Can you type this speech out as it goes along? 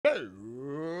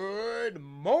Good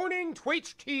morning,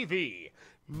 Twitch TV,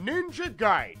 Ninja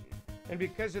Gaiden. And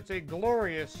because it's a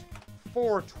glorious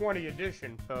 420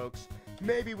 edition, folks,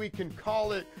 maybe we can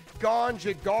call it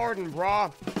Ganja Garden,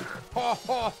 brah.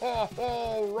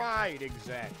 All right,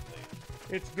 exactly.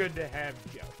 It's good to have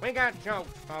jokes. We got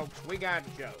jokes, folks. We got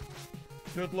jokes.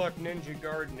 Good luck ninja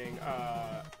gardening.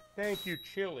 Thank you,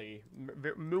 Chili.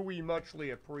 Muy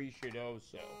muchly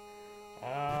appreciadoso.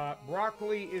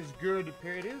 Broccoli is good.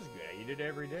 It is good. I eat it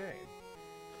every day.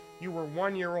 You were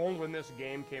 1 year old when this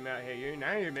game came out. Hey,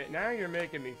 now you're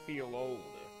making me feel old.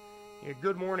 Yeah,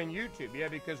 good morning, YouTube. Yeah,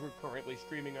 because we're currently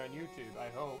streaming on YouTube, I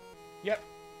hope. Yep.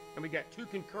 And we got 2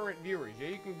 concurrent viewers. Yeah,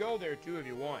 you can go there, too, if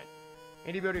you want.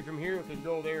 Anybody from here can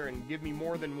go there and give me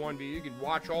more than 1 view. You can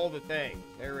watch all the things.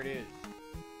 There it is.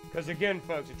 Because, again,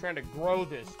 folks, I'm trying to grow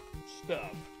this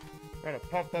stuff. Trying to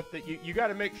pump up that you got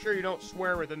to make sure you don't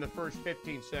swear within the first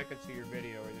 15 seconds of your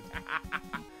video.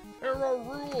 There are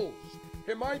rules.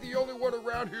 Am I the only one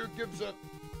around here who gives a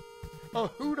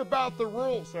hoot about the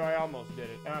rules? So I almost did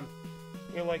it.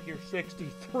 You're like you're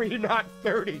 63, not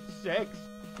 36.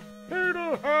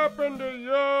 It'll happen to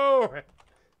you.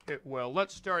 It will.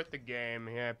 Let's start the game.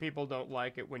 Yeah, people don't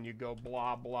like it when you go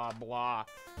blah, blah, blah.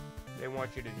 They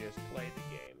want you to just play the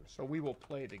game. So we will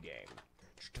play the game.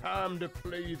 It's time to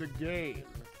play the game.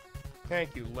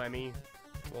 Thank you, Lemmy.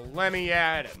 Well, Lemmy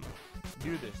Adam.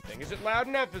 Do this thing. Is it loud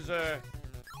enough? Is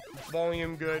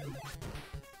volume good?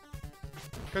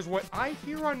 Because what I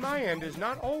hear on my end is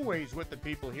not always what the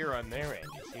people hear on their end,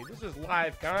 you see. This is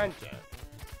live content.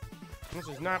 This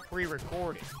is not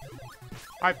pre-recorded.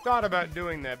 I've thought about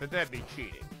doing that, but that'd be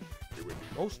cheating. It would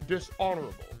be most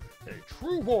dishonorable. A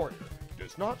true warrior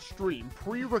does not stream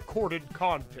pre-recorded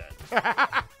content.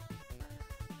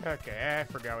 Okay, I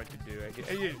forgot what to do. You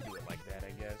just do it like that,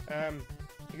 I guess.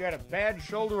 You got a bad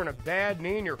shoulder and a bad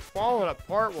knee and you're falling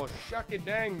apart? Well, shuck it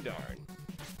dang darn.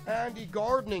 Andy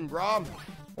Gardening, bro.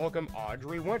 Welcome,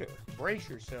 Audrey Winter. Brace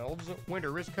yourselves,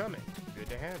 winter is coming. Good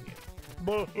to have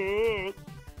you.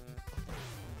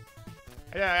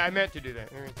 Yeah, I meant to do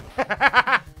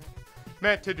that.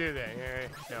 Meant to do that.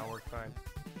 No, we're fine.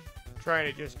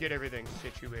 Trying to just get everything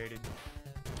situated.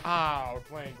 Ah, we're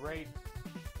playing great.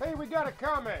 Hey, we got a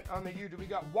comment on the YouTube. We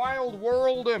got Wild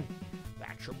World.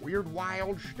 That's some weird,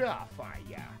 wild stuff. I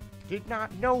did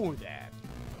not know that.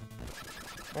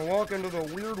 Well, welcome to the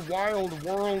weird, wild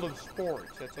world of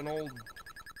sports. That's an old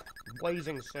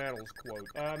Blazing Saddles quote.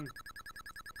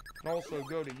 Also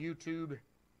go to YouTube.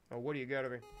 Oh, what do you got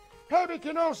over here? Hey, we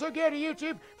can also go to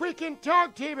YouTube. We can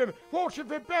tag team him. Watch it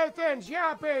from both ends.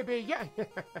 Yeah, baby. Yeah.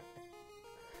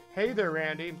 Hey there,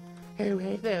 Randy. Oh,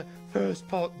 hey there, first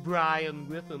part Brian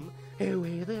with him. Oh,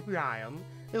 hey there, Brian.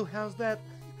 Oh, how's that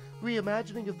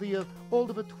reimagining of the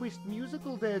Oliver Twist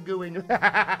musical there going?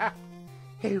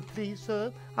 Oh, please,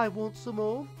 sir, I want some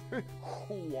more.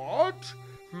 What?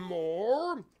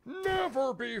 More?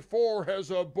 Never before has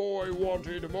a boy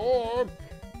wanted more.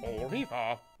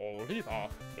 Oliver,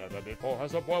 never before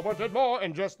has a boy wanted more.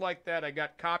 And just like that, I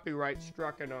got copyright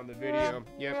strucken on the video.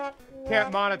 Yep.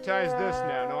 Can't monetize this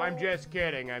now. No, I'm just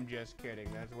kidding. I'm just kidding.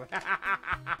 That's what.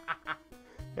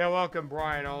 Yeah, welcome,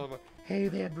 Brian Oliver. Hey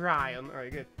there, Brian. All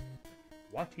right, good.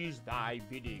 What is thy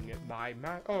bidding, my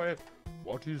master? Oh,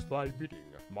 what is thy bidding,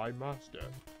 my master?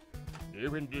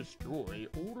 Near and destroy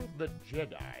all of the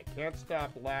Jedi. Can't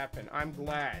stop laughing. I'm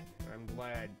glad. I'm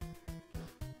glad.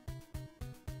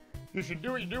 You should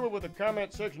do it with the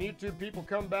comment section. YouTube people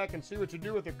come back and see what you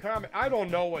do with the comment. I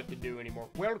don't know what to do anymore.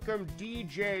 Welcome,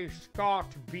 DJ Scott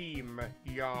Beam.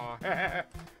 Yeah.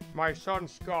 My son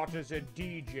Scott is a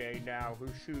DJ now who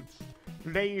shoots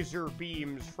laser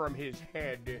beams from his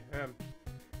head.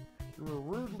 You were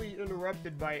rudely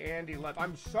interrupted by Andy Left.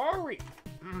 I'm sorry.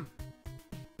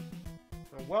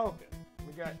 Well, welcome.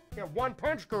 We got One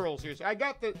Punch Girls here. So I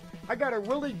got a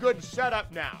really good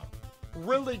setup now.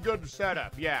 Really good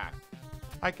setup, yeah.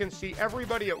 I can see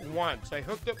everybody at once. I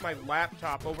hooked up my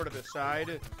laptop over to the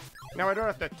side. Now I don't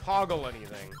have to toggle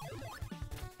anything.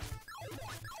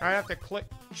 I have to click.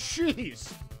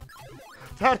 Jeez!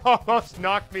 That almost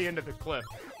knocked me into the cliff.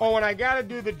 Oh, and I gotta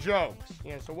do the jokes.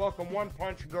 Yeah, so welcome One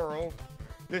Punch Girl.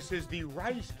 This is the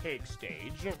rice cake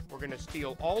stage. We're gonna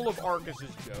steal all of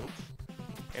Arcus's jokes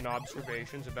and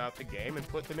observations about the game and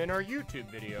put them in our YouTube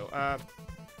video.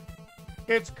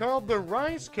 It's called the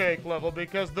rice cake level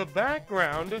because the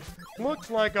background looks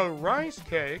like a rice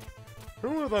cake.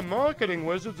 Who are the marketing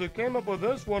wizards who came up with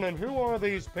this one, and who are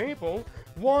these people?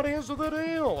 What is the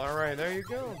deal? All right, there you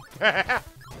go.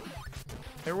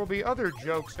 There will be other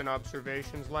jokes and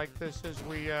observations like this as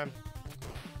we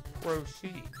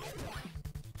proceed.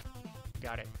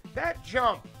 Got it. That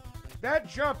jump That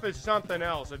jump is something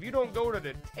else. If you don't go to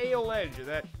the tail edge of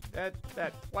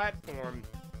that platform,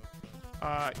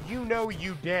 you know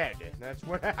you dead. That's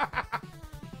what.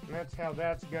 That's how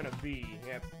that's gonna be.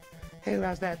 Yep. Hey,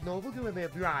 how's that novel doing there,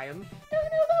 Brian?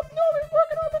 Novel's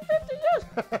working on the 50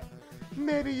 years.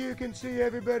 Maybe you can see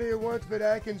everybody at once, but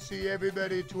I can see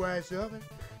everybody twice over.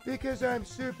 Because I'm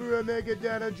Super Omega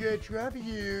Donald J. Trump,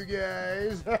 you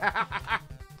guys.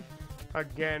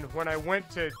 Again, when I went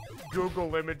to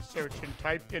Google image search and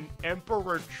typed in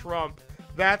Emperor Trump,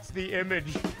 that's the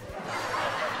image.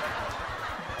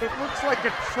 It looks like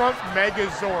a Trump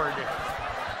Megazord.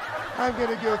 I'm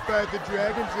gonna go fight the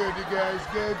Dragon Zord, you guys.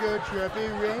 Go, Trumpy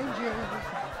Rangers.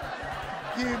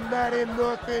 You mighty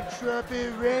morphin'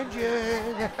 Trumpy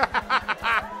Rangers.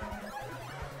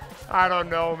 I don't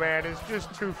know, man. It's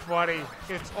just too funny.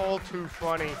 It's all too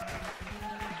funny.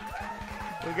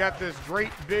 We got this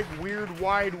great, big, weird,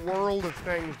 wide world of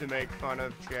things to make fun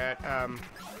of, chat.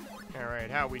 All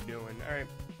right, how we doing? All right.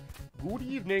 Good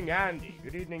evening, Andy.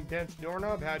 Good evening, Dense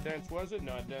Doorknob. How dense was it?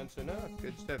 Not dense enough.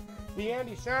 Good stuff. The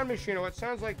Andy Sound Machine. Oh, it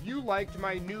sounds like you liked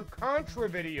my new Contra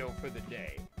video for the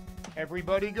day.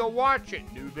 Everybody go watch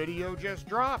it. New video just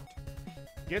dropped.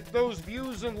 Get those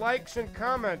views and likes and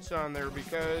comments on there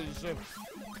because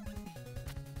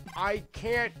I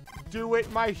can't do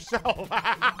it myself.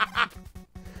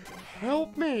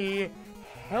 Help me,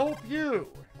 help you.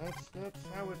 That's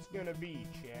how it's gonna be,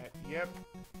 chat. Yep.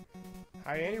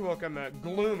 Hi, Andy. Welcome,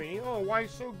 Gloomy. Oh, why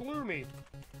so gloomy?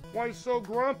 Why so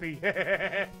grumpy?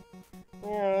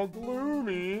 Oh,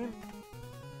 Gloomy.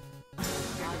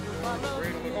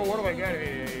 Oh, what do I got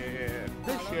here?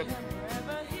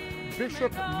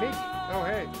 Bishop Mickey. Oh,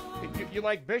 hey. You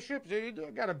like bishops?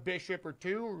 You got a bishop or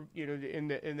two, you know,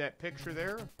 in that picture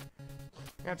there.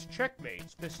 That's checkmate.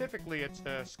 Specifically, it's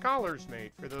scholar's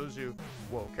mate for those who...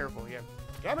 Whoa, careful, yeah.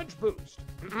 Damage boost.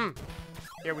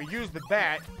 Yeah, we use the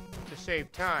bat to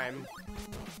save time.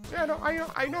 So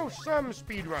I know some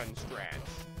speedrun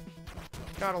strats.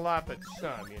 Not a lot, but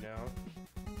some, you know.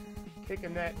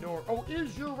 Kicking that door. Oh,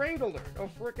 is your raid alert? Oh,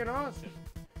 freaking awesome.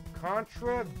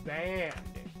 Contraband.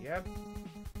 Yep.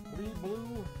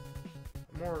 Blue.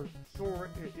 More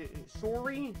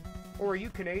sorry? Or are you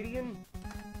Canadian?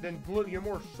 Then blue, you're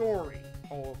more sorry.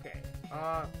 Oh, okay.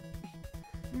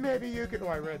 Maybe you could... Oh,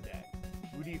 I read that.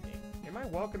 Good evening. Am I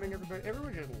welcoming everybody?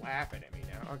 Everyone's just laughing at me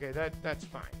now. Okay, that's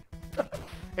fine.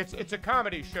 It's a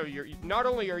comedy show. Not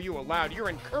only are you allowed, you're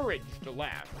encouraged to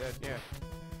laugh. Yeah.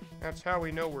 That's how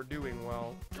we know we're doing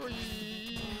well.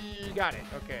 Got it.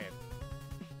 Okay.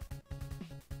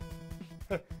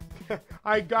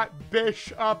 I got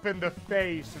Bish up in the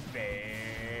face.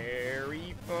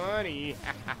 Very funny.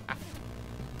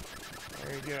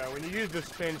 There you go. When you use the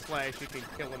spin slash, you can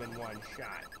kill him in one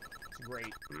shot. It's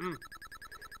great.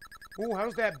 Ooh,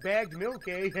 how's that bagged milk,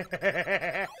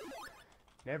 eh?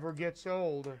 Never gets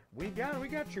old. We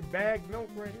got your bagged milk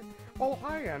right here. Oh,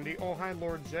 hi, Andy. Oh, hi,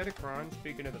 Lord Zedekron.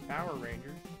 Speaking of the Power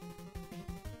Rangers.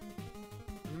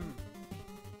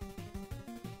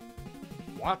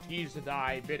 What is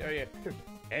thy bit?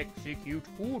 Execute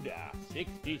Huda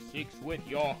 66 with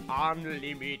your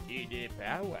unlimited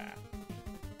power.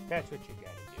 That's what you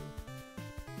gotta do.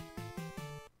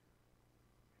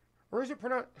 Or is it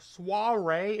pronounced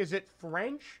soiree? Is it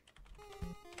French?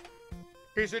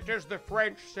 Is it as the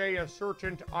French say a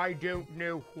certain I don't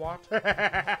know what?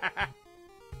 A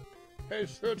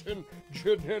certain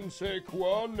je ne sais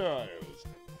quoi, Niles.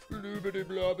 Floobity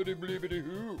blobbity bleebity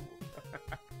hoo.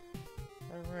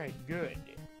 Alright, good.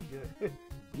 Good.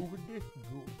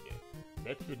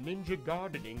 Let the ninja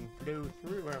gardening flow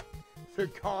through. The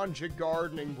ganja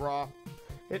gardening, brah.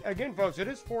 Again, folks, it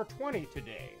is 420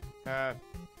 today.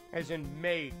 As in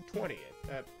May 20th.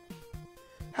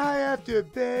 I have to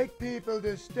beg people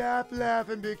to stop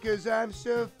laughing because I'm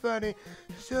so funny.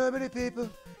 So many people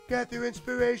got their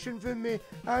inspiration from me.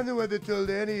 I'm the one that told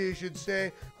Annie you should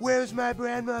say, "Where's my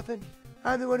bran muffin?"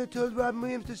 I'm the one who told Robin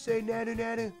Williams to say, "Nanu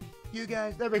nanu." You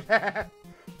guys, there we go.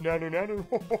 Nanu nanu.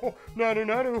 Nanu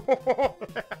nanu.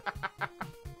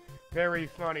 Very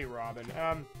funny, Robin.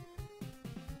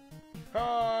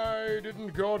 I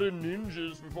didn't garden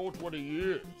ninjas for 420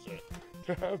 years.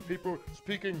 To have people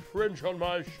speaking French on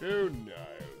my show,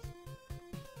 Niles.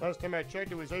 Last time I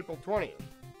checked, it was April 20th.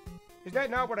 Is that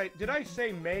not what did I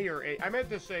say May or April? I meant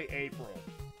to say April.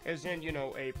 As in, you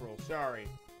know, April. Sorry.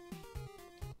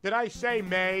 Did I say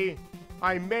May?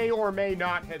 I may or may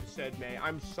not have said May.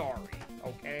 I'm sorry.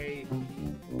 Okay?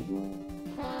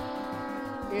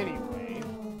 Anyway.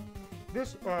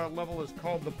 This level is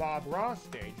called the Bob Ross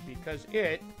stage because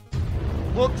it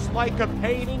looks like a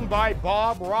painting by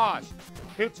Bob Ross.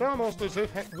 It's almost as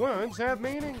if words have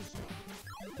meanings.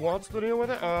 What's the deal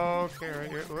with it? Okay, right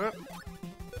here. Whoop.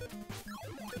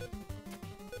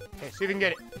 Okay, see if you can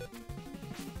get it.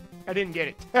 I didn't get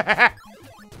it.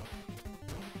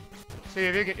 See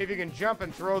if you can jump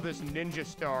and throw this ninja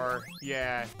star.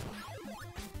 Yeah,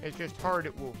 it's just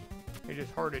hard. It's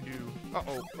just hard to do.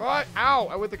 Uh-oh. What?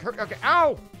 Ow! With the curve. Okay.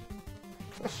 Ow!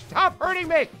 Stop hurting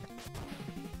me!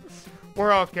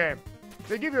 We're okay.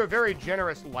 They give you a very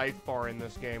generous life bar in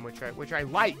this game, which I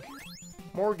like.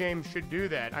 More games should do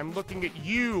that. I'm looking at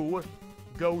you,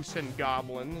 ghosts and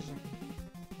goblins.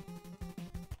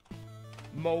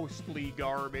 Mostly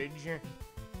garbage.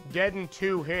 Dead in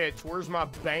 2 hits. Where's my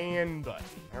ban button?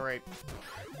 Alright.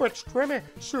 What's Trimmy?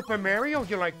 Super Mario,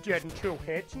 you like dead in 2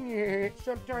 hits? Yeah,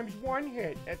 sometimes 1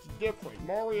 hit. That's different.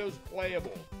 Mario's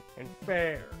playable and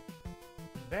fair.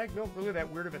 Bag milk really that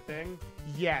weird of a thing?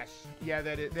 Yes. Yeah,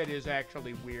 that is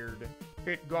actually weird.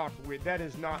 It got weird. That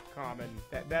is not common.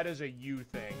 That is a you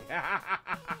thing.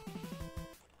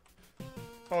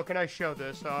 Oh, can I show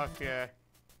this off? Yeah.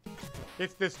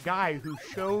 It's this guy who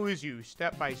shows you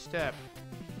step by step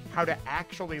how to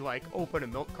actually, like, open a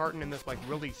milk carton in this, like,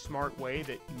 really smart way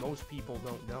that most people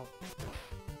don't know.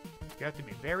 You have to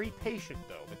be very patient,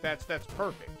 though, but that's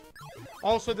perfect.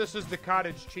 Also, this is the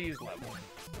cottage cheese level.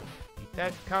 Eat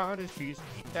that cottage cheese,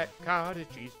 eat that cottage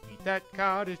cheese, eat that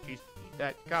cottage cheese, eat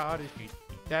that cottage cheese,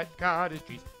 eat that cottage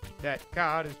cheese, eat that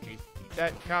cottage cheese, eat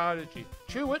that cottage cheese.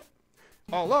 Chew it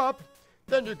all up,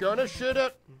 then you're gonna shit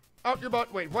it out your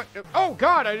butt. Wait, what? Oh,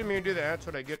 God, I didn't mean to do that. That's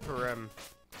what I get for,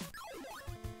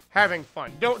 having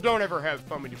fun. Don't ever have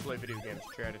fun when you play video games,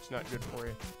 Chad. It's not good for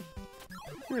you.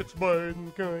 It's bad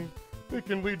and kind. It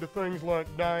can lead to things like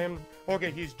dying.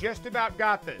 Okay, he's just about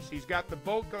got this. He's got the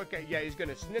boat. Okay, yeah, he's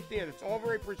gonna snip the end. It's all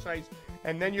very precise.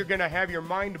 And then you're gonna have your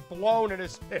mind blown and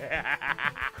it's... and then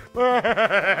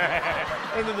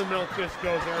the milk just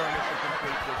goes around. It's a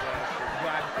complete disaster.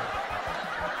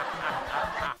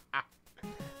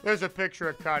 There's a picture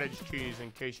of cottage cheese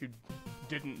in case you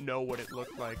didn't know what it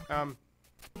looked like.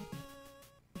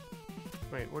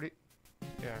 Wait, what do you...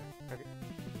 Yeah, okay.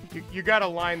 You gotta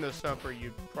line this up or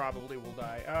you probably will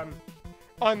die.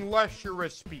 Unless you're a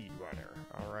speedrunner,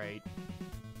 alright?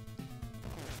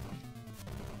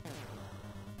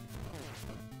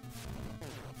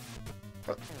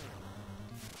 There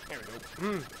we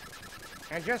go.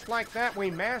 And just like that, we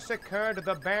massacred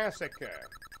the massacre.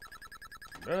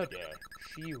 Murder,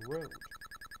 she wrote.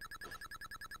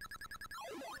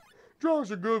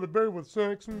 Drugs are good, but better with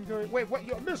sex. Wait, what?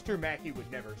 Mr. Mackey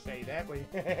would never say that. Wait.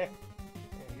 You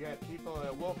got people,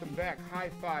 welcome back. High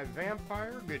Five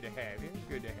Vampire. Good to have you.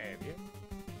 Good to have you.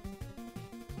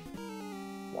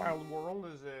 Wild World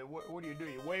is, what do?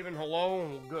 You waving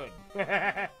hello? Good.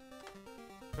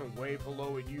 Wave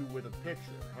hello at you with a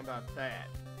picture. How about that?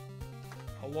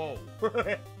 Hello.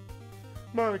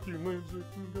 Mikey lives it.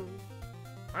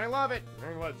 I love it.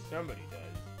 I'm glad somebody does.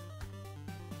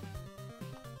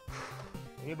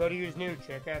 Anybody who's new,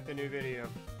 check out the new video.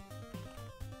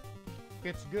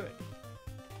 It's good.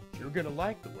 You're gonna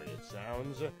like the way it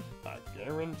sounds. I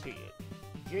guarantee it.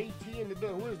 JT in the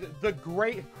who is it? The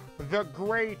great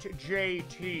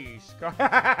JT.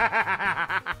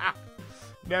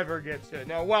 Never gets it.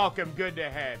 Now, welcome. Good to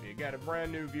have you. Got a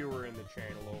brand new viewer in the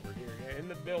channel over here in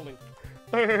the building.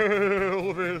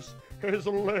 Elvis has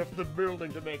left the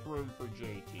building to make room for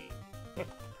JT.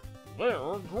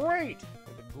 They're great.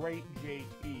 The great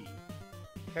JT.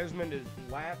 Kesmond is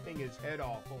laughing his head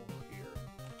off over here.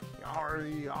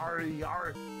 Ari, Ari,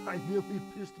 Ari. I nearly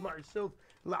pissed myself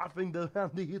laughing the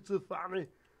it's so funny.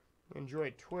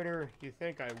 Enjoy Twitter. You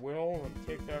think I will? And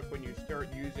TikTok when you start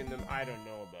using them? I don't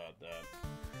know about that.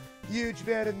 Huge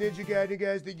fan of Ninja Gaiden,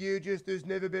 guys. The hugest. There's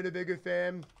never been a bigger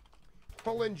fan.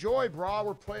 Well, enjoy, brah.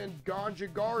 We're playing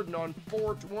Ganja Garden on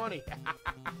 420.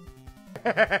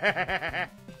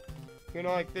 You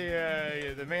know, like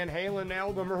the Van Halen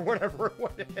album or whatever.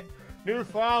 New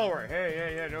follower.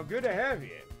 Hey, no, good to have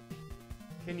you.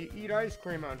 Can you eat ice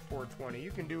cream on 420?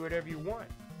 You can do whatever you want.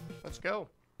 Let's go.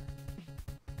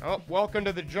 Oh, welcome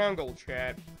to the jungle,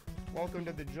 chat. Welcome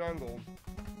to the jungle.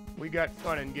 We got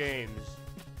fun and games.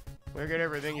 We got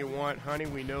everything you want, honey.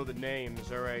 We know the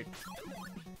names, alright.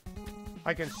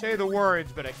 I can say the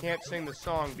words, but I can't sing the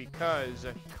song because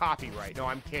copyright. No,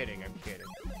 I'm kidding.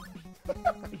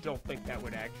 I don't think that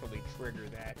would actually trigger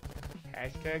that.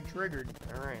 Hashtag triggered.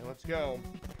 Alright, let's go.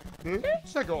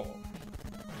 Let's go.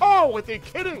 Oh, are they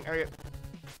kidding? Right.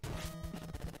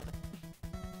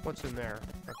 What's in there?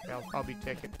 Okay, I'll be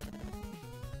taking.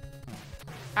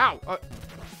 Ow!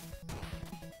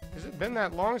 Has it been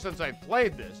that long since I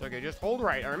played this? Okay, just hold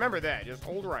right. I remember that. Just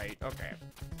hold right. Okay.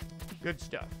 Good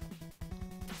stuff.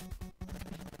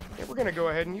 we're gonna go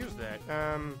ahead and use that.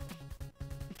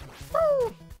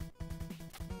 Woo!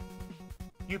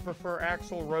 You prefer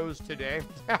Axl Rose today?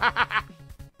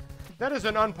 That is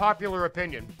an unpopular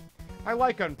opinion. I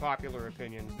like unpopular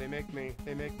opinions. They make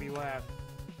me laugh.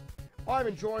 I'm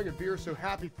enjoying a beer, so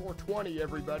happy 420,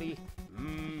 everybody.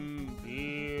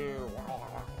 Beer.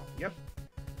 Yep.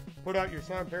 Put out your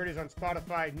song parodies on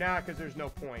Spotify. Nah, because there's no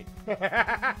point.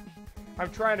 I'm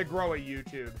trying to grow a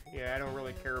YouTube. Yeah, I don't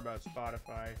really care about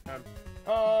Spotify.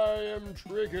 I am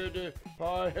triggered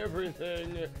by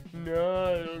everything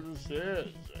Niles says.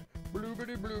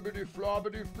 Bloobity bloobity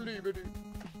flobbity fleebity.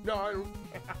 Niles.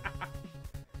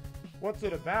 What's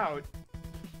it about?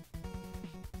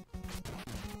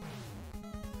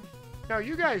 Now,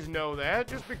 you guys know that.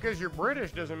 Just because you're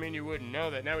British doesn't mean you wouldn't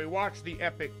know that. Now, we watched the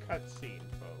epic cutscene,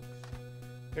 folks.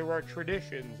 There are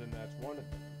traditions, and that's one of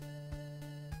them.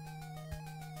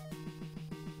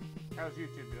 How's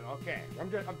YouTube doing? Okay,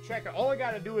 I'm checking. All I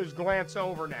gotta do is glance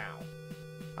over now.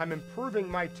 I'm improving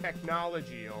my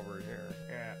technology over here.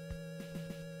 Yeah.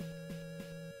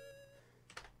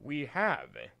 We have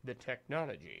the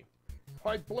technology.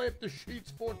 I blamed the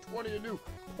Sheets 420 a new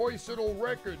poisonal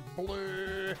record.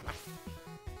 Bleh.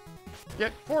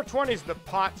 Yet 420 is the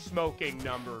pot smoking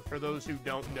number, for those who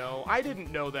don't know. I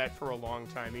didn't know that for a long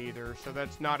time either, so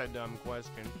that's not a dumb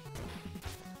question.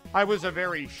 I was a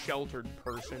very sheltered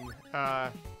person.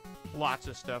 Lots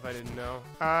of stuff I didn't know.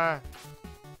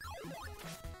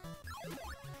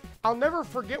 I'll never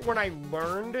forget when I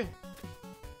learned.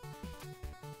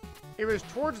 It was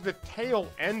towards the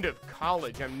tail end of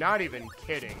college. I'm not even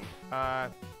kidding. I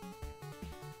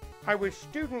was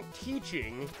student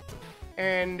teaching,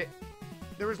 and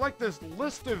there was like this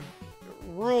list of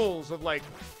rules of like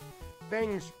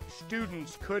things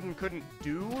students could and couldn't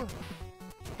do.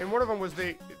 And one of them was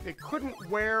they couldn't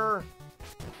wear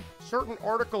certain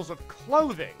articles of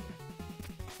clothing.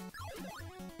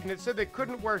 And it said they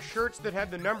couldn't wear shirts that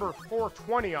had the number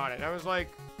 420 on it. And I was like,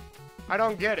 I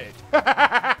don't get it.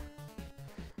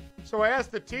 So I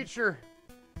asked the teacher,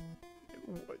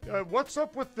 what's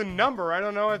up with the number? I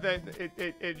don't know.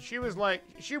 She was like,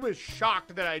 she was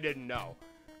shocked that I didn't know.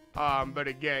 But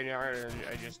again,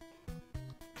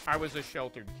 I was a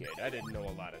sheltered kid. I didn't know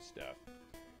a lot of stuff.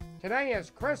 Today is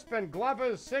Crispin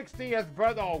Glover's 60th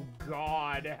birthday. Oh,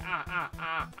 God.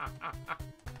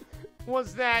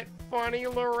 Was that funny,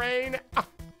 Lorraine?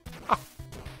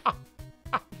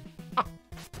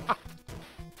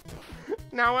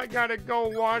 Now I gotta go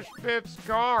wash Biff's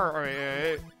car.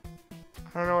 I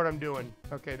don't know what I'm doing.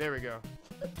 Okay, there we go.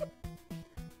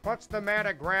 What's the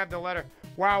matter? Grab the letter.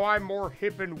 Wow, I'm more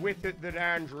hip and with it than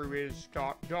Andrew is.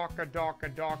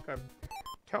 Dawka.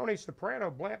 Tony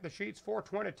Soprano blamped the sheets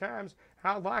 420 times.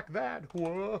 I like that.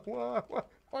 Whoa.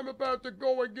 I'm about to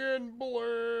go again,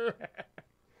 blur.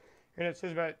 And it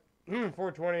says about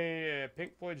 420,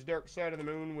 Pink Floyd's Dark Side of the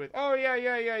Moon with... Oh,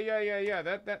 yeah.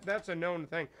 That's a known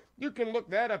thing. You can look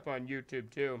that up on YouTube,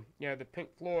 too. Yeah, the Pink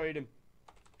Floyd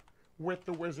with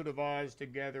the Wizard of Oz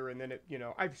together, and then it,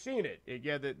 I've seen it.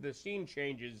 The scene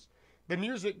changes. The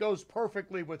music goes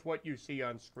perfectly with what you see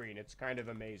on screen. It's kind of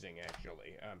amazing,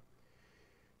 actually.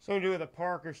 Something to do with a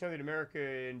park or something in America,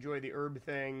 enjoy the herb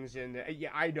things, and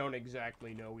I don't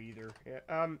exactly know either. Yeah,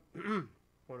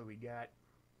 what do we got?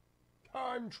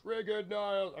 I'm triggered,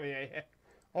 Niles.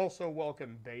 Also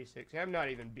welcome basics. I'm not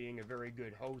even being a very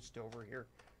good host over here.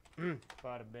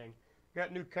 Bada bing.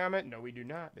 Got a new comment? No, we do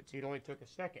not. But see, it only took a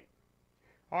second.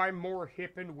 I'm more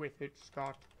hip and with it,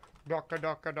 Scott. Docka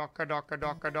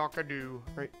do.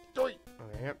 Right. Oh,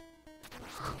 yep.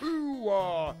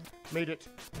 Ooh, made it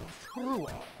through.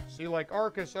 See, like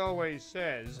Arcus always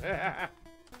says,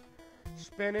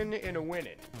 spinning and a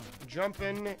winning,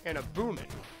 jumping and a booming,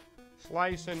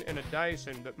 slicing and a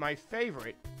dicing. But my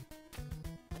favorite,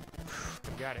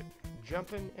 got it,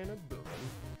 jumping and a booming.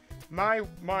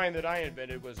 Mine that I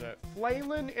invented was a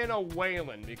flailin' and a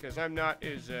wailin', because I'm not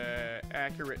as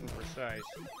accurate and precise.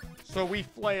 So we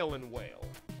flail and wail.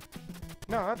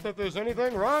 No, I thought there's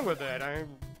anything wrong with that. I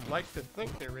like to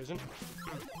think there isn't.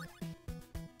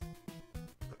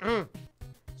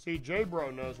 See,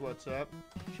 J-Bro knows what's up.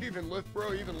 Even lift,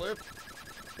 bro, even lift.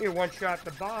 You one-shot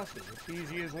the bosses. It's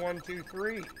easy as 1, 2,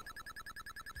 3.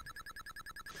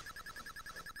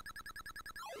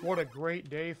 What a great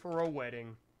day for a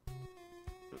wedding.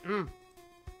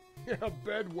 Yeah,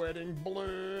 bedwetting,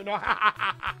 blue. No,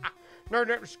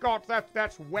 Scott,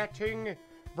 that's wetting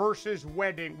versus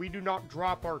wedding. We do not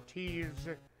drop our T's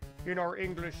in our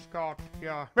English, Scott.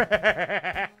 Yeah.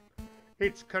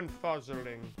 It's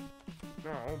confuzzling.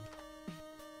 No.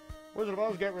 Wizard of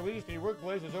Oz got released and your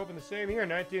workplace was open the same year,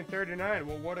 1939.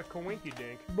 Well, what a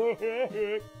coinky-dink.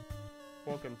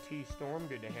 Welcome, T-Storm.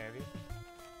 Good to have you.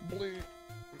 Blue.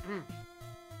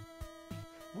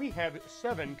 We have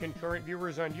 7 concurrent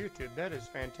viewers on YouTube. That is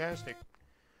fantastic.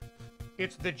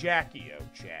 It's the Jackio,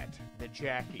 chat. The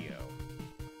Jackio.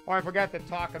 Oh, I forgot to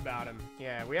talk about him.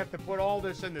 Yeah, we have to put all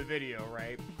this in the video,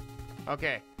 right?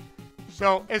 Okay.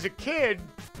 So, as a kid,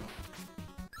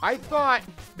 I thought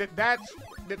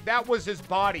that was his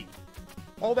body.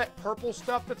 All that purple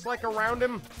stuff that's like around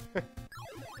him.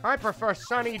 I prefer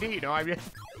Sunny D. No, I mean...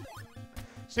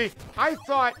 See, I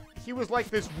thought he was like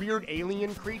this weird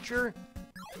alien creature.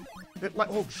 That, like,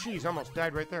 oh, jeez, almost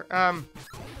died right there.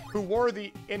 Who wore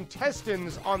the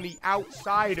intestines on the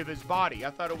outside of his body. I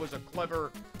thought it was a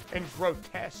clever and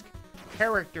grotesque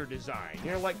character design. You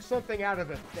know, like something out of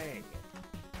The Thing.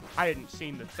 I hadn't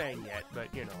seen The Thing yet,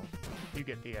 but, you know, you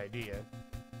get the idea.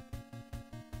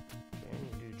 Okay,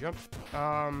 do jump.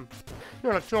 No,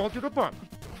 let's all do the bump.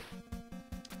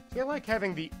 See, I like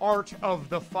having the art of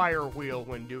the fire wheel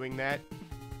when doing that.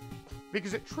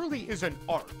 Because it truly is an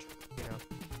art, you know.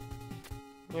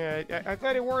 Yeah, I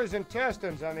thought he wore his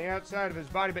intestines on the outside of his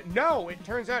body, but no, it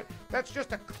turns out that's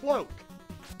just a cloak.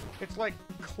 It's like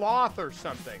cloth or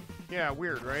something. Yeah,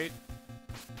 weird, right?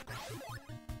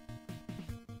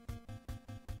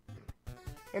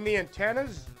 And the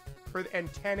antennas, or the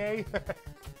antennae,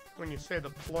 when you say the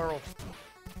plural.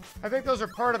 I think those are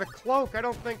part of the cloak. I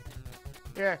don't think...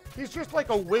 Yeah, he's just like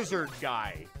a wizard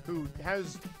guy who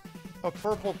has a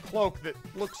purple cloak that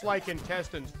looks like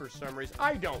intestines for some reason.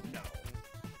 I don't know.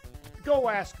 Go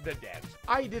ask the devs.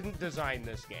 I didn't design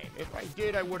this game. If I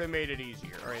did, I would have made it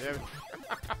easier. All right,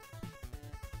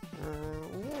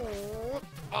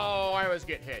 oh, I always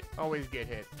get hit. Always get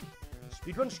hit.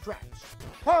 Speedrun strats.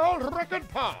 Paul record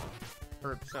Paul.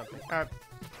 Or something.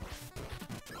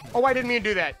 Oh, I didn't mean to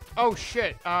do that. Oh,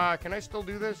 shit. Can I still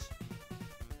do this?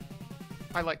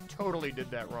 I, like, totally did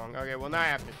that wrong. Okay, well, now I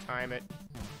have to time it.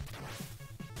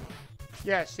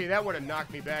 Yeah, see, that would have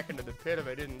knocked me back into the pit if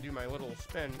I didn't do my little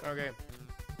spin. Okay.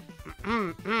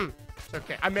 It's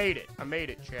okay. I made it. I made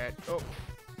it, chat. Oh,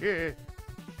 yeah.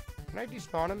 Can I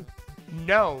despawn him?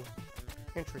 No.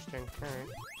 Interesting. All right.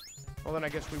 Well, then I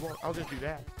guess we won't. I'll just do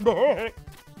that.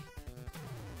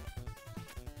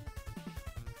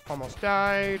 Almost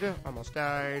died. Almost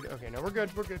died. Okay, no, we're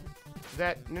good. We're good. Is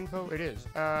that an info? It is.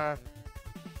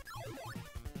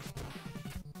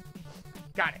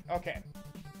 Got it. Okay.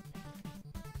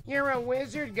 You're a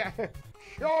wizard guy.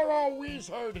 You're a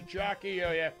wizard, Jackie.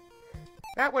 Oh, yeah.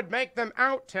 That would make them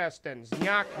out-testins.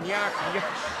 Nyok, nyok, nyok.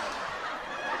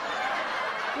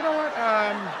 You know what?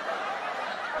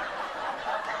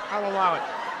 I'll allow it.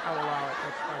 I'll allow it.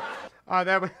 That's fine.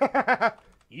 That would...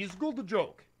 He's good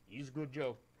joke. He's good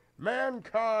joke.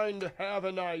 Mankind, have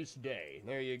a nice day.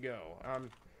 There you go.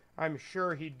 I'm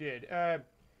sure he did.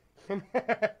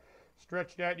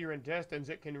 Stretched out your intestines,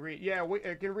 it can reach... Yeah,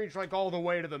 it can reach, like, all the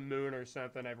way to the moon or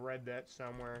something. I've read that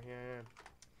somewhere. Yeah.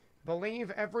 Believe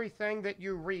everything that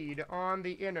you read on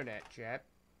the internet, chat.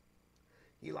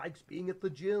 He likes being at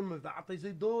the gym. What is he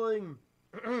doing?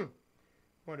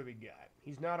 What do we got?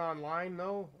 He's not online,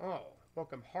 though? Oh,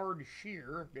 welcome, Hard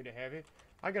Shear. Good to have you.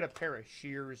 I got a pair of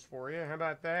shears for you. How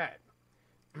about that?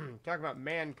 Talk about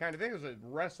mankind. I think there's a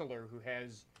wrestler who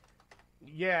has...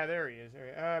 Yeah, there he is.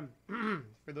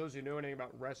 For those who know anything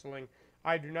about wrestling,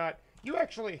 I do not. You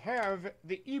actually have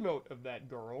the emote of that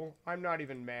girl. I'm not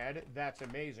even mad. That's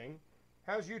amazing.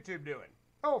 How's YouTube doing?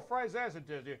 Oh, Fry's Acid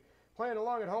Test. You playing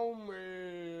along at home?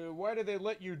 Why do they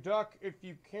let you duck if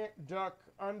you can't duck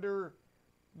under...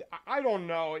 I don't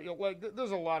know. Like, there's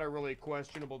a lot of really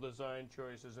questionable design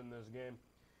choices in this game.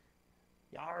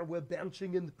 Yeah, we're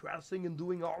benching and pressing and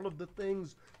doing all of the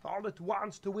things all at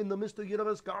once to win the Mr.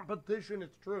 Universe competition.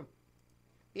 It's true.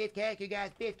 Bit cake, you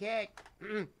guys, bit cake. Why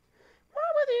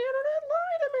would the internet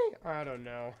lie to me? I don't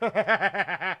know.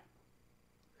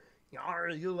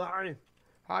 Yeah, you lie.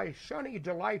 I shunny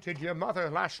delighted your mother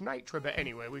last night, Triba.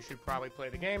 Anyway, we should probably play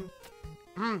the game.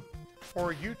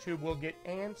 Or YouTube will get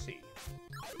antsy.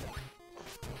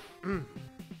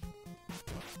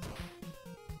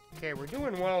 Okay, we're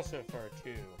doing well so far,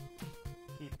 too.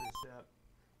 Keep this up.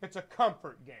 It's a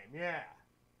comfort game, yeah.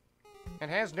 It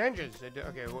has ninjas.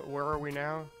 Okay, where are we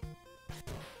now?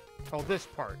 Oh, this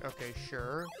part. Okay,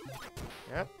 sure.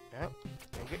 Yep, yep.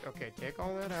 Take it. Okay, take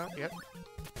all that out. Yep.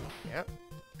 Yep.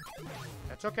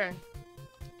 That's okay.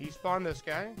 Despawn this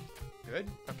guy. Good.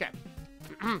 Okay.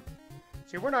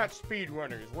 See, we're not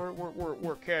speedrunners.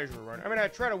 We're casual runners. I mean, I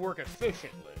try to work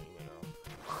efficiently, you know.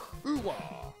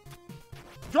 Ooh-wah.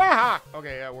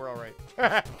 Okay, yeah, we're all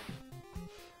right.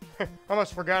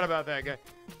 Almost forgot about that guy.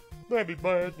 That'd be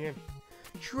bad. Yeah.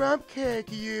 Trump cake,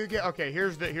 you get. Okay,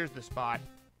 here's the spot.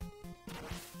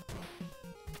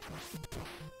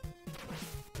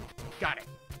 Got it.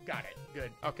 Got it.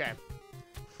 Good. Okay.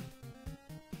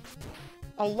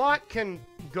 A lot can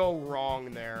go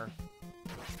wrong there.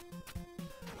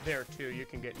 There, too. You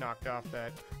can get knocked off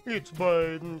that. It's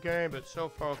Biden, okay? But so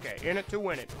far, okay. In it to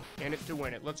win it. In it to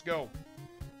win it. Let's go.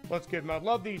 Let's give him. I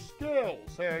love these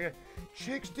skills.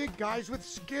 Chicks dig guys with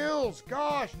skills.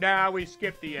 Gosh. Nah, we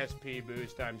skipped the SP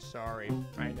boost. I'm sorry.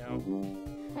 I know.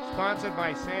 Sponsored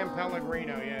by Sam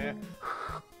Pellegrino, yeah.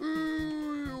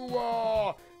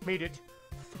 Made it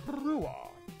through.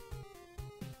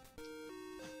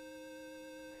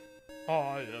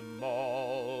 I am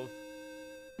Molf.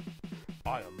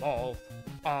 I am Molf.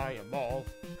 I am Molf.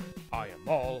 I am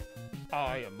Molf.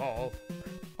 I am Molf.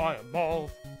 I am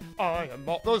Molf. I am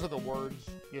Molf. Those are the words,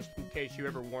 just in case you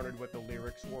ever wondered what the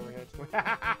lyrics were.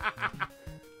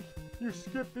 You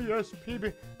skipped the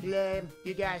SPB. Lame.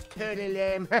 You guys totally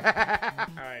lame.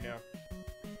 I know.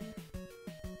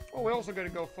 Oh, we also gotta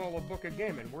go follow Book of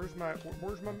Gaming. Where's my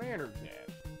manners at?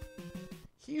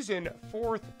 He's in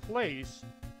 4th place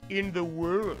in the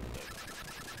world.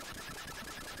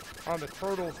 On the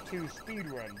Turtles 2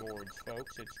 speedrun boards,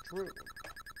 folks, it's true.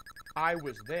 I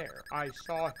was there. I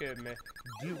saw him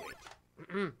do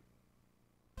it.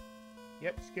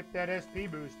 Yep, skip that SP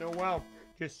boost. Oh well.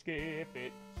 Just skip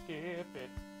it. Skip it.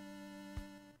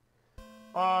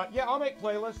 Yeah, I'll make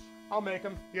playlists. I'll make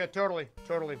them. Yeah, totally.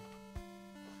 Totally.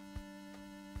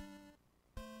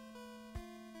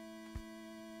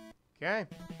 Okay.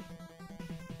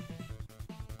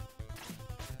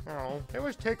 Oh, they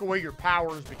always take away your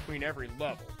powers between every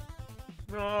level.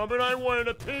 Oh, but I wanted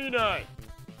a peanut!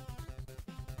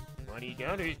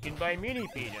 $20 can buy mini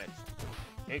peanuts.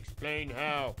 Explain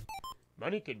how.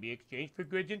 Money can be exchanged for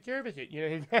goods and services.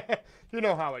 You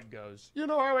know how it goes. You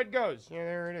know how it goes. Yeah,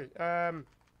 there it is.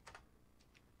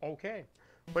 Okay.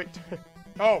 Wait.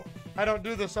 Oh, I don't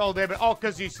do this all day, but oh,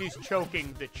 because he's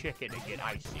choking the chicken again.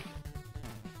 I see.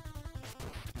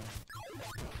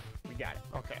 We got it.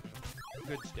 Okay.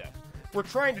 Good stuff. We're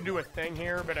trying to do a thing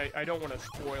here, but I don't want to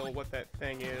spoil what that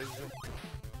thing is.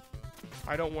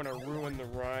 I don't want to ruin the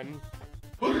run.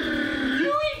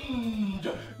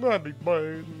 That'd be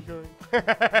bad.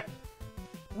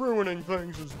 Ruining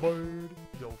things is bad.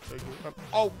 Go figure.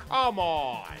 Oh, come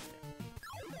on!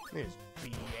 This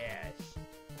BS.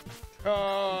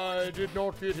 I did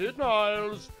not get hit,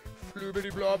 Niles.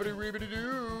 Floobity blobbity reebity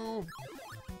doo.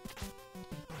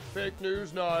 Fake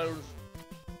news, Niles.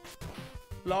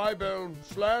 Libel,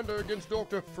 slander against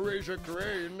Dr. Fraser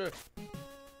Crane.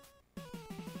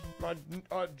 My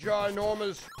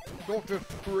ginormous Dr.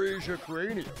 Fraser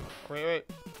Cranium. Wait.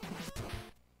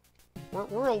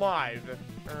 We're alive.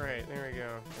 Alright, there we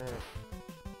go. Right.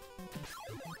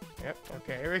 Yep,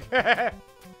 okay, here we go.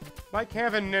 Like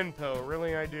having Ninpo,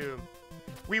 really I do.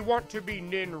 We want to be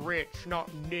nin rich, not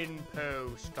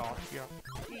ninpo stock.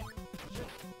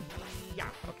 Yeah,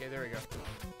 okay, there we go.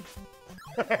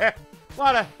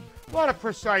 lot of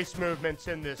precise movements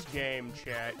in this game,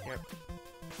 chat. Yep.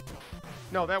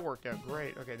 No, that worked out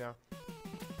great. Okay, now.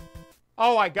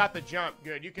 Oh, I got the jump.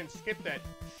 Good. You can skip that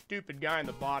stupid guy in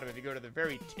the bottom if you go to the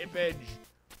very tip edge.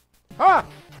 Huh!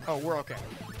 Oh, we're okay.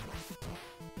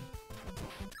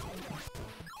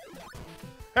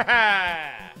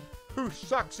 Haha! Who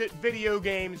sucks at video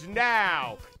games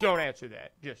now? Don't answer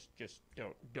that. Just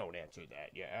don't answer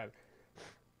that. Yeah.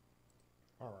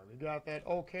 All right, we got that.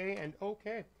 Okay and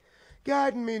okay.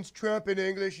 Gaiden means Trump in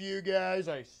English, you guys.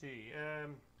 I see.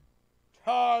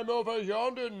 Time over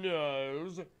yonder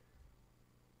knows.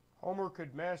 Homer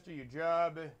could master your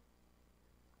job.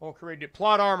 Oh, create it.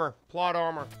 Plot armor. Plot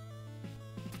armor.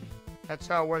 That's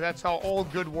how all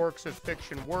good works of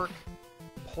fiction work.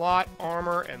 Plot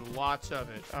armor and lots of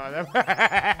it.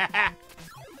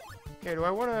 Okay, do I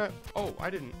want to? Oh,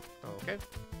 I didn't. Oh, okay.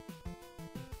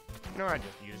 No, I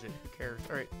just use it. Who cares?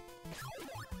 All right.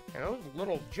 And those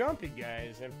little jumpy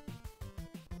guys.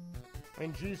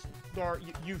 And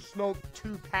you smoke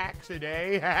 2 packs a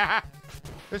day?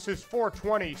 This is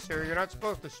 420, sir. You're not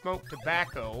supposed to smoke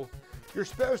tobacco. You're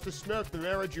supposed to smoke the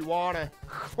marijuana.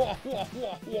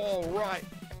 All right.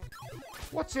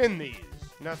 What's in these?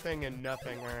 Nothing and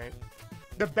nothing, all right.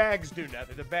 The bags do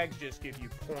nothing. The bags just give you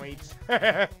points.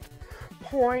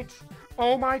 Points?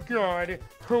 Oh my god.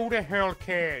 Who the hell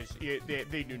cares? Yeah,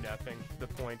 they do nothing. The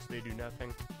points, they do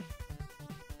nothing.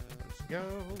 Let's go.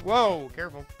 Whoa,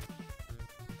 careful.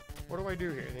 What do I do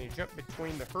here? Then you jump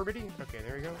between the herbity? Okay,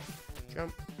 there we go.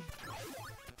 Jump.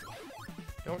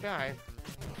 Don't die.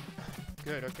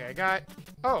 Good, okay, I got...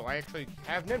 Oh, I actually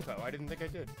have Ninpo. I didn't think I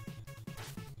did.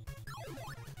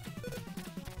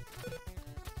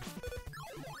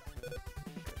 Good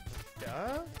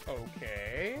stuff.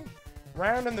 Okay.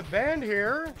 Round in the bend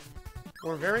here.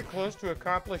 We're very close to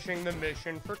accomplishing the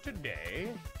mission for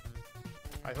today.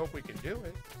 I hope we can do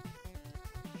it.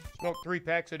 Smoke 3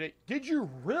 packs a day. Did you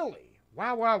really?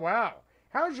 Wow, wow, wow.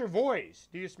 How's your voice?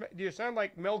 Do you sound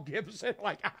like Mel Gibson?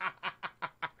 Like,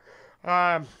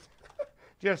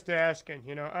 just asking,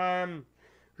 you know.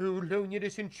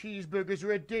 Loneliness and cheeseburgers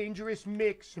are a dangerous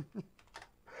mix.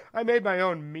 I made my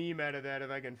own meme out of that if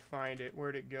I can find it.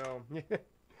 Where'd it go?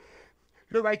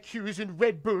 Low IQs and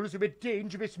Red Bulls are a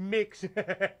dangerous mix.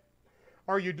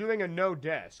 Are you doing a no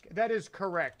desk? That is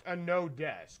correct. A no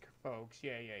desk, folks.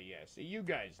 Yeah. See, you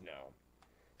guys know.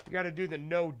 You got to do the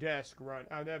no desk run.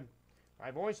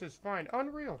 My voice is fine.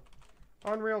 Unreal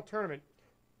Tournament.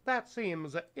 That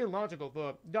seems illogical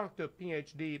for Dr.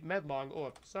 PhD Medlong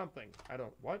or something. I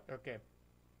don't... What? Okay.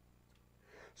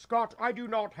 Scott, I do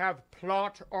not have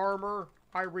plot armor.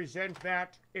 I resent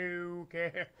that.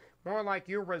 Okay. More like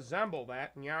you resemble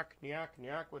that. Nyak, nyak,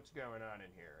 nyak. What's going on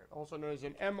in here? Also known as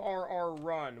an MRR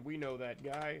run. We know that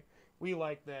guy. We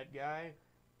like that guy.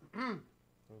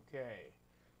 Okay.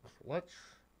 Let's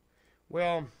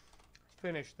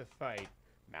finish the fight.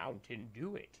 Mountain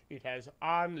Dew it. It has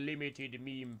unlimited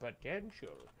meme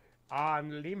potential.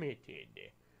 Unlimited.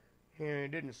 And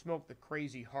it didn't smoke the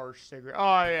crazy harsh cigarette.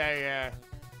 Oh, yeah.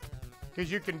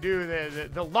 Because you can do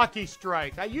the Lucky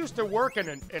Strike. I used to work in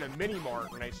a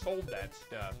mini-mart and I sold that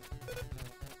stuff.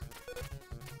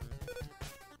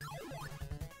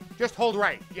 Just hold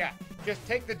right. Yeah. Just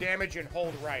take the damage and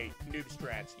hold right. Noob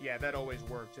strats. Yeah, that always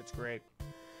works. It's great.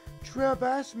 Trump,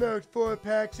 I smoked 4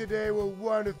 packs a day. Were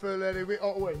wonderful.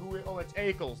 Oh, wait. Oh, it's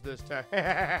Ackles this time.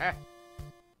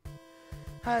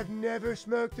 I've never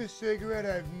smoked a cigarette.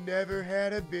 I've never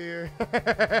had a beer.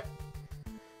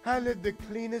 I live the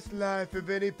cleanest life of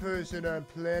any person on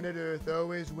planet Earth,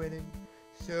 always winning.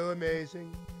 So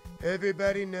amazing.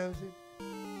 Everybody knows it.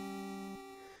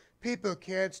 People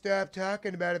can't stop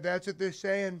talking about it. That's what they're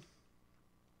saying.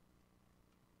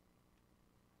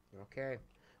 Okay.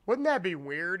 Wouldn't that be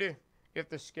weird if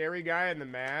the scary guy in the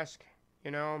mask, you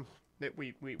know, that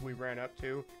we ran up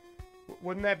to,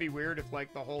 wouldn't that be weird if,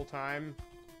 like, the whole time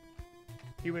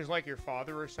he was like your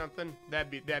father or something?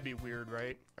 That'd be weird,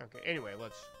 right? Okay, anyway,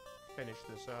 let's finish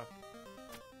this up.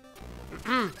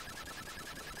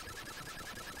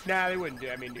 Nah, they wouldn't do.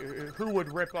 I mean, who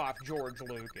would rip off George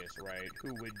Lucas, right?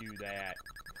 Who would do that?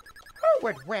 Who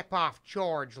would rip off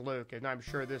George Lucas? And I'm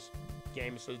sure this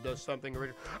game does something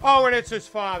original. Oh, and it's his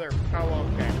father. Oh,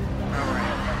 okay. All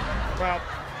right. Well,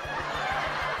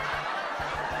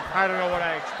 I don't know what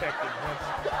I expected.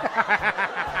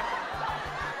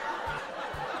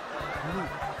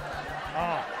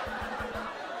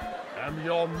 I'm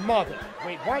your mother.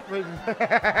 Wait, what?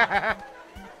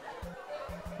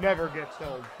 Never gets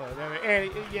old, but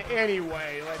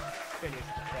anyway, let's finish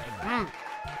the thing.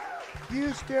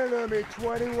 You still owe me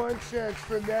 21 cents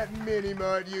from that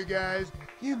mini-mart, you guys.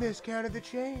 You miscounted the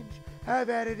change. I've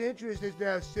added interest. It's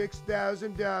now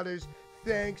 $6,000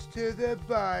 thanks to the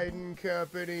Biden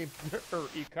company. Or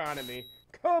economy.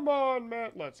 Come on,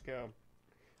 Matt. Let's go.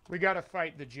 We gotta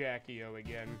fight the Jackie-O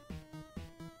again.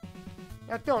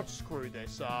 Now, don't screw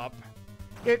this up.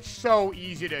 It's so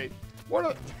easy to...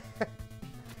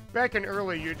 Back in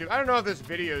early YouTube, I don't know if this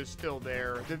video is still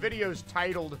there. The video's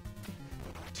titled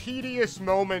Tedious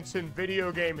Moments in Video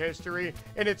Game History,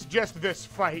 and it's just this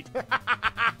fight. This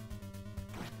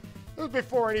was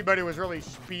before anybody was really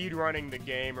speedrunning the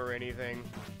game or anything.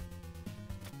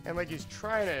 And like he's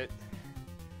trying to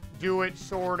do it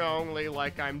sword only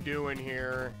like I'm doing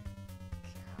here.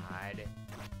 God.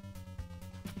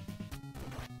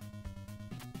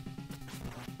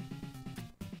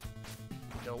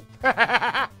 Nope.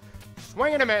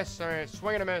 Swing and a miss. Alright,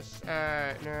 swing and a miss.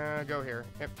 No, go here.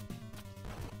 Yep.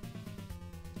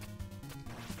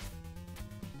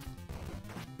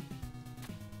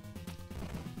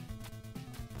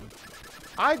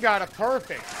 I got a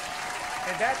perfect.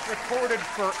 And that's recorded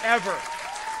forever.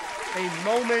 A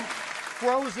moment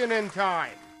frozen in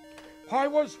time. I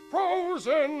was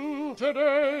frozen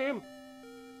today.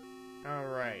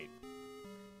 Alright.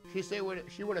 She said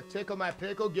she want to tickle my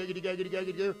pickle. Giggity, giggity,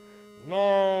 giggity.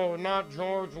 No, not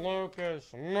George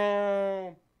Lucas.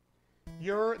 No.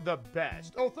 You're the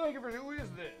best. Oh, thank you for... Who is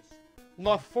this?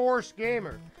 La Force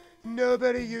Gamer.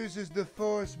 Nobody uses the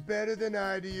Force better than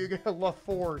I do. You get La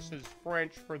Force is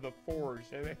French for the Force.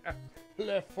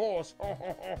 Le Force.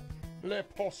 Le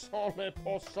Poisson, le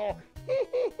Poisson.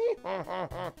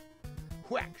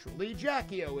 Actually,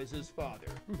 Jackie-O is his father.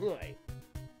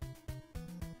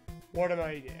 What am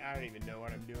I don't even know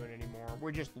what I'm doing anymore.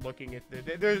 We're just looking at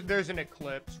there's an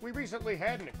eclipse. We recently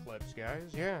had an eclipse,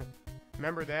 guys. Yeah.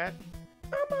 Remember that?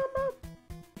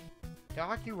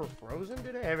 Doc, you were frozen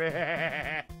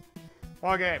today?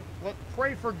 Okay, let's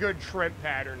pray for good shrimp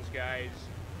patterns, guys.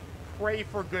 Pray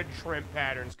for good shrimp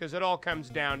patterns, because it all comes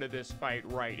down to this fight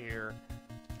right here.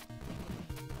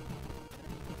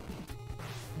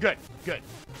 Good, good.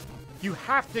 You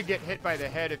have to get hit by the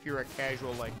head if you're a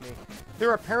casual like me.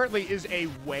 There apparently is a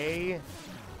way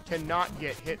to not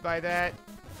get hit by that,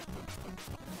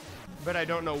 but I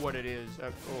don't know what it is.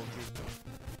 Oh, geez.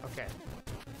 Okay.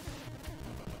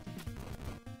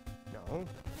 No,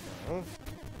 no.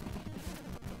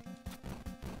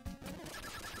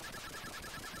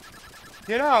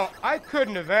 You know, I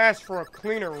couldn't have asked for a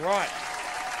cleaner run.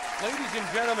 Ladies and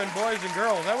gentlemen, boys and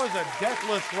girls, that was a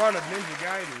deathless run of Ninja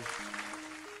Gaiden.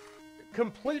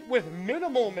 Complete with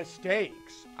minimal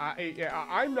mistakes.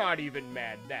 I'm not even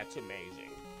mad. That's amazing.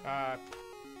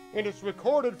 And it's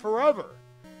recorded forever.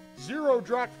 0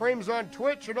 dropped frames on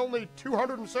Twitch and only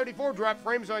 274 dropped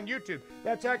frames on YouTube.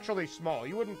 That's actually small.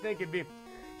 You wouldn't think it'd be...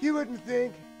 You wouldn't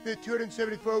think that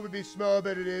 274 would be small,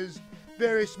 but it is.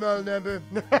 Very small number.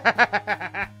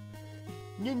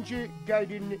 Ninja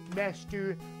Gaiden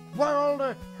Master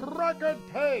World Record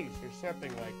Pace, or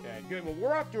something like that. Good. Well,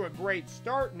 we're off to a great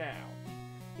start now.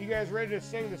 You guys ready to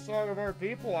sing the song of our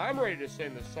people? I'm ready to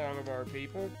sing the song of our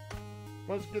people.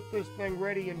 Let's get this thing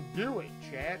ready and do it,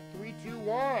 chat. 3, 2,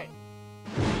 1.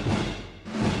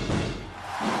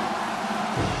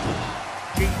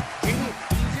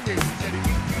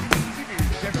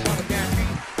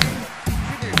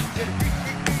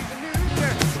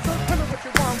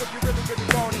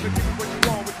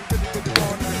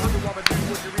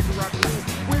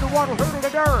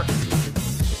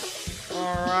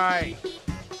 All right.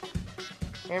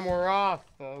 And we're off,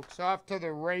 folks. Off to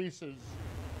the races.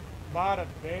 Bada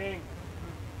bing.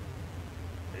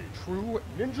 A true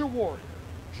ninja warrior.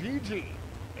 GG.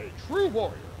 A true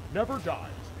warrior never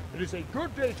dies. It is a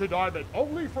good day to die, but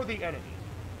only for the enemy.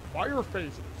 Fire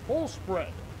phases, full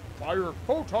spread. Fire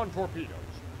photon torpedoes.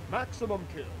 Maximum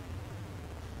kill.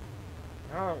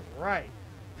 All right.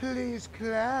 Please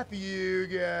clap, you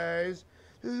guys.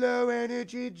 Low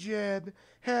energy Jeb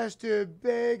has to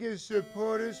beg his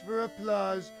supporters for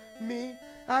applause. Me,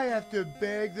 I have to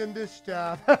beg them to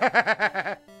stop.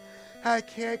 I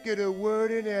can't get a word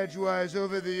in edgewise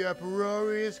over the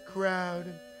uproarious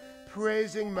crowd,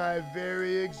 praising my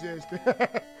very existence.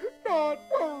 Not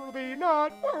worthy,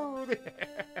 not worthy.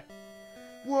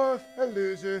 Worf, a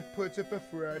loser, puts up a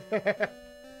front.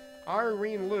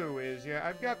 Irene Liu is, yeah,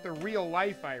 I've got the real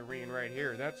life Irene right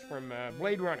here. That's from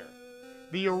Blade Runner.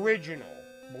 The original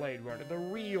Blade Runner, the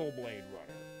real Blade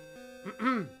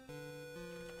Runner.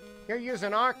 You're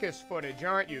using Arcus footage,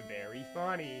 aren't you? Very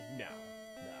funny. No,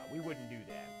 we wouldn't do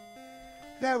that.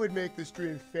 That would make the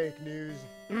stream fake news.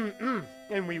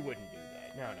 And we wouldn't do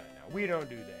that. No. We don't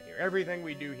do that here. Everything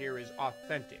we do here is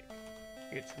authentic.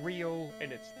 It's real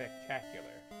and it's spectacular.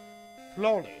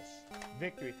 Flawless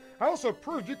victory. I also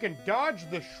proved you can dodge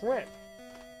the shrimp.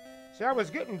 See, I was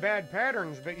getting bad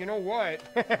patterns, but you know what?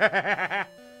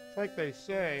 It's like they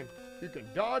say, you can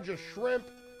dodge a shrimp,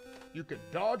 you can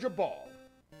dodge a ball.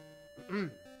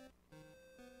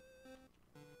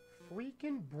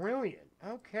 Freaking brilliant.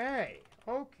 Okay.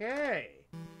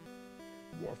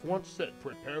 Worf once said,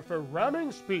 prepare for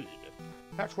ramming speed.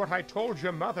 That's what I told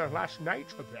your mother last night,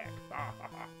 Trebek.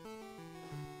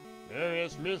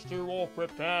 Yes, Mr. Wolf,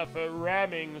 prepare for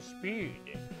ramming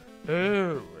speed.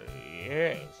 Oh,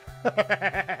 yes.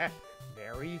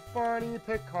 Very funny,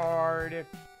 Picard.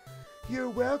 You're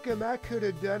welcome. I could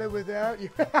have done it without you.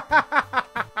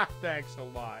 Thanks a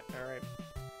lot. All right.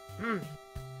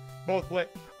 Both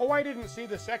lit. Oh, I didn't see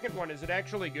the second one. Is it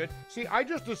actually good? See, I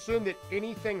just assume that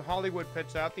anything Hollywood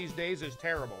puts out these days is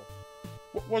terrible.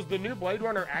 Was the new Blade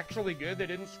Runner actually good? They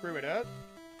didn't screw it up?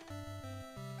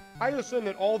 I assume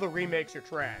that all the remakes are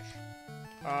trash.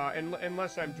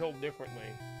 Unless I'm told differently.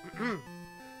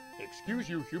 Excuse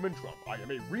you, human Trump. I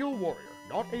am a real warrior,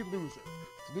 not a loser.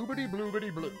 Floobity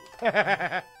bloobity blue.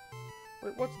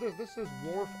 Wait, what's this? This is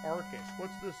Worf Arcus.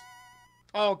 What's this?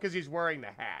 Oh, because he's wearing the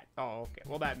hat. Oh, okay.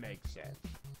 Well, that makes sense.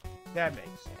 That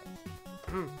makes sense.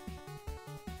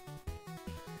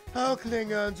 All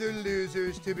Klingons are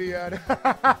losers, to be honest.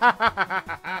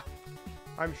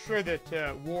 I'm sure that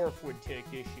Worf would take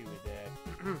issue with that.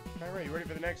 All right, you ready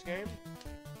for the next game?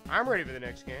 I'm ready for the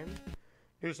next game.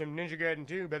 Do some Ninja Gaiden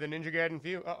 2 by the Ninja Gaiden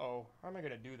few. Uh-oh. How am I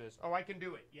going to do this? Oh, I can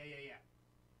do it. Yeah.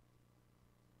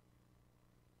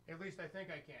 At least I think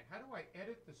I can. How do I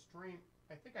edit the stream?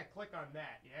 I think I click on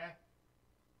that, yeah?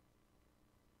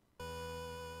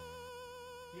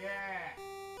 Yeah.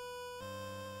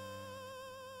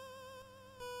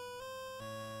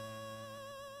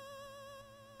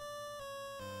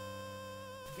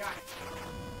 Got it.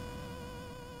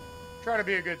 Try to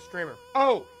be a good streamer.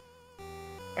 Oh!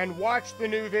 And watch the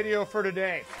new video for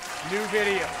today. New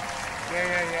video.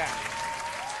 Yeah.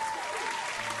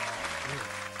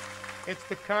 It's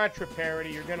the Contra parody.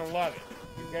 You're gonna love it.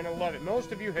 You're gonna love it.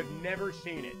 Most of you have never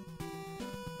seen it.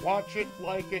 Watch it,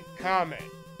 like it, comment.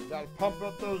 Gotta pump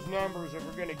up those numbers if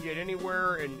we're gonna get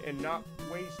anywhere and not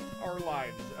waste our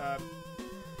lives.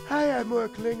 I have more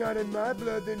Klingon in my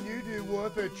blood than you do,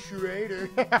 Wolf, a traitor.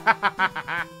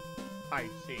 I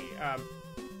see.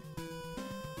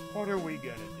 What are we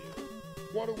gonna do?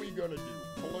 What are we gonna do?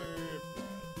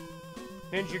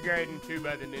 Ninja Gaiden 2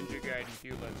 by the Ninja Gaiden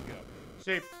 2, let's go.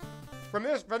 See, from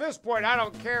this point, I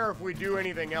don't care if we do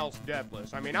anything else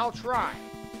deathless. I mean, I'll try.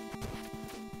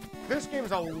 This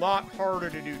game's a lot harder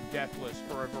to do deathless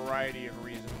for a variety of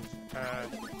reasons.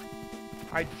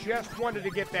 I just wanted to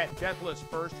get that deathless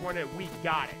first one, and we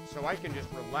got it, so I can just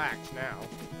relax now.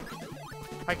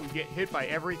 I can get hit by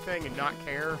everything and not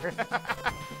care.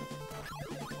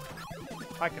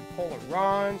 I can pull a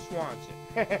Ron Swanson.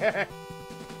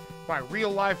 My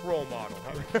real-life role model.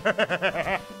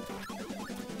 Yeah,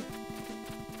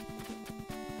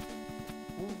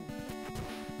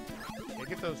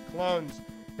 get those clones.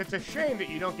 It's a shame that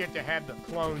you don't get to have the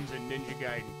clones in Ninja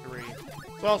Gaiden 3.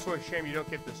 It's also a shame you don't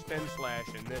get the spin slash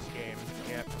in this game.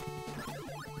 Yep.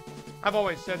 I've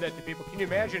always said that to people. Can you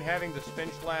imagine having the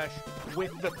spin slash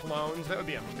with the clones? That would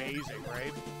be amazing,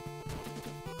 right?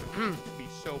 It'd be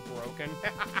so broken.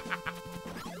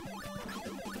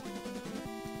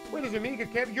 Wait, is Amiga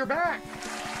Kev? You're back!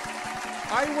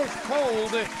 I was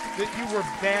told that you were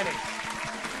banished.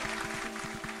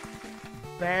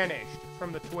 Banished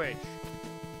from the Twitch.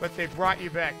 But they brought you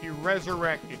back. You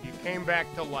resurrected. You came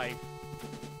back to life.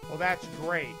 Well, that's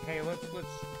great. Hey, let's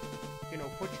you know,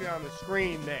 put you on the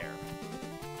screen there.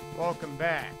 Welcome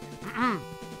back.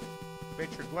 Bet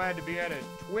you're glad to be out of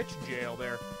Twitch jail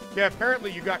there. Yeah,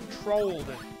 apparently you got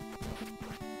trolled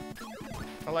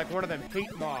by like one of them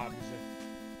hate mobs,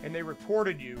 and they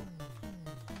reported you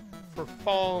for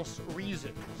false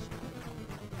reasons.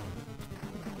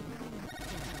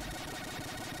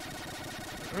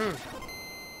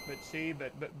 But see,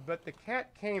 but the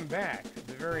cat came back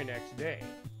the very next day.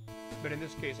 But in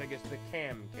this case, I guess the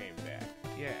cam came back.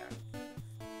 Yeah.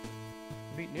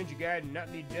 Beat Ninja Gaiden, not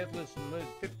need deathless in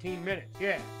 15 minutes.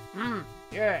 Yeah.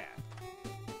 Yeah.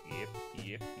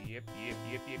 Yep.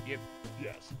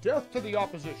 Yes. Death to the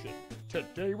opposition.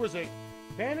 Today was a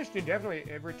banished indefinitely.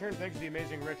 Returned thanks to the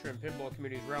amazing retro and pinball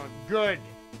communities around. Good.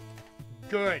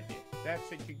 That's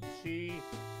what you can see.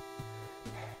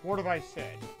 What have I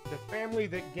said? The family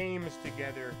that games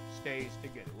together stays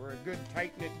together. We're a good,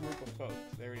 tight-knit group of folks.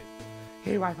 There it is.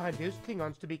 Hey, I find those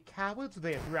Klingons to be cowards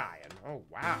there, Brian. Oh,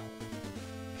 wow.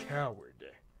 Coward.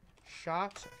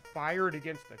 Shots fired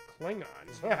against the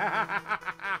Klingons.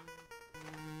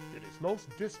 It is most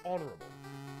dishonorable.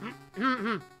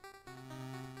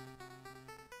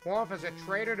 Worf is a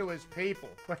traitor to his people.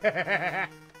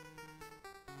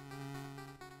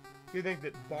 You think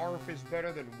that Barf is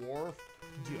better than Worf?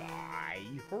 I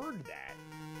heard that.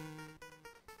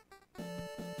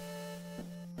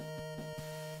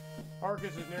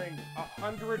 Arcus is nearing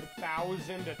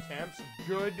 100,000 attempts.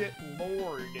 Good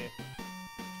lord.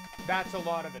 That's a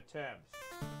lot of attempts.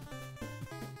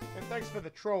 And thanks for the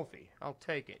trophy. I'll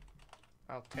take it.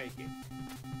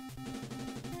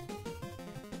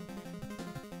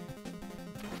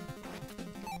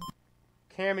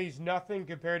 Cammy's nothing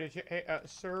compared to... Hey,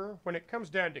 sir, when it comes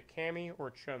down to Cammy or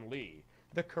Chun-Li,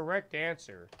 the correct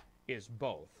answer is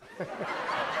both.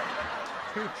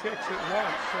 Two chicks at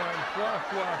once, son.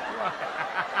 What?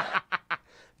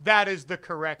 That is the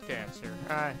correct answer.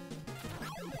 I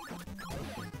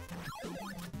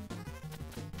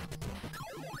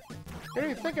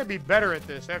didn't think I'd be better at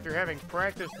this after having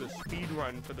practiced the speed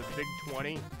run for the Big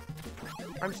 20.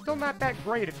 I'm still not that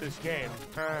great at this game.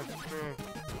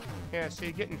 Yeah,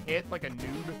 see, getting hit like a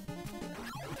noob.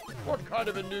 What kind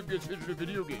of a noob gets hit in a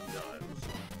video game, Niles?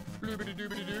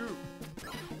 Floobity-doobity-doo.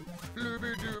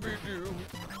 Floobity-doobity-doo.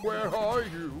 Where are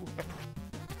you?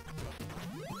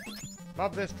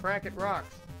 Love this track, it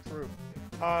rocks. True.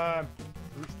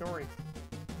 True story.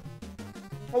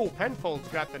 Oh, Penfold's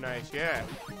got the nice, yeah.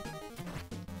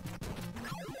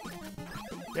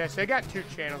 Yes, I got two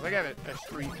channels. I got a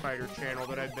Street Fighter channel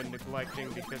that I've been neglecting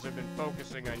because I've been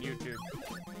focusing on YouTube.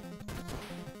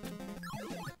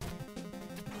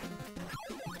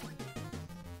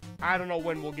 I don't know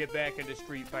when we'll get back into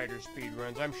Street Fighter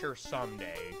speedruns. I'm sure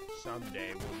someday we'll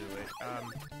do it.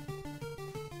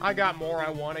 I got more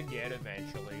I want to get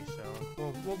eventually,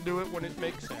 so we'll do it when it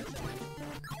makes sense.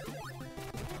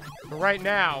 But right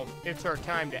now, it's our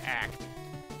time to act.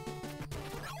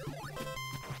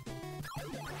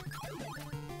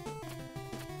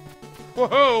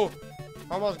 Whoa!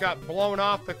 Almost got blown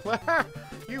off the cliff.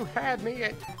 You had me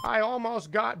at, I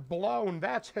almost got blown.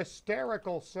 That's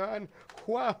hysterical, son.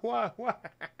 What? What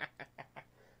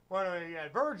do we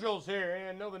got? Virgil's here.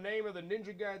 And know the name of the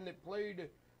Ninja Gaiden that played,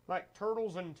 like,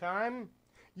 Turtles in Time?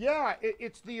 Yeah,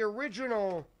 it's the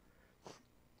original...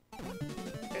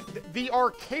 The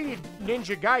arcade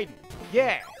Ninja Gaiden.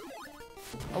 Yeah.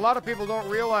 A lot of people don't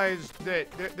realize that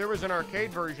there was an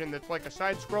arcade version that's like a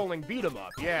side-scrolling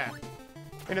beat-em-up. Yeah.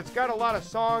 And it's got a lot of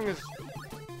songs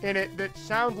in it that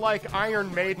sound like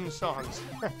Iron Maiden songs.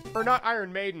 Or not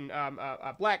Iron Maiden,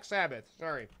 Black Sabbath.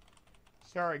 Sorry,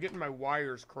 getting my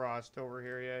wires crossed over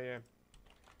here. Yeah.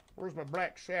 Where's my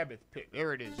Black Sabbath pick?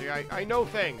 There it is. I know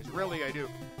things. Really, I do.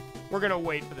 We're gonna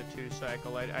wait for the 2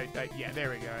 cycle. Yeah, there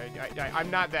we go. I'm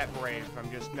not that brave.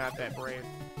 I'm just not that brave.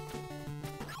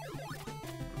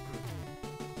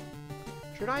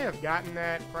 Should I have gotten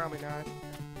that? Probably not.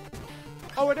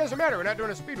 Oh, it doesn't matter. We're not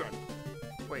doing a speedrun.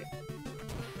 Wait.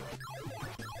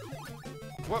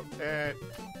 What?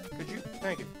 Could you?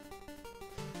 Thank you.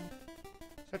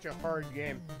 Such a hard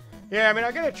game. Yeah, I mean,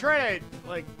 I'm gonna try to,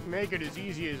 like, make it as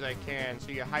easy as I can. So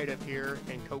you hide up here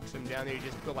and coax them down there. You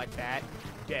just go like that.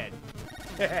 Dead.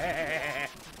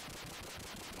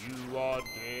 You are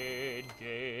dead,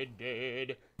 dead,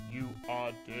 dead. You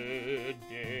are dead,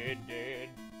 dead, dead.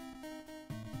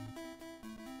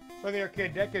 From the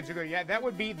arcade decades ago, yeah, that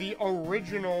would be the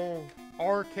original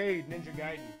arcade Ninja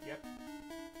Gaiden. Yep.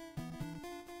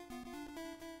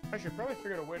 I should probably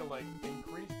figure out a way to, like,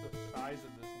 increase the size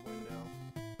of this window.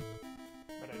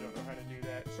 But I don't know how to do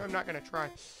that, so I'm not gonna try.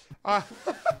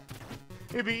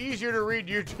 It'd be easier to read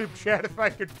YouTube chat if I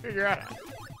could figure out.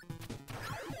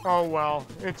 Oh well,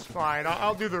 it's fine.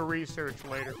 I'll do the research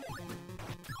later.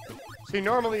 See,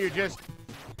 normally you just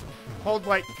hold,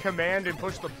 like, command and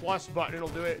push the plus button. It'll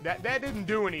do it. That didn't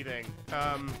do anything.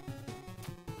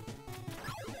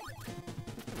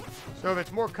 So if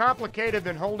it's more complicated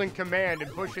than holding command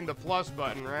and pushing the plus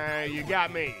button, right? You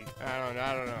got me. I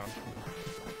don't know.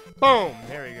 Boom!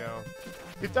 There we go.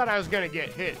 You thought I was gonna get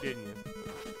hit, didn't you?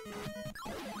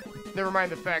 Never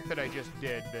mind the fact that I just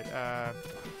did, but,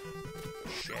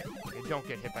 shit. Okay, don't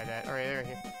get hit by that. Alright, there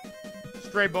you go.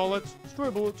 Stray bullets. Stray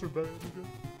bullets are bad.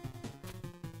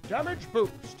 Damage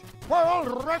boost.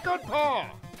 World record paw.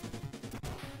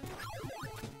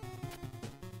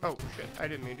 Oh, shit. I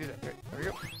didn't mean to do that. There we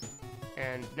go.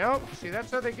 And, nope. See, that's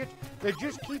how they get... They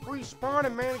just keep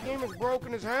respawning, man. The game is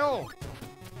broken as hell.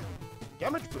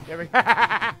 Damage boost. There we go.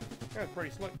 That's pretty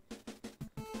slick.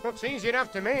 Looks easy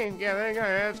enough to me. Yeah, there you go.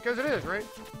 That's because it is, right?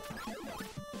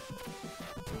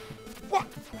 What?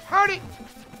 How did...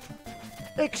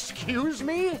 Excuse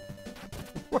me?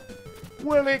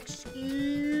 Well, excuse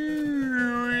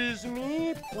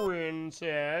me,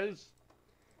 princess.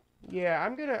 Yeah,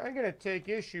 I'm gonna take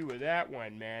issue with that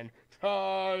one, man.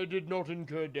 I did not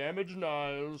incur damage,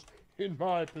 Niles. In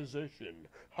my possession,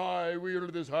 I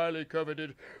wield this highly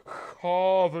coveted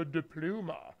Harvard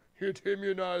diploma. It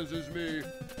immunizes me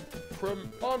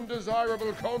from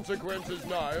undesirable consequences,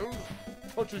 Niles,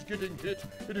 such as getting hit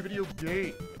in a video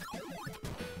game.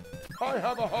 I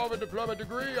have a Harvard diploma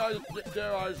degree,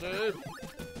 dare I say,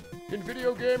 in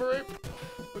video gamery,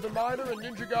 with a minor in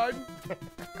Ninja Gaiden.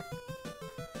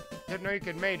 Didn't know you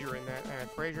could major in that,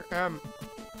 Fraser.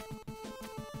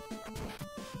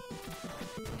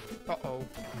 Uh-oh.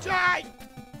 Die!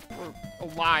 We're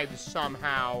alive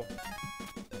somehow.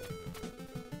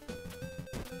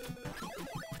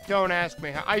 Don't ask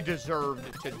me how. I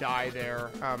deserved to die there.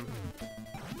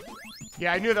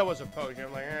 Yeah, I knew that was a potion.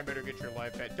 I'm like, I better get your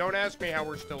life back. Don't ask me how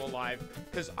we're still alive,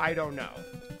 because I don't know.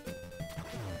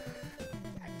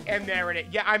 And there it is.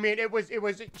 Yeah, I mean, it was,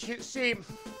 see,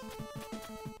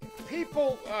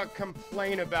 people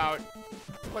complain about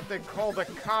what they call the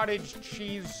cottage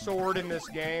cheese sword in this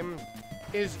game.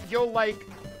 Is you'll, like...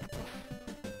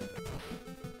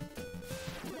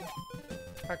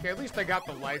 Okay, at least I got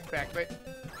the life back, but...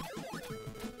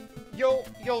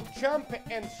 You'll jump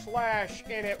and slash,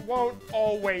 and it won't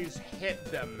always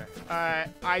hit them.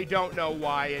 I don't know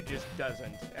why, it just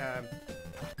doesn't.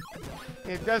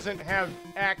 It doesn't have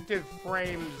active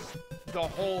frames the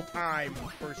whole time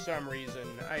for some reason.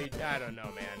 I don't know,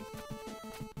 man.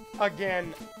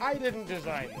 Again, I didn't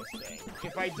design this thing.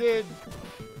 If I did,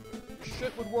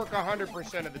 shit would work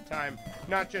 100% of the time,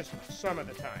 not just some of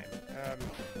the time.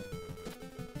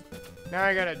 Now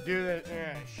I gotta do this.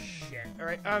 Shit.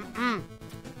 Alright,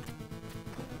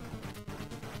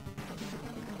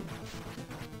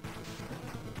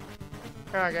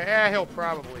 Okay, yeah, he'll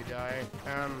probably die.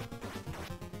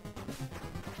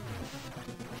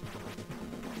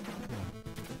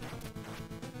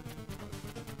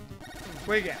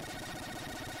 We got.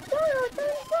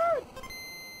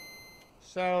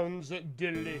 Sounds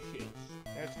delicious.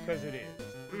 That's because it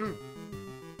is.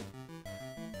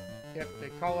 Yep, they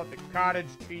call it the cottage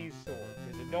cheese sword,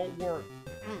 because it don't work.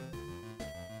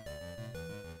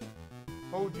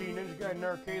 OG Ninja Gaiden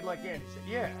arcade like Andy said.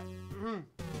 Yeah.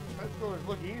 Let's go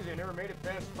look easy. I never made it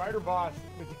past Spider Boss.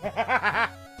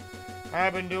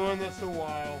 I've been doing this a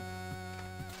while.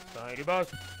 Spider Boss,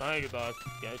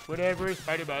 does whatever a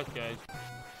Spider Boss does.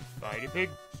 Spider Pig,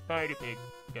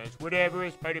 does whatever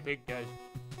a Spider Pig does.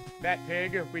 That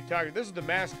pig, we talked. This is the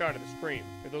mascot of the stream,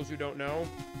 for those who don't know.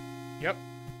 Yep.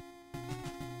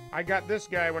 I got this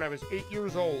guy when I was 8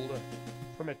 years old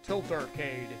from a Tilt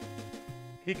arcade.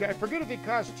 I forget if he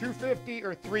cost $250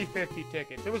 or $350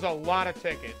 tickets. It was a lot of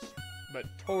tickets, but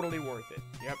totally worth it.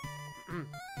 Yep.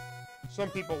 Some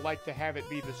people like to have it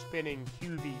be the spinning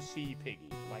QVC piggy,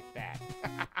 like that.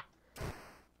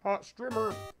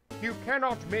 Strimmer, you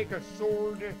cannot make a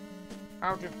sword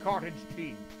out of cottage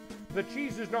cheese. The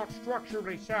cheese is not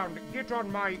structurally sound. Get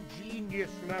on my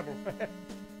genius level.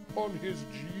 On his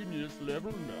genius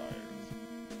level, Niles.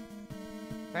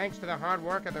 Thanks to the hard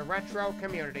work of the retro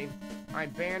community, I'm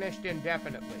banished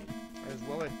indefinitely. As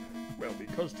well as, well,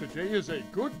 because today is a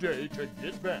good day to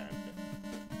get banned.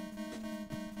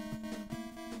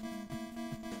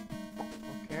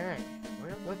 Okay,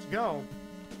 well, let's go.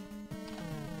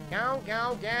 Go,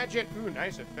 gadget. Ooh,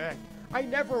 nice effect. I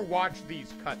never watch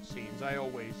these cutscenes. I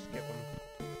always skip them.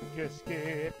 Just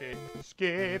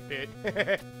skip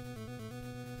it.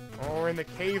 Oh, we're in the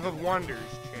Cave of Wonders,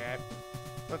 chat.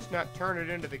 Let's not turn it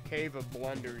into the Cave of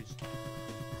Blunders.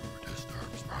 Who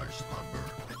disturbs my slumber?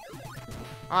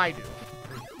 I do.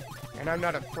 And I'm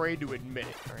not afraid to admit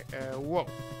it. Alright, whoa.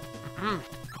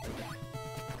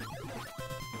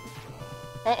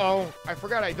 Uh-oh. I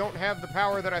forgot I don't have the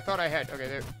power that I thought I had. Okay,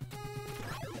 there.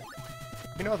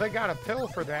 You know, they got a pill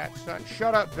for that, son.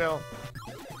 Shut up, Bill.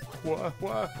 What?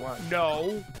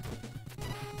 No.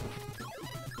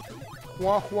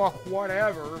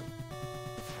 Whatever.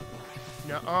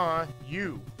 Nuh-uh.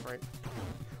 You. Right.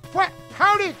 What?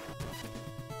 How did...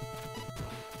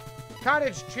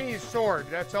 Cottage cheese sword.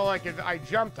 That's all I could... I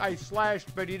jumped, I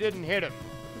slashed, but he didn't hit him.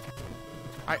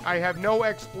 I have no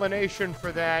explanation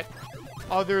for that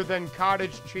other than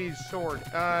cottage cheese sword.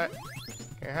 Okay,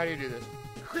 how do you do this?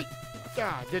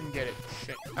 Ah, didn't get it.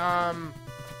 Shit.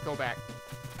 Go back.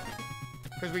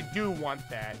 Because we do want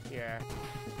that, yeah.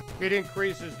 It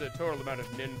increases the total amount of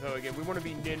ninpo again. We want to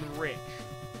be nin-rich,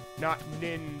 not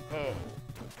ninpo.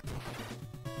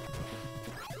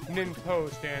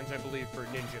 Ninpo stands, I believe, for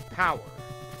ninja power.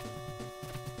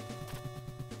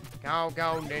 Go,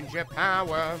 ninja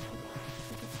power.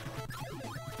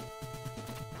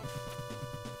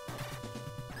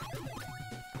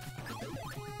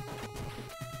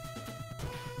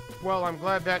 Well, I'm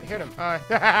glad that hit him.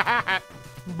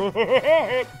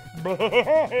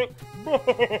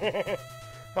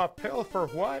 A pill for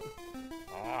what?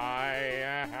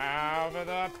 I have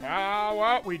the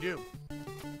power. We do.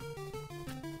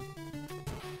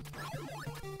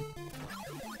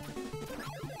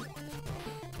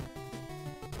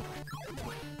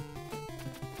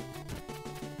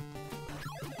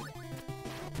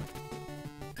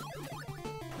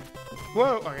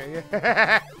 Whoa,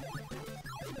 okay.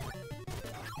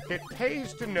 It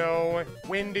pays to know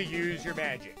when to use your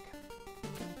magic.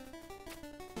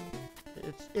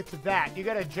 It's that. You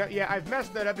gotta jump. Yeah, I've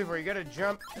messed that up before. You gotta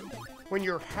jump when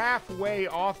you're halfway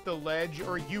off the ledge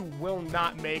or you will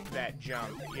not make that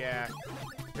jump. Yeah,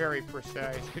 very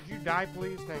precise. Could you die,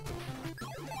 please? Thank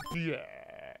you. Yeah,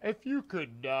 if you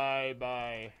could die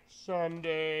by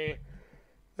Sunday,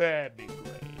 that'd be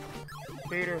great.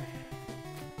 Peter,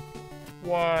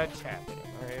 what's happening?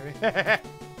 All right.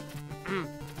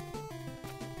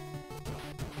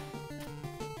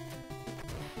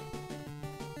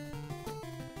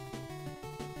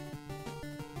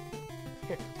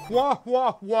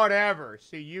 Whatever.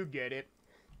 See, you get it.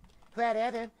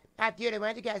 Whatever. After you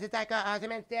want to guys, it's like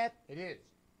awesome and stuff. It is.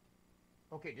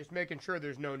 Okay, just making sure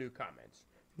there's no new comments.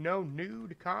 No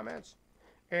nude comments.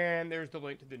 And there's the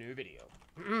link to the new video.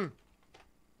 You're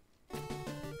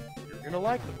gonna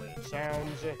like the way it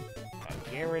sounds. I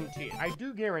guarantee it. I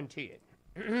do guarantee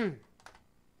it.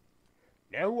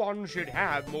 No one should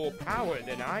have more power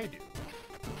than I do.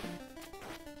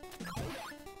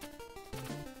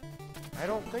 I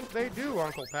don't think they do,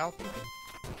 Uncle Palpy.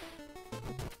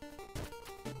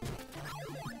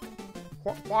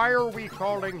 Why are we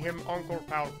calling him Uncle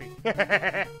Palpy?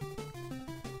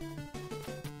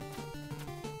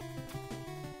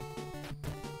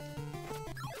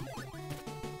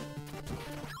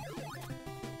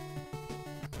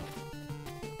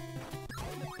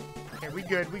 we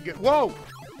good, we good. Whoa!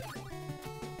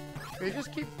 They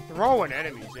just keep throwing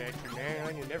enemies at you,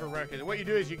 man. You never run. Because what you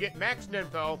do is you get max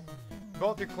info,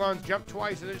 both your clones jump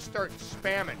twice, and then start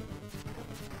spamming.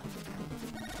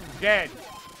 Dead.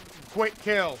 Quick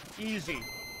kill. Easy.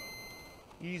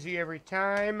 Easy every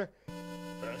time.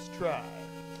 First try.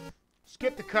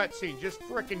 Skip the cutscene. Just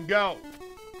frickin' go.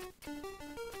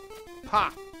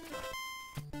 Pop.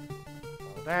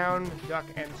 Fall down, duck,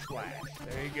 and slash.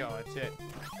 There you go. That's it.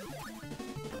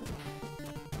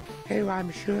 Oh,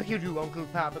 I'm sure you do, Uncle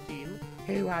Palpatine.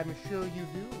 Oh, I'm sure you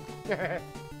do.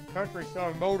 Country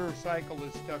song motorcycle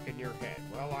is stuck in your head.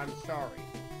 Well, I'm sorry.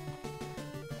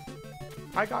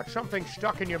 I got something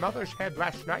stuck in your mother's head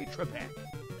last night, Trebek.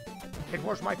 It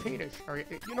was my penis. Or,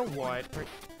 you know what? There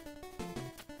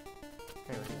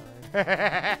we go.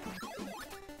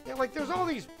 Yeah, like, there's all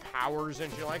these powers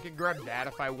and shit. I could grab that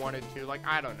if I wanted to. Like,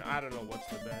 I don't know. I don't know what's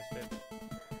the best.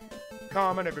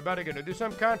 Common, everybody gonna do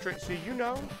some country. See, you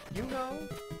know. You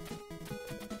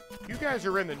guys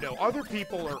are in the know. Other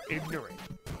people are ignorant.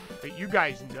 But you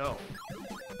guys know.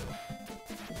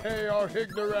 Hey, our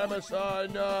ignoramus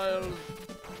Niles.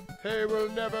 Hey, we'll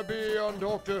never be on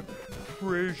Dr.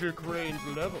 Fraser Crane's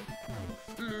level.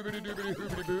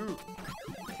 Doobity-doobity-hoobity-boo.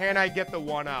 Can I get the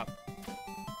one up?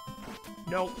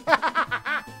 Nope.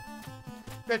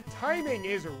 The timing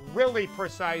is really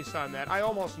precise on that. I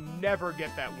almost never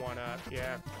get that one up.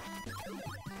 Yeah.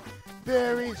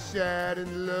 Very sad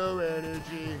and low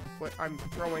energy. What? I'm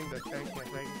throwing the thing.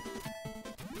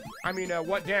 I mean,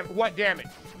 what damage?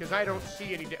 Because I don't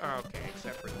see any. Okay,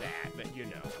 except for that. But you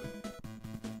know.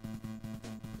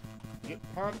 Get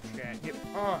pumped, chat. Get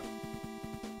pumped.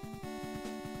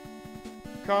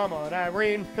 Come on,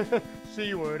 Irene.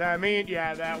 See what I mean?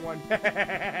 Yeah, that one.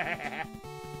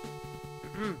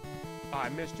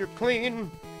 I'm Mr.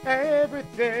 Clean,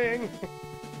 everything,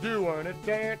 doing a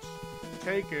dance,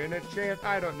 taking a chance.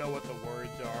 I don't know what the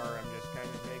words are, I'm just kind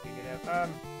of making it up.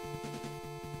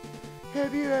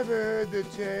 Have you ever heard the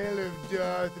tale of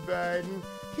Darth Biden?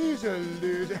 He's a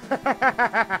loser.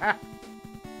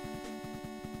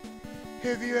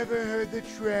 Have you ever heard the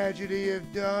tragedy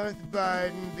of Darth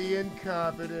Biden, the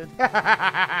incompetent?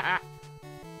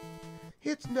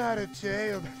 It's not a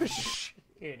tale.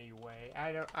 Anyway,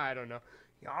 I don't know.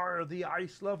 Yar, the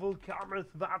ice level cometh,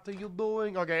 what are you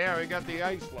doing? Okay, yeah, we got the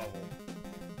ice level.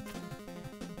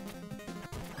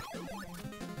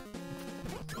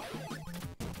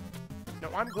 No,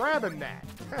 I'm grabbing that.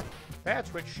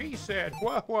 That's what she said.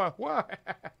 What?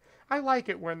 I like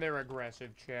it when they're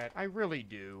aggressive, chat. I really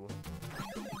do.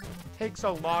 Takes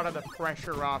a lot of the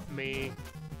pressure off me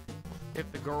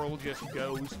if the girl just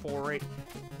goes for it.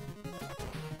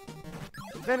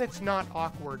 Then it's not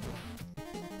awkward.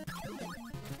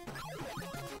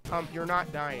 You're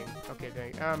not dying. Okay,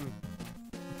 dang.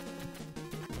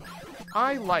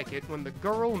 I like it when the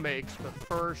girl makes the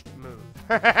first move.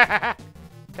 That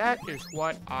is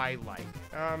what I like.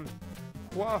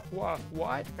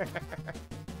 What?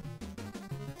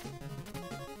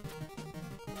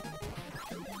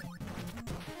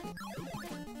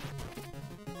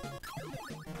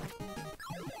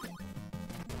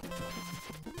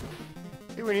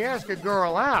 When you ask a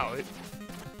girl out,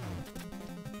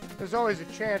 there's always a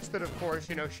chance that, of course,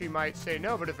 you know, she might say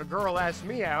no, but if a girl asks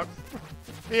me out,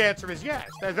 the answer is yes.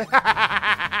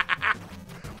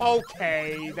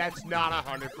 Okay, that's not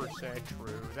 100%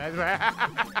 true.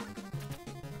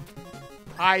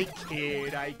 I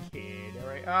kid. All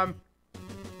right,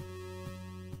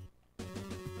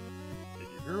 did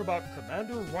you hear about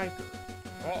Commander Riker?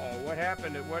 Uh-oh, what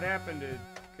happened to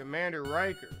Commander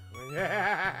Riker?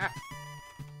 I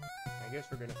guess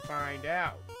we're gonna find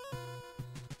out.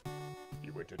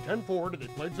 He went to 10-4 and they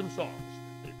played some songs.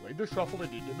 They played the shuffle and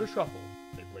he did the shuffle.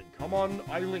 They played Come On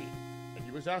Eileen, and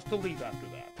he was asked to leave after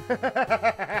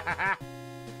that.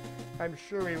 I'm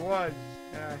sure he was.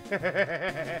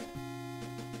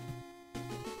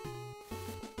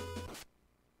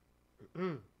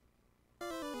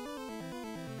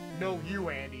 No, you,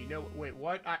 Andy. No, wait,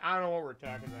 what? I don't know what we're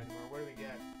talking about anymore. What do we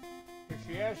got? If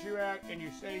she asks you out and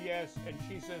you say yes and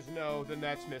she says no, then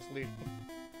that's misleading.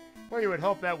 Well, you would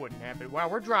hope that wouldn't happen. Wow,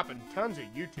 we're dropping tons of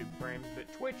YouTube frames, but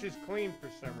Twitch is clean for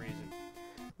some reason.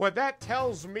 What that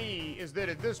tells me is that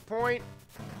at this point,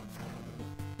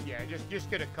 yeah, just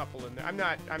get a couple in there. I'm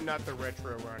not the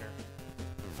retro runner.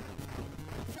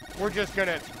 We're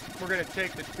gonna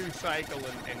take the 2-cycle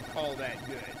and call that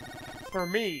good. For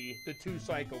me, the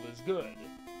 2-cycle is good.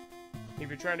 If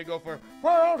you're trying to go for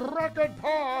world record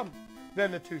palm,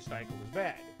 then the 2-cycle is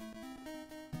bad.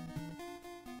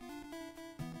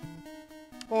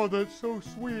 Oh, that's so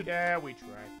sweet. Yeah, we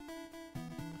tried.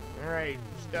 Alright,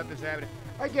 stuff is happening.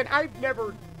 Again, I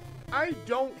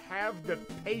don't have the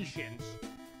patience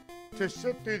to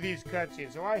sit through these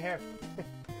cutscenes, so I have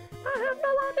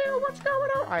no idea what's going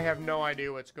on. I have no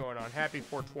idea what's going on. Happy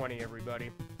 420,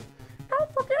 everybody.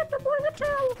 Don't forget to bring a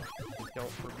towel. Don't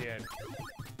forget.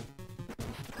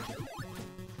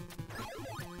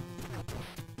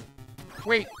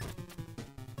 Wait.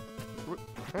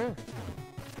 Huh.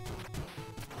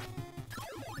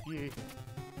 Yeah.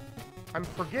 I'm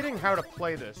forgetting how to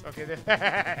play this. Okay.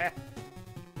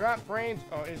 Drop frames.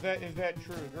 Oh, is that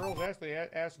true? Girls actually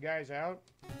ask guys out?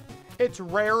 It's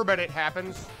rare, but it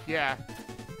happens. Yeah.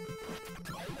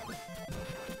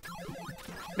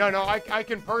 No, I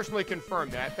can personally confirm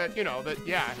that, you know, that,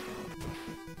 yeah.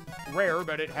 Rare,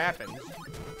 but it happens.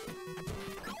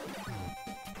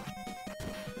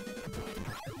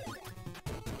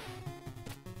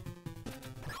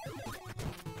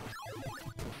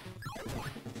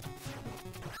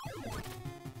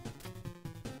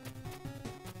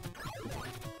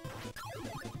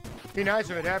 Be nice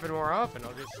if it happened more often,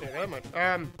 I'll just say that much.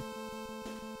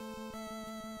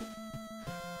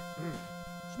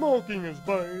 Smoking is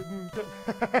bad.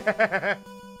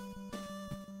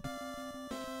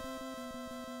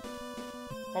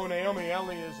 Oh, Naomi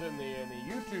Ellie is in the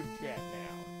YouTube chat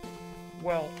now.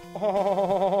 Well,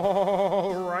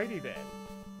 alrighty then.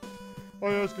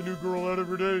 I ask a new girl out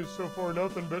every day, so far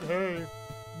nothing but hey.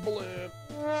 Blip.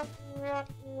 And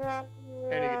you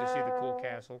get to see the cool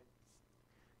castle.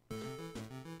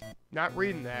 Not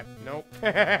reading that. Nope.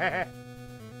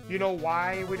 You know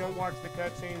why we don't watch the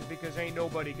cutscenes? Because ain't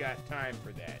nobody got time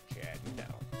for that, Chad. No.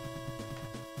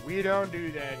 We don't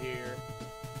do that here.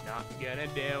 Not gonna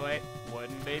do it.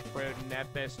 Wouldn't be prudent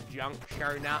at this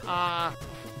juncture. Nuh-uh.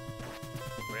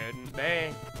 Wouldn't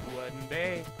be. Wouldn't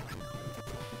be.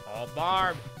 Oh,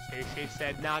 Barb. See, she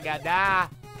said nagada.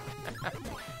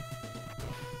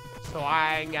 So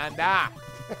I ain't gonna die.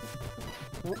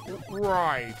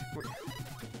 Right.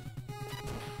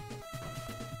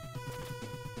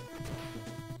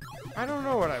 I don't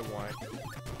know what I want.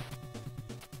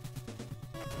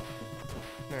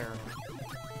 There.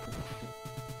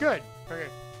 Good. Okay.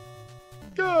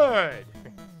 Good.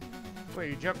 Wait,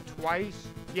 you jump twice?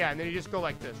 Yeah, and then you just go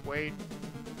like this. Wait.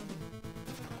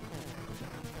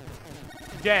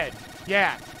 Dead.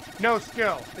 Yeah. No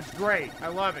skill. It's great. I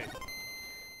love it.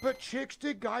 But chicks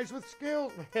dig guys with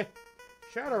skill.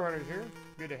 Shadowrunner's here.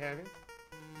 Good to have you.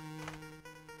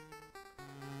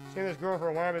 Seen this girl for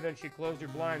a while, but then she closed her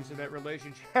blinds to that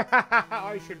relationship.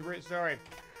 I should sorry.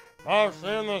 I've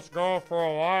seen this girl for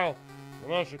a while,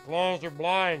 and then she closed her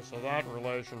blinds, so that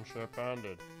relationship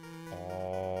ended.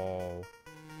 Oh.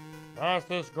 Asked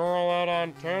this girl out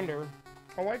on Tinder.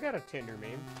 Oh, I got a Tinder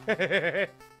meme.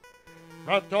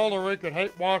 I told her we could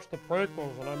hate watch the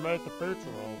prequels, and I made the pizza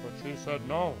roll, but she said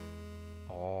no.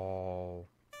 Oh.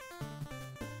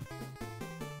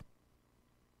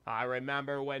 I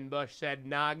remember when Bush said,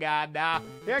 nah. He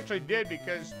actually did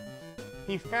because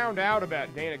he found out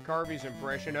about Dana Carvey's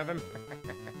impression of him.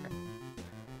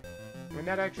 And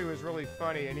that actually was really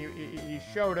funny. And he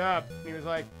showed up, and he was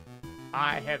like,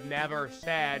 I have never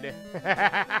said,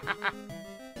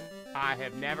 I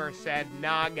have never said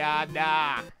nah.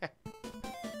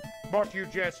 But you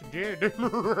just did.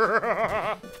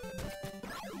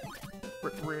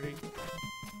 Really?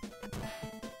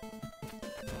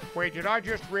 Wait, did I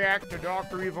just react to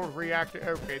Dr. Evil? React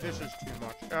to... Okay, this is too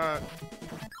much.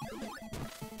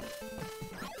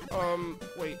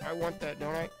 Wait, I want that,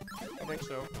 don't I? I think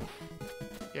so.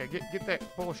 Yeah, get that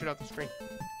bullshit off the screen.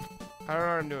 I don't know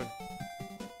what I'm doing.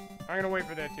 I'm gonna wait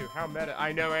for that too. How meta.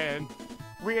 I know, and...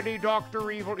 Really, Dr.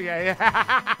 Evil?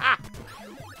 Yeah.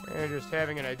 I'm just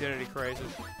having an identity crisis.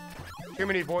 Too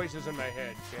many voices in my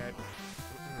head, Chad.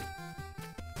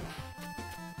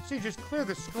 See, just clear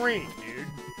the screen, dude.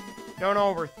 Don't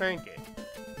overthink it.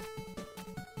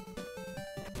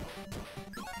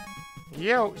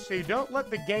 Yo, see, don't let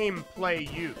the game play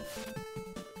you.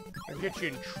 It'll get you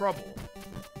in trouble.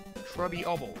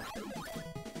 Trubby-ubble.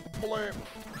 Blam.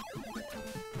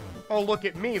 Oh, look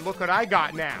at me. Look what I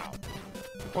got now.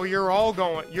 Oh, you're all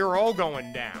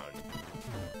going down.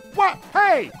 What?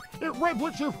 Hey! It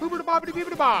what's your hoobity bobbity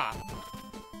beebity ba?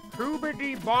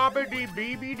 Hoobity bobbity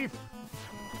beebity.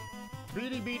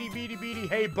 Beady,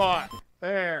 hey, Buck.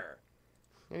 There.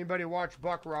 Anybody watch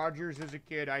Buck Rogers as a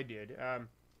kid? I did.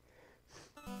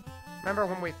 Remember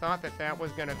when we thought that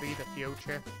was gonna be the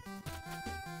future?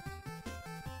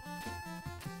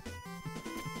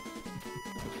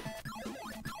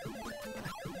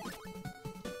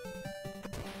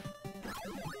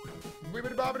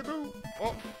 Bibbidi bobbidi boo.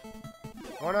 Oh.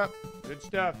 One up. Good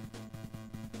stuff.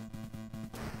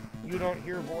 you don't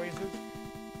hear voices.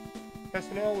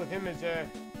 SNL with him is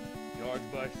George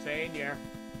Bush Sr.,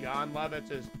 John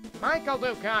Lovitz is Michael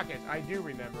Dukakis. I do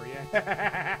remember,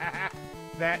 yeah.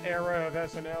 That era of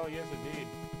SNL, yes indeed.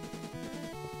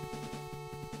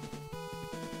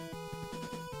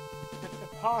 Get the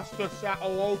pasta salad.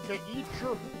 Oh, okay, eat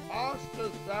your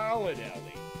pasta salad,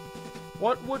 Ellie.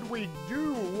 What would we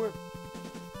do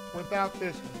without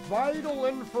this vital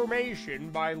information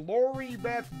by Lori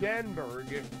Beth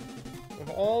Denberg of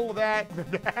all that?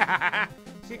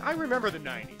 See, I remember the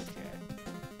 90s, Chad.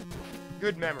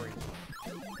 Good memories.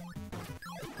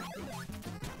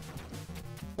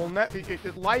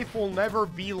 Life will never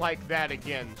be like that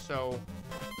again, so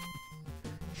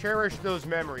cherish those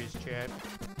memories, Chad.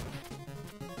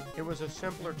 It was a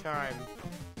simpler time.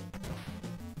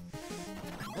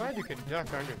 I'm glad you can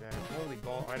duck under that. Holy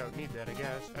ball, I don't need that, I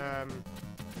guess.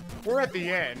 We're at the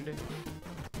end.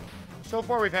 So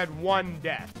far we've had one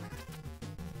death.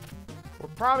 We're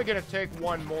probably gonna take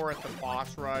one more at the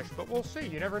boss rush, but we'll see,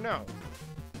 you never know.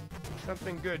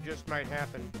 Something good just might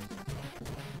happen.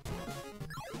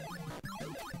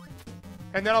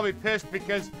 And then I'll be pissed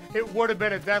because it would have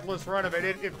been a deathless run of it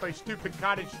if my stupid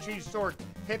cottage cheese sword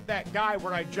hit that guy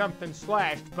where I jumped and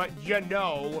slashed. But you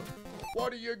know,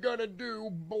 what are you gonna do,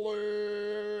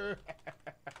 blue?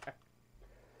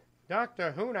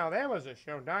 Doctor Who, now there was a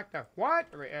show. Doctor what?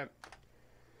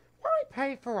 Why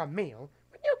pay for a meal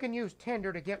when you can use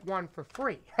Tinder to get one for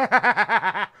free?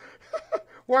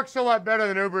 Works a lot better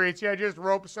than Uber Eats. Yeah, just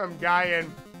rope some guy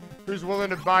in who's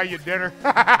willing to buy you dinner.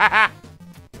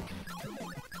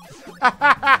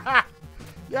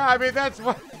 Yeah, I mean, that's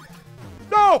what...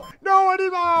 No, I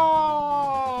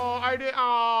didn't...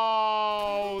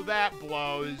 Oh, that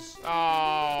blows.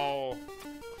 Oh,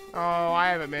 I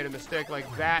haven't made a mistake like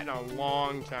that in a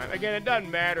long time. Again, it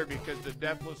doesn't matter because the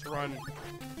Deathless run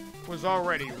was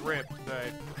already ripped,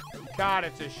 but... God,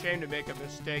 it's a shame to make a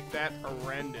mistake that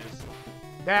horrendous.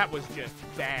 That was just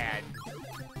bad.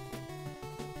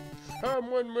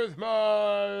 Someone with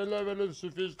my level of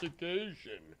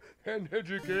sophistication and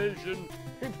education,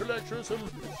 intellectualism,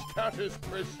 status,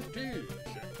 prestige,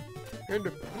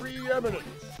 and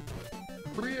preeminence.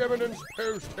 Preeminence,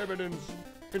 post-eminence,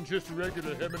 and just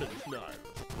regular eminence knives.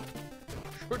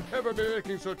 Should never be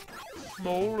making such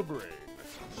small brain,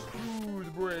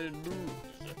 smooth brain moves.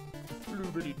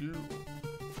 Floobity-doo.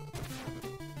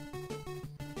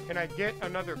 Can I get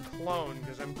another clone?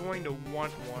 Because I'm going to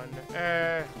want one.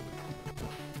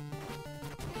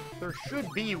 There should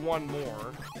be one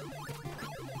more.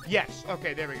 Yes,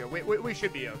 okay, there we go. We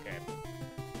should be okay.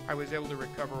 I was able to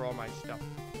recover all my stuff.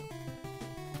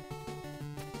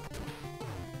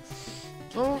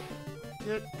 Don't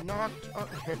get knocked up.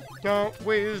 Don't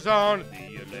whiz on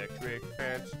the electric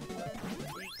fence.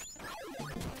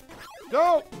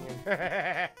 Don't!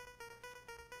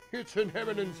 It's an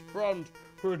eminence front.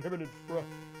 Or an eminent front.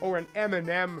 Or an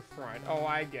M&M front. Oh,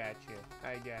 I got you.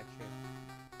 I got you.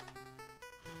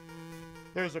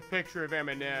 There's a picture of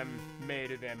Eminem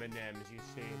made of M&Ms, you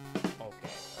see. Okay.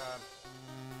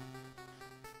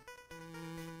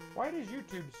 Why does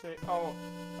YouTube say... Oh,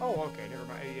 okay, never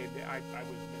mind. I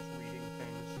was misreading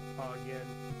things again.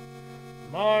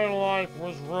 My life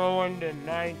was ruined in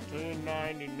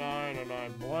 1999, and I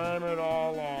blame it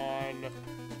all on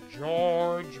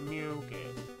George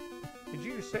Mucus. Did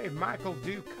you say Michael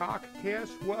Dukakis?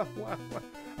 What?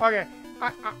 Okay.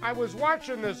 I was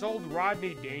watching this old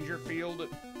Rodney Dangerfield,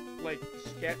 like,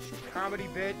 sketch comedy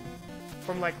bit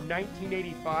from, like,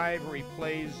 1985 where he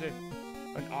plays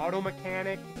an auto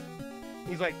mechanic.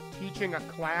 He's, like, teaching a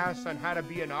class on how to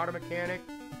be an auto mechanic.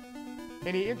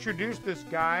 And he introduced this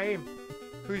guy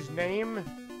whose name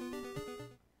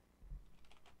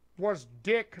was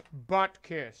Dick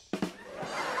Buttkiss.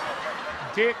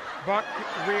 Dick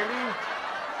Buttkiss? Really?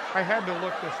 I had to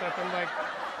look this up. I'm like...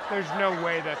 There's no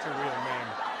way that's a real name.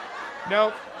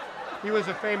 Nope. He was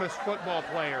a famous football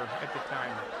player at the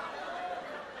time.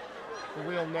 The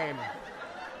real name.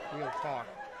 Real talk.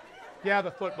 Yeah,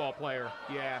 the football player.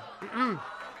 Yeah.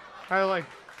 I like...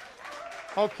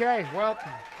 Okay, well,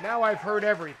 now I've heard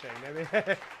everything. I mean,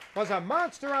 was a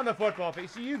monster on the football field.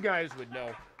 See, you guys would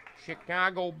know.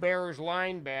 Chicago Bears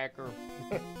linebacker.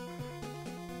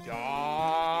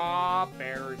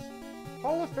 Bears.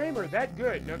 Hall of Famer, that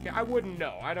good. Okay, I wouldn't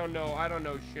know. I don't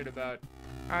know shit about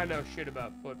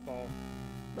football.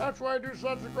 That's why I do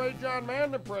such a great John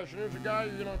Mann impression. There's a guy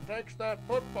who, takes that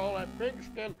football, that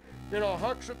pigskin,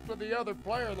 hucks it to the other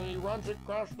player, and then he runs it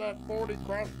across that 40,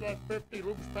 across that 50,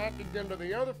 loops back again to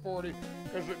the other 40,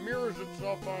 as it mirrors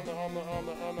itself on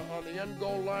the end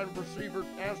goal line receiver,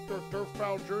 Astro turf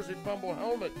foul jersey fumble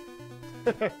helmet.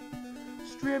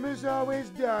 Streamer's always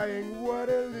dying, what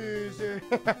a loser.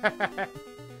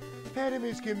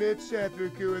 Enemies commit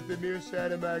seppuku at the mere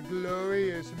sight of my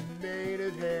glorious mane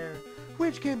of hair,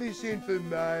 which can be seen for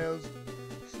miles.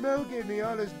 Smo gave me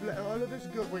all of his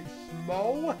good. Wait,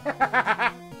 Smo?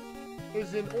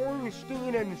 Is in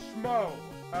Ornstein and Smo.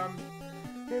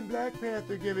 And Black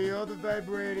Panther gave me all the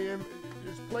vibranium.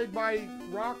 It's played by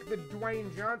Rock the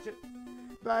Dwayne Johnson.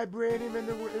 Vibranium in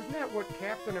the world. Isn't that what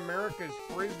Captain America's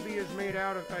frisbee is made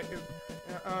out of?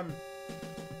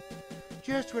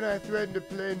 Just when I threatened to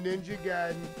play Ninja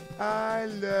Gaiden, I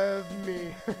love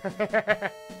me.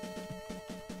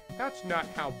 That's not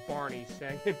how Barney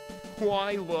sang it.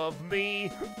 I love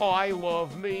me, I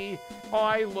love me,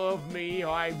 I love me,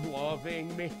 I'm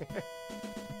loving me.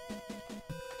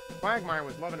 Quagmire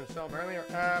was loving himself earlier.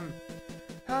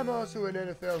 I'm also an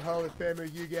NFL Hall of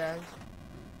Famer, you guys.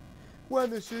 Won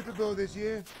the Super Bowl this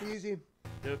year. Easy.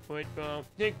 The football.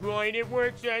 The grind, it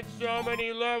works at so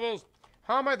many levels.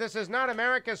 Homer, this is not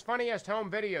America's Funniest Home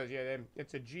Videos. Yeah,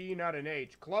 it's a G, not an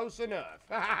H. Close enough.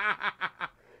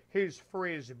 His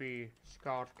frisbee,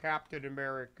 Scott. Captain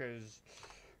America's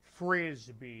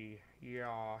frisbee.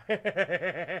 Yeah. I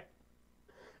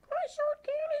sort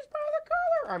candies by the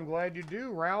color. I'm glad you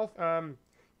do, Ralph.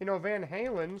 You know, Van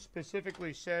Halen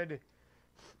specifically said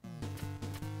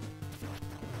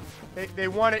they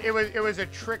wanted it was a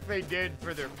trick they did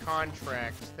for their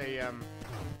contracts. They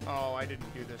oh, I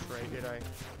didn't do this right, did I?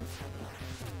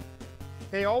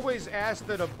 They always asked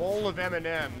that a bowl of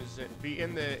M&Ms be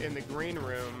in the green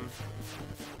room,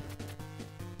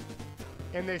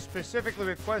 and they specifically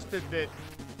requested that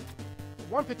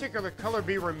one particular color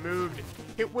be removed.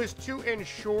 It was to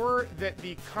ensure that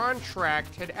the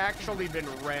contract had actually been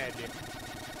read.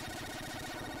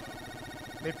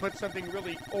 They put something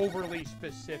really overly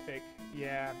specific.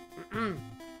 Yeah.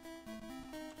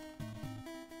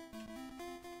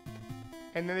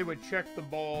 And then they would check the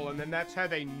bowl, and then that's how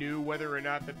they knew whether or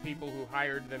not the people who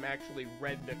hired them actually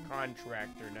read the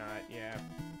contract or not. Yeah.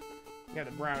 Yeah,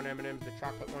 the brown M&Ms, the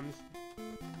chocolate ones.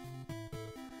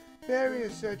 Barry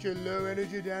is such a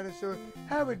low-energy dinosaur.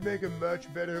 I would make a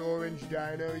much better orange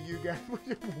dino, you guys.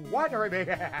 What are we?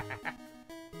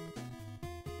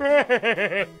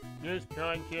 This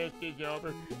contest is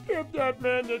over. Give that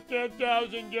man the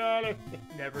 $10,000.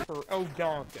 Never. For oh,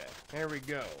 Donka. There we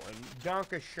go. And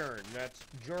Danke schön. That's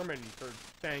German for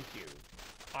thank you,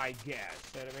 I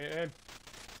guess. I mean,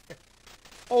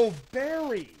 oh,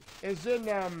 Barry is in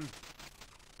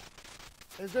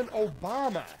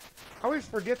Obama. I always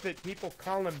forget that people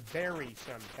call him Barry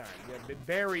sometimes. Yeah,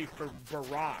 Barry for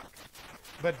Barack.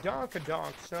 But Donka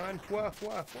Donk, son. What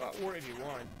do you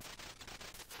want?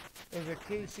 As a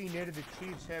KC native, the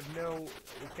Chiefs have no...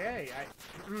 Okay,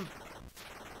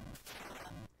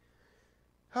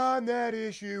 On that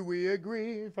issue, we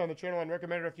agree. Found the channel and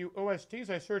recommended a few OSTs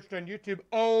I searched on YouTube.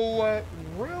 Oh,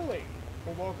 really?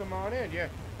 Well, welcome on in. Yeah,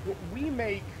 we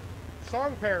make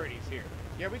song parodies here.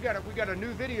 Yeah, we got a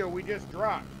new video we just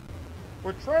dropped.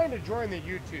 We're trying to join the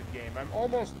YouTube game. I'm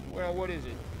almost... Well, what is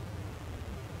it?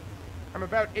 I'm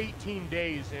about 18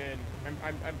 days in.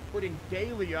 I'm putting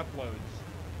daily uploads.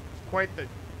 Quite the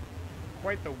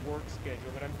work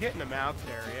schedule, but I'm getting them out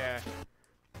there, yeah.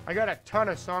 I got a ton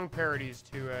of song parodies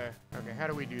to, okay, how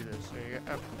do we do this? So you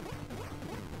got up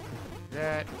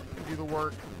that, do the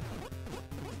work.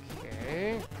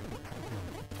 Okay.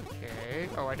 Okay.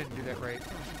 Oh, I didn't do that right.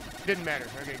 Didn't matter.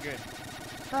 Okay, good.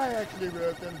 I actually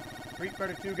wrote them. Street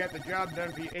Fighter 2 got the job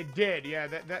done for you. It did, yeah,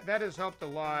 that has helped a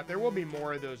lot. There will be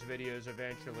more of those videos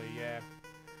eventually, yeah.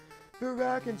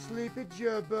 Barack and Sleepy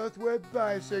Joe both wear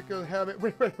bicycle helmet.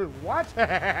 Wait, what?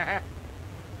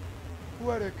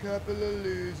 What a couple of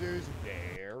losers.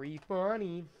 Very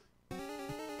funny. Yeah,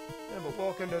 but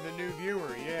welcome to the new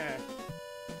viewer, yeah.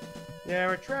 Yeah,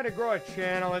 we're trying to grow a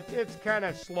channel. It's kind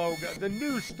of slow. The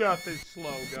new stuff is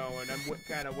slow going. I'm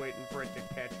kind of waiting for it to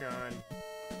catch on.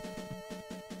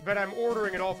 But I'm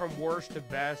ordering it all from worst to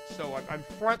best, so I'm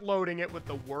front-loading it with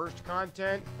the worst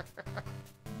content.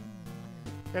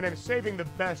 And I'm saving the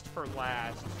best for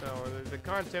last, so the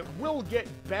content will get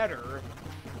better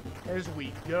as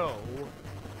we go.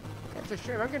 That's a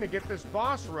shame. I'm going to get this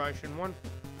boss rush in one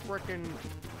frickin'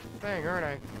 thing, aren't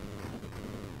I?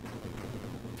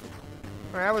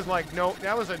 Well, that was like, no,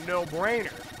 that was a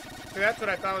no-brainer. So that's what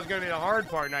I thought was going to be the hard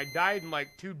part, and I died in like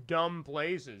 2 dumb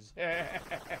places.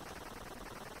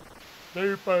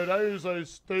 Stupid is a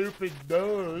stupid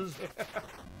does.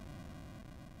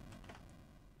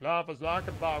 Life is like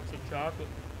a box of chocolate.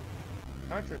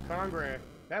 Contra Congra,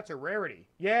 that's a rarity.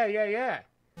 Yeah.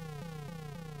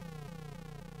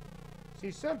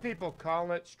 See, some people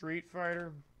call it Street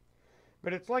Fighter,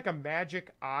 But it's like a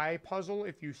magic eye puzzle.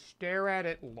 If you stare at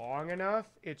it long enough,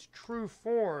 its true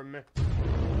form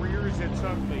rears its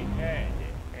ugly head.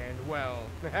 And, well,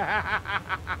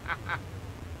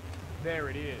 there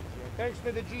it is. Yeah, thanks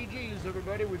for the GGs,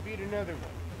 everybody. We beat another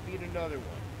one. Beat another one.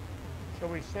 Shall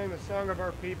we sing the song of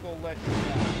our people? Let's go.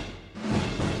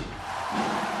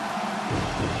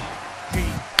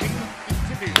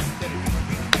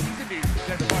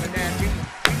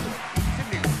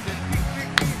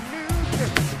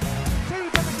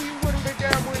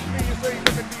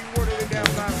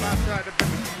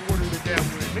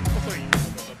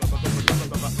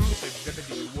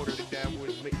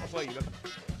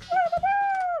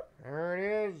 There it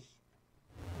is.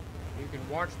 You can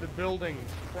watch the building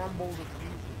crumble to pieces.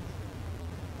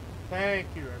 Thank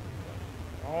you, everybody.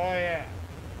 Oh, yeah.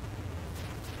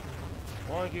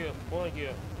 Thank you, thank you,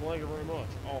 thank you very much.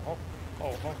 Oh-huh,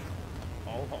 oh-huh,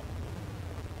 oh-huh.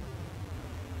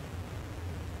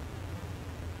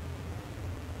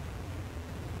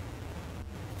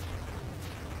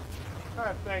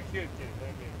 Alright, thanks YouTube,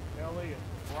 thank you. Ellie and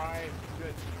Brian,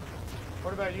 good.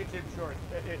 What about YouTube Shorts?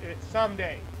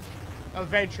 Someday.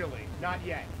 Eventually. Not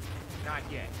yet. Not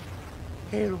yet.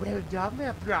 Hey, well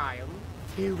done, Brian.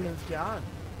 Hey, well done.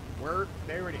 Where?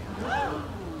 There it is.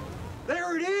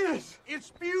 There it is!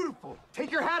 It's beautiful!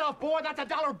 Take your hat off, boy, that's a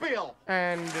 $1 bill!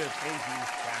 And thank you,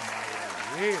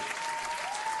 Samuel.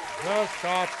 Just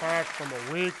got back from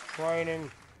a week's training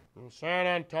in San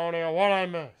Antonio. What I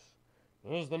miss?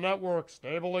 Is the network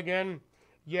stable again?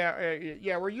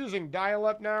 Yeah, we're using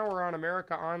dial-up now. We're on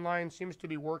America Online. Seems to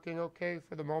be working okay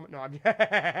for the moment. No, I'm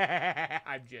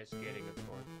just kidding, of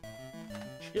course.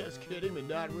 Just kidding, but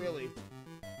not really.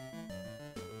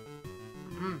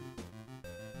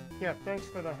 Yeah, thanks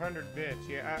for the 100 bits.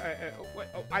 Yeah,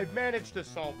 I've managed to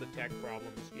solve the tech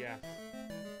problems, yeah.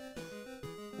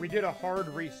 We did a hard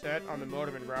reset on the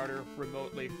modem and router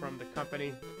remotely from the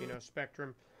company, you know,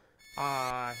 Spectrum.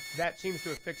 That seems to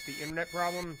have fixed the internet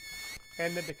problem.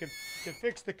 And then to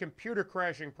fix the computer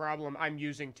crashing problem, I'm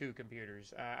using 2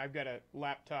 computers. I've got a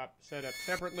laptop set up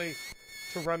separately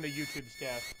to run the YouTube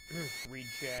stuff. Read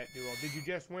chat, do all. Did you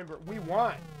just win? We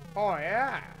won. Oh,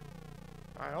 yeah.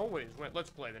 I always win. Let's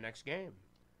play the next game.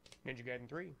 Ninja Gaiden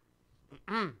 3.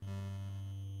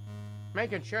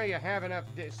 Making sure you have enough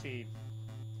see.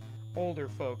 Older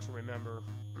folks remember.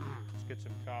 Let's get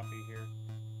some coffee here.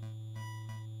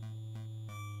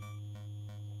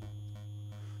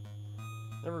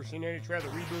 Ever seen any try the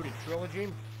rebooted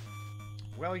Trilogy?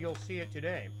 Well, you'll see it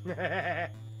today.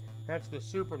 That's the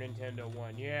Super Nintendo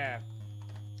one, yeah.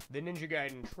 The Ninja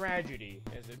Gaiden tragedy,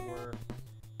 as it were.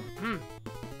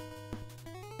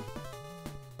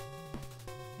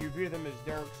 You view them as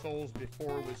Dark Souls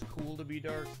before it was cool to be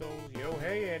Dark Souls. Yo,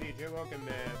 hey, Andy, Joe, welcome,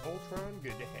 Voltron.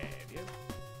 Good to have you.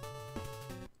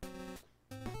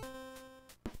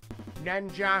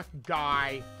 Ninja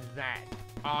Guy that.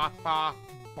 Alpha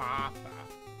Bafa.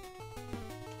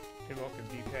 Welcome,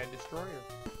 D-Pad Destroyer.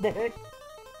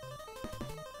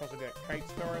 Also got Kite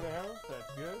Star in the house.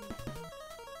 That's good.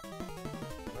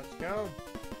 Let's go.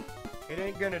 It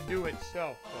ain't gonna do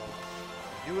itself,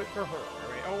 folks. Do it for her. All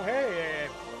right. Oh, hey.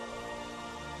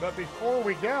 But before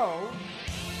we go,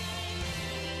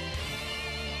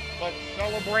 let's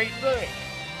celebrate this.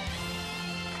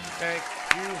 Thank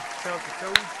you, Chunk of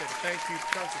Toad. Thank you,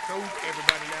 Chunk of Toad.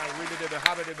 Everybody now,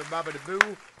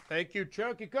 read-a-da-da-hobba-da-da-bobba-da-boo. Thank you,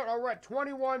 Chunky Coat. All right,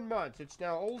 21 months. It's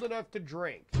now old enough to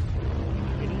drink. You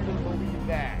can even believe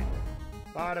that.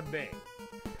 Bada bing.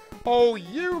 Oh,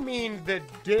 you mean the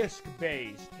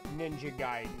disc-based Ninja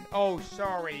Gaiden. Oh,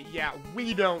 sorry. Yeah,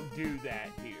 we don't do that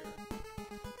here.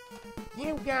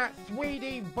 You got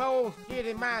 3D bullshit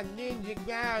in my Ninja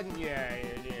Gaiden. Yeah,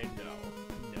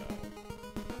 no.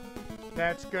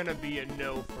 That's gonna be a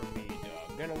no for me,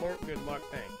 dog. Gonna learn. Good luck.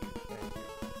 Thank you.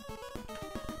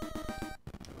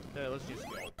 Let's just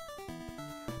go.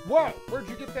 Whoa! Where'd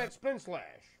you get that spin slash?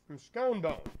 From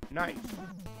Sconebone. Nice.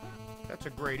 That's a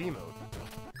great emote.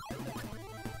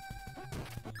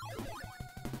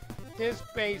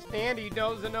 Disc-based Andy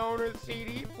doesn't own a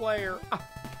CD player.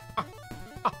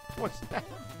 Was that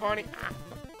funny?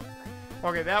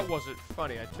 Okay, that wasn't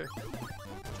funny. I took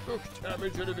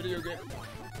damage in a video game.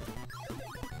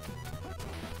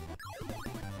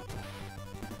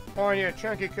 Oh yeah,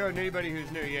 Chunky Code, anybody who's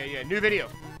new. Yeah. New video.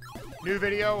 New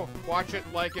video. Watch it,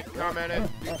 like it, comment it.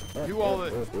 Do all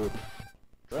the...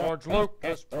 George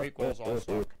Lucas prequels all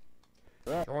suck.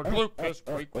 George Lucas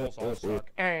prequels all suck.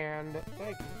 And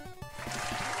thank you.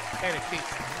 And it's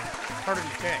decent. Harder than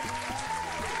 10.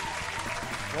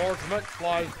 George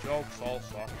McFly's jokes all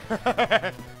suck.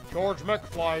 George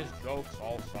McFly's jokes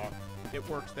all suck. it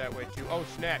works that way too. Oh,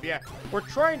 snap, yeah. We're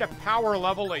trying to power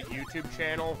level a YouTube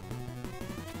channel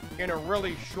in a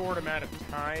really short amount of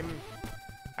time.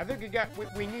 I think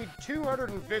we need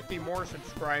 250 more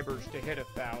subscribers to hit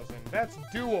 1,000. That's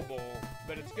doable,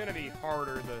 but it's gonna be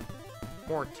harder the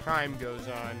more time goes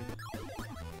on.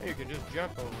 You can just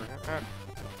jump over it.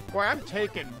 Boy, I'm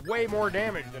taking way more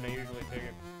damage than I usually take.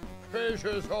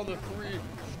 Pressures on the free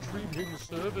streaming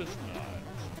service lines.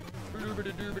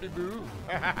 Doobity-doobity-boo.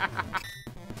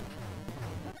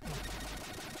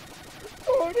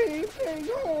 Good evening,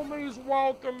 homies.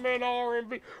 Welcome in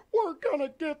R&B. We're gonna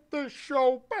get this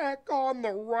show back on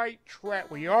the right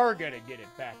track. We are gonna get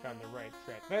it back on the right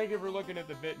track. Thank you for looking at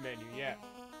the bit menu. Yeah.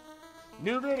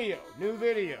 New video. New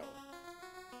video.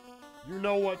 You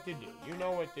know what to do. You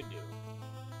know what to do.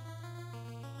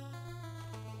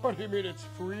 What do you mean it's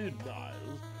free,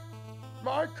 Niles?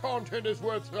 My content is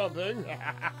worth something.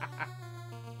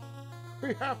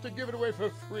 We have to give it away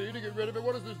for free to get rid of it.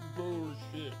 What is this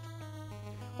bullshit?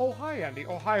 Oh, hi, Andy.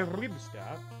 Oh, hi,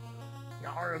 Ribstar.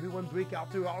 Now, everyone break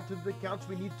out their alternate accounts.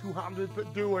 We need 200.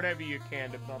 But do whatever you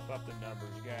can to bump up the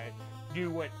numbers, guys.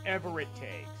 Do whatever it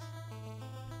takes.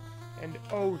 And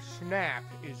oh, snap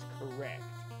is correct.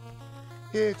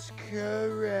 It's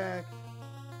correct.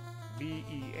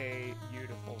 B-E-A,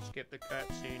 beautiful. Skip the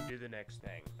cutscene, do the next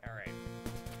thing. Alright.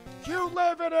 You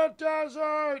live in a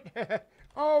desert!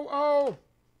 Oh.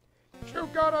 You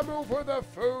gotta move where the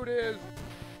food is.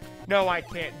 No, I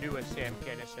can't do a Sam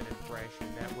Kinison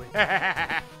impression. That would...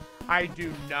 I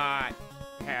do not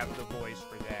have the voice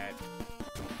for that.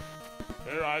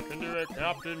 Here, I can do a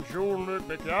Captain Jules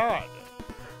McGod.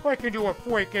 I can do a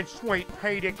freaking sweet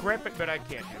Peter Griffin, but I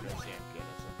can't do a Sam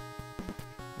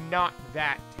Kinison. Not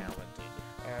that talented.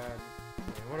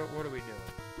 What are we doing?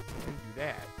 I can do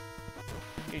that.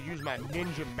 I can use my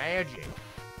ninja magic.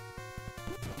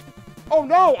 Oh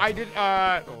no, I did,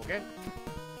 okay.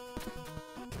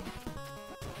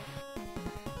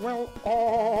 Well,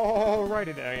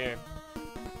 alrighty then.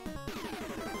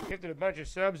 Gifted a bunch of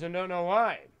subs and don't know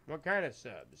why. What kind of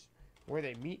subs? Were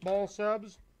they meatball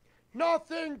subs?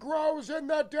 Nothing grows in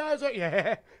the desert.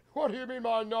 Yeah. What do you mean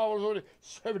my novel's only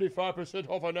 75%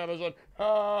 off on Amazon?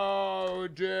 How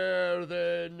dare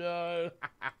they not?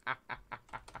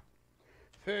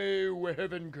 They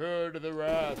have incurred the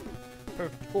wrath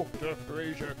of Dr.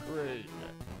 Fraser Crane.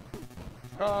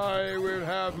 I will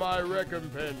have my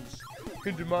recompense,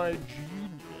 and my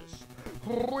genius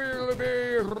will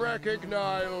be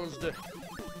recognized.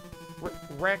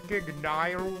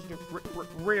 Recognized?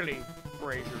 Really,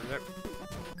 Fraser?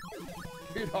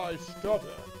 Did I stutter?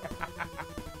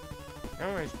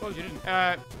 Oh, I suppose you didn't.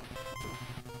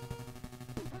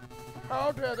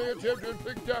 How dare they attempt to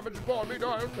inflict damage upon me,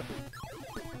 Niles?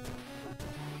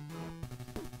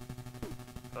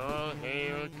 Oh,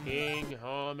 hail King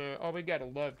Homer. Oh, we gotta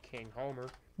love King Homer.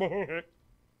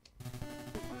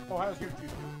 Oh, how's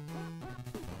YouTube?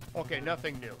 Okay,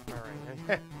 nothing new.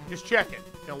 Alright. Just checking.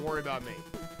 Don't worry about me.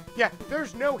 Yeah,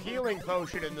 there's no healing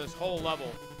potion in this whole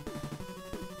level.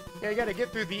 Yeah, you gotta get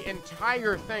through the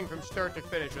entire thing from start to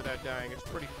finish without dying. It's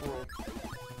pretty cruel.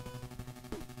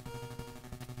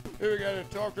 Here we gotta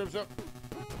talk to himself.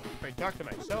 I talk to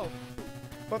myself.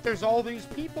 But there's all these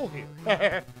people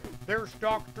here. There's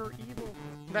Dr. Evil.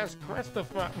 That's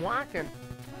Christopher Walken.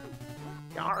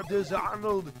 There's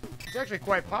Arnold. It's actually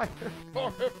quite popular.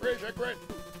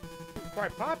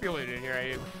 Quite populated in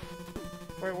here.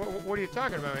 Wait, what are you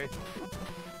talking about, mate?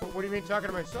 What do you mean talking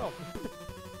to myself?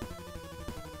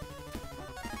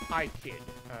 I kid.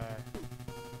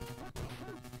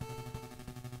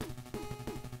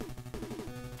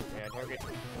 Yeah, don't get...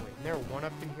 Wait, isn't there one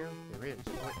up in here? There is.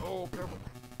 Oh, careful.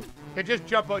 Yeah, just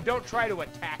jump over. Don't try to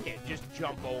attack it. Just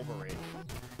jump over it.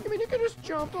 I mean, you can just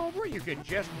jump over it. You could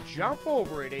just jump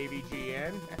over it,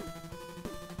 AVGN.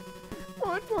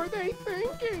 What were they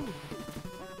thinking?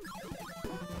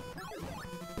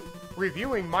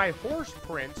 Reviewing my horse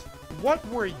prints. What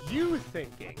were you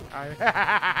thinking?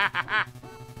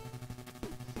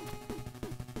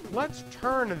 Let's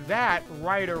turn that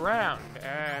right around.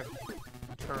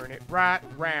 Turn it right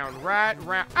round.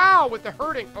 Ow, with the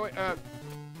hurting. Oh, wait,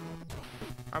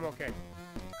 I'm okay.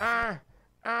 I'm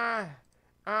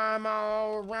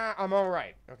alright. I'm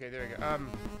alright. Okay, there we go.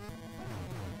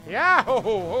 Yeah.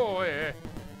 Oh, yeah.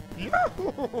 Yeah.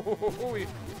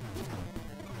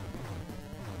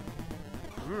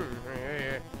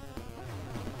 Yeah.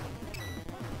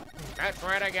 That's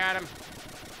right, I got him.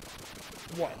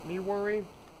 What, me worry?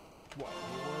 What, me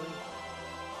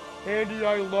worry? Andy,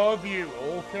 I love you.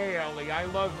 Okay, Ellie, I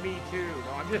love me too.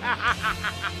 No, I'm just...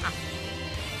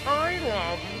 I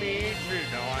love me too.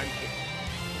 No, I'm kidding.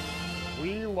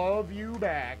 We love you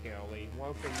back, Ellie.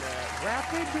 Welcome back.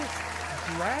 Rapid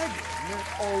Dragon.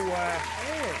 Oh,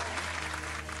 hey.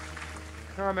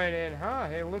 Coming in, huh?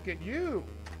 Hey, look at you.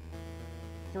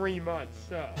 3 months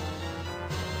sub.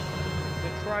 The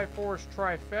Triforce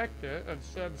Trifecta of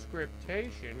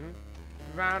subscriptation.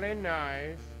 Very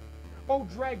nice. Oh,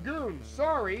 Dragoon.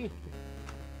 Sorry.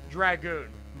 Dragoon.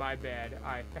 My bad.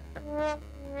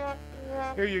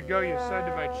 Here you go, you sub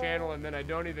to my channel, and then I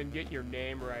don't even get your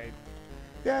name right.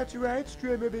 That's right,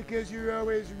 streamer, because you're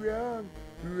always wrong.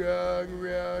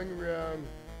 Wrong.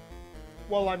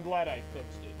 Well, I'm glad I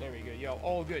fixed it. There we go. Yo,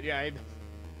 all good. Yeah,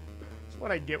 that's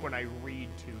what I get when I read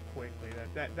too quickly.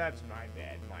 That's my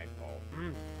bad, my fault.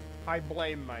 I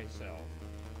blame myself.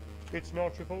 It's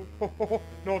not your fault.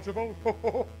 Not your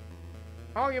fault.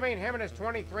 Oh, you mean him and his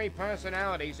 23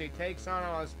 personalities he takes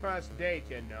on his first date?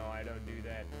 Yeah, no, I don't do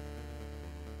that.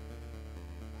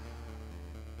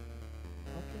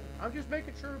 Okay. I'm just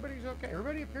making sure everybody's okay.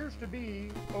 Everybody appears to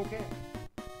be okay.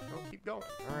 I'll keep going.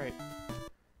 Alright.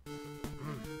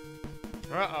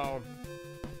 Uh-oh.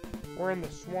 We're in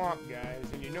the swamp,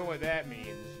 guys, and you know what that means.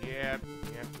 Yep.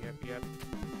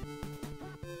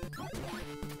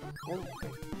 Oh.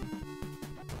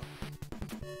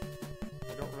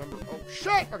 I don't remember. Oh,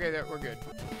 shit! Okay, there, we're good.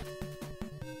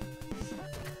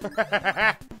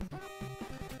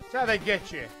 That's how they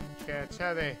get you. That's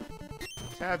how they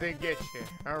get you.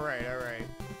 Alright. Alright.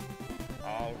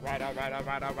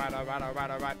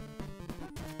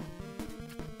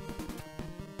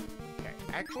 Okay,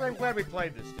 actually, I'm glad we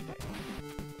played this today.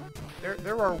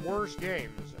 There are worse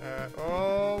games.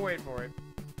 Oh, wait for it.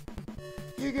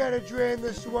 You gotta drain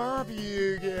the swamp,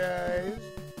 you guys.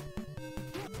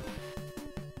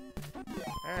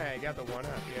 Alright, got the one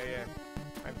up. Yeah.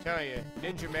 I'm telling you,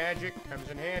 ninja magic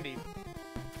comes in handy.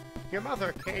 Your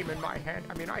mother came in my hand.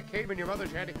 I mean, I came in your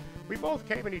mother's handy. We both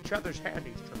came in each other's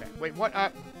handies, Trebek. Wait, what?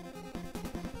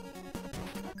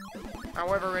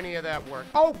 However any of that worked.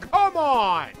 Oh, come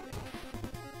on!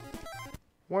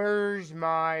 Where's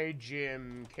my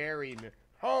Jim Carrey?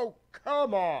 Oh,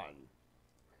 come on!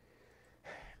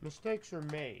 Mistakes are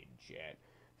made, Jet.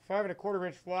 5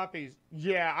 1/4-inch floppies.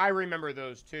 Yeah, I remember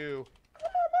those too.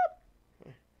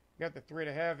 Got the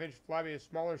 3.5-inch floppy at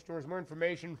smaller stores. More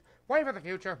information. Way for the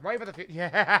future.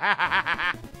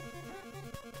 Yeah.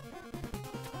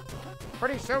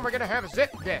 Pretty soon we're gonna have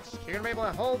zip discs. You're gonna be able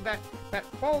to hold that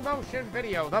full motion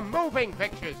video, the moving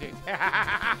pictures.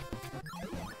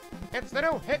 It's the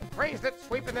new hit craze that's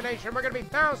sweeping the nation. We're gonna be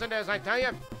thousandaires, I tell you.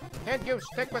 And you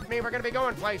stick with me. We're gonna be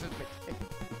going places.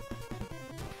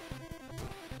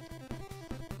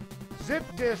 Zip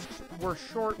discs were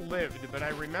short-lived, but I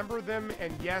remember them,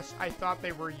 and yes, I thought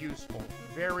they were useful.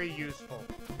 Very useful.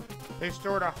 They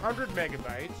stored 100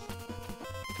 megabytes,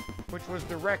 which was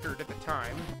the record at the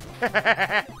time.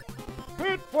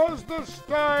 It was the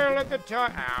style at the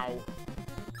time. Ow.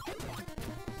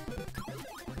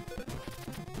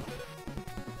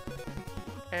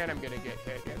 And I'm gonna get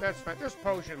hit. Yeah, that's fine. There's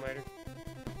potion later.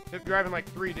 Zip driving like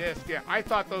 3 discs. Yeah, I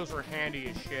thought those were handy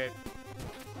as shit.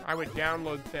 I would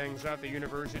download things off the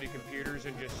university computers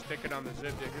and just stick it on the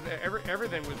zip disk.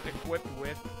 Everything was equipped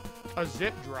with a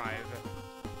zip drive.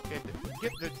 Get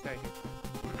the thing.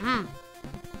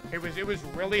 It was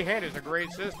really handy. It's a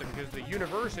great system because the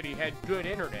university had good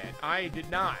internet. I did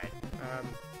not. It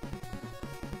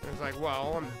was like,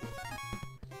 well, I'm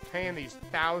paying these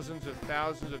thousands of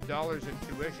dollars in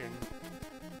tuition.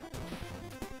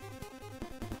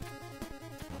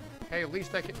 Hey, at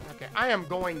least I can... Okay, I am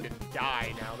going to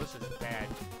die now. This is bad.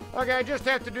 Okay, I just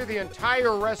have to do the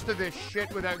entire rest of this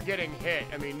shit without getting hit.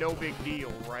 I mean, no big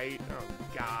deal, right? Oh,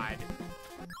 God.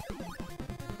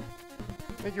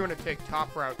 I think you want to take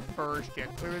top route first. Yeah,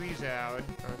 clear these out.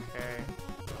 Okay.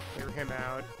 Clear him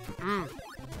out.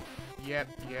 Yep.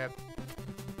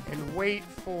 And wait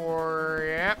for...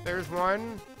 Yep, there's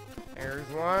one. There's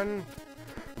one.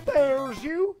 There's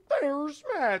you. There's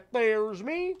Matt. There's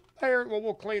me. There. Well,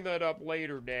 we'll clean that up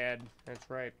later, Dad. That's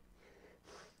right.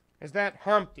 Is that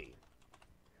Humpty?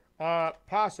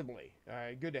 Possibly.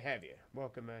 Good to have you.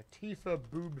 Welcome, Tifa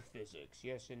Boob Physics.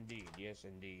 Yes, indeed. Yes,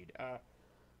 indeed.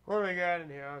 What do we got in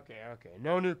here? Okay.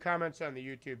 No new comments on the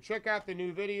YouTube. Check out the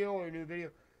new video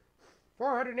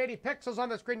 480 pixels on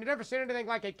the screen. You've never seen anything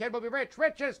like it, kid. We'll be rich.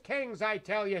 Rich as kings, I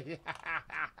tell you.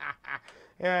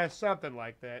 Yeah, something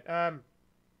like that.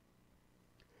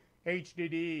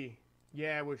 HDD.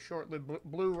 Yeah, with short-lived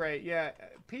Blu-ray. Yeah,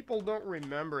 people don't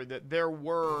remember that there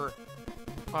were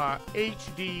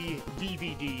HD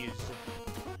DVDs.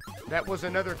 That was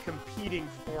another competing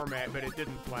format, but it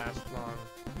didn't last long.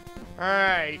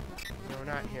 Alright. No,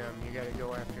 not him. You gotta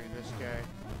go after this guy.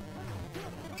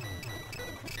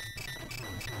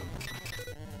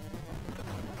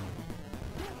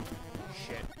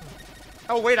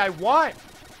 Oh, wait, I won.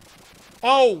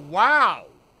 Oh, wow.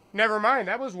 Never mind,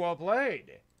 that was well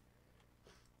played.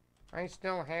 I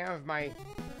still have my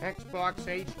Xbox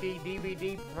HD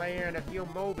DVD player and a few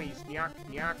movies. Yuck,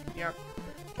 yuck, yuck.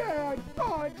 Dad,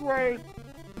 Andre,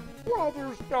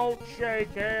 brothers don't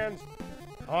shake hands.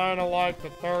 Kinda like the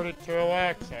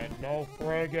 32X had no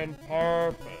friggin'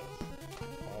 purpose.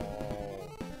 Oh.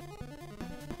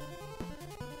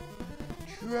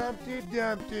 Trumpty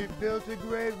Dumpty built a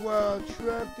great wall.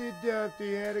 Trumpty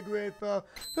Dumpty had a great fall.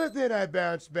 But then I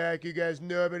bounced back. You guys,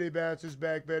 nobody bounces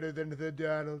back better than the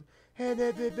Donald. And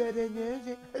everybody knows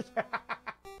it.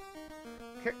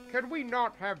 Can we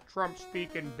not have Trump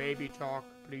speaking baby talk,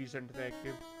 please and thank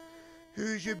you?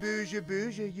 Hoosier, boozier,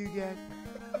 boozier, you got.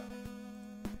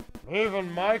 Even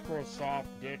Microsoft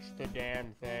ditched the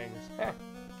damn things.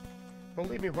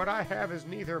 Believe me, what I have is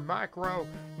neither micro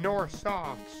nor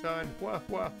soft, son. What?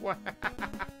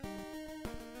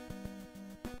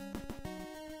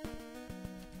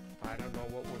 I don't know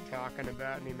what we're talking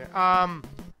about anymore.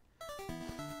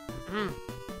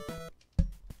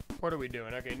 What are we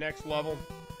doing? Okay, next level.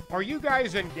 Are you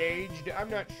guys engaged? I'm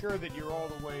not sure that you're all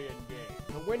the way engaged.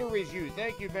 The winner is you.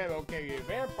 Thank you, Vamp. Okay, your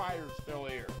vampire's still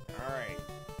here. Alright.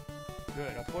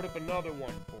 Good. I'll put up another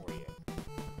one for you.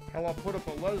 Hell, I'll put up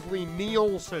a Leslie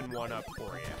Nielsen one up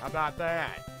for you. How about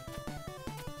that?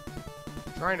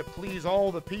 Trying to please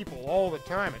all the people all the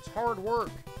time. It's hard work.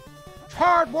 It's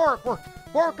hard work. We're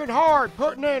working hard,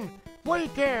 putting in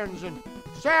weekends and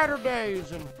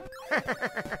Saturdays and...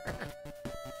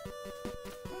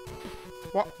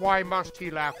 Why must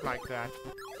he laugh like that?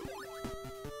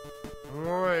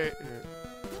 Wait.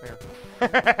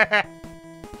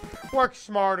 Work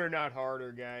smarter, not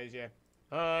harder, guys, yeah.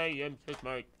 I am so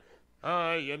smart.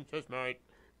 I am so smart.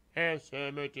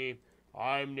 SMT.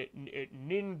 I'm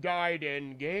Gaiden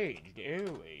engaged.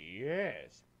 Oh,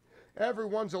 yes.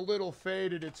 Everyone's a little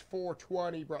faded. It's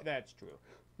 4:20, bro. That's true.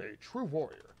 A true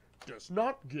warrior does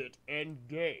not get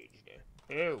engaged.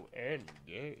 Oh,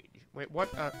 engaged. Wait, what?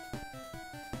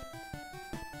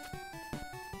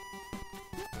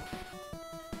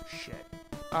 Shit.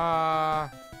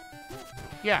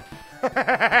 Yeah.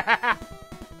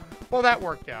 Well, that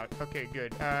worked out. Okay,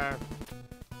 good.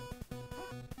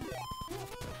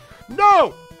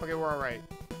 No! Okay, we're all right.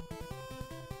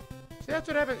 See, that's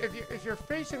what happens if you're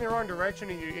facing the wrong direction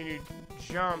and you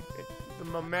jump. The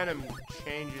momentum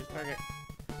changes. Okay.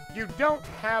 You don't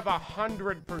have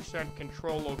 100%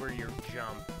 control over your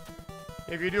jump.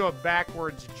 If you do a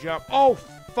backwards jump, oh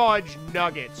fudge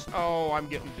nuggets! Oh, I'm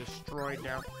getting destroyed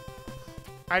now.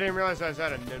 I didn't realize I was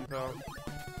out of ninpo.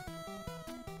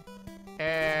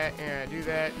 Yeah, do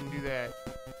that and do that.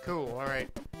 Cool, alright.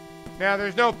 Now,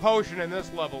 there's no potion in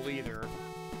this level either.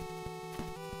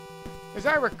 As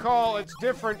I recall, it's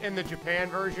different in the Japan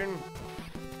version.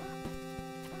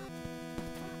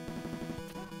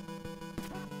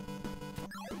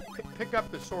 Pick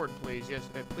up the sword, please. Yes,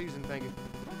 please and thank you.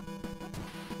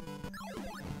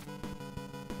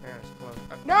 Yeah, it's close.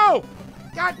 No!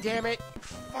 God damn it!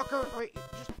 Fucker! Wait,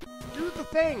 just do the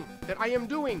thing that I am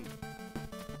doing.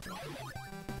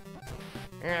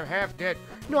 I'm half dead.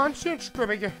 Nonsense,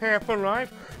 Strimmy, you're half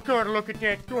alive. Gotta look at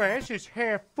that glass. It's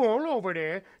half full over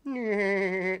there.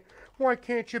 Why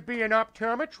can't you be an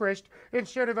optometrist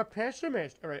instead of a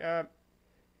pessimist? All right,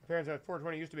 turns out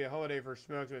 420 used to be a holiday for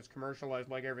smokes, but it's commercialized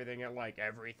like everything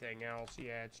else.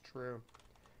 Yeah, it's true.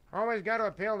 Always got to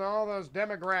appeal to all those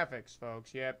demographics,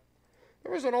 folks. Yep.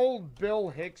 There was an old Bill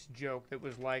Hicks joke that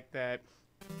was like that.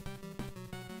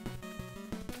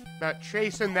 About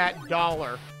chasing that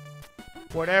dollar.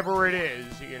 Whatever it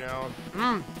is, you know.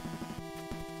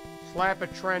 Slap a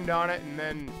trend on it and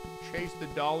then chase the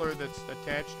dollar that's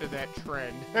attached to that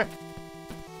trend.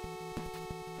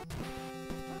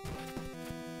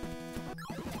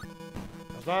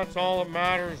 That's all that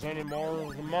matters anymore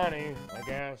is the money, I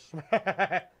guess.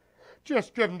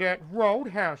 Just driven that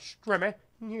roadhouse, Strimmy.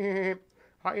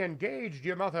 I engaged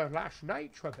your mother last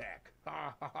night, Trebek.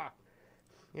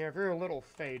 Yeah, if you're a little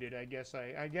faded, I guess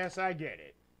I get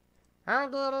it. I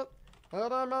get it. I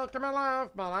don't make me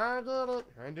laugh, but I get it.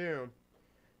 I do.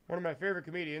 One of my favorite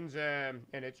comedians, and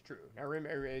it's true. Now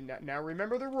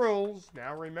remember the rules.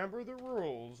 Now remember the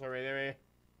rules. All right,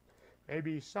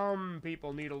 maybe some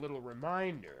people need a little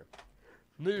reminder.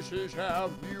 This is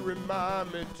how you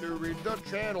remind me to read the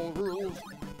channel rules.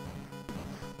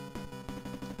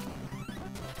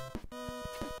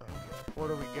 Okay, what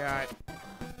do we got?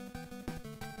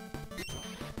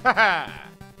 Haha!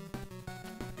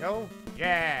 Go?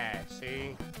 Yeah,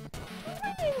 see?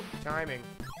 Timing.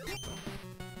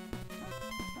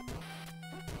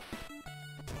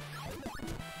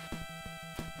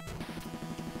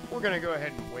 We're gonna go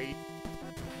ahead and wait.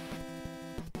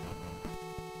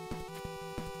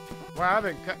 Wow, I've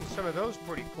been cutting some of those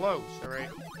pretty close, alright?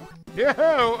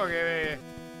 Yo! Okay.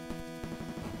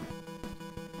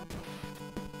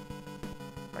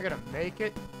 Am I gonna make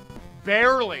it?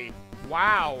 Barely!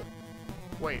 Wow!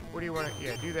 Wait, what do you want to...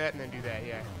 Yeah, do that and then do that,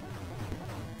 yeah.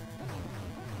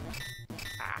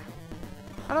 Ah.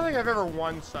 I don't think I've ever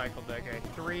one-cycled that guy.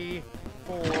 3,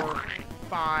 4,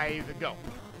 5, go.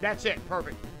 That's it,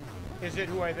 perfect. Is it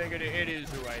who I think it is? It is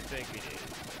who I think it is.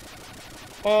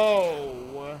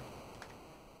 Oh...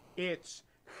 It's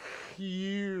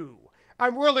you.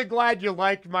 I'm really glad you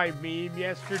liked my meme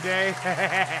yesterday.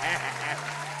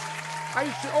 I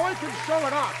can show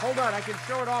it off. Hold on, I can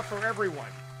show it off for everyone.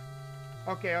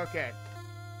 Okay.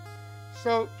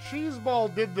 So,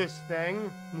 Cheeseball did this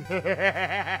thing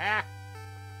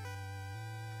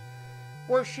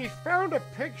where she found a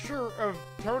picture of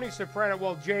Tony Soprano,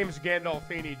 well, James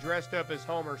Gandolfini, dressed up as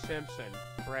Homer Simpson,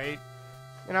 right?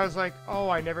 And I was like, oh,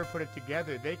 I never put it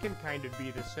together. They can kind of be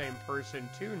the same person,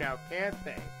 too, now, can't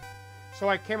they? So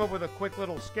I came up with a quick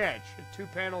little sketch, a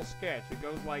 2-panel sketch. It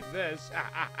goes like this.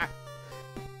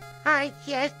 I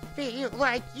just feel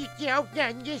like you don't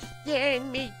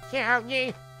understand me,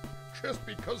 Tony. Just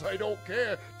because I don't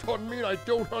care doesn't mean I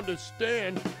don't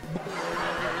understand.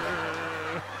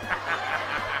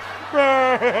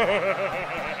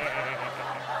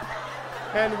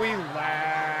 And we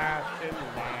laughed and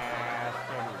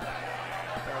laughed and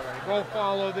laughed. All right, go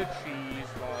follow the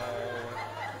cheese ball.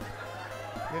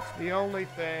 It's the only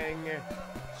thing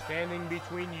standing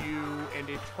between you and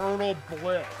eternal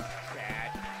bliss,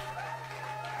 chat.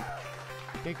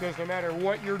 Because no matter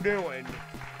what you're doing,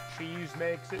 cheese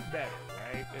makes it better,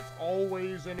 right? It's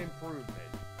always an improvement.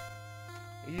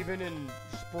 Even in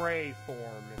spray form.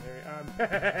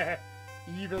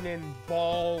 Even in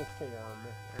ball form.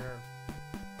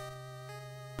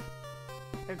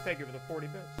 And thank you for the 40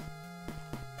 bits.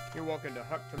 You're welcome to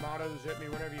huck tomatoes at me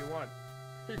whenever you want.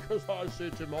 Because I say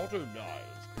tomato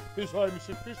knives. Because I'm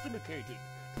sophisticated.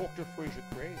 Talk to Fraser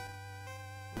Crane.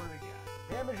 What do we got?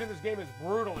 Damage in this game is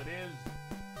brutal, it is.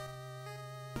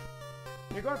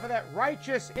 You're going for that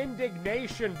righteous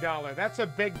indignation dollar. That's a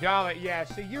big dollar. Yeah,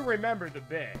 so you remember the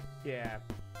bit. Yeah.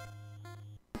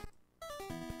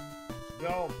 Let's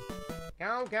go.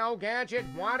 Go, gadget,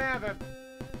 whatever.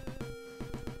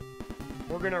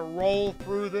 We're gonna roll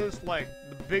through this like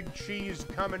the big cheese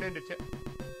coming into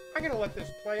I'm gonna let this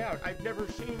play out. I've never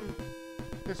seen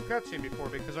this cutscene before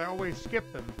because I always skip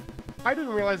them. I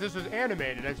didn't realize this was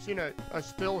animated. I've seen a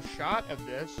still shot of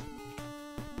this.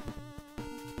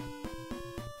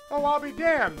 Oh, I'll be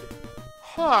damned.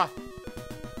 Huh.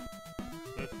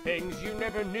 The things you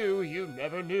never knew, you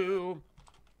never knew.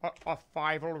 A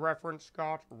Fievel reference,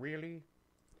 Scott? Really?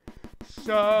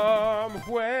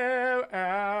 Somewhere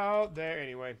out there.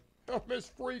 Anyway. Oh, Miss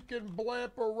freaking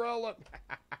Blamparella.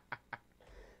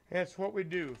 That's what we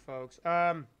do, folks.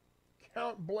 Count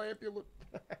Blampula.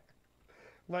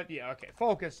 Yeah, okay.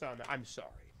 Focus on that. I'm sorry.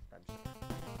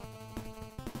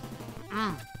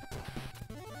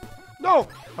 No!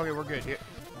 Okay, we're good here.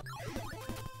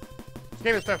 This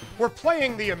game is tough. We're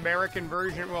playing the American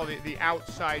version, well, the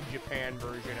outside Japan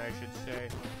version, I should say.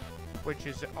 Which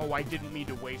is, oh, I didn't mean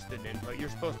to waste an input. You're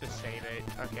supposed to save it.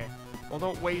 Okay. Well,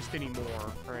 don't waste any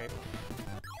more, right?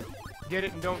 Get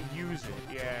it and don't use it,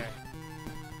 yeah.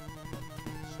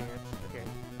 Okay.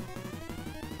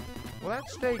 Will that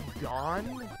stay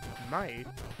gone? Might.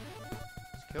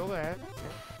 Let's kill that.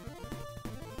 Okay.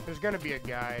 There's gonna be a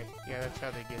guy. Yeah, that's how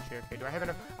they get you. Okay, do I have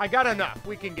enough? I got enough.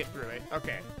 We can get through it.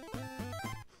 Okay.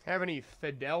 Have any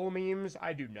Fidel memes?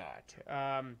 I do not.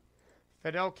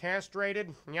 Fidel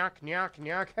castrated? Nyok, nyok,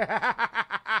 nyok.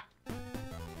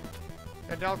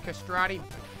 Fidel castrati.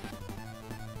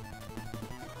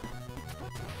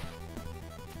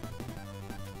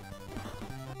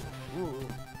 Ooh.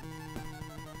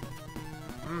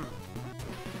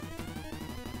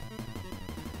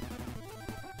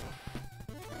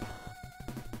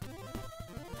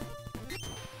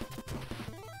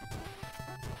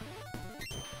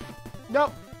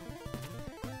 Nope.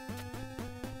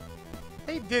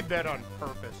 They did that on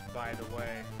purpose, by the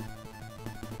way.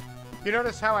 You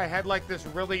notice how I had like this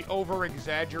really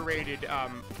over-exaggerated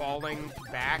falling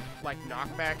back, like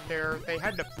knockback there? They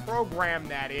had to program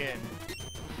that in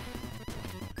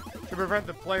to prevent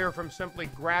the player from simply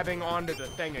grabbing onto the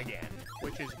thing again,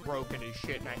 which is broken as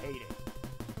shit and I hate it.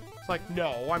 It's like,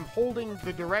 no, I'm holding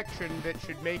the direction that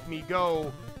should make me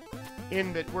go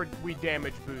in that we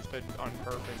damage boosted on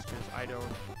purpose because I don't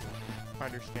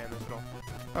understand this at all.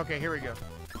 Okay, here we go.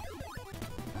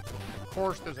 Of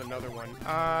course, there's another one.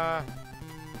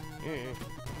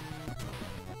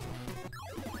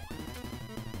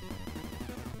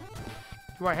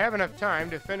 Do I have enough time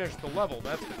to finish the level?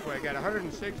 That's the way I got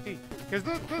 160. Because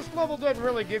this level doesn't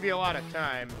really give you a lot of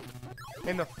time.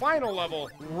 And the final level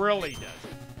really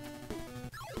doesn't.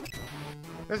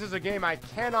 This is a game I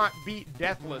cannot beat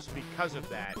deathless because of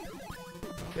that.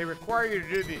 They require you to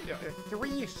do the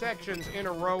 3 sections in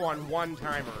a row on one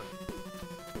timer.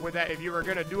 With that, if you were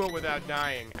gonna do it without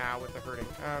dying. Ah, with the hurting.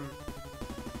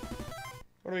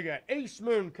 What do we got? Ace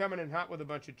Moon coming in hot with a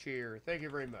bunch of cheer. Thank you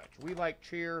very much. We like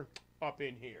cheer up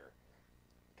in here.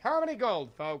 Comedy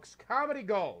gold, folks. Comedy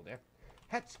gold.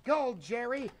 That's gold,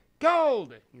 Jerry.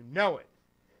 Gold! You know it.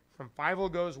 From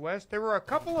Fievel Goes West, there were a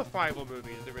couple of Fievel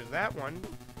movies. There was that one,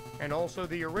 and also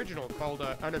the original called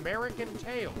An American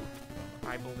Tale,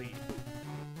 I believe.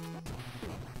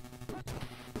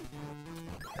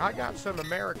 I got some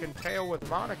American Tail with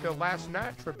Monica last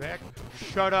night, Trebek.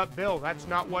 Shut up, Bill. That's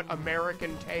not what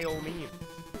American Tail means.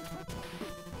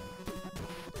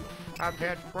 I've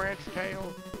had French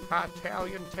tail,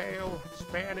 Italian tail,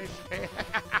 Spanish tail.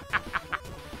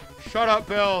 Shut up,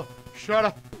 Bill. Shut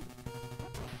up.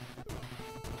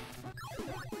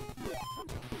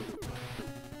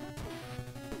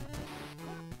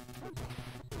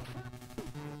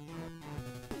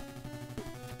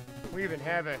 We even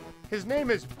have his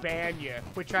name is Banya,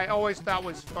 which I always thought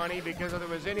was funny because if there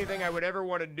was anything I would ever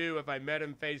want to do if I met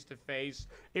him face to face,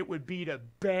 it would be to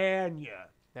ban ya.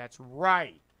 That's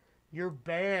right. You're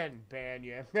banned,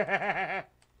 Banya.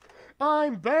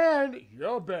 I'm banned.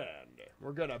 You're banned.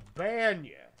 We're gonna ban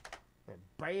ya. And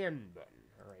ban button.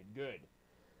 All right, good.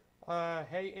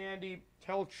 Hey Andy,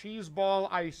 tell Cheeseball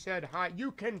I said hi.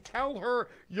 You can tell her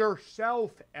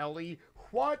yourself, Ellie.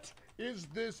 What is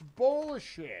this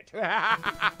bullshit?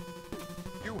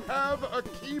 You have a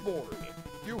keyboard.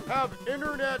 You have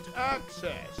internet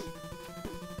access.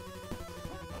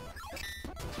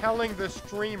 Telling the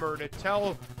streamer to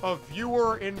tell a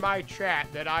viewer in my chat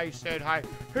that I said hi.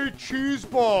 Hey,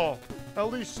 Cheeseball.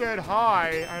 Ellie said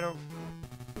hi. I don't...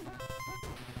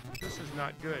 This is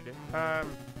not good.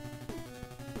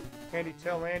 Andy,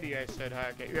 tell Andy I said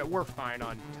hi. Okay, yeah, we're fine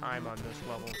on time on this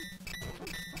level.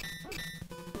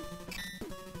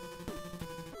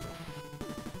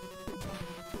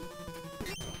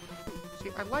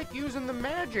 See, I like using the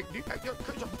magic.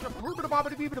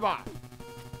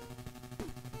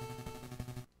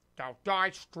 Don't die,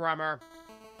 Strummer.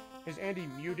 Is Andy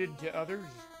muted to others?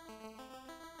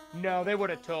 No, they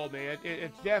would have told me.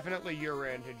 It's definitely your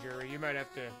end, Jerry. You might have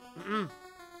to...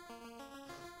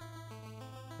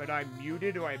 But I'm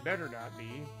muted, or I better not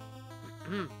be.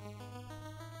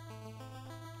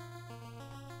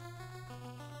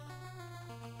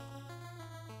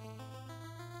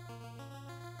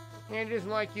 Andy doesn't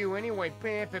like you anyway.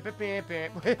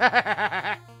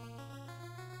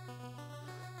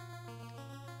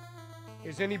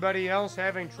 Is anybody else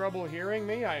having trouble hearing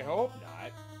me? I hope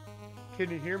not. Can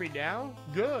you hear me now?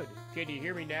 Good. Can you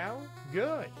hear me now?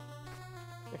 Good.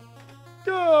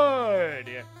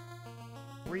 Good.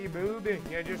 Reboob.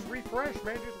 Yeah, just refresh,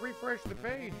 man. Just refresh the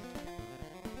page.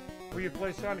 Will you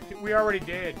play Sonic 2? We already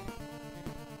did.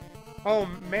 Oh,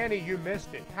 Manny, you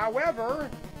missed it.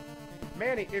 However,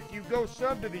 Manny, if you go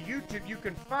sub to the YouTube, you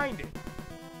can find it.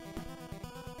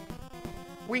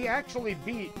 We actually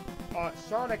beat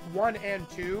Sonic 1 and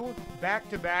 2 back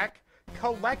to back,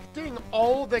 collecting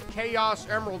all the Chaos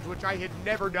Emeralds, which I had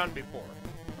never done before.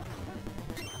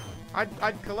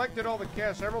 I'd collected all the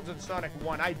Chaos Emeralds in Sonic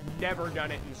 1. I'd never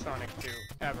done it in Sonic 2,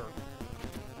 ever.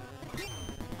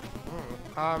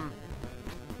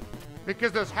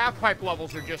 Because those half-pipe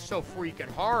levels are just so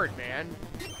freaking hard, man.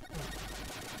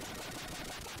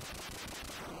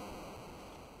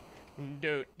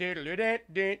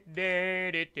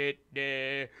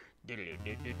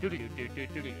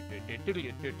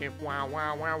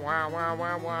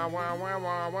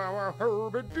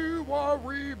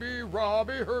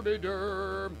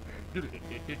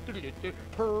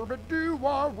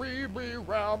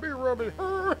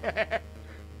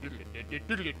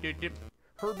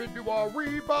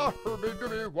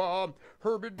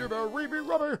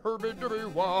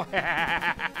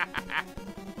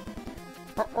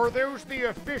 Are those the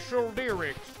official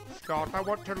lyrics, Scott? I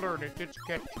want to learn it. It's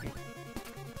catchy.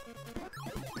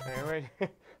 Anyway,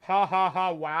 ha ha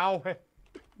ha! Wow,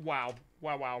 wow,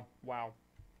 wow, wow, wow.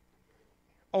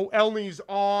 Oh, Elnie's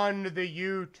on the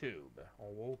YouTube.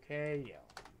 Oh, okay, Elnie.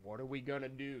 What are we gonna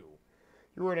do?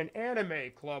 You were in an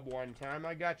anime club one time.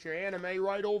 I got your anime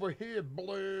right over here,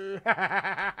 blue.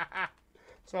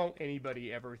 That's all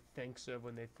anybody ever thinks of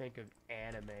when they think of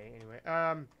anime. Anyway,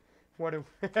 what do...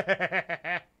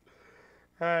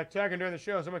 talking during the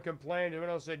show, someone complained,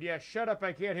 everyone else said, yeah, shut up,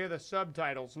 I can't hear the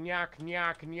subtitles. Nyak,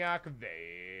 nyak, nyak,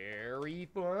 Very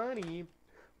funny.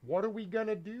 What are we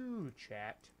gonna do,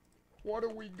 chat? What are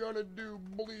we gonna do,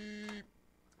 bleep?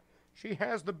 She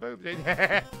has the boobs.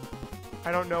 I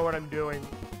don't know what I'm doing.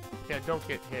 Yeah, don't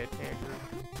get hit, Andrew.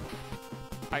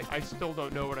 I still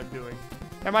don't know what I'm doing.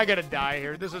 Am I gonna die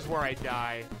here? This is where I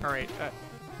die. Alright,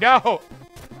 no!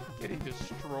 Getting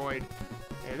destroyed.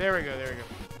 Okay, there we go, there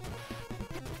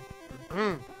we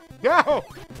go. No!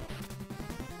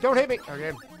 Don't hit me!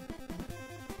 Okay.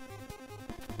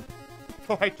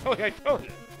 Oh, I told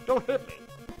you. Don't hit me.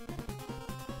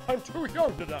 I'm too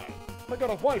young to die. I got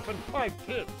a wife and 5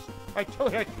 kids. I tell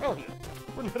you.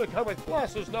 Wouldn't gonna come with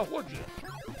glasses now, would you?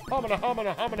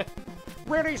 Homina.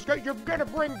 Really, Scott, you're gonna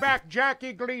bring back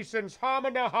Jackie Gleason's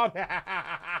homina.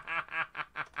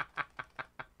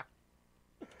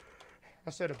 I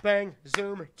said a bang,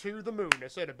 zoom to the moon. I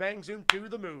said a bang, zoom to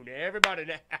the moon.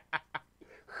 Everybody,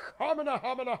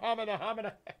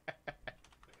 homina.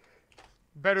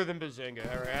 Better than Bazinga.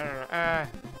 All right, I don't know.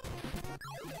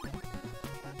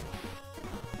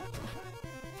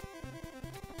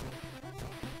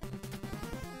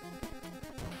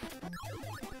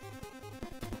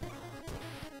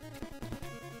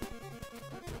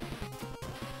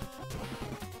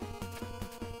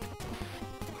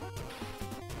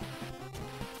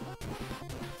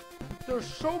 There's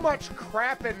so much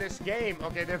crap in this game.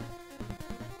 Okay,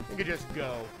 you can just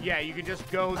go. Yeah, you can just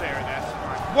go there. That's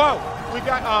fine. Whoa! We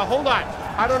got, hold on.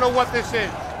 I don't know what this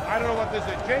is.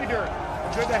 J Dirt,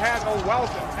 good to have. Oh,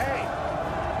 welcome. Hey.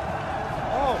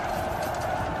 Oh.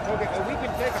 Okay, well, we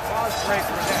can take a pause break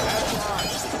for that. That's fine.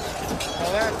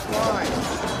 Oh, that's fine.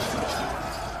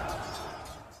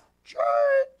 J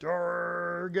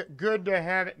Dirt, good to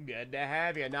have it. Good to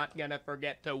have you. Not gonna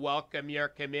forget to welcome your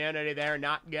community there.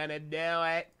 Not gonna do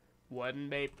it. Wouldn't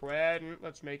be prudent.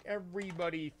 Let's make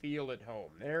everybody feel at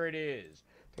home. There it is.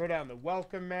 Throw down the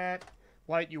welcome mat.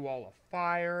 Light you all a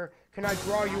fire. Can I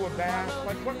draw you a bath?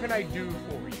 Like, what can I do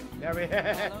for you?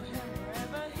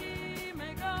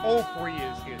 Opry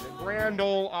is here. The Grand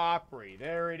Ole Opry.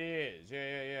 There it is.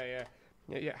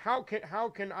 Yeah. How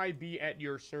can I be at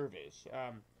your service?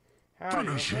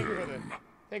 Finish him.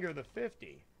 Think of the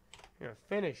 50.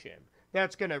 Finish him.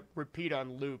 That's going to repeat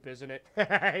on loop, isn't it?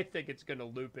 I think it's going to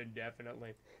loop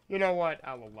indefinitely. You know what?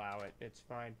 I'll allow it. It's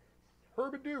fine.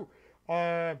 Herbadoo.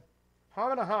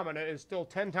 Homina is still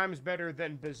 10 times better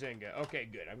than Bazinga. Okay,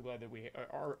 good. I'm glad that we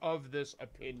are of this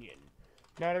opinion.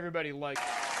 Not everybody likes...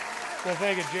 Well,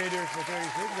 thank you, J-Ders, for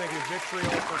 36. Thank you,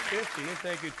 Vitriol, for 50. And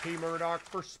thank you, T. Murdoch,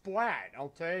 for Splat. I'll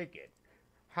take it.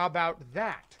 How about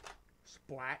that?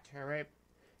 Splat, all right?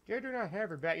 I do not have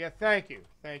her back. Yeah, thank you,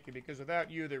 because without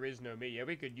you, there is no me. Yeah,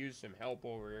 we could use some help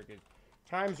over here, because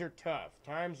times are tough.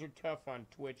 Times are tough on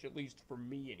Twitch, at least for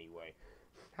me, anyway.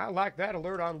 I like that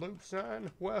alert on loop,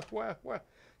 son. Well.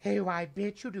 Hey, why,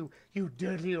 bitch, you do, you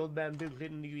dirty old bamboo.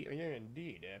 Yeah,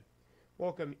 indeed.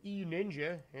 Welcome,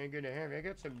 E-Ninja. And good to have you. I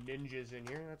got some ninjas in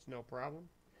here. That's no problem.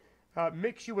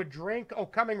 Mix you a drink. Oh,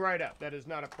 coming right up. That is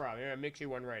not a problem. Yeah, mix you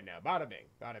one right now. Bada bing,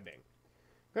 bada bing.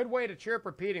 Good way to chirp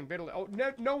repeating bitterly. Oh,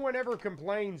 no one ever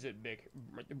complains at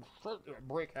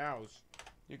Brick House.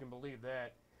 You can believe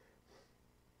that.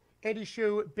 Eddie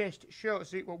Show, best show.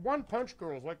 See, well, One Punch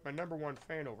Girl is like my #1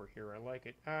 fan over here. I like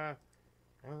it. All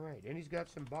right, and he's got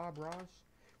some Bob Ross.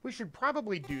 We should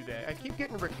probably do that. I keep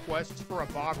getting requests for a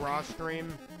Bob Ross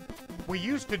stream. We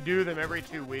used to do them every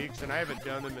 2 weeks, and I haven't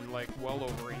done them in, like, well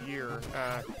over a year.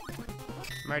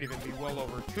 Might even be well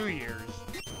over 2 years.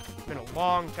 It's been a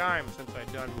long time since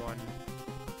I've done one.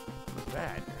 What was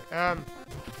that?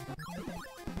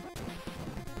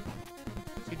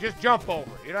 See, just jump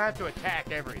over. You don't have to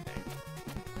attack everything.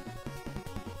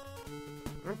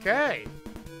 Okay.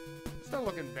 It's not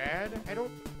looking bad. I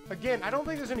don't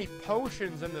think there's any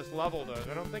potions in this level, though.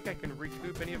 I don't think I can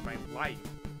recoup any of my life.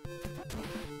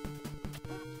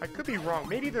 I could be wrong.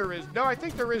 Maybe there is. No, I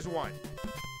think there is one.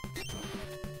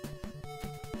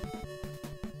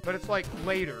 But it's like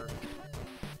later.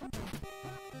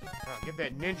 Oh, get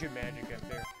that ninja magic up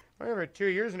there. Over 2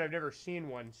 years and I've never seen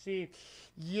one. See,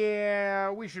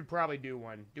 yeah, we should probably do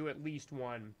one. Do at least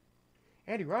one.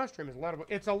 Andy Rostrum is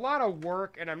it's a lot of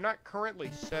work, and I'm not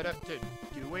currently set up to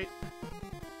do it.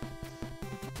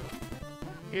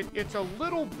 It's a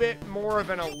little bit more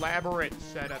of an elaborate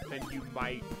setup than you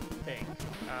might think.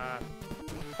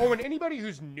 Oh, and anybody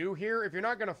who's new here, if you're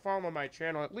not going to follow my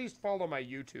channel, at least follow my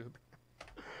YouTube.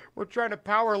 We're trying to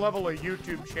power level a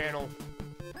YouTube channel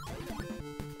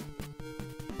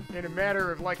in a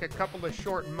matter of like a couple of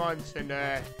short months, and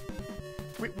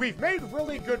we've made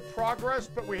really good progress,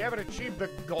 but we haven't achieved the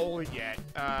goal yet.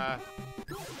 I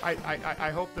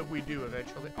hope that we do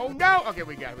eventually. Oh no! Okay,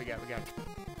 we got it.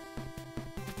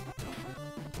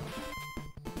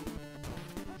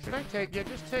 Should I take... Yeah,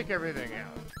 just take everything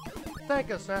out. Thank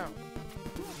us out.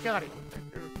 Got it.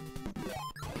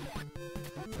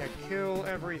 Yeah, kill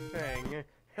everything.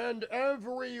 And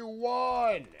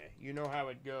everyone! You know how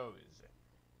it goes.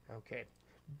 Okay.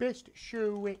 Best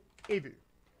show ever.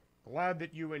 Glad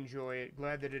that you enjoy it.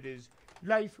 Glad that it is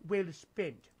life well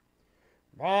spent.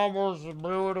 Mom was a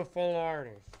beautiful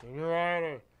artist. You know,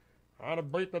 I had to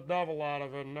beat the devil out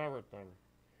of it and everything.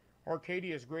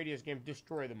 Arcadia's greatest game,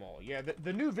 destroy them all. Yeah,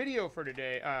 the new video for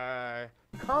today,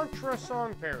 Contra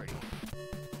song parody.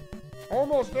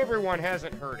 Almost everyone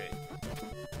hasn't heard it.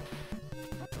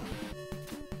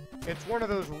 It's one of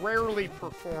those rarely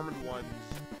performed ones.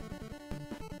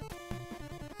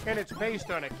 And it's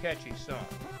based on a catchy song.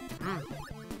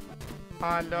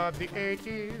 I love the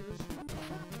 80s.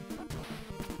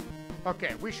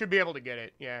 Okay, we should be able to get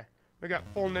it, yeah. We got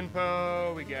Full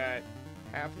Ninpo, we got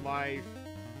Half-Life.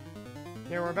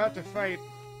 Yeah, we're about to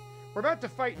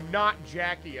fight not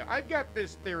Jackia. I've got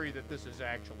this theory that this is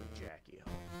actually Jackia.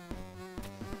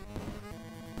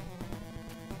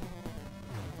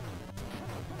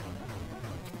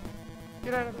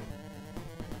 Get out of it.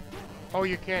 Oh,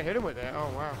 you can't hit him with that?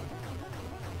 Oh, wow.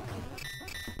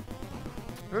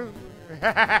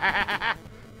 Hey,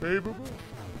 boo-boo.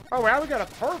 Oh, wow, we got a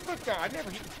perfect... I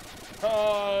never...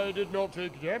 I did not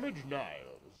take damage,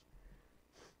 Niles.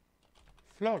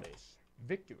 Flawless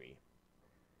victory.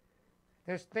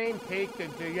 This theme peaked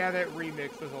into... Yeah, that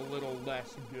remix was a little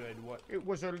less good. It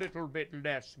was a little bit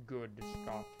less good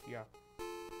stuff, yeah.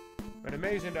 But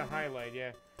amazing to highlight,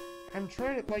 yeah. I'm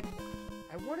trying to, like...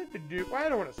 I wanted to do... Well, I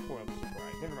don't want to spoil the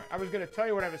surprise. Never mind. I was going to tell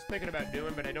you what I was thinking about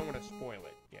doing, but I don't want to spoil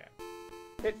it. Yeah.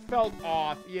 It felt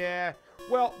off, yeah.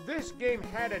 Well, this game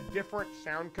had a different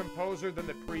sound composer than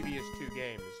the previous two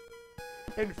games.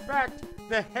 In fact,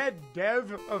 the head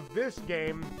dev of this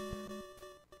game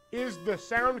is the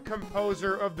sound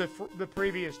composer of the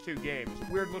previous two games.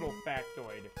 Weird little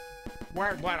factoid.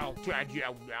 I'll tell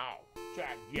you now.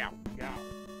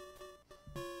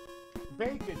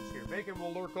 Bacon's here. Bacon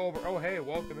will lurk over. Oh, hey,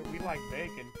 welcome. We like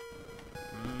bacon.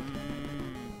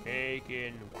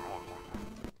 Bacon.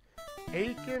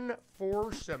 Aching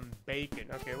for some bacon.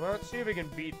 Okay, well, let's see if we can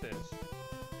beat this.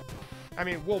 I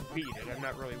mean, we'll beat it. I'm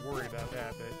not really worried about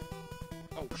that, but...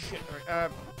 Oh, shit. All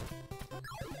right,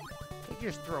 I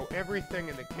just throw everything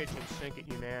in the kitchen sink at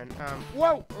you, man.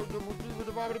 Whoa!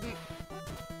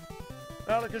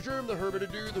 Alakazum, the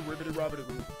herbity-doo, the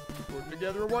ribbity-robbity-boo. Put them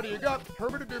together, and what do you got?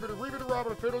 Herbity-dibbity,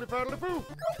 ribbity-robbity, fiddly-faddly-boo!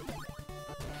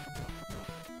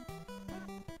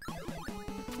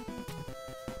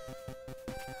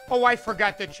 Oh, I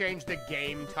forgot to change the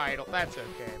game title. That's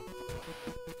okay.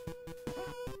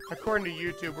 According to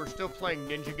YouTube, we're still playing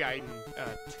Ninja Gaiden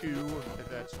 2, but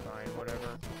that's fine,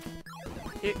 whatever.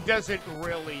 It doesn't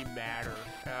really matter.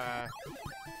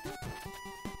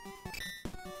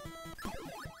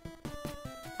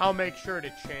 I'll make sure to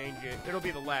change it. It'll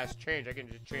be the last change. I can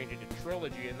just change it to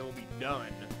Trilogy and then we'll be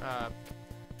done.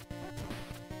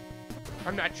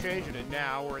 I'm not changing it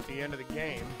now. We're at the end of the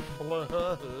game. I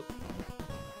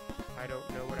don't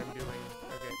know what I'm doing.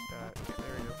 Okay,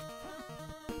 there we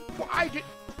go. I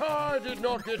did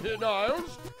not get hit,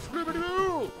 Niles.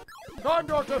 Slibbity-doo! I'm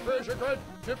Dr. Fisher,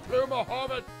 Diploma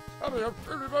Harvard.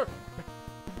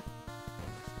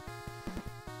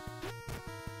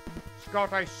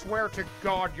 Scott, I swear to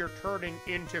God you're turning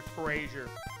into Frasier.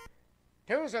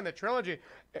 Tales on the Trilogy.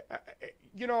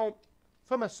 You know,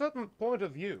 from a certain point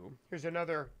of view, here's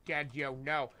another Dad You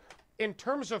Know. In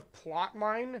terms of plot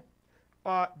line,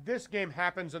 this game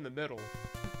happens in the middle.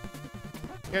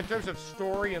 In terms of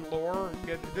story and lore,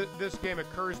 this game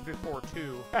occurs before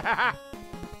 2.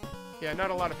 Yeah,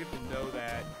 not a lot of people know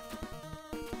that.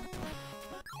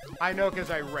 I know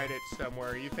because I read it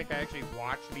somewhere. You think I actually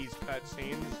watched these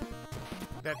cutscenes?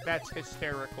 That's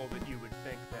hysterical that you would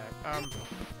think that.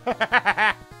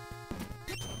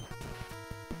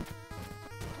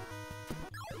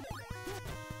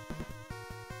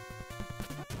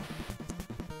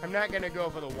 I'm not gonna go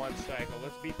for the one cycle.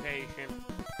 Let's be patient.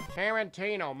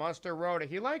 Tarantino must have wrote it.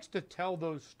 He likes to tell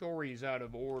those stories out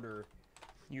of order.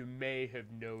 You may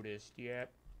have noticed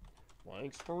yet.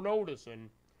 Thanks for noticing.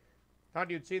 Thought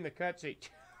you'd seen the cutscene.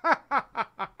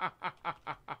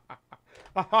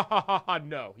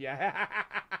 No, yeah.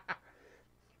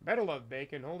 Better love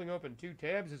bacon. Holding open 2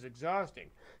 tabs is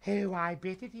exhausting. Oh, I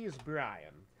bet it is,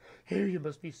 Brian. Oh, you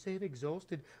must be so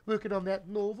exhausted working on that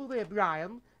novel there,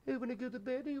 Brian. Oh, when you go to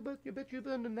bed, you bet you've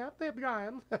earned a nap there,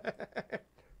 Brian.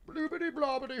 Bloobity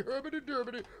blobbity, herbity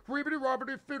derbity, weebity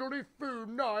robbity, fiddly foo,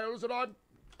 Niles, and I'm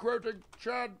quoting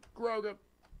Chad Grogan.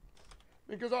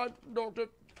 Because I'm Dr.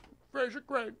 Fraser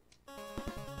Crane.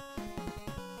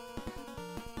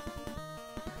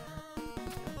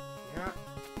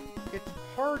 It's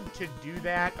hard to do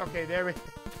that. Okay, there we...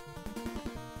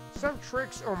 Some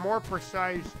tricks are more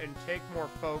precise and take more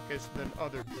focus than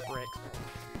other tricks. Oh,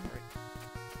 shoot, right.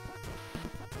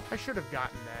 I should have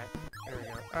gotten that. There we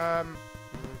go.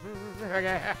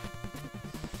 Okay.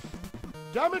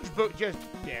 Damage boost, just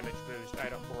damage boost. I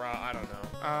don't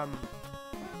know.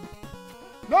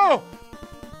 No!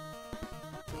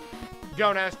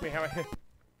 Don't ask me how I...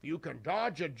 You can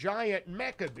dodge a giant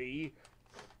mecha bee.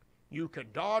 You can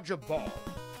dodge a ball.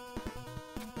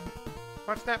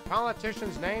 What's that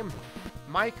politician's name?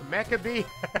 Mike Maccabee?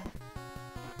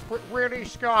 Really,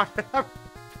 Scott?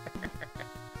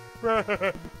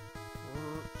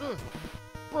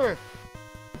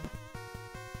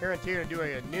 Tarantino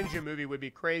doing a ninja movie would be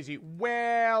crazy.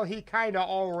 Well, he kind of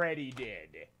already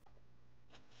did.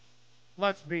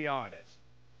 Let's be honest.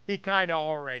 He kind of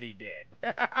already did.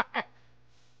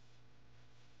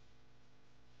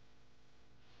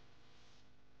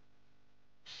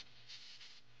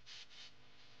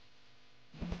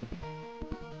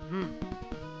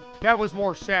 That was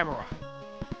more samurai.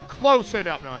 Close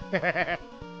enough. No.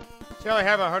 So I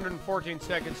have 114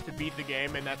 seconds to beat the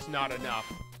game, and that's not enough.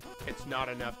 It's not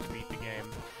enough to beat the game.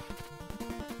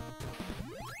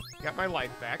 Got my life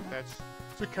back. That's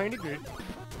kind of good.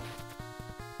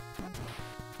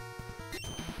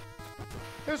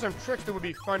 There's some tricks that would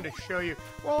be fun to show you.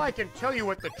 Well, I can tell you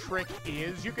what the trick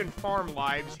is. You can farm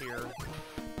lives here.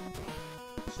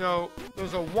 So,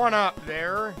 there's a 1-up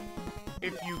there.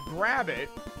 If you grab it,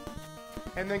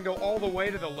 and then go all the way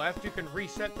to the left, you can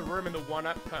reset the room and the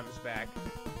 1-up comes back.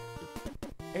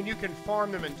 And you can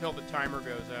farm them until the timer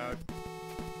goes out.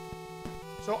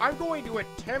 So I'm going to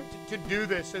attempt to do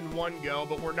this in one go,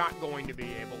 but we're not going to be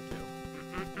able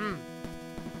to.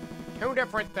 Two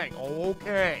different things.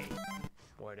 Okay.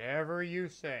 Whatever you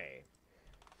say.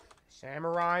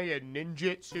 Samurai and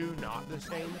ninjutsu, not the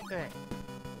same thing.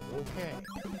 Okay.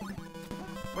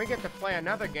 We get to play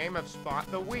another game of Spot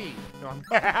the Weeb.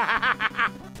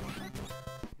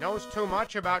 Knows too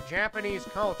much about Japanese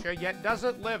culture, yet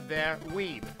doesn't live there.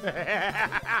 Weeb.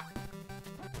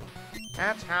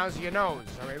 That's how's your nose.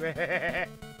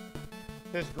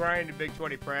 This grind to Big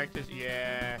 20 practice,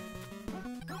 yeah.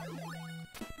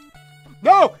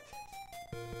 No!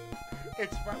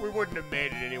 It's fine. We wouldn't have made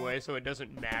it anyway, so it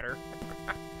doesn't matter.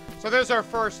 So there's our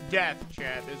first death,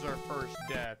 chat. There's our first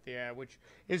death, yeah, which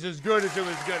is as good as it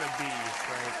was gonna be,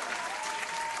 right?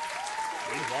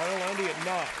 Royal Andy at 9.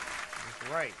 That's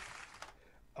right.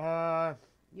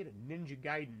 You get a Ninja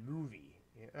Gaiden movie.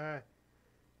 Yeah, I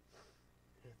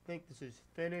think this is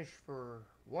Finnish for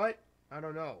what? I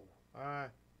don't know.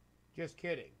 Just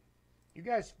kidding. You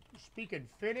guys speaking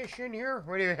Finnish in here?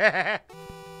 What do you...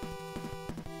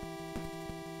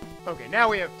 Okay, now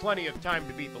we have plenty of time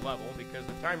to beat the level, because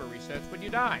the timer resets when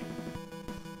you die.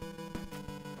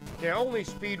 Yeah, only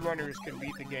speedrunners can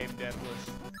beat the game deathless.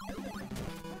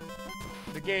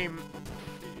 The game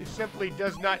simply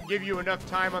does not give you enough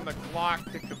time on the clock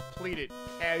to complete it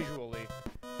casually.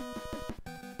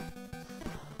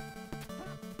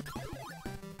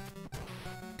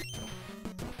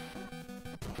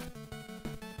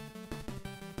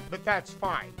 But that's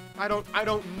fine. I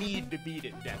don't need to beat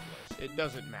it deathless. It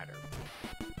doesn't matter.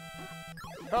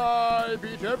 I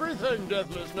beat everything,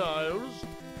 Deathless Niles.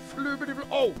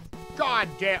 Oh, god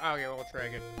damn. Okay, we'll try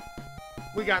again.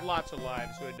 We got lots of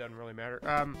lives, so it doesn't really matter.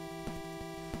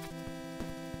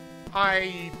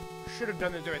 I should have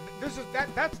done this.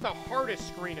 That's the hardest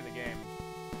screen in the game.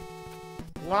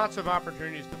 Lots of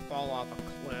opportunities to fall off a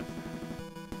cliff.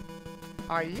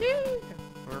 Yeah.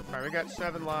 We're fine. We got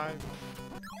 7 lives.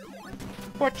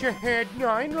 But you had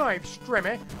 9 lives,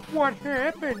 Strimmy. What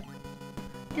happened?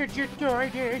 Did you die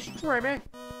there, Strimmy?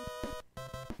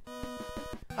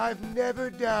 I've never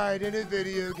died in a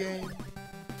video game.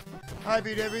 I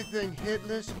beat everything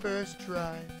hitless first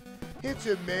try. It's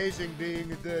amazing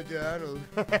being the Donald.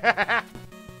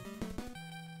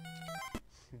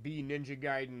 Be Ninja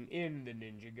Gaiden in the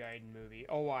Ninja Gaiden movie.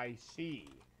 Oh, I see.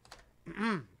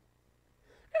 And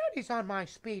he's on my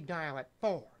speed dial at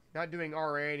 4. Not doing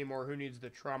RA anymore. Who needs the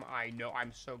trauma? I know.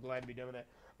 I'm so glad to be done with that.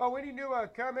 Oh, any new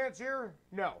comments here?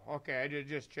 No. Okay, I did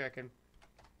just checking.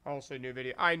 Also, new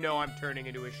video. I know I'm turning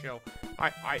into a show.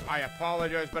 I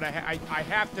apologize, but I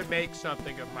have to make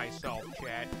something of myself,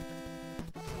 chat.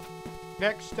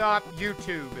 Next stop,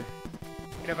 YouTube.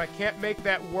 And if I can't make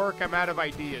that work, I'm out of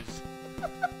ideas.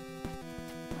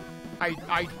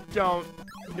 I don't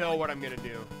know what I'm gonna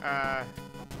do.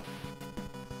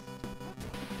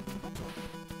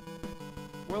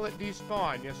 Will it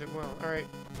despawn? Yes, it will. Alright.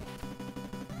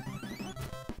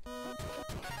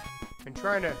 Been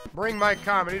trying to bring my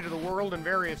comedy to the world in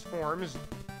various forms.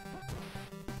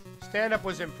 Stand-up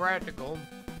was impractical.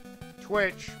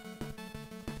 Twitch.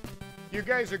 You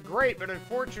guys are great, but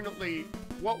unfortunately,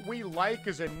 what we like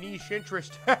is a niche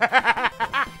interest.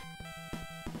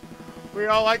 We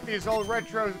all like these old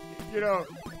retro, you know,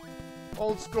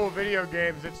 old school video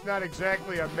games. It's not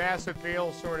exactly a mass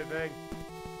appeal sort of thing.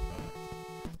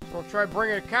 So we'll try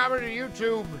bringing a comedy to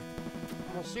YouTube.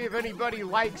 We'll see if anybody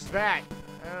likes that.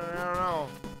 I don't know.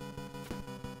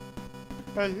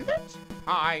 But let's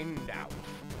find out.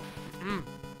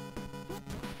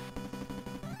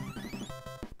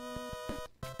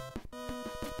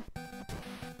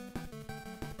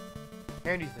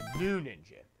 And he's the new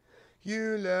ninja.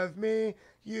 You love me,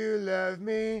 you love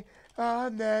me.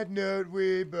 On that note,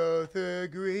 we both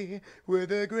agree.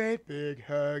 With a great big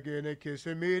hug and a kiss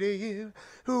from me to you.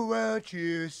 Won't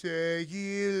you say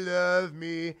you love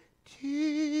me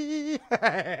too?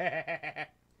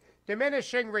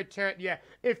 Diminishing return. Yeah,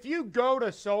 if you go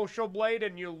to Social Blade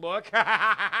and you look,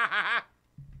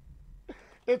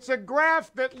 it's a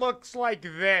graph that looks like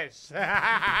this.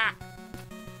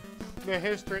 The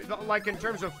history, like in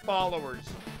terms of followers.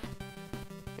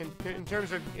 In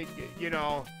terms of, you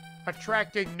know,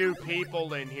 attracting new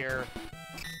people in here.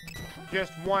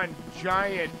 Just one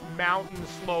giant mountain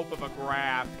slope of a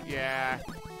graph, yeah.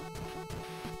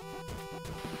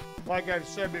 Like I've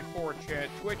said before, chat,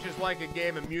 Twitch is like a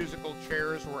game of musical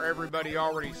chairs where everybody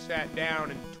already sat down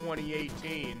in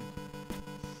 2018.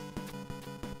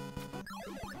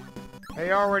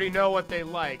 They already know what they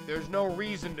like. There's no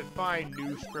reason to find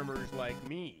new streamers like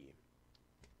me.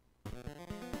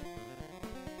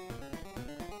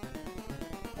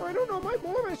 I don't know, my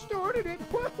mom started it.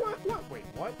 What? Wait,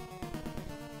 what?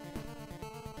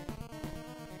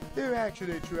 They're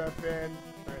actually a true fan.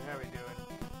 Alright, how we doing?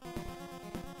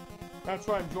 That's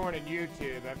why I'm joining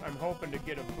YouTube. I'm hoping to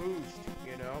get a boost,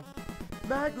 you know?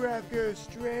 My graph goes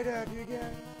straight up, you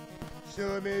guys.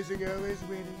 So amazing, always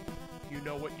winning. You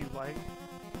know what you like?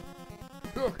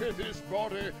 Look at this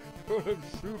body full of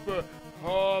super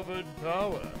Harvard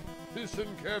power. Listen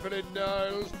carefully,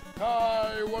 Niles.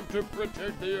 I want to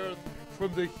protect the Earth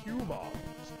from the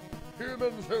humans.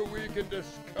 Humans are weak and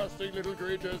disgusting little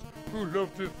creatures who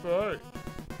love to fight.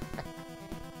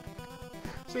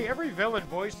 See, every villain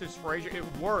voiced as Fraser, it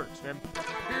works, man.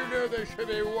 You know they should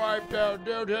be wiped out,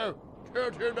 don't you?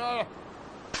 Don't you know?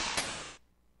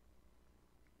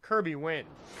 Kirby wins.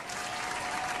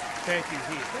 Thank you,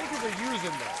 Heath. Thank you for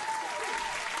using that.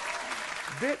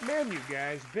 Bit menu,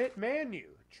 guys. Bit menu.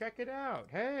 Check it out.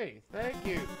 Hey, thank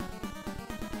you.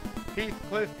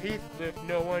 Heathcliff,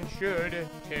 no one should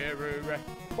terror.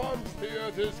 Once the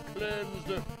earth is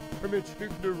cleansed from its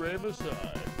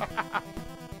ignoramucide.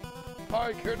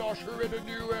 I can usher in a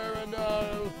new era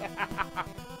now.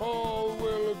 All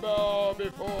will bow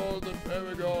before the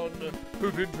paragon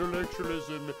of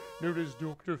intellectualism known as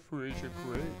Dr. Fraser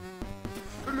Crane.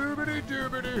 Floobity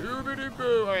doobity hoobity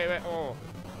boo. Wait, oh.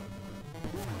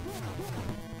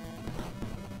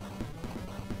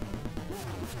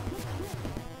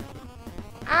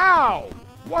 Ow!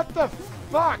 What the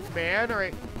fuck, man? All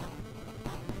right.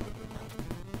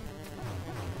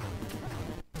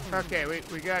 Okay,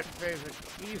 we got favorite.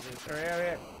 Jesus. All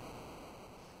right.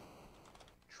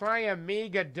 Try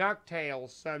Amiga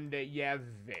DuckTales someday. Yeah,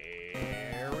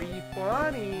 very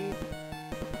funny.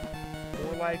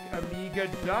 Or like Amiga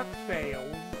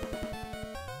DuckFails.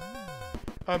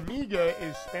 Amiga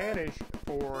is Spanish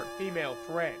for female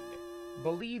friend.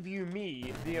 Believe you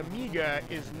me, the Amiga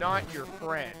is not your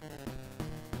friend.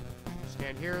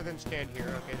 Stand here, then stand here.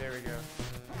 Okay, there we go.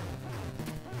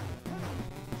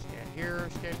 Stand here,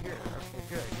 stand here. Okay,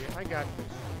 good. Yeah, I got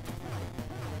this.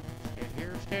 Stand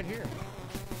here, stand here.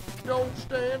 Don't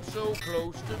stand so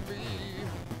close to me.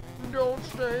 Don't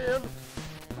stand.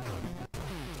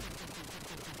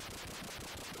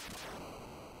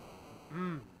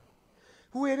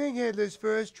 Winning Hitler's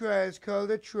first try is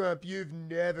called a Trump. You've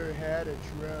never had a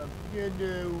Trump. You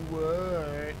know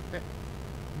what?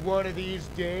 One of these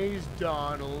days,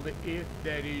 Donald, if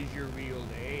that is your real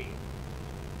name.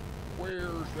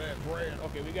 Where's that brand?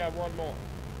 Okay, we got one more.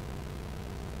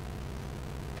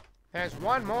 There's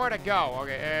one more to go.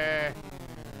 Okay,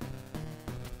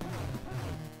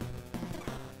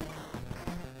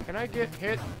 can I get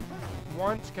hit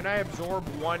once? Can I absorb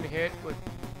one hit with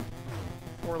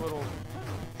 4 little...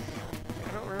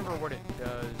 I don't remember what it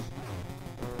does.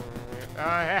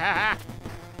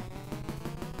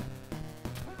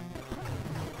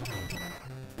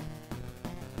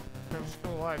 I'm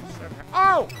still alive.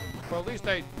 Oh! Well, at least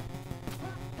I...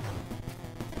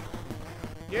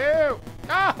 You!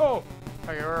 No!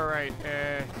 Okay, we're alright.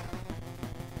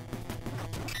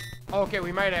 Okay,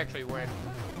 we might actually win.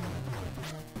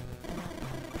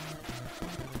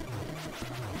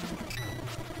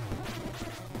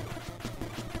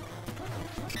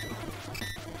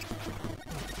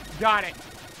 Got it.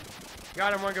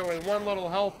 Got him with one little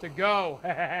health to go.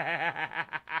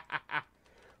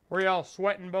 Were y'all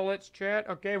sweating bullets, chat?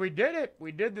 Okay, we did it.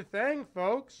 We did the thing,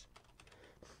 folks.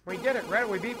 We did it, right?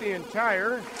 We beat the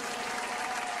entire,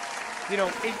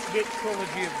 8-bit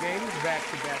trilogy of games back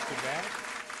to back to back.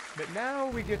 But now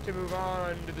we get to move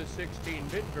on to the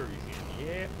 16-bit version.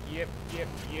 Yep.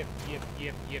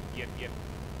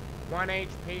 1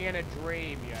 HP and a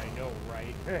dream. Yeah, I know,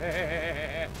 right?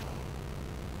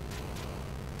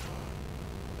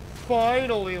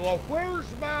 Finally, look, where's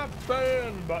my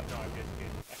ban button? No, I'm just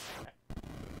kidding.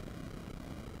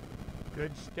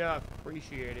 Good stuff.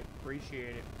 Appreciate it.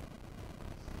 Appreciate it.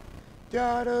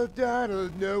 Donald,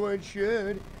 Donald, no one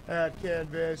should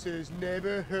canvass his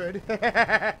neighborhood.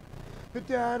 But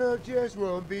Donald just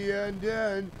won't be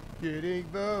undone, getting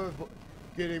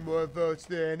more votes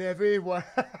than everyone.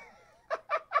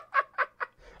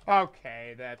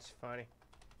 Okay, that's funny.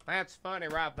 That's funny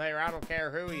right there. I don't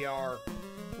care who you are.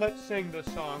 Let's sing the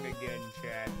song again,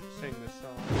 Chad. Sing the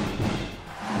song.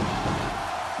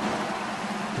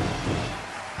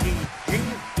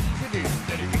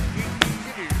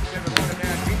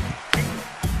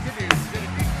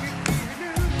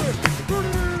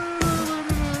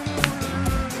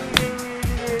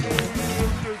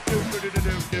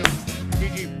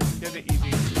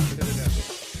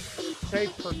 Say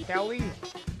per Kelly.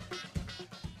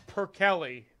 Per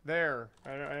Kelly. There.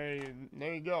 There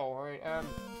you go. All right.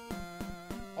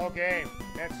 Okay.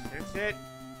 That's it.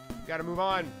 Gotta move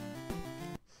on.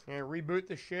 And reboot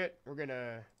the shit. We're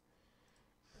gonna,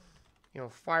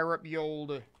 fire up the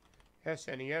old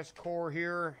SNES core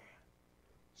here.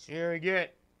 See how we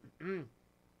get.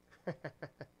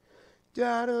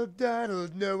 Donald,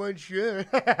 Donald, no one should.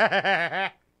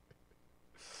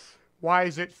 Why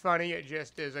is it funny? It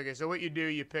just is. Okay, so what you do,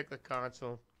 you pick the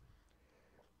console.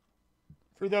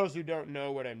 For those who don't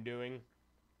know what I'm doing.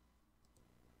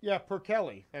 Yeah, per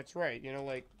Kelly. That's right.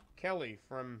 Like Kelly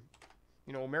from,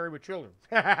 Married with Children.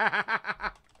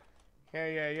 Yeah.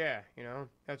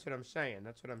 That's what I'm saying.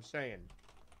 That's what I'm saying.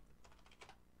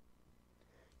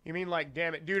 You mean like,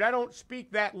 damn it. Dude, I don't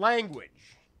speak that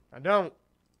language. I don't.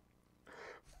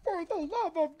 For the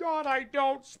love of God, I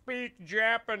don't speak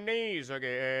Japanese.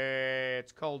 Okay,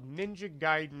 it's called Ninja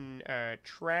Gaiden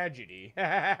Tragedy.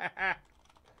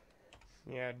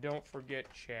 Yeah, don't forget,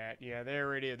 chat. Yeah,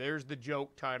 there it is. There's the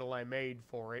joke title I made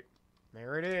for it.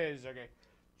 There it is. Okay,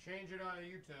 change it on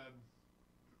YouTube.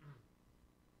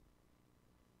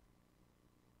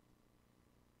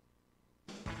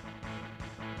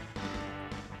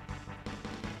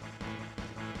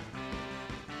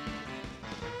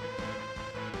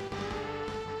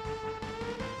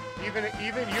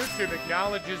 Even YouTube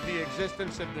acknowledges the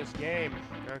existence of this game.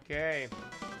 Okay.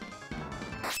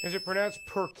 Is it pronounced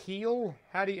Perkeel?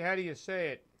 How do you say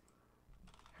it?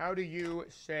 How do you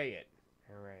say it?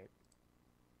 All right.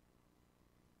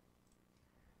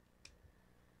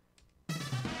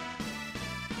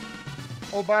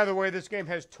 Oh, by the way, this game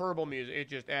has turbo music.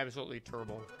 It's just absolutely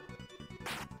turbo.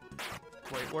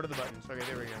 Wait, what are the buttons? Okay,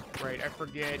 there we go. Right, I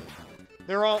forget.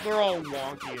 They're all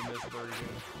wonky in this version.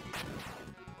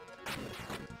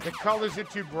 The colors are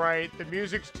too bright. The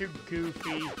music's too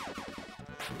goofy.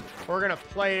 We're gonna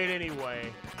play it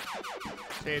anyway.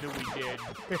 Say that we did.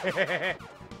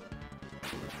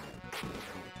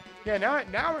 Yeah,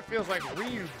 now it feels like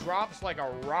Ryu drops like a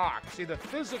rock. See, the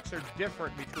physics are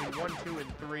different between 1, 2,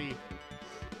 and 3.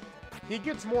 He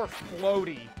gets more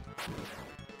floaty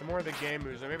the more the game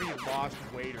moves. Or maybe he lost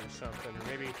weight or something. Or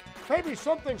maybe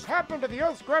something's happened to the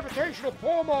Earth's gravitational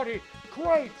pull, Marty.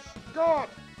 Great Scott!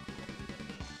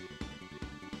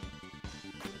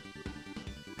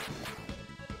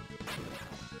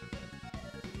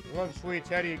 Love sweets.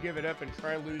 How do you give it up and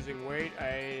try losing weight?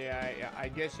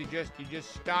 I guess you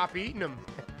just stop eating them.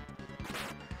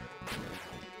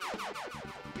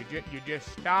 you just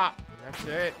stop. That's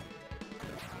it.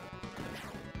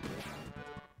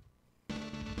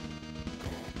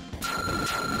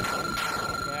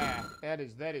 Yeah,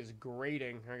 that is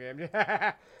grating.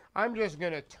 Okay, I'm just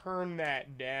gonna turn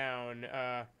that down.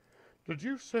 Did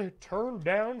you say turn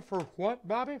down for what,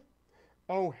 Bobby?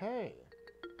 Oh hey.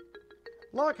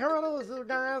 Look, here it is, you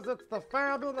guys. It's the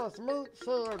fabulous meat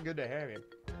show. Good to have you.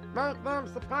 Make them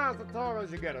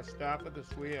suppositories. You gotta stop at the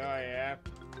sweet. Oh, yeah.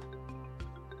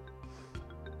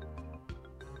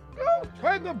 Go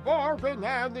to the bar and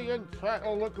have the inside.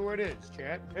 Oh, look who it is,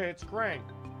 chat. It's Crank.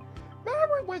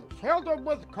 Mary with children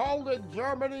was called in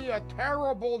Germany a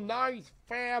terrible, nice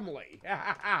family.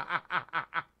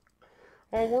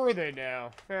 Oh, were they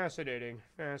now? Fascinating.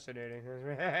 Fascinating.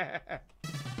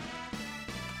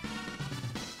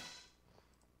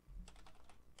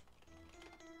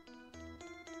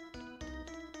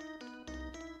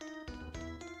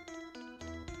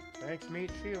 Thanks,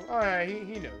 Meat Shield. Oh, yeah,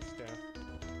 he knows stuff.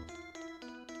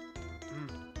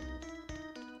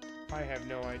 I have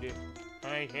no idea.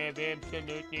 I have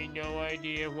absolutely no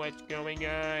idea what's going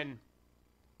on.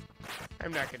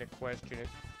 I'm not gonna question it.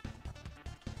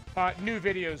 New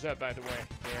videos up, by the way.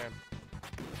 Yeah.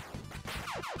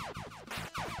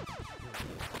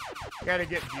 Gotta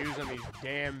get views on these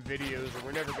damn videos, or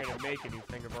we're never gonna make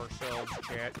anything of ourselves,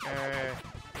 chat. Here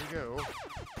we go.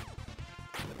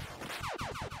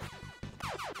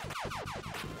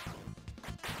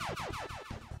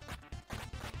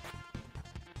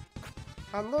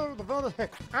 I know the video.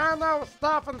 I know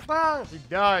stuff and things. He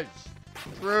does.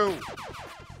 True.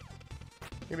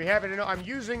 You'll be happy to know I'm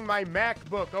using my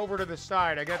MacBook over to the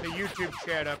side. I got the YouTube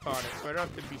chat up on it, so I don't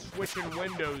have to be switching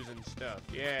windows and stuff.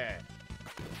 Yeah.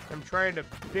 I'm trying to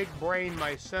big brain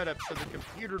my setup so the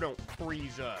computer don't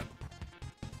freeze up.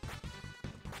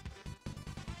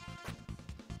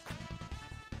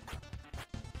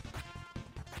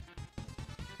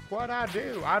 What'd I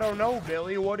do? I don't know,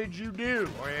 Billy. What did you do?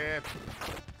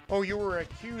 Oh, you were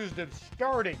accused of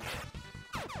starting it.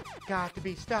 Got to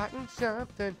be starting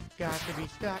something. Got to be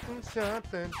starting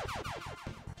something.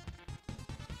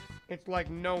 It's like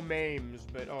no memes,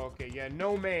 but oh, okay, yeah,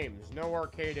 no memes, no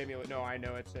arcade emulator. No, I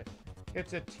know it's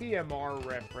a TMR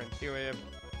reference. You have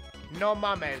no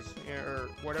mames, or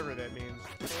whatever that means.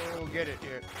 We'll get it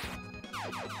here.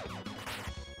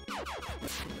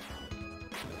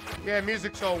 Yeah,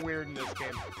 music's all weird in this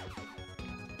game.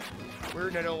 Weird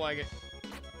and I don't like it.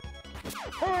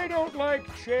 I don't like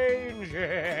change.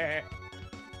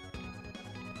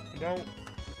 Don't.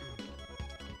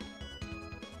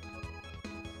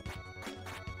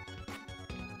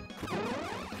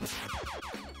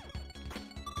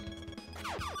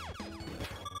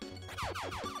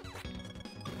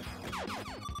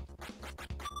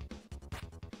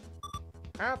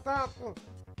 I thought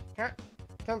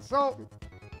consultant.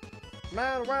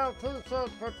 Manuel t-shirt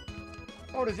for...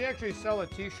 Oh, does he actually sell a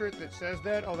t-shirt that says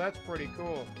that? Oh, that's pretty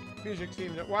cool. Music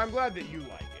seems... Well, I'm glad that you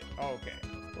like it. Oh, okay.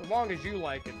 As long as you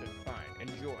like it, then fine.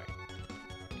 Enjoy.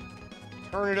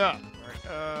 Turn it up.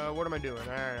 All right, what am I doing?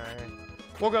 All right.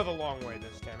 We'll go the long way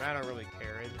this time. I don't really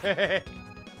care.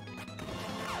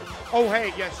 Oh,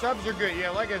 hey, yeah, subs are good. Yeah,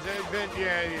 like I said,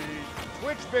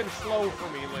 Twitch been slow for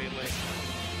me lately.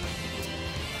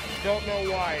 Don't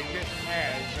know why, it just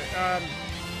has.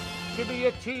 To be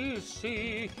a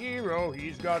TC hero,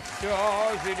 he's got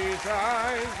stars in his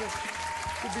eyes.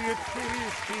 To be a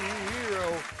TC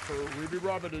hero, her weedy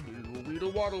robin a doo,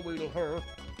 weedle waddle weedle her.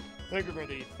 Thank you for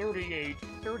the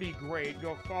 30 great.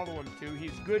 Go follow him too.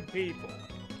 He's good people.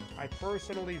 I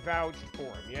personally vouched for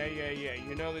him. Yeah.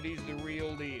 You know that he's the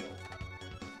real deal.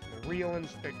 The real and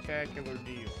spectacular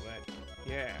deal.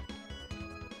 Yeah.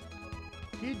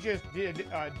 He just did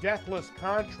Deathless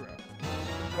Contra,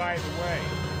 by the way.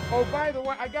 Oh, by the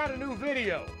way, I got a new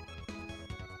video.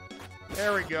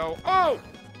 There we go. Oh!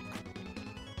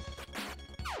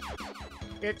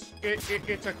 It's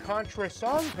a Contra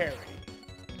song parody.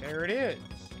 There it is.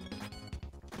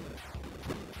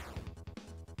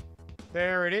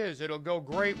 There it is. It'll go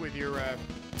great with your world record.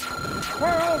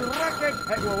 Well, it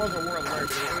wasn't a world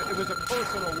record. It was a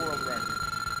personal world record.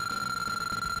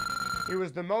 It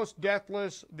was the most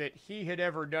deathless that he had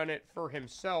ever done it for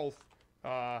himself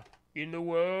in the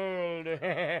world.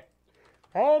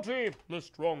 Halty, the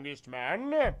strongest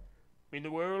man in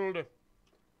the world.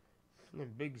 The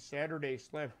big Saturday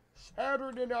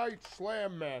Night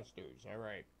Slam Masters. All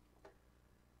right.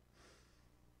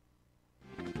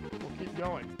 We'll keep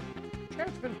going.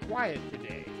 Chat's been quiet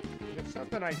today. It's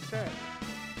something I said.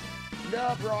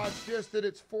 No, brah, it's just that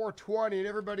it's 420 and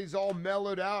everybody's all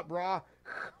mellowed out, brah.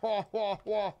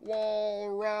 All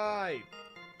right.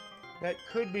 That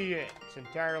could be it. It's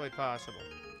entirely possible.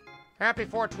 Happy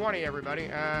 420, everybody.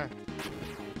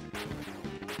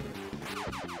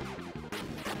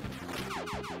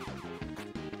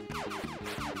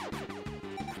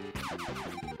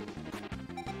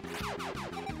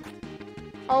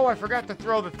 Oh, I forgot to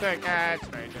throw the thing. It's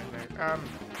fine.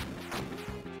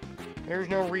 There's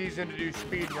no reason to do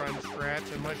speedrun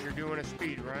strats unless you're doing a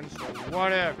speedrun, so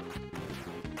whatever.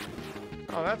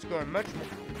 Oh, that's going much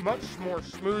more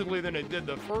smoothly than it did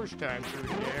the first time through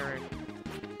today.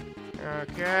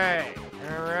 Okay,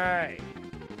 all right.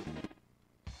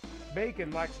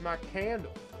 Bacon likes my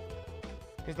candle.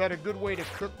 Is that a good way to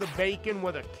cook the bacon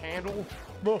with a candle?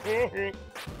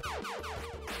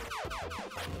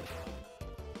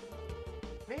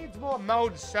 Needs more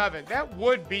Mode 7. That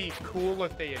would be cool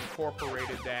if they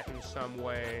incorporated that in some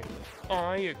way.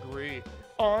 I agree.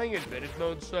 I invented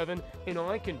Mode 7, and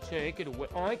I can take it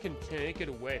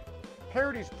away.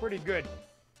 Parody's pretty good.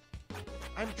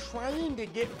 I'm trying to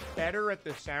get better at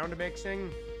the sound mixing.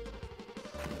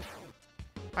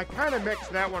 I kind of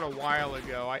mixed that one a while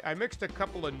ago. I mixed a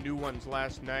couple of new ones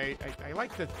last night. I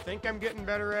like to think I'm getting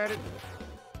better at it.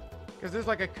 Because there's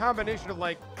like a combination of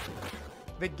like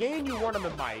the gain you want on the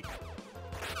mic,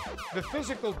 the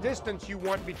physical distance you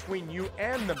want between you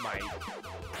and the mic,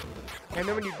 and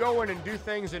then when you go in and do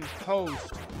things in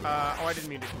post, oh, I didn't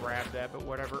mean to grab that, but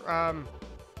whatever.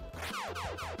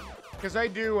 Because I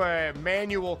do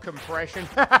manual compression.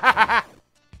 I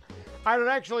don't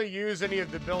actually use any of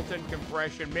the built-in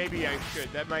compression. Maybe I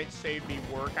should. That might save me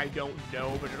work. I don't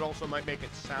know, but it also might make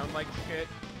it sound like shit.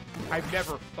 I've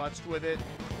never futzed with it.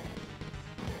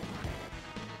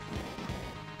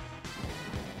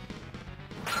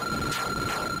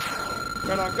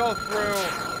 But I'll go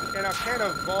through and I'll kind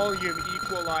of volume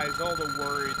equalize all the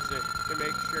words to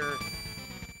make sure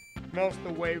most of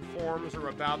the waveforms are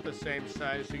about the same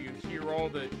size, so you hear all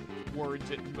the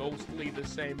words at mostly the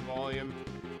same volume.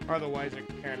 Otherwise, it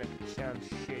kind of sounds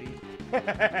shitty.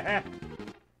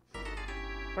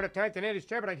 Would have typed in Andy's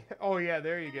chat, but oh yeah,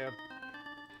 there you go.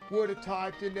 Would have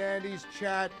typed in Andy's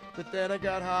chat, but then I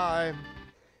got high.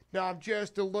 Now I'm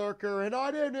just a lurker, and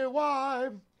I didn't know why.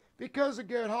 Because I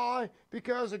got high,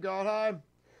 because I got high.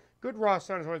 Good raw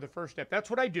sound is only the first step. That's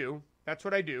what I do. That's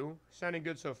what I do. Sounding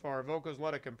good so far. Vocals, a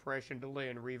lot of compression, delay,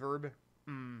 and reverb.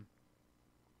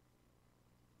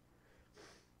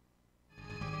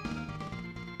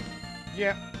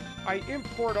 Yeah, I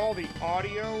import all the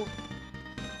audio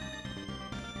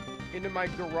into my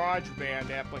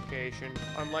GarageBand application,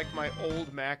 unlike my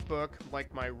old MacBook,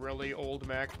 like my really old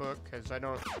MacBook, because I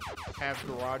don't have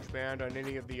GarageBand on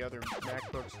any of the other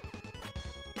MacBooks.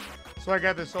 So I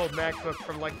got this old MacBook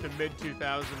from like the mid-2000s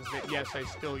that, yes, I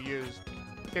still use.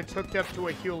 It's hooked up to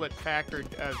a Hewlett-Packard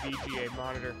VGA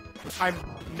monitor. I'm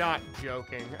not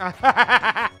joking.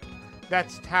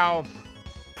 That's how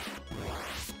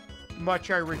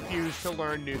much I refuse to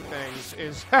learn new things,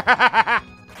 is...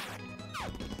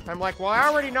 I'm like, well, I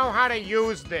already know how to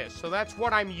use this, so that's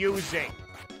what I'm using.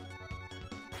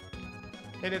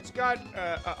 And it's got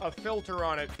a filter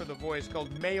on it for the voice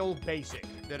called Male Basic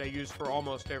that I use for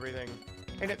almost everything.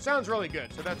 And it sounds really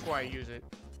good, so that's why I use it.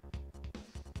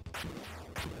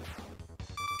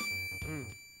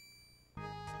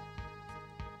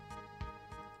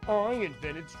 I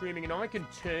invented streaming, and I can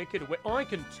take it away. I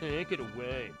can take it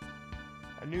away.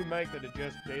 A new mic that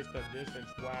adjusts based on distance.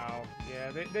 Wow.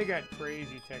 Yeah, they got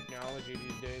crazy technology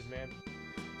these days, man.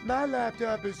 My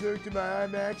laptop is hooked to my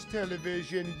IMAX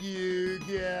television. You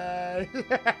guys.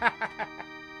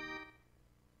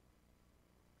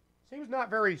 Seems not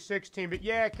very 16, but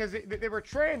yeah, because they were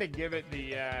trying to give it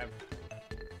the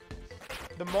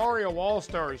Mario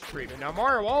All-Stars treatment. Now,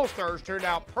 Mario All-Stars turned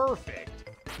out perfect.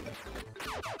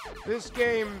 This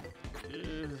game,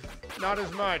 not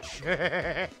as much.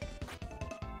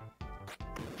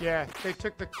 Yeah, they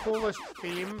took the coolest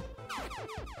theme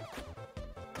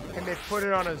and they put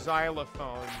it on a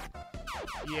xylophone.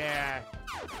 Yeah.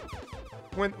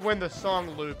 When the song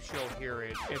loops, you'll hear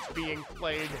it. It's being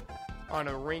played on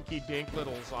a rinky-dink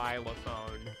little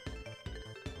xylophone.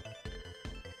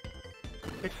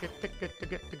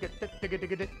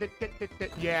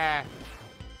 Yeah.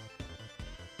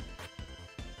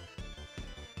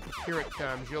 Here it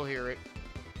comes, you'll hear it.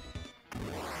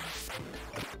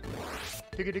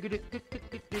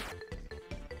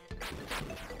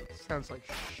 Sounds like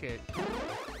shit.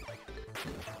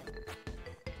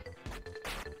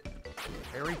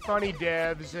 Very funny,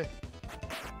 devs.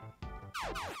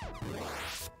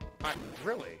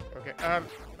 Really? Okay,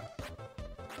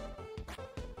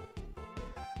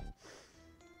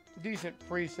 decent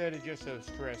preset is just so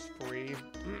stress-free.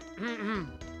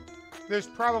 There's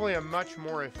probably a much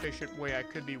more efficient way I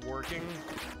could be working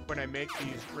when I make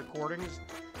these recordings.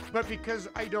 But because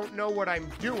I don't know what I'm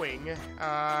doing,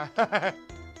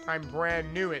 I'm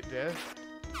brand new at this.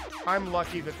 I'm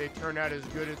lucky that they turn out as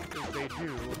good as they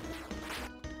do.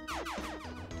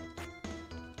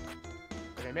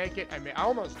 Did I make it? I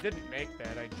almost didn't make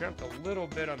that. I jumped a little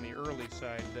bit on the early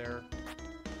side there.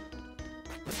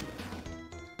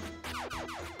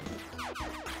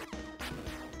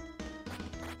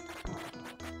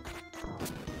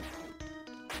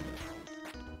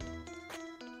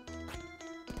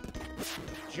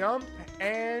 Jump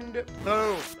and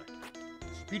boom.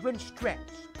 Speedrun strats.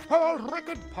 Paw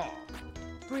record paw.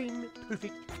 Dream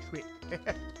perfect trick.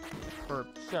 Or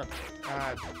something.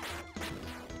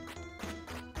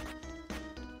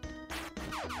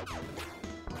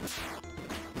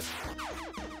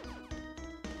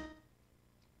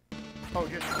 Oh,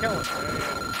 just kill it.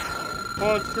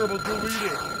 Pause turbo, delete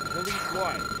it. Delete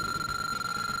what?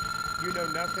 You know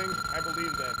nothing? I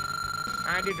believe that.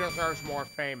 Andy deserves more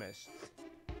famous.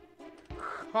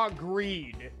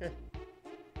 Agreed.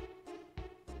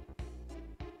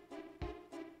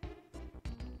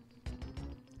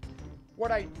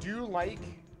 What I do like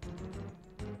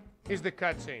is the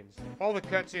cutscenes. All the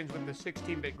cutscenes with the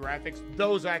 16-bit graphics,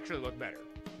 those actually look better.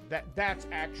 That's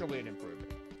actually an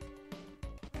improvement.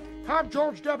 I'm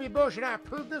George W. Bush and I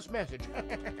approve this message.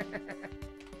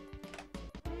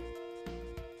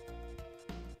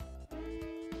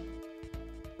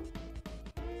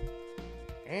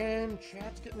 And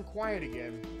chat's getting quiet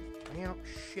again. Well,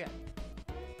 shit.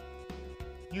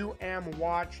 You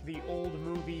watch the old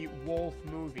movie Wolf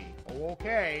movie. Oh,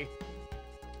 okay.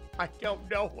 I don't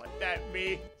know what that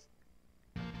means.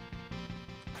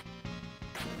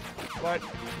 But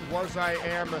was I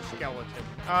am a skeleton.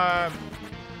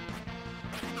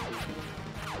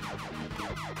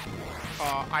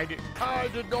 I did not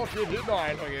hit it.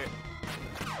 Okay.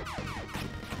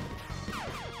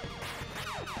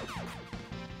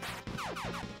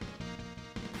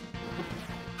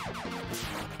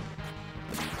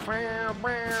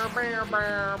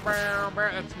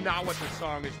 That's not what the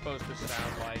song is supposed to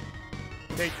sound like.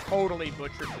 They totally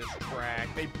butchered this track.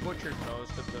 They butchered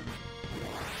most of them.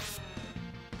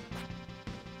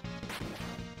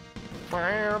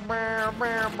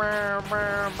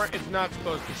 It's not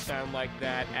supposed to sound like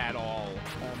that at all.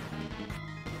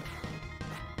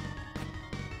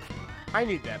 I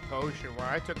need that potion where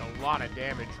I took a lot of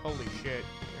damage. Holy shit.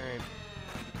 Alright.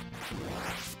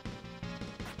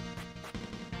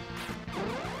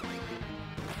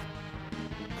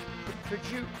 Could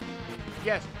you?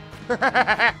 Yes.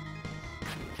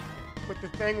 With the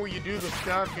thing where you do the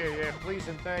stuff, yeah, please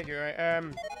and thank you.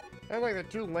 I'm like they're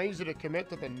too lazy to commit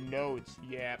to the notes.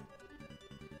 Yeah.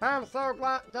 I'm so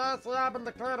glad Darcy I've been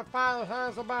declared a fire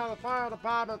hazard by the fire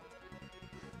department.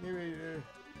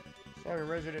 Sorry,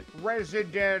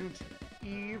 Resident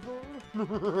Evil.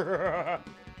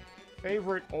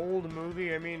 Favorite old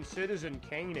movie? I mean, Citizen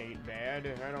Kane ain't bad.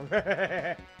 I don't.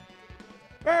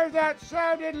 Oh, that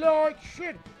sounded like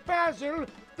shit. Basil,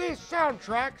 this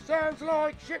soundtrack sounds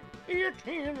like shit. It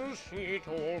is shit,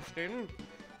 Austin.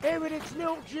 Hey, but it's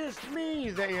not just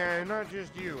me. Not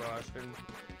just you, Austin.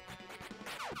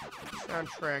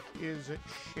 Soundtrack is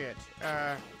shit.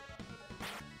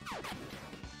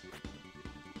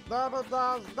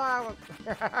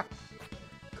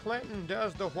 Clinton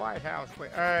does the White House.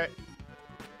 Wait,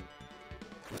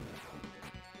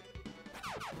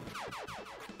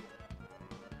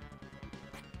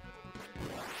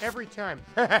 every time.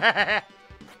 Can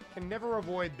never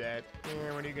avoid that.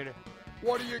 Yeah,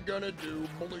 what are you gonna do,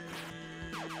 please?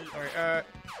 Alright,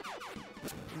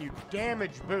 and you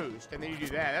damage boost, and then you do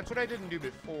that. That's what I didn't do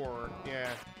before. Yeah.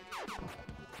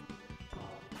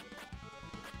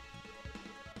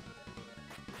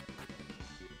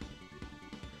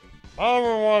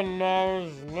 Everyone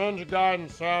knows Ninja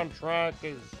Gaiden soundtrack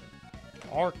is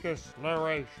Arcus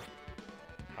narration.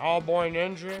 Cowboy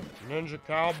Ninja, Ninja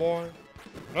Cowboy.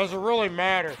 Does it really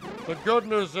matter? The good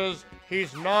news is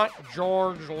he's not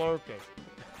George Lucas.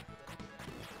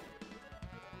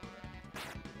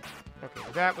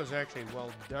 Okay, that was actually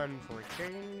well done for a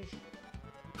change.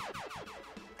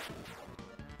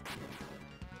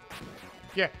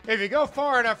 Yeah, if you go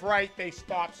far enough right, they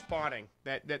stop spawning.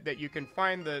 That you can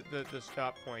find the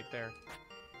stop point there.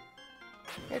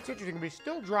 It's interesting. We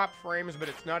still drop frames, but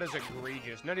it's not as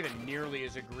egregious. Not even nearly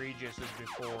as egregious as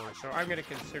before. So I'm going to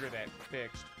consider that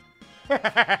fixed.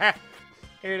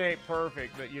 It ain't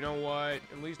perfect, but you know what?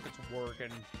 At least it's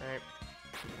working. Right?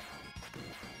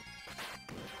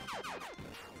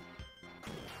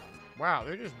 Wow,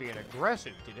 they're just being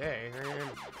aggressive today.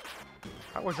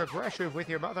 I was aggressive with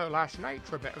your mother last night,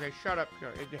 Trebek. Okay, shut up.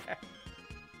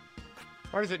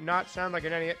 Why does it not sound like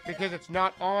an NES? Because it's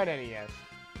not on NES.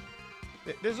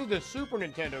 This is the Super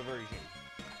Nintendo version.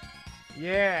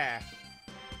 Yeah.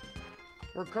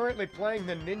 We're currently playing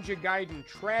the Ninja Gaiden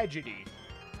Tragedy.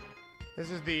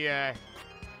 This is the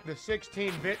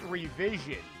 16-bit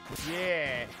revision.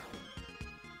 Yeah.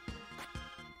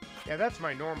 Yeah, that's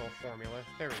my normal formula.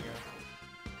 There we go.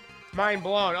 Mind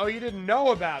blown. Oh, you didn't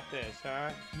know about this,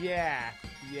 huh? Yeah.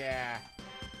 Yeah.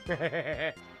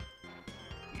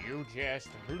 You just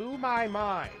blew my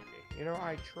mind. You know,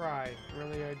 I try.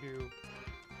 Really, I do.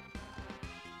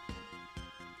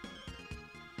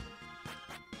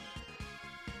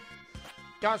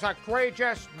 Does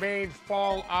egregious mean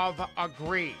full of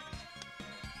agree?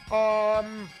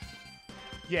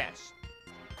 Yes.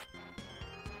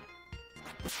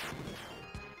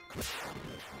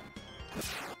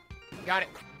 Got it.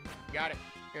 Got it.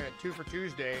 2 for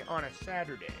Tuesday on a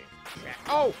Saturday.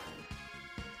 Oh!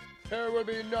 There will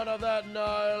be none of that,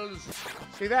 Niles.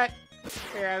 See that?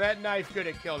 Yeah, that knife could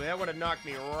have killed me. That would have knocked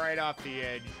me right off the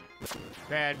edge.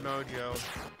 Bad mojo.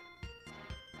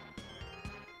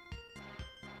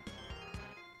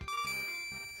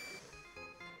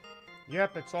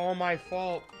 Yep, it's all my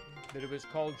fault that it was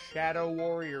called Shadow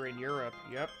Warrior in Europe.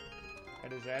 Yep,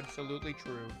 that is absolutely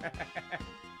true.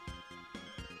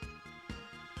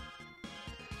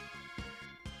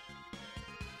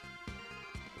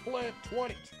 Blamp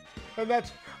 20. And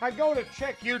that's, I go to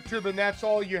check YouTube and that's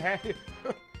all you have.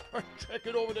 I check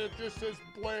it over there, it just says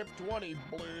Blamp 20.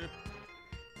 Blamp.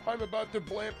 I'm about to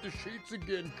blamp the sheets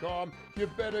again, Com. You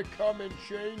better come and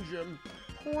change them.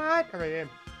 What? I mean,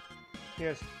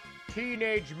 yes.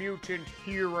 Teenage Mutant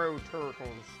Hero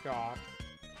Turtles, Scott.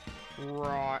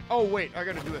 Right. Oh, wait, I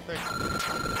gotta do a thing.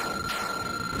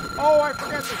 Oh, I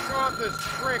forgot to show off this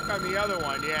trick on the other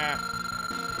one, yeah.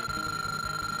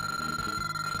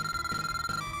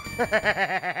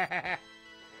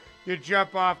 You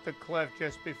jump off the cliff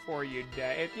just before you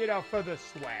die. You know, for the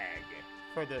swag.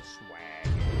 For the swag.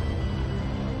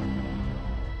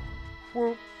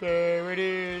 Whoop, there it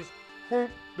is. Whoop,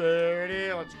 there it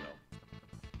is. Let's go.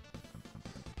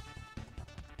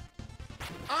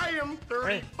 I am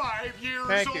 35 years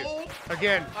Thank you. old.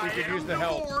 Again, we could use the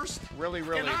help. Really,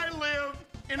 really. And I live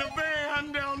in a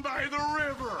van down by the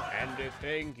river. And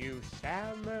thank you,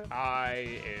 Sam.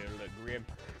 I Grim.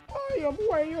 I am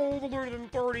way older than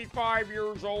 35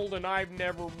 years old, and I've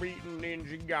never beaten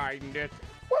Ninja Gaiden yet.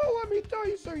 Well, let me tell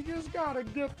you, so you just gotta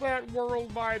get that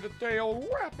world by the tail,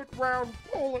 wrap it round,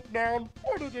 pull it down,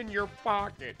 put it in your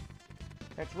pocket.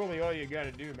 That's really all you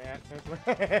gotta do, Matt.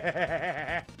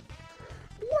 That's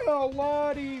Well,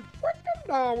 Lottie, frickin'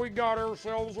 now we got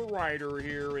ourselves a writer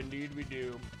here. Indeed we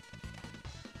do.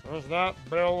 Was that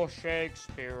Bill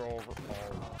Shakespeare over there?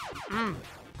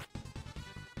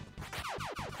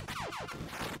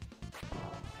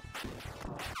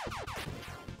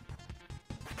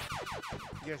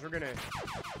 Guess we're gonna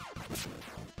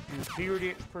do beard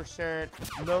itch %,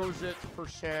 nose itch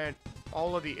 %,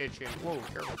 all of the itching. Whoa,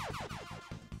 careful.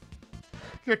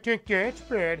 You think that's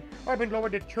bad? I've been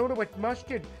loaded to tuna with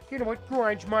mustard. You know what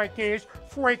grinds my gears?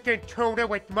 Freaking tuna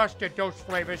with mustard. Those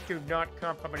flavors do not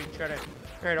complement each other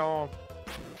at all.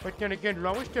 But then again,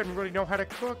 Lois doesn't really know how to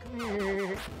cook.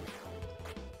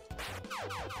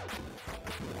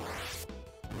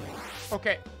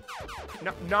 Okay.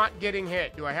 No, not getting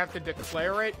hit. Do I have to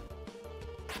declare it?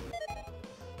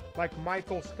 Like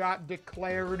Michael Scott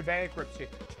declared bankruptcy.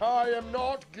 I am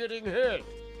not getting hit.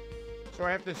 So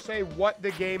I have to say what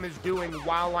the game is doing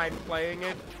while I'm playing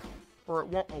it, or it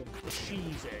won't. Oh,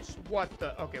 Jesus! What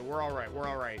the? Okay, we're all right. We're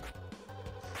all right.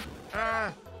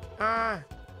 I'm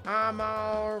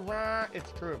all right.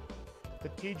 It's true. The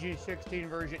TG16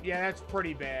 version. Yeah, that's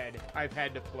pretty bad. I've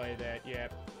had to play that. Yeah,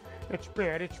 it's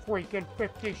bad. It's freaking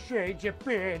 50 Shades of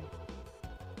Bad.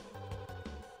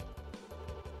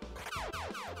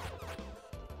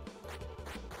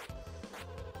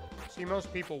 See,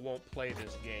 most people won't play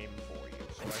this game for you,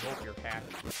 so I hope you're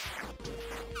happy.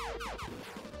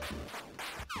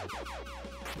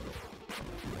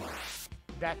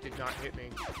 That did not hit me.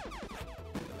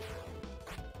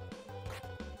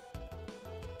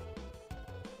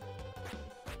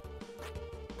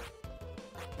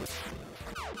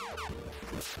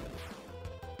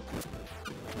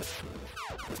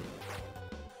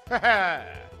 Haha!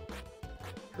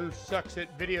 Who sucks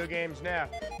at video games now?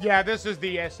 Yeah, this is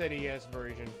the SNES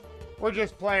version. We're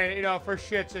just playing, you know, for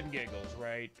shits and giggles,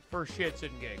 right? For shits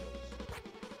and giggles.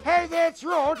 Hey, that's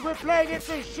right, we're playing it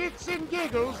for shits and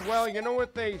giggles. Well, you know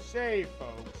what they say,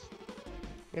 folks.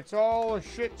 It's all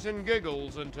shits and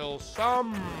giggles until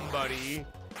somebody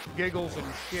giggles and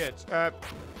shits.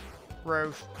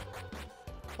 Gross.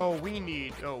 Oh, we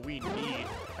need health.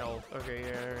 Okay,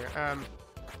 yeah.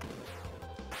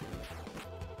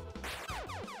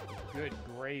 Good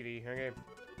gravy. Okay.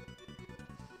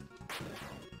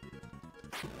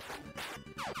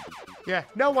 Yeah,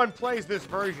 no one plays this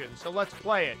version, so let's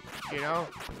play it, you know?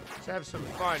 Let's have some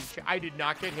fun. I did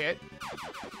not get hit.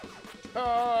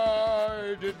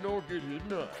 I did not get hit,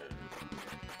 no.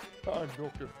 I'm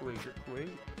Dr. Fraser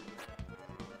Quaid.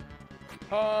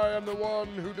 I am the one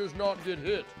who does not get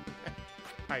hit.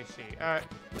 I see.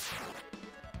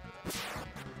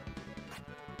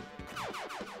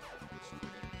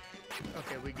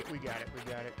 Okay, we got it. We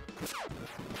got it.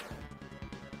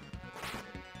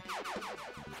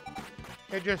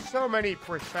 There's just so many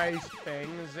precise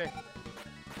things you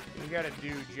gotta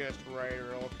do just right,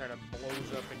 or it all kind of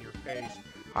blows up in your face.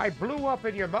 I blew up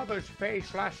in your mother's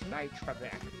face last night,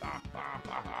 Trebek.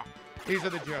 These are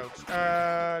the jokes.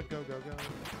 Go, go, go.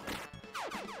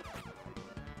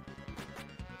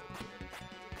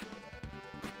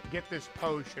 get this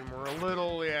potion. We're a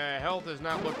little, health is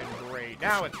not looking great.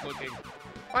 Now it's looking,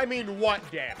 I mean, what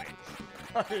damage?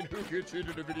 I mean, who gets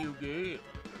into the video game?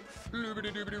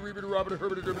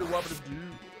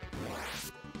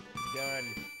 Done.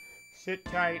 Sit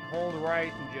tight, hold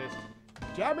right, and just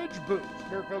damage boost.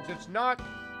 Here, folks, it's not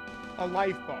a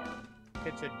life bar.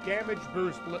 It's a damage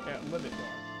boost limit bar.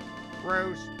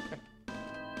 Gross.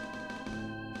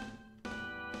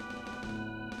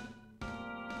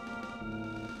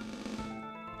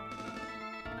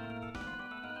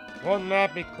 Wouldn't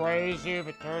that be crazy if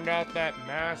it turned out that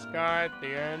mascot at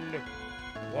the end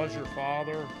was your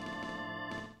father?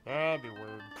 That'd be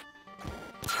weird.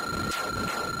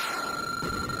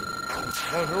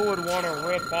 But who would want to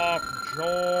rip off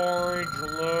George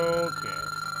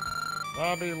Lucas?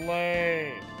 That'd be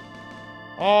lame.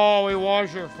 Oh, he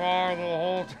was your father the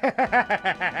whole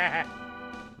time.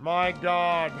 My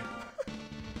God.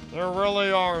 There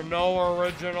really are no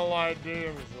original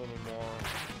ideas anymore.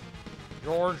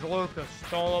 George Lucas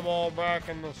stole them all back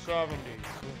in the 70s.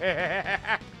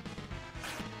 I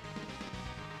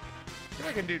think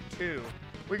I can do 2.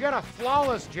 We got a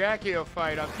flawless Jackie-O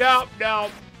fight up. Nope,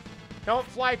 nope. Don't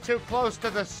fly too close to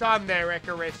the sun there,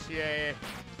 Icarus. Yeah.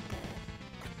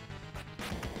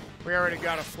 We already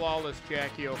got a flawless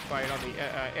Jackie-O fight on the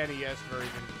NES version.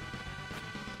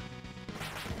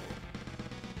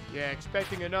 Yeah,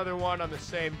 expecting another one on the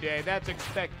same day. That's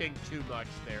expecting too much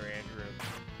there, Andrew.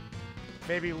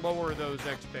 Maybe lower those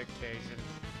expectations.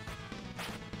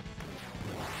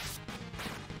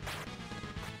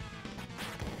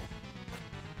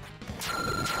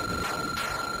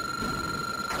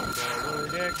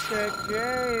 Lowered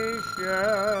expectations.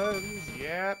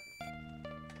 Yep.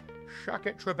 Shuck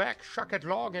it, Trebek. Shuck it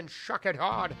long and shuck it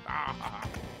hard.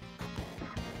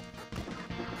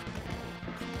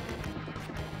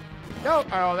 No,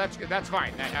 oh, that's good. That's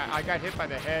fine. I got hit by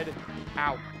the head.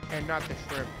 Ow. And not the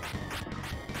shrimp.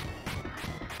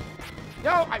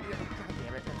 No, God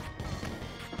damn it.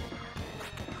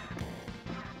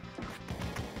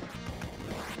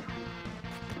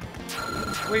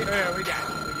 We got it.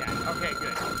 Okay,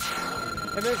 good.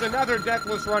 And there's another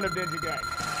deathless run of Ninja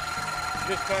Gaiden.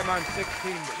 This time on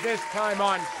 16-bit. This time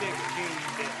on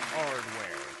 16-bit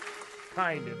hardware.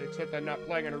 Kind of, except I'm not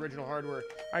playing on original hardware.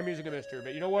 I'm using a Mister,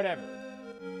 but you know, whatever.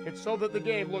 It's so that the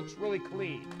game looks really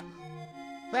clean.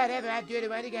 Whatever, I'm doing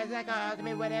it. You guys like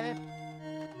ultimate, whatever.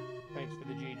 Thanks for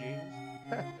the GGs.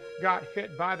 Got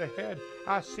hit by the head.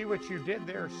 I see what you did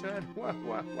there, son. What?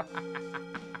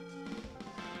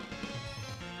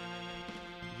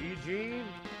 GG.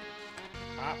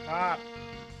 Pop.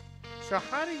 So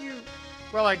how do you...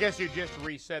 Well, I guess you just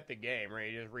reset the game,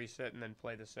 right? You just reset and then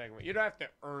play the second one. You don't have to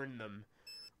earn them.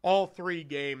 All 3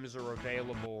 games are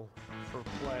available for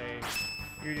play.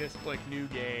 You just click new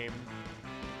game.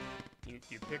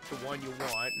 You pick the one you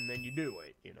want, and then you do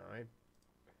it, you know.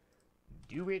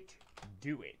 Do it.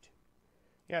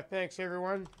 Yeah, thanks,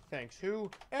 everyone. Thanks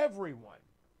who? Everyone.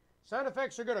 Sound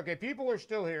effects are good. Okay, people are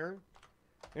still here.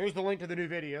 There's the link to the new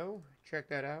video. Check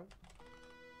that out.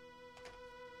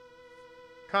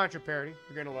 Contra parody.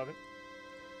 You're going to love it.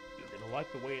 You're going to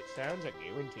like the way it sounds, I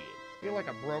guarantee it. Feel like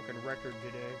a broken record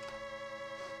today.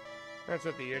 That's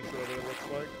what the intro there looks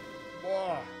like.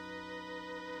 Whoa.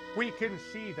 We can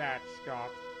see that,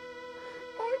 Scott.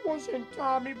 I was in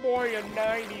Tommy Boy in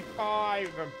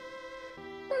 95.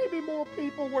 Maybe more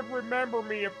people would remember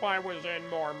me if I was in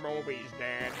more movies,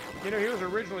 Dad. You know, he was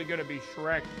originally going to be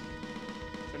Shrek.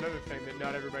 It's another thing that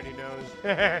not everybody knows.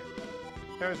 That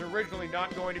was originally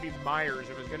not going to be Myers.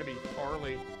 It was going to be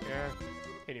Farley. Yeah.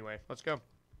 Anyway, let's go.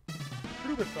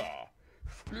 Flubithaw.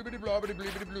 Flibbity blobbity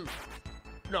blibbity blue.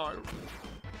 No.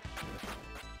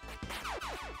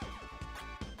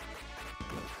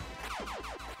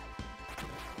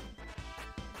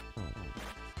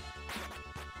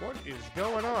 What is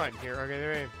going on here?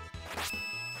 Okay,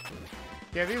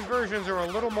 yeah, these versions are a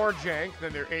little more jank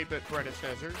than their 8-bit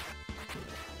predecessors.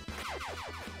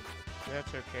 That's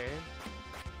okay.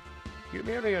 You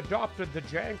merely adopted the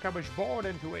jank. I was born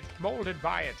into it, molded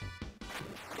by it.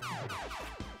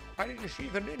 I didn't see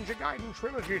the Ninja Gaiden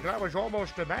Trilogy till I was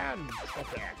almost a man.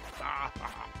 Okay.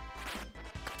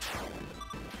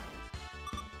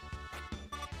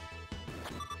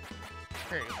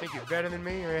 Hey, you think you're better than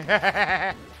me?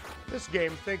 This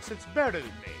game thinks it's better than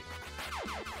me.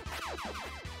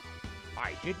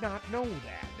 I did not know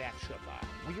that. That's some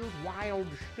weird, wild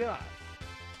stuff.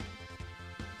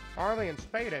 Farley and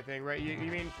Spade, I think, right? You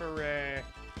mean for,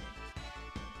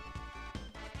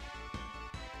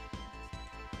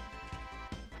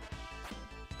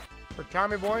 For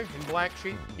Tommy Boy and Black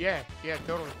Sheep? Yeah,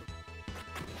 totally.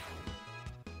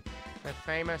 The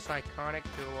famous iconic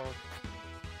duo.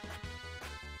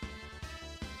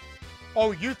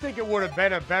 Oh, you think it would have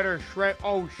been a better shred?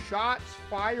 Oh, shots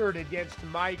fired against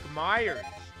Mike Myers.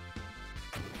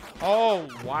 Oh,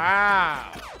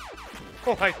 wow.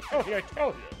 Oh, I tell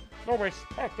you. No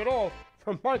respect at all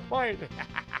from Mike Myers.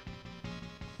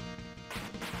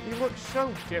 He looks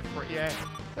so different, yeah.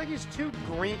 I think he's too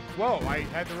green. Whoa, I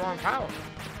had the wrong power.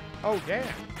 Oh, damn.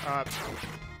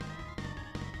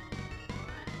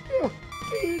 You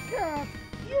decaf,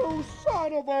 you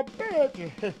son of a bitch.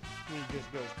 He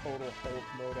just goes total Hulk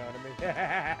mode out of me.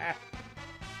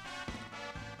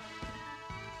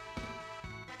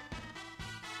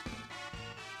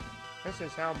 This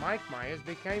is how Mike Myers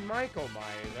became Michael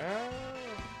Myers.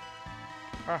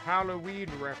 Oh, a Halloween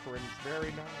reference.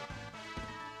 Very nice.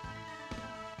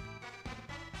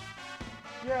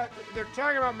 Yeah, they're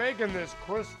talking about making this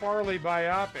Chris Farley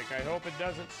biopic. I hope it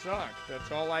doesn't suck.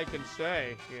 That's all I can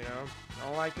say, you know?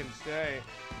 All I can say.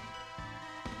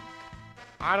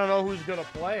 I don't know who's gonna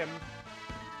play him.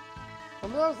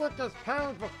 From those that just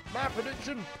pound for my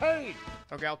prediction paid.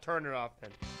 Okay, I'll turn it off then.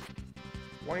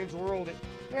 Wayne's World.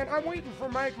 Man, I'm waiting for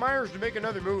Mike Myers to make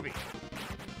another movie.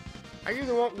 I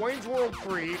either want Wayne's World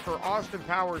 3 or Austin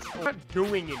Powers 4. Not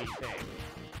doing anything.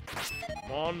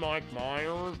 Come on, Mike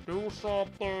Myers, do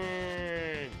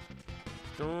something.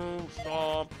 Do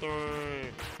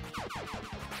something.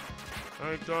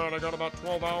 Hey, Dad, I got about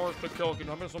 12 hours to kill. Can you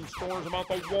tell me some stories about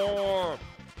the war?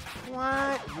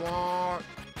 What? War?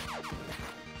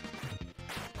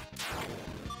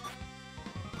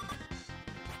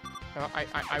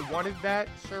 I wanted that,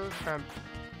 sir.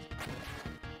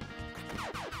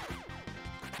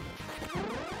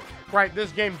 Right,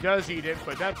 this game does eat it,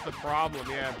 but that's the problem,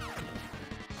 yeah.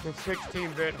 The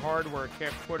 16-bit hardware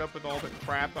can't put up with all the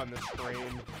crap on the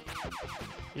screen.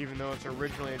 Even though it's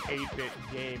originally an 8-bit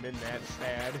game, and that's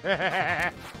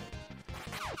sad.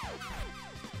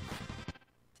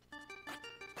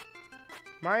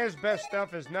 Maya's best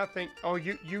stuff is nothing. Oh,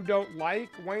 you don't like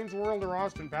Wayne's World or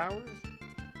Austin Powers?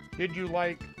 Did you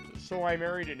like So I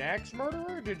Married an Axe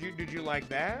Murderer? Did you like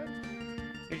that?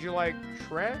 Did you like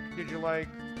Shrek? Did you like...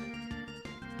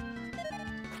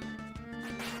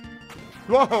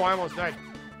 Whoa, I almost died.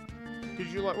 Did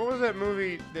you like... What was that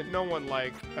movie that no one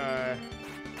liked?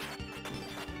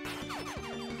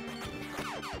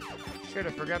 Shit,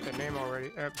 I forgot the name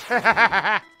already.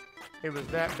 It was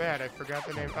that bad, I forgot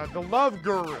the name. The Love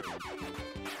Guru.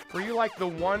 Were you like the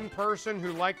one person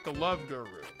who liked The Love Guru?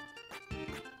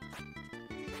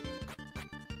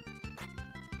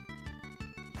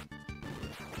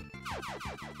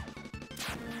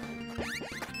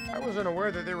 I wasn't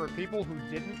aware that there were people who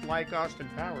didn't like Austin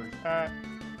Powers.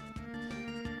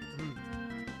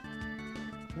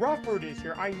 Rufford is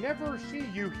here. I never see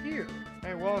you here.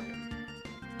 Hey, welcome.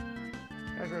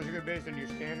 That's a good base on your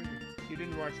standard. You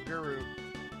didn't watch Guru.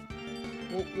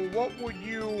 Well, what would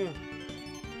you...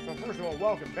 So first of all,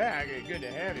 welcome back. Good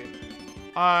to have you.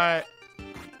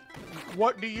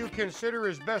 What do you consider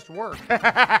his best work?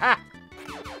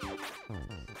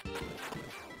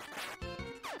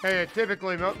 Hey,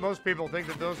 typically, most people think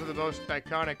that those are the most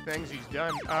iconic things he's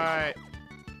done.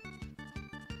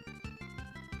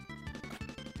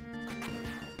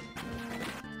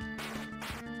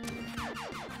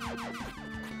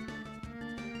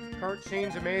 Kart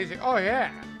scene's amazing. Oh,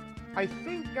 yeah. I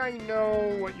think I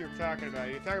know what you're talking about.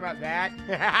 You're talking about that?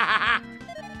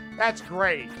 That's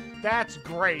great. That's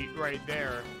great right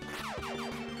there.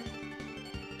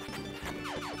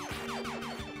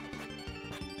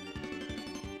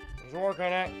 Work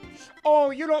on that.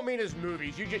 Oh, you don't mean his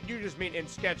movies. You just mean in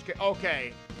sketch.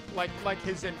 Okay, like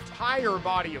his entire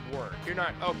body of work. You're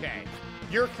not okay.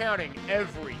 You're counting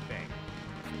everything.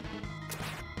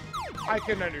 I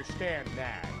can understand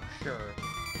that. Sure.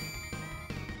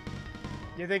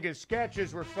 You think his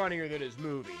sketches were funnier than his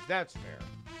movies? That's fair.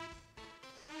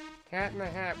 Cat in the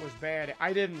Hat was bad.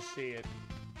 I didn't see it.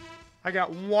 I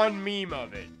got one meme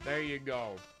of it. There you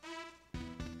go.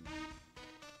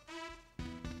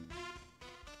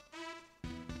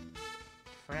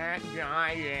 Fat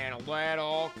guy in a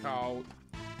little coat.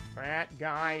 Fat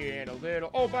guy in a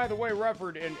little... Oh, by the way,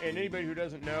 Rufford, and anybody who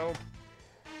doesn't know,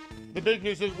 the big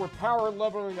news is we're power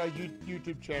leveling a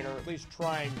YouTube channel, or at least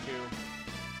trying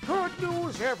to. Good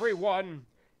news, everyone!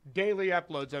 Daily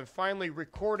uploads. I'm finally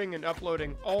recording and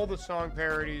uploading all the song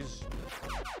parodies,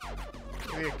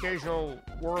 the occasional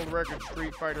world record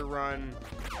Street Fighter run.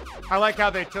 I like how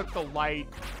they took the light.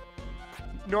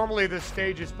 Normally the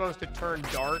stage is supposed to turn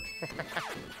dark.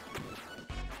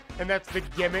 And that's the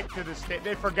gimmick to the stage.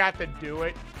 They forgot to do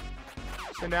it.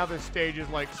 So now the stage is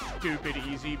like stupid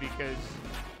easy because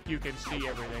you can see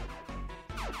everything.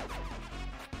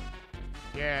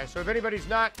 Yeah, so if anybody's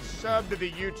not subbed to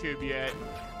the YouTube yet,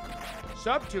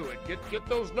 sub to it. Get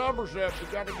those numbers up. We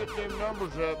gotta get them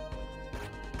numbers up.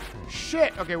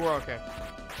 Shit! Okay, we're okay.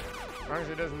 As long as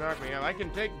it doesn't knock me out. I can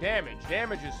take damage.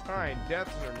 Damage is fine.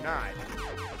 Deaths are not.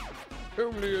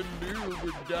 Only a noob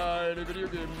would die in a video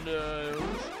game now.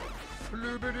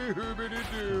 Floobity hoobity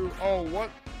doo. Oh,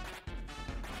 what?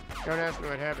 Don't ask me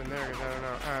what happened there, because I don't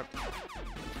know.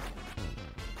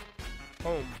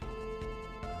 Home.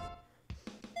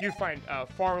 You find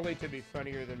Farley to be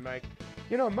funnier than Mike.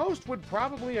 You know, most would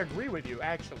probably agree with you,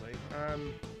 actually.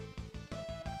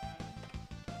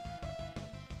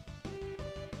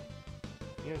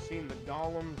 You have seen the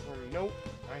Golem from... Nope,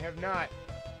 I have not.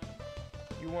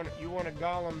 You want a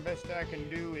Golem? Best I can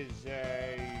do is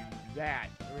that.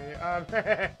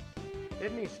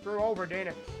 Didn't he screw over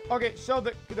Dana? Okay, so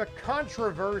the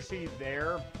controversy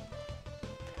there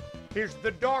is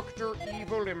the Dr.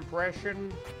 Evil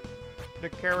impression. The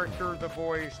character, the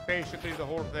voice, basically the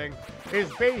whole thing,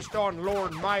 is based on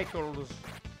Lorne Michaels,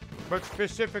 but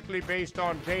specifically based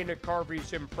on Dana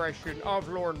Carvey's impression of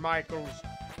Lorne Michaels,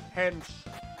 hence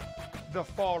the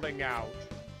falling out.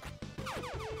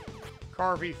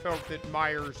 Carvey felt that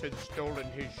Myers had stolen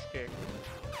his shtick,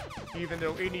 even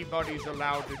though anybody's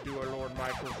allowed to do a Lorne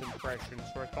Michaels impression,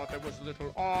 so I thought that was a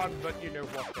little odd, but you know,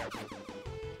 whatever.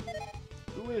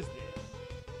 Who is this?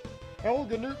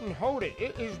 Helga Newton Hody.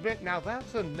 It has been... Now,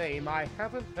 that's a name I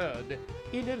haven't heard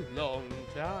in a long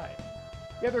time.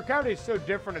 Yeah, their county is so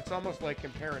different, it's almost like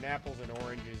comparing apples and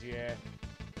oranges, yeah.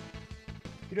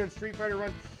 You doing Street Fighter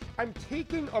Run? I'm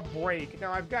taking a break.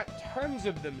 Now, I've got tons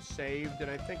of them saved,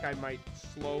 and I think I might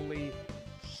slowly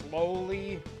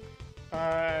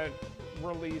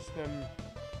release them.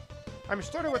 I'm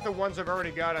starting with the ones I've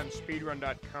already got on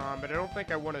speedrun.com, but I don't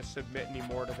think I want to submit any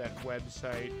more to that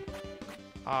website.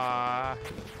 I'm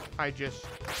just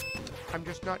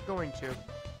not going to.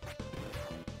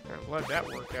 I'm glad that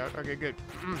worked out. Okay, good.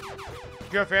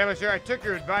 Joe Famous here. I took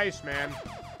your advice, man.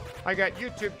 I got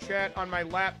YouTube chat on my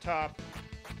laptop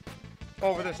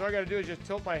over this. All I gotta do is just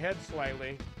tilt my head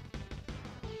slightly.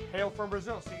 Hail from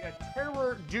Brazil. See, a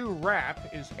Terror Do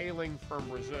Rap is hailing from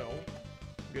Brazil.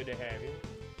 Good to have you.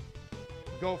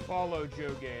 Go follow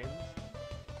Joe Games.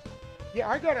 Yeah,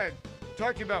 I gotta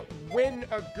talk to you about when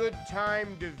a good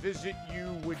time to visit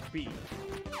you would be.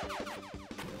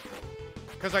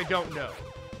 Because I don't know.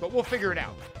 But we'll figure it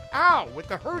out. Ow! With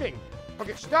the hurting.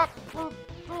 Okay, stop.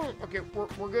 Okay,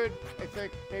 we're good, I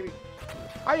think, maybe.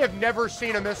 I have never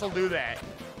seen a missile do that.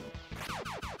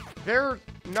 They're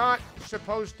not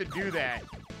supposed to do that.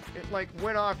 It, like,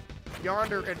 went off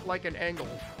yonder at, like, an angle.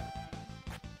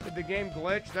 Did the game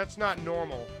glitch? That's not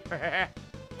normal.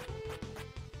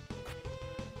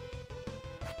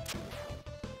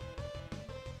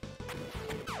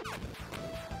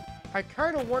 I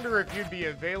kind of wonder if you'd be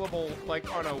available,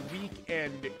 like, on a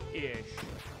weekend-ish.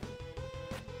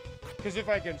 Because if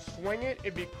I can swing it,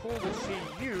 it'd be cool to see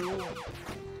you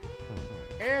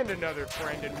and another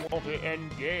friend and want to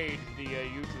engage the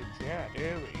YouTube chat.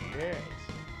 There he is.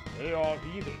 They are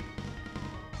heaving.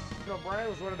 You know, Brian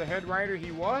was one of the head writer.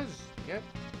 He was. Yep.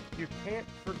 You can't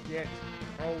forget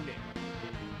Conan.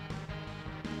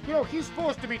 You know, he's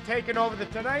supposed to be taking over the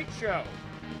Tonight Show.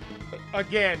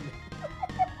 Again.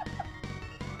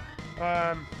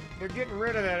 They're getting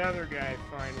rid of that other guy,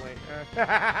 finally.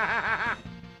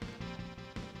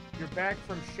 You're back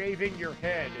from shaving your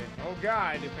head. Oh,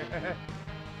 God.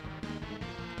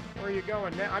 Where are you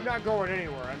going now? I'm not going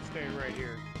anywhere. I'm staying right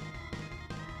here.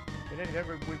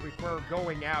 We're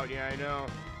going out. Yeah, I know.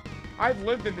 I've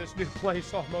lived in this new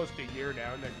place almost a year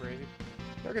now. Isn't that crazy?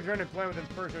 They're trying to plan with them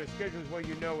first. So schedules, well,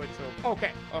 you know it's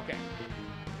okay. Okay.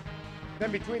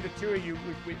 Then between the two of you,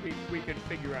 we could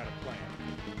figure out a plan.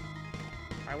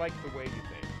 I like the way you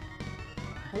think.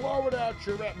 Blow it out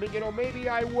your ass. You know, maybe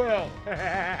I will.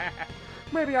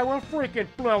 Maybe I will freaking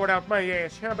blow it out my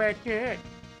ass. How about that?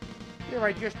 Here,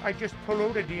 I just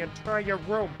polluted the entire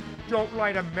room. Don't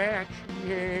light a match.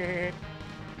 Yeah.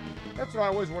 That's what I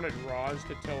always wanted Roz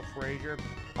to tell Frasier.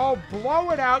 Oh, blow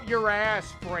it out your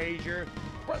ass, Frasier.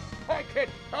 But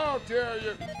how dare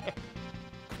you?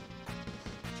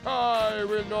 I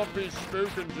will not be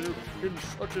spoken to in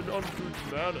such an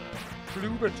uncouth manner.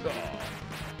 Plubitar.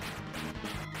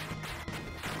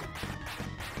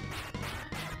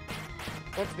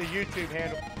 What's the YouTube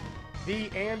handle?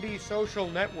 The Andy Social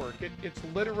Network. It's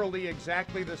literally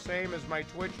exactly the same as my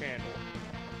Twitch handle.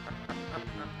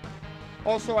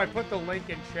 Also, I put the link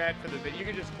in chat for the video. You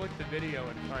can just click the video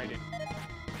and find it.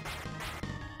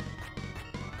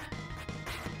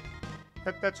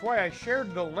 That's why I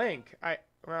shared the link.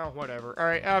 Well, whatever. All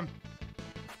right,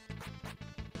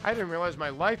 I didn't realize my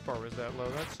life bar was that low.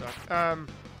 That sucked.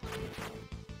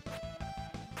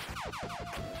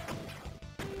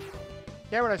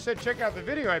 Yeah, when I said check out the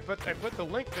video, I put the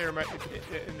link there in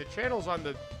the channel's on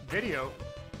the video.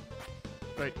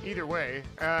 But either way,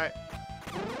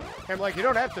 and like you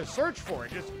don't have to search for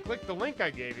it. Just click the link I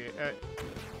gave you.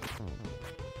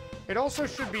 It also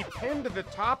should be pinned to the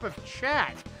top of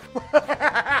chat.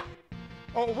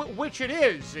 Oh, which it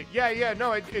is. Yeah,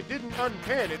 no, it didn't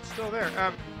unpin. It's still there.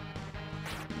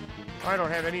 I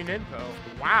don't have any info.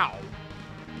 Wow.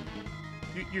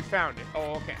 You found it.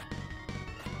 Oh, okay.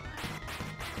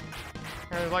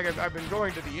 And it's like I've been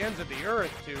going to the ends of the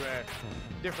earth to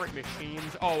different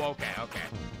machines. Oh, okay.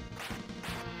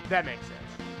 That makes sense.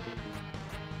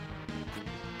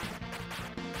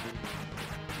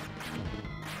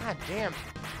 God damn.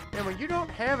 Man, when you don't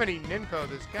have any Ninpo,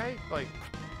 this guy, like,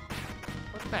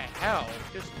 what the hell?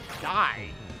 Just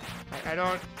die. I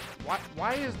don't...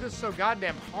 Why is this so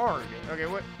goddamn hard? Okay,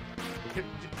 what...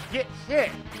 Get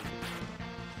hit!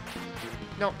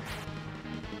 No.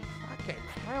 Fucking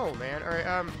hell, man.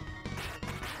 Alright,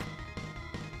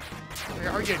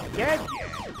 are you dead yet?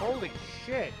 Holy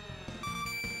shit.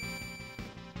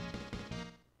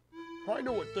 I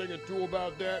know a thing or two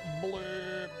about that.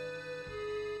 Blip.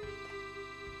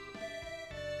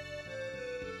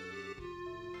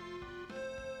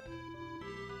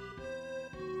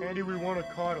 Andy, we want to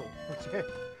cuddle.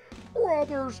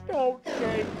 Brothers don't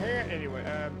shake hands. Anyway,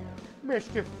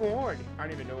 Mr. Ford. I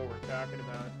don't even know what we're talking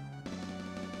about.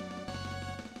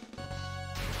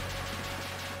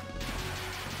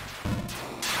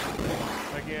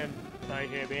 Again, I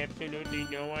have absolutely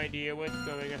no idea what's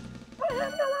going on. I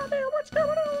have no idea what's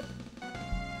going on.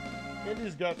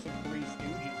 Andy's got some Three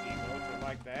Stooges emotes. I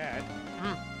like that.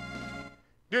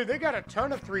 Dude, they got a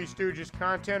ton of Three Stooges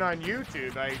content on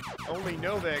YouTube. I only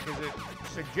know that because it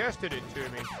suggested it to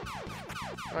me.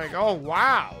 Like, oh,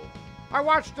 wow. I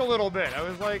watched a little bit. I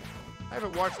was like, I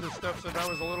haven't watched this stuff since I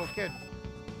was a little kid.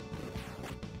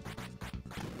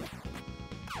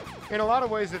 In a lot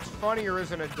of ways, it's funnier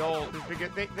as an adult is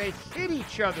because they hit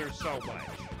each other so much.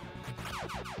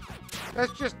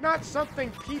 That's just not something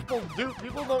people do.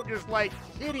 People don't just, like,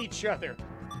 hit each other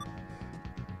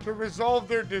to resolve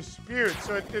their disputes.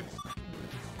 So it's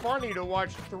funny to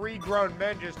watch three grown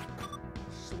men just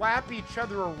slap each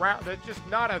other around. That's just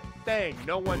not a thing.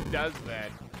 No one does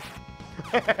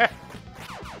that.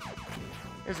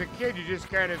 As a kid, you just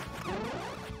kind of,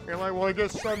 you're like, well, I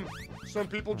guess some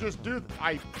people just do.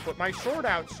 I put my sword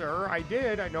out, sir. I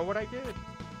did. I know what I did.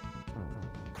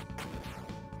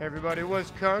 Everybody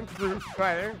was kung fu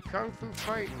fighting. Kung fu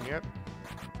fighting, yep.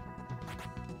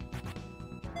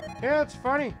 Yeah, it's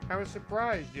funny. I was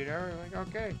surprised, you know. Like,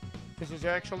 okay, this is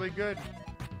actually good.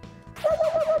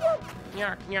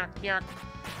 Yuck, yuck, yuck.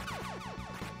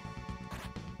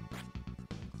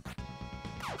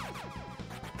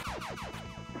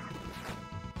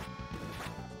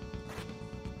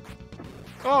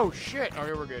 Oh, shit.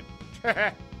 Okay, we're good.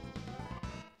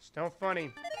 Still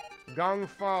funny. Gung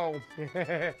Fo.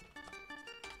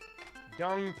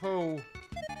 Dung Poo.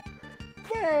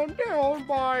 Down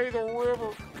by the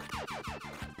river.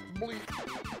 Bleep.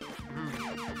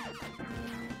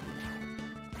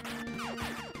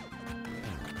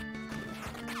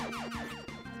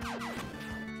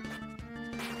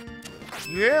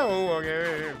 Yeah, oh,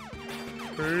 okay.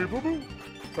 Hey, boo-boo.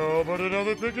 How about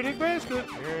another picnic basket?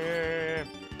 Yeah.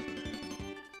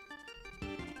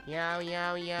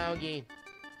 Yogi.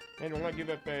 Hey, don't let give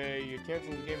up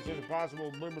utensils. The game says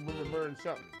impossible. Burn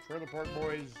something. Trailer Park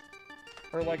Boys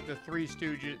are like the Three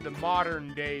Stooges, the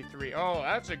modern day three. Oh,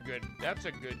 that's a good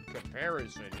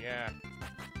comparison. Yeah.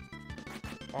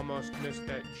 Almost missed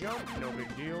that jump. No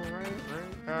big deal,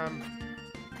 right?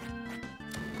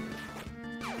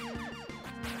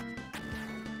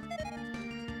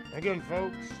 Again,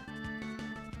 folks,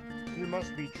 you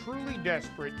must be truly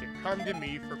desperate to come to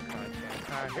me for content.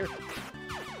 Here.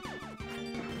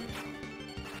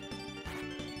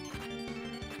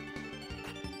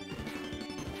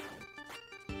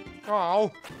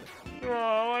 Oh,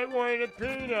 I wanted a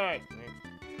peanut.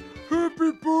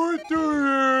 Happy birthday,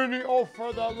 Annie. Oh,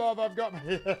 for the love of God.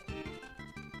 Happy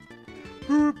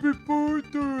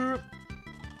birthday.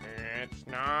 It's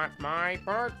not my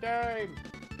birthday.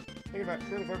 Think about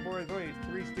Trailer Park Boys,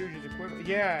 Three Stooges equivalent.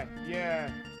 Yeah.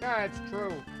 Nah, it's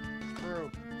true. It's true.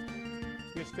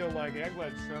 You still like it. I'm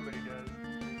glad somebody does.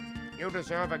 You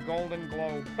deserve a Golden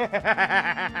Globe.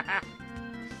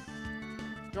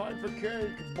 Time for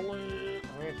cake, boy.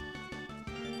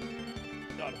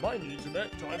 Not my needs, and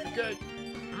that time for cake.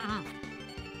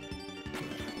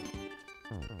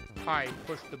 I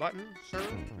push the button, sir,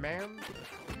 ma'am,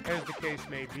 as the case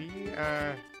may be.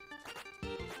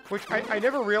 Which I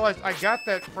never realized. I got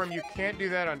that from you can't do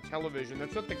that on television.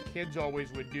 That's what the kids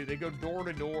always would do. They go door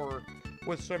to door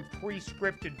with some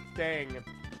pre-scripted thing.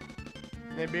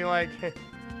 They'd be like,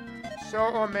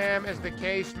 so, ma'am, as the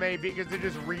case may be, because they're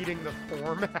just reading the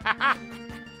form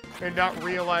and not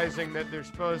realizing that they're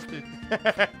supposed to.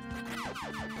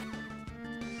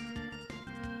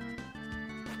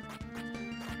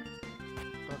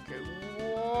 Okay,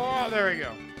 whoa, there we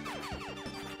go.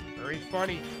 Very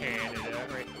funny, Canada.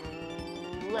 Right.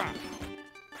 Rock.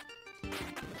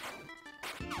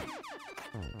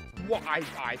 Well,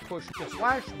 I pushed the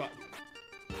slash button.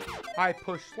 I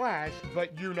push slash,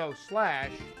 but you know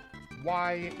slash.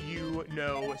 Why you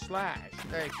know slash?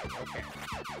 Thank you. Okay.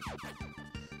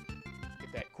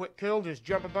 Get that quick kill. Just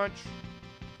jump a bunch.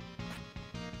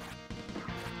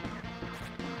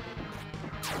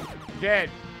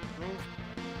 Dead.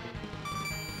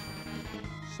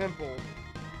 Simple.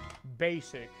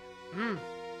 Basic.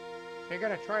 They're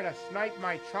gonna try to snipe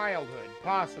my childhood.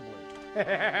 Possibly.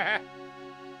 We're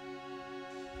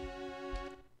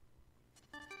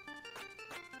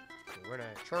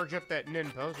gonna charge up that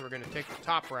ninpo, so we're gonna take the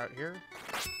top route here.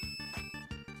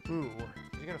 Ooh,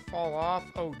 is he gonna fall off?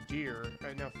 Oh dear.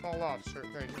 No, fall off, sir.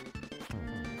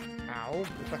 Ow.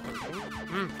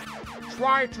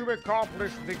 Try to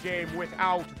accomplish the game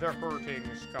without the hurting,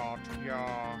 Scott.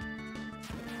 Yeah.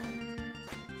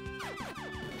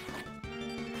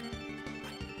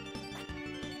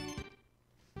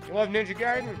 You love Ninja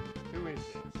Gaiden? Who is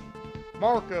this?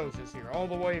 Marcos is here, all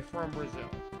the way from Brazil.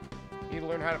 Need to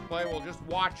learn how to play? Well, just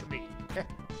watch me.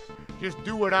 Just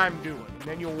do what I'm doing, and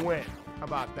then you'll win. How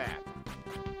about that?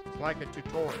 It's like a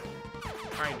tutorial.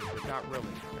 Kind of, but not really.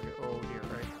 Okay, oh dear,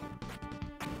 right?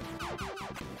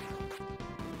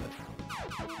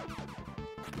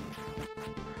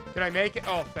 Did I make it?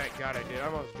 Oh, thank God I did. I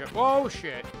almost jumped. Oh,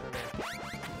 shit. Okay.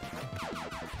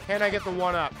 Can I get the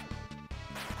one up?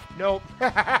 Nope.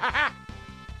 I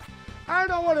don't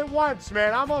know what it wants,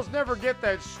 man. I almost never get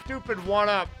that stupid one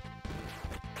up.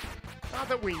 Not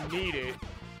that we need it.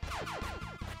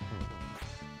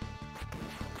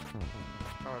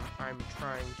 I'm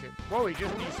trying to... Whoa, he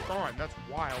just despawned. That's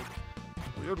wild.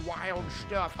 Weird, wild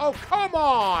stuff. Oh, come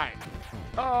on!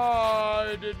 Oh,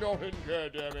 I did not incur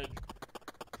damage.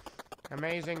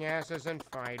 Amazing asses and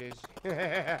fighters.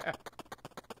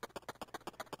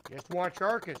 Just watch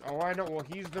Arcus. Oh, I know. Well,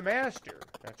 he's the master.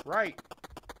 That's right.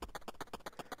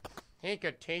 He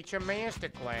could teach a master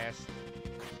class.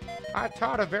 I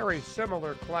taught a very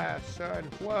similar class, son.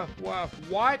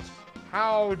 What?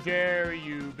 How dare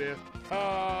you, Biff?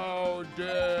 How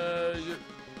dare you?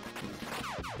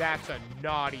 That's a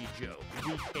naughty joke.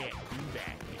 We can't do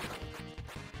that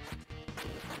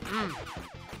here.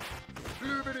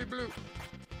 Bloobity blue.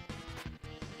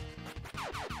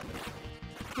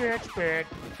 That's bad.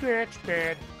 That's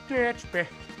bad. That's bad.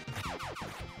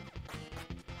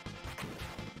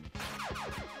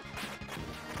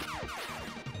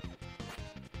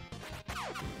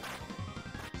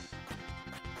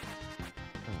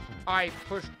 I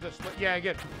pushed the... Yeah,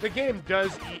 again, the game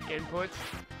does eat inputs.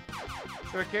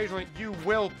 So occasionally you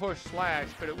will push slash,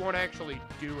 but it won't actually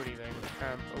do anything.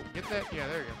 Oh, get that? Yeah,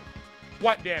 there you go.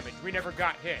 What damage? We never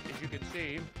got hit, as you can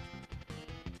see.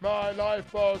 My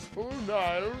life was full,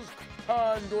 Niles.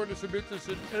 I'm going to submit this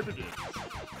in evidence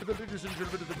to the ladies and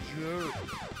gentlemen of the jury.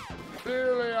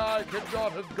 Clearly, I could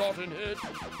not have gotten hit,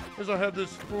 as I had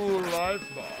this full life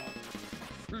bar.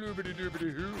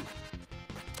 Floobity-doobity-hoo.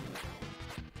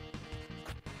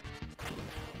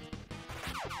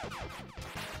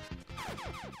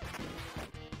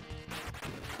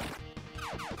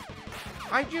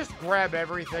 I just grab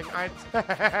everything.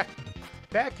 That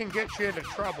can get you into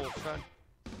trouble, son.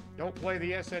 Don't play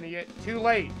the SNES. Too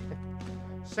late.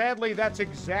 Sadly, that's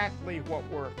exactly what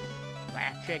we're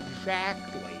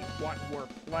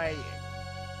playing.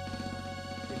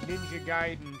 The Ninja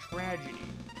Gaiden tragedy.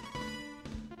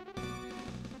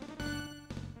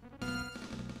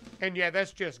 And yeah,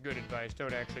 that's just good advice.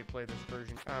 Don't actually play this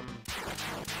version.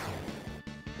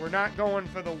 We're not going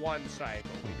for the 1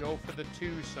 cycle. We go for the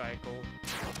 2 cycle.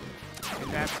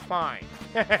 And that's fine.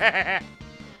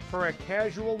 For a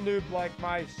casual noob like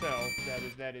myself,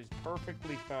 that is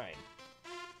perfectly fine.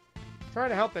 Trying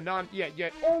to help the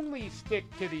yet only stick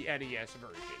to the NES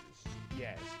versions.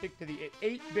 Yeah, stick to the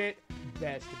 8-bit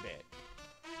best bit.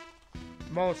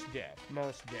 Most deaf.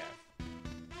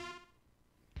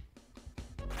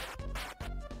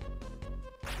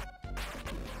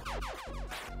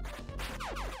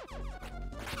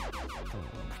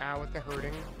 Ow, with the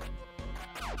hurting.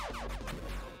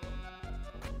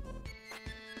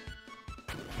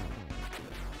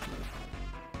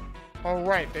 Oh,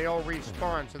 right, they all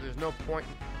respawn, so there's no point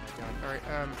in... Alright,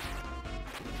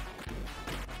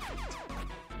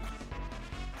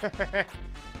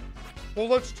 well,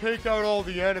 let's take out all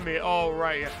the enemy. All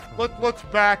right, let's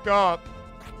back up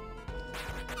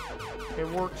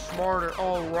and work smarter.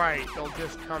 All right, they'll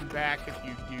just come back if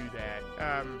you do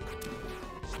that.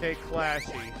 Stay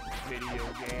classy, video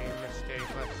game. Stay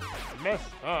classy.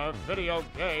 Mr. Video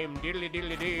Game. Diddly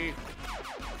diddly dee.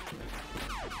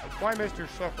 Why Mr.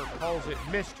 Suffer calls it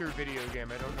Mr. Video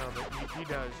Game, I don't know, but he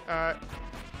does.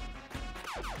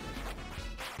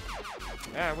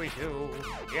 Yeah, we do.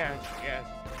 Yes, yes.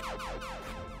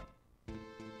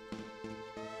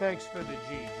 Thanks for the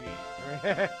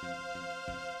GG.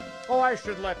 Oh, I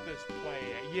should let this play.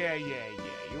 Yeah.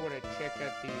 You want to check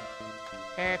out the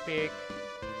epic.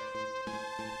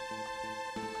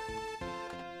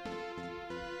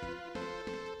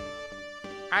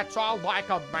 That's all like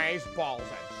amazeballs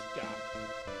and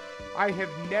stuff. I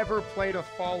have never played a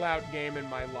Fallout game in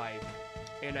my life,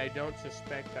 and I don't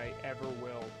suspect I ever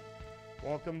will.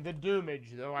 Welcome to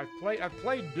Doomage, though. I've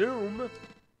played Doom.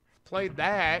 Played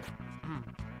that.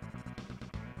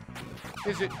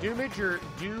 Is it Doomage or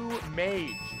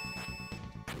Doomage?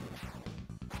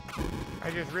 I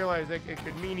just realized that it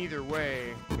could mean either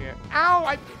way. Yeah. Ow!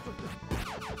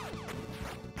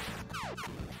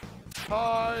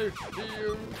 I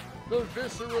feel the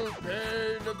visceral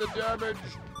pain of the damage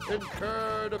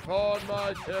incurred upon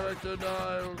my character,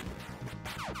 Niall.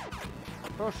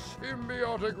 A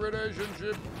symbiotic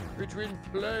relationship between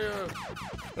player...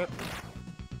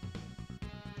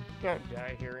 Don't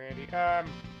die here, Andy.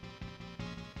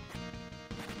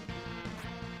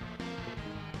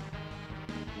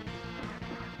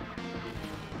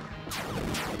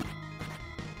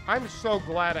 I'm so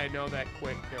glad I know that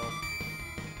quick kill.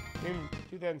 In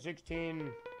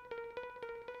 2016,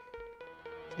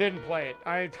 didn't play it.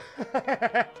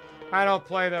 I don't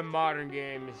play the modern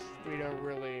games. We don't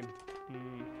really...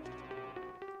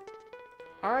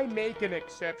 I make an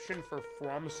exception for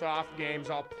FromSoft games.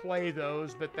 I'll play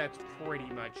those, but that's pretty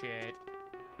much it.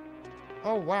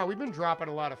 Oh, wow, we've been dropping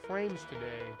a lot of frames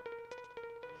today.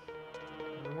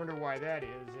 I wonder why that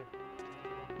is.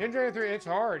 Ninja 3, it's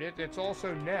hard. It's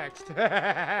also next.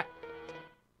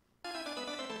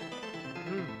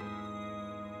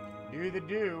 Do the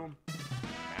do.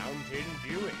 Mountain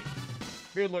Dewey.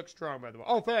 Beard looks strong, by the way.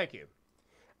 Oh, thank you.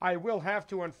 I will have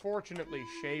to, unfortunately,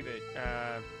 shave it,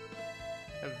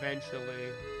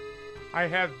 eventually. I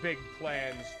have big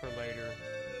plans for later.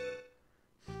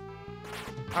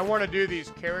 I want to do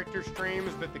these character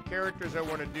streams, but the characters I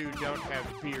want to do don't have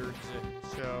beards,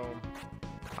 so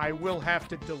I will have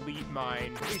to delete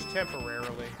mine, at least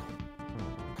temporarily.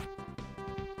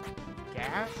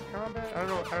 Gas combat? I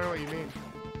don't know what you mean.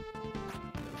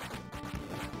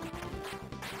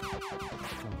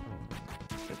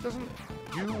 It doesn't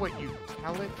do what you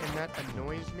tell it, and that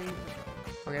annoys me.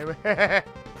 Okay.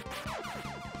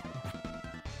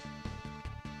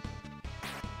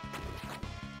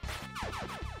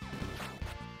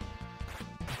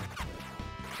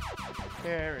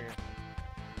 There we go.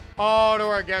 Oh,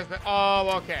 no, I guess that.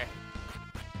 Oh, okay.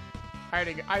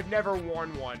 I've never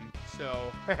worn one,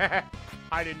 so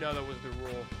I didn't know that was the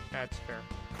rule. That's fair.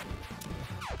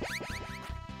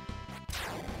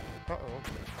 Uh-oh.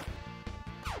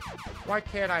 Why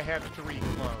can't I have 3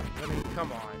 clones? I mean,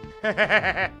 come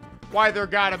on. Why there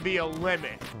gotta be a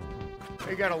limit?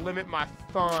 They gotta limit my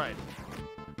fun.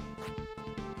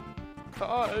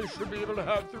 I should be able to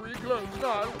have 3 clones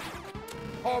now.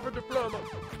 Harvard diploma.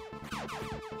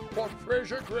 What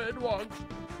Fraser Crane wants,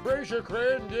 Fraser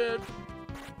Crane did.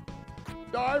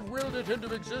 I've willed it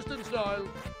into existence, Niall.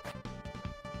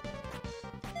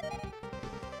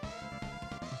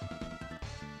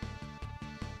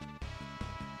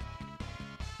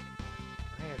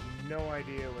 I have no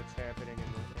idea what's happening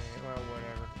in this game. Well,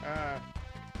 whatever.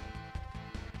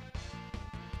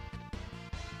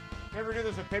 Never knew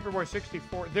there's a Paperboy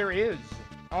 64. There is.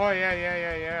 Oh,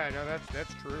 yeah. No,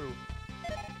 that's true.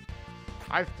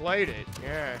 I've played it,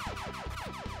 yeah.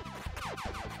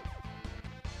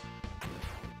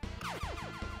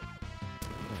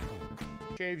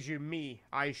 Shaves you me,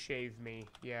 I shave me,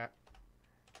 yeah.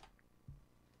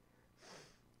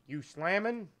 You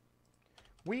slamming?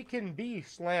 We can be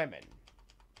slamming.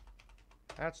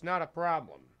 That's not a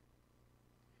problem.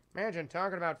 Imagine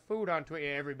talking about food on Twitter.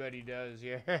 Yeah, everybody does,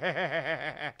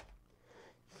 yeah.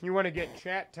 You want to get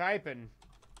chat typing,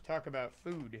 talk about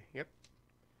food, yep.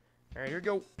 Alright, here we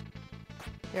go.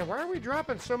 Yeah, why are we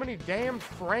dropping so many damn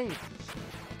frames?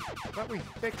 I thought we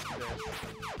fixed this.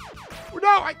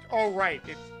 No, oh, right.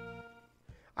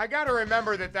 I gotta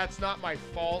remember that that's not my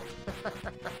fault.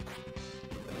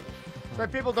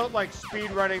 But people don't like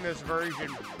speedrunning this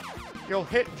version. You'll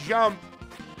hit jump,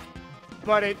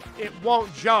 but it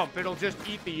won't jump. It'll just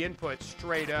eat the input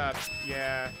straight up.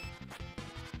 Yeah.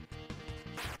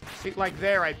 See, like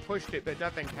there, I pushed it, but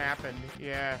nothing happened.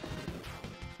 Yeah.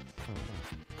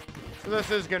 So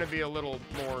this is going to be a little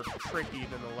more tricky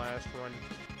than the last one.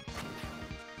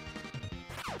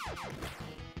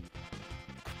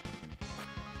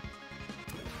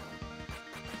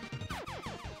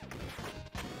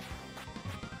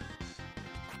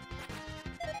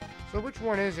 So which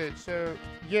one is it? So,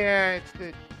 yeah, it's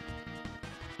the...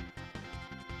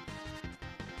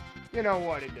 You know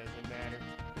what? It doesn't matter.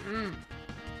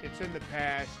 It's in the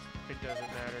past. It doesn't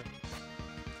matter.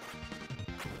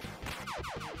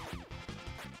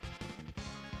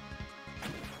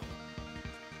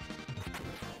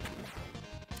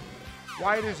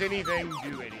 Why does anything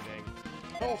do anything?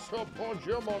 Also,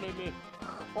 bonjour, mon ami.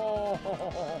 Oh,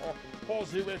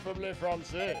 posez-vous from le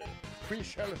français. We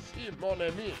shall see, mon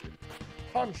ami.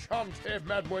 Enchanté,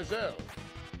 mademoiselle.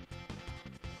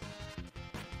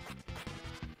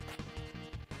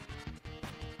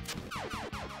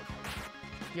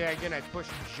 Yeah, again, I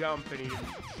pushed jump and he didn't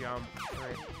jump.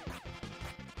 Right.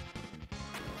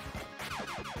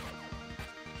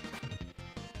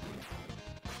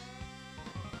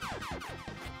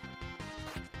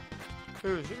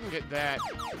 Ooh, so you can get that.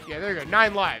 Yeah, there you go.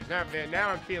 9 lives. Now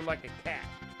I'm feeling like a cat.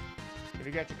 If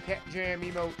you got your cat jam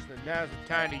emotes, then now's the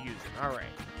time to use them. Alright.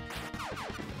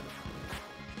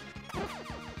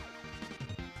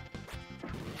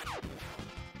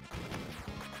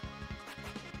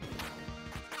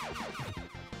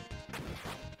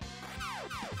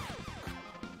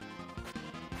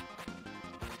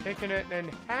 Taking it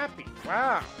and happy.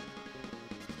 Wow.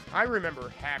 I remember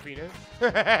happiness.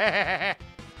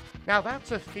 Now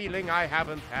that's a feeling I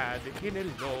haven't had in a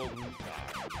long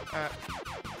time.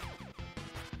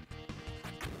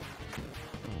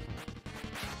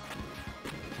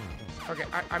 Okay,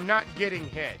 I'm not getting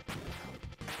hit.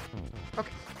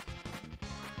 Okay.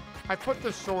 I put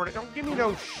the sword... Don't give me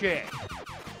no shit.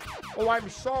 Oh, I'm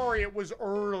sorry, it was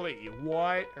early.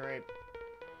 What? Alright.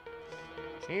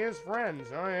 She is friends.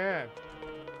 Oh, yeah.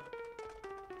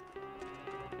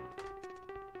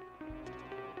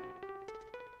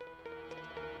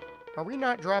 Are we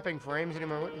not dropping frames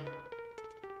anymore? What?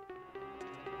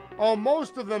 Oh,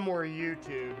 most of them were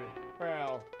YouTube.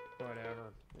 Well,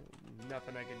 whatever.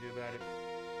 Nothing I can do about it.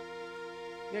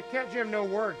 Yeah, Cat Jam no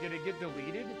work. Did it get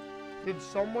deleted? Did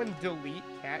someone delete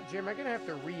Cat Jam? Am I gonna have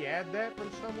to re-add that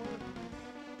from somewhere?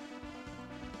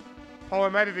 Oh,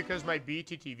 it might be because my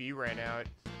BTTV ran out.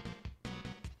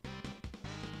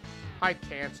 I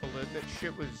canceled it. That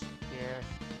shit was... yeah.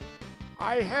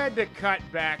 I had to cut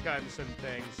back on some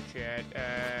things, chat.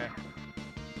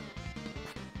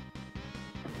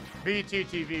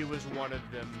 BTTV was one of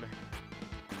them.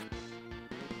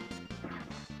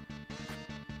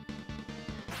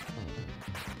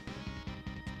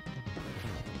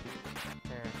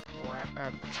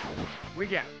 We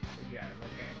got it. We got it.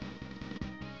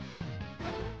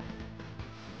 Okay.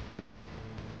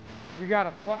 We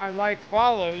got a like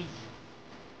follows.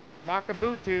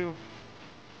 Nakabutu.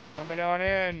 Coming on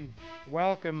in.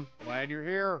 Welcome. Glad you're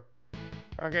here.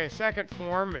 Okay, second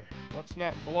form. Let's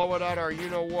not blow it out our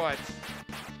you-know-what.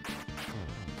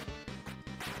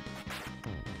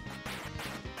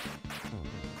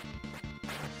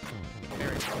 There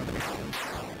we go.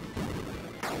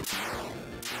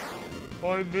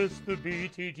 I miss the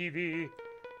BTTV.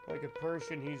 Like a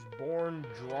person, he's born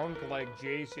drunk like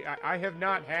JC. I have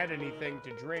not had anything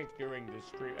to drink during this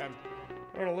stream. I'm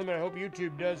on a limit. I hope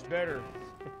YouTube does better.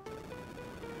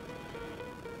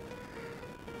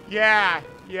 Yeah,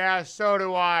 so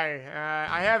do I.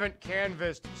 I haven't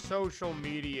canvassed social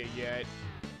media yet.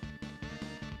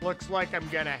 Looks like I'm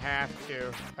gonna have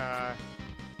to.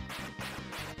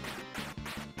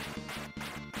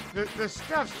 The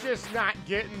stuff's just not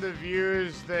getting the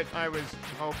views that I was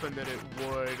hoping that it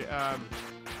would.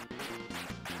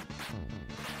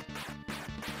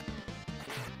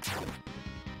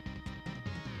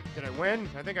 Did I win?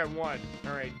 I think I won.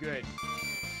 Alright, good.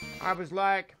 I was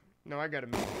like... No, I gotta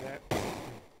move that.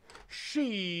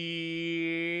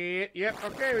 Shit. Yep,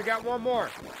 okay, we got one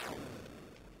more.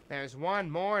 There's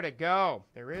one more to go.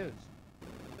 There is.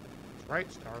 That's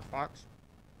right, Star Fox.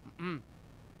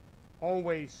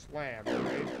 Always slam,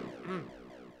 right?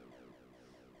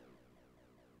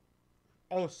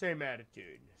 All same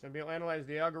attitude. Some people analyze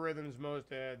the algorithms most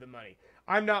the money.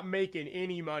 I'm not making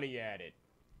any money at it.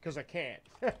 Because I can't.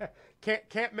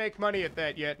 Can't make money at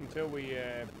that yet until we...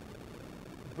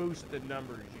 boost the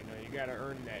numbers, you know. You gotta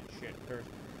earn that shit first.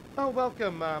 Oh,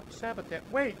 welcome, Sabotage.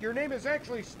 Wait, your name is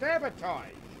actually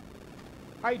Sabotage.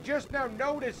 I just now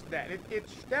noticed that.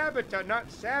 It's Sabotage,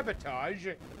 not Sabotage.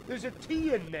 There's a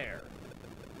T in there.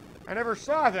 I never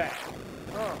saw that.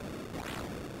 Oh.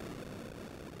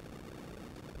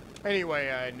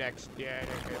 Anyway, next. Yeah.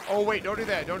 Oh, wait, don't do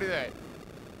that. Don't do that.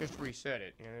 Just reset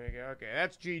it. Yeah, there you go. Okay,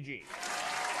 that's GG.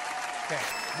 Okay,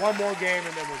 one more game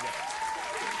and then we're done.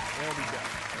 We'll be done.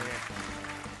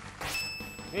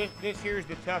 Okay. This here's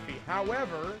the toughie.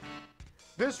 However,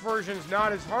 this version's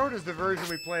not as hard as the version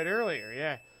we played earlier.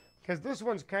 Yeah, because this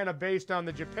one's kind of based on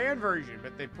the Japan version,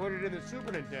 but they put it in the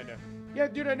Super Nintendo. Yeah,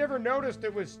 dude, I never noticed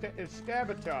it was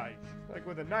Sabotage, like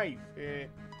with a knife.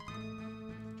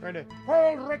 Trying to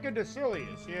Paul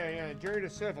Riccadicilius. Yeah, Jerry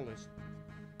DeCivilis.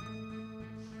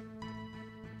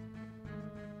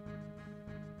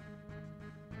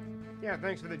 Yeah,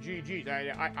 thanks for the GGs.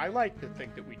 I like to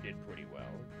think that we did pretty well.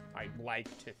 I like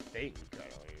to think.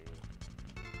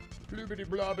 Bloobity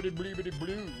blobbity bleebity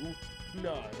blue.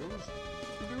 Niles.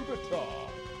 Bloobatar.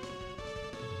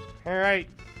 Alright.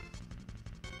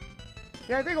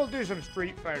 Yeah, I think I'll do some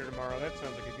Street Fighter tomorrow. That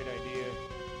sounds like a good idea.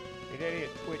 Get Eddie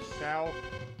at Twitch South.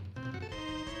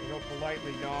 He'll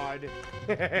politely nod.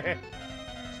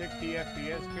 60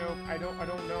 FPS joke. I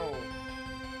don't know.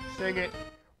 Sing it.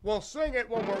 We'll sing it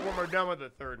when we're done with the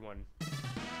third one.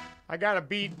 I gotta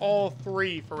beat all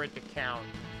 3 for it to count,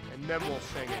 and then we'll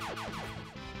sing it.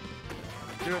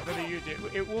 Do it for the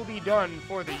YouTube. It will be done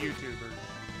for the YouTubers.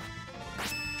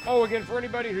 Oh, again, for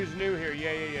anybody who's new here,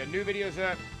 yeah. New videos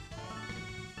up.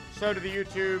 So to the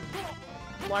YouTube.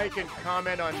 Like and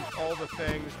comment on all the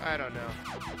things. I don't know.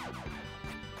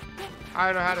 I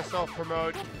don't know how to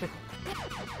self-promote.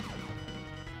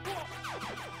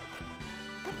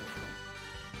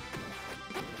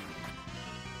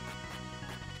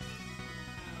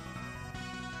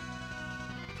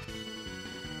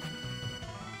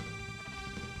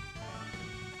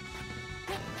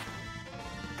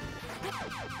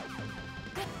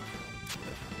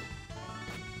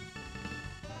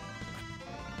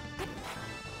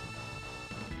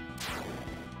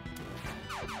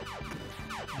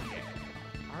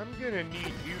 I'm gonna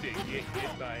need you to get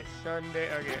it by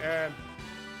Sunday. Okay,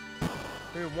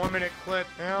 do a 1-minute clip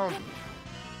now.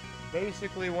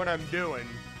 Basically what I'm doing,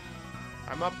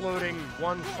 I'm uploading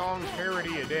 1 song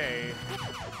parody a day.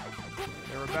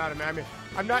 They're about I mean,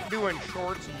 I'm not doing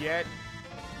shorts yet.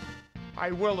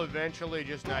 I will eventually,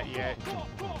 just not yet. Oh,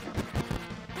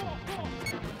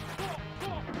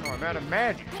 I'm out of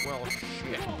magic. Well,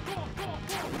 shit.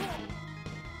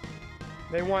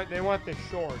 They want the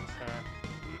shorts, huh?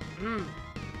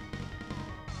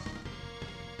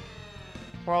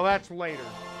 Well, that's later.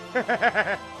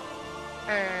 And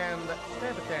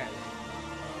Sabotage.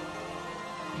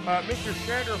 Mr.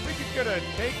 Shander, if we could get a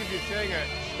take of you saying a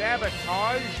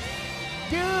sabotage.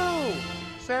 You!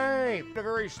 Same. A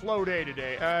very slow day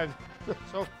today.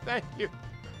 So thank you.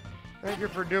 Thank you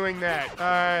for doing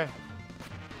that.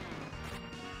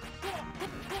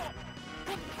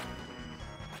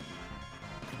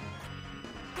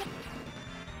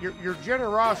 Your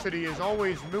generosity is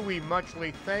always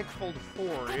muchly thankful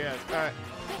for, yes.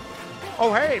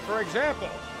 Oh, hey, for example,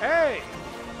 hey,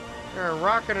 you're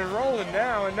rocking and rolling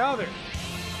now, another.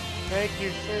 Thank you,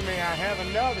 Sumi, I have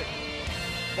another.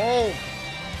 Boom.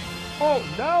 Oh,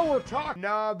 now we're talking.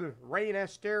 Knob, Rain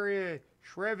Asteria,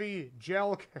 Shrevy,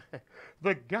 Jelk.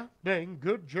 The goddamn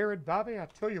good Jared Bobby, I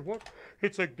tell you what,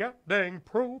 it's a goddamn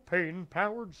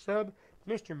propane-powered sub.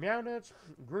 Mr. Meownuts,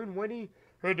 Grunwinnie,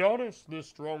 Adonis, the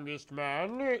strongest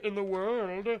man in the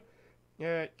world.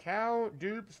 Cow,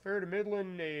 Dupes, Fair to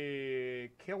Midland,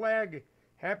 Killag,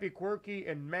 Happy Quirky,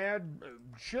 and Mad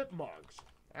Chipmunks.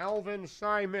 Alvin,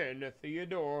 Simon,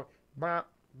 Theodore, bop,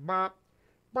 bop,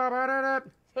 bop.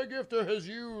 The gifter has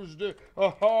used a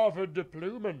Harvard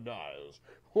diploma, Niles.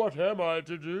 What am I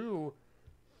to do?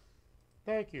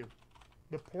 Thank you.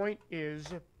 The point is,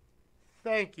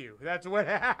 thank you. That's what...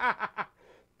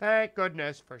 Thank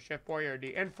goodness for Chef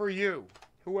Boyardee. And for you,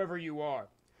 whoever you are.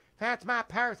 That's my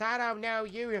purse. I don't know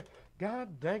you.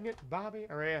 God dang it, Bobby.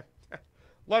 All right.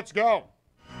 Let's go.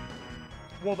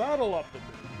 Well, that'll up the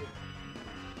mood.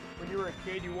 When you were a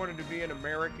kid, you wanted to be an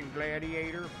American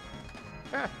gladiator.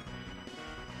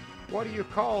 What do you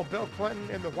call Bill Clinton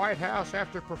in the White House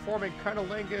after performing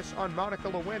cunnilingus on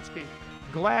Monica Lewinsky?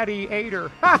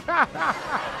 Gladiator.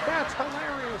 That's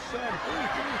hilarious, son.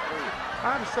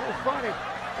 I'm so funny.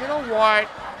 You know what?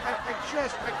 I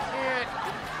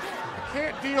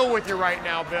can't deal with you right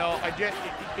now, Bill.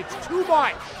 It's too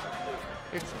much.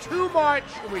 It's too much.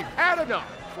 We've had enough.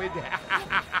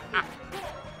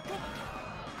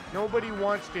 Nobody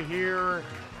wants to hear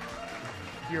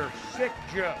your sick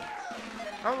jokes.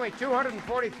 Only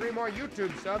 243 more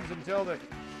YouTube subs until the...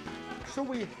 So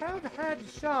we have had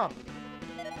some.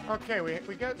 Okay,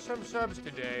 we got some subs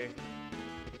today.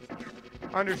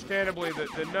 Understandably,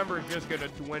 the number's just going to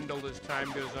dwindle as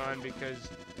time goes on because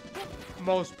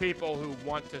most people who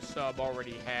want to sub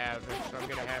already have. And so I'm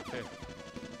going to have to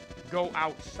go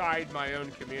outside my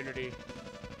own community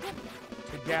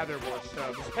to gather more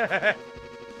subs.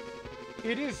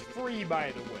 It is free,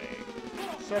 by the way.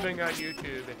 Subbing on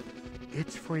YouTube.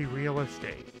 It's free real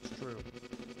estate. It's true.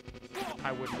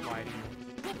 I wouldn't lie to you.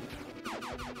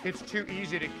 It's too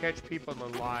easy to catch people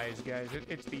in lies, guys.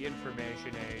 It's the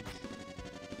information age.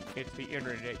 It's the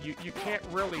internet. You can't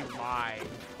really lie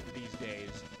these days.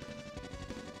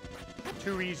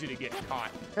 Too easy to get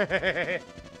caught.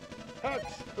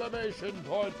 Exclamation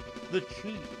point, the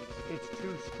cheese. It's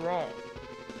too strong.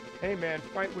 Hey man,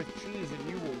 fight with cheese and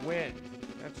you will win.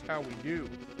 That's how we do.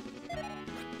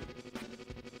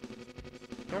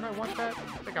 Don't I want that?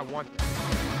 I think I want that.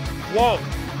 Whoa!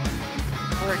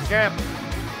 For example.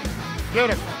 Get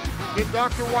him. Get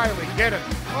Dr. Wiley. Get him.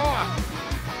 Oh!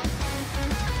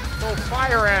 Throw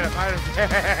fire at him.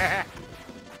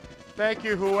 Thank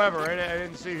you, whoever. I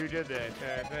didn't see who did that.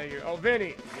 Thank you. Oh, Vinny.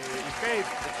 You saved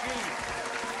the cheese.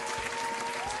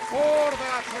 Oh,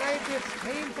 that's right. It's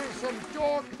time for some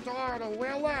Dr.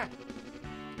 Willie.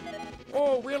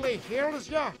 Oh, Willie heals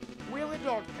ya. Willie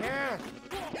don't care.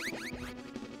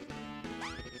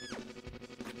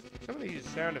 Some of these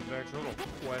sound effects are a little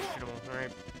questionable,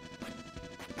 right?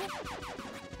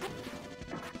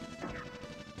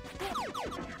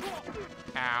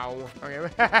 Ow. Okay.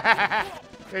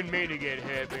 Didn't mean to get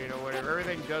hit, but you know, whatever.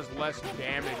 Everything does less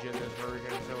damage in this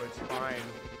version, so it's fine.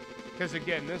 Because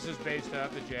again, this is based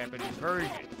off the Japanese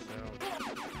version, so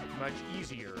much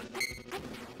easier.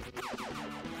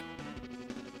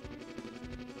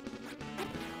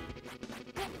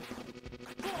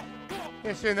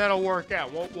 Yeah, soon that'll work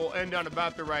out. We'll end on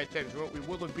about the right time. So we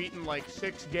will have beaten like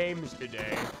 6 games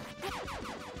today.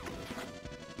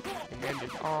 And ended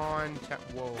on...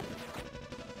 Whoa.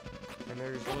 And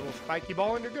there's a little spiky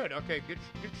ball and you're good. Okay, good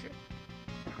shit.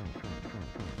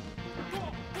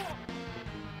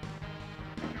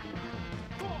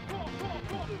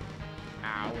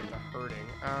 Ow, it's hurting.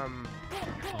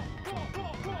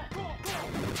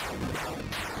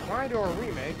 Why do a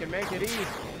remake and make it easy?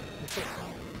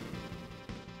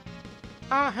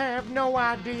 I have no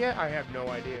idea. I have no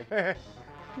idea.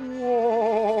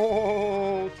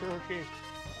 Whoa, turkey.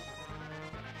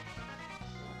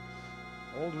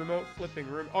 Old remote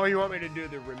flipping room. Oh, you want me to do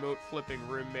the remote flipping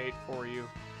roommate for you?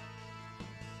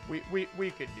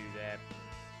 We could do that.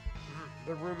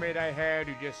 The roommate I had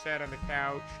who just sat on the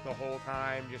couch the whole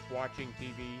time, just watching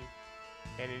TV.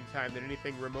 And anytime that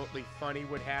anything remotely funny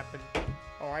would happen.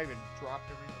 Oh, I even dropped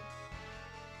the remote.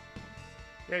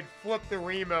 He'd flip the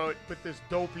remote, put this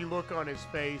dopey look on his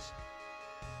face.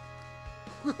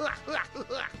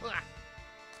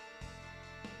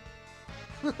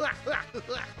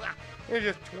 It's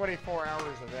just 24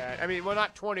 hours of that. I mean, well,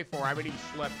 not 24. I mean, he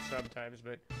slept sometimes,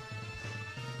 but...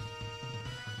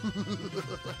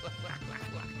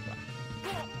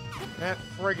 That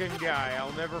friggin' guy,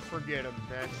 I'll never forget him.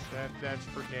 That's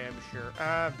for damn sure.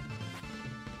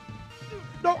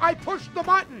 No, I pushed the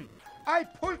button!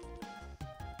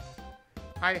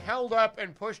 I held up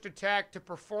and pushed attack to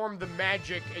perform the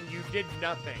magic, and you did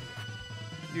nothing.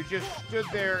 You just stood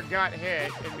there, got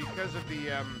hit, and because of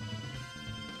the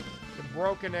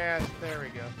broken ass... There we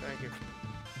go, thank you.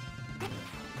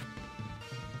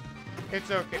 It's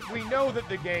okay. We know that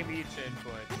the game eats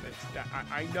inputs.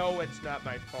 I know it's not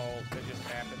my fault. It just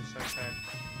happens sometimes.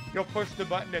 You'll push the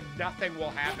button and nothing will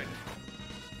happen.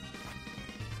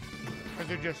 Because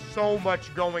there's just so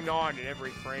much going on in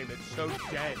every frame. It's so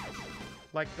dense.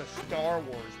 Like the Star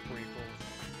Wars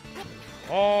prequels.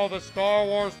 Oh, the Star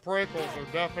Wars prequels are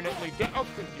definitely dense. Oh,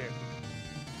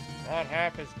 not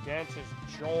half as dense as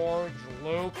George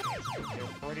Lucas. They're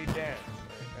pretty dense.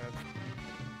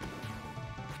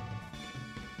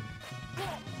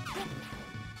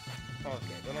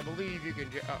 Okay, then I believe you can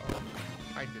just... Uh-oh.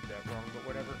 I did that wrong, but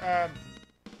whatever.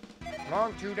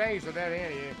 Long 2 days without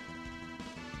any...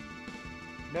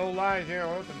 No lies here,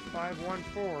 open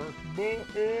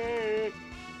 514.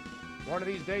 One of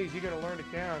these days, you're gonna learn to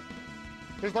count.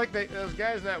 Just like those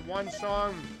guys in that one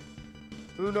song,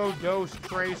 Uno, dos,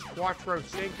 tres, cuatro,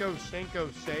 cinco, cinco,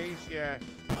 seis. Yeah.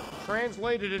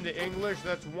 Translated into English,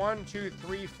 that's 1, 2,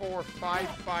 3, 4, 5,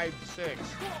 5, 6.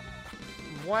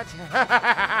 What?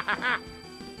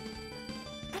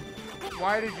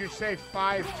 Why did you say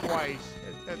 5 twice?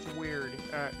 That's weird.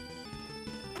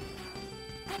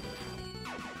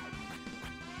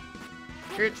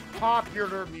 It's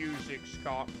popular music,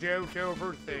 Scott. Don't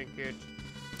overthink it.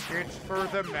 It's for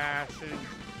the masses.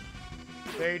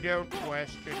 They don't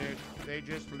question it. They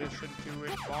just listen to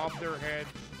it, bob their heads,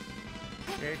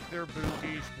 shake their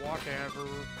booties, whatever.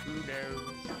 Who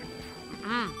knows?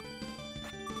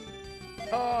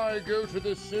 I go to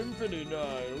the symphony,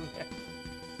 Niall.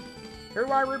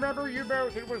 Who I remember you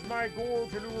both. It was my goal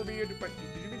to lure me into... But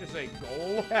did you mean to say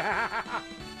goal?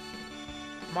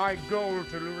 My goal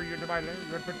to lure you into my land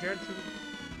and potential.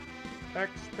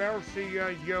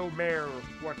 Excelsior yo mare,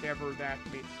 whatever that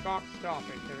means. Stop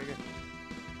it. There we go.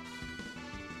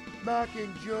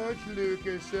 Mocking George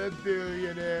Lucas, a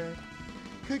billionaire.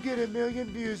 Could get 1 million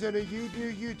views on a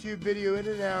YouTube video in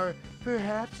an hour.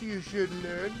 Perhaps you should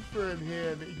learn from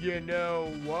him. You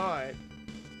know what?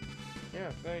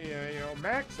 Yeah, you know,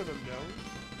 maximum knows.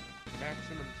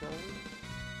 Maximum trolling.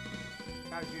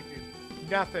 How'd you do?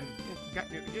 Nothing.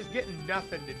 Just getting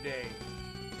nothing today.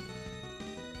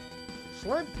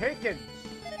 Slim pickings.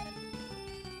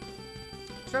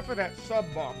 Except for that sub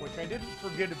bomb, which I didn't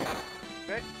forget about.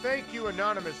 Thank you,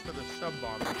 Anonymous, for the sub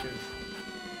bomb, because...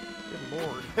 Good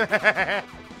lord.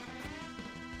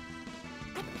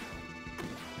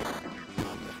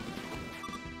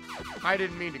 I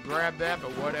didn't mean to grab that,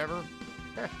 but whatever.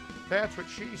 That's what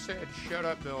she said. Shut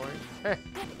up, Billy.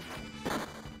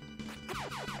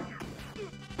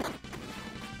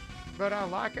 But I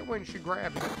like it when she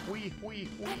grabs it. Wee.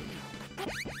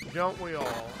 Don't we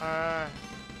all?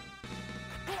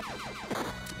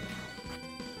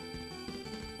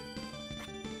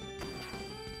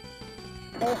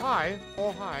 Oh,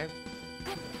 hi.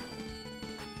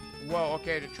 Whoa,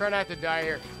 okay, to try not to die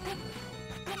here.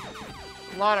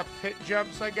 A lot of pit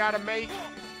jumps I gotta make.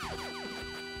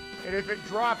 And if it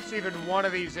drops even one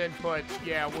of these inputs,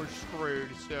 yeah, we're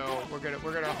screwed. So we're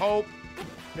gonna hope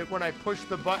that when I push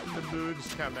the button, the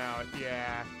moves come out.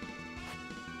 Yeah.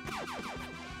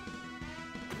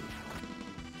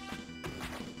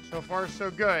 So far, so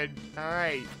good. All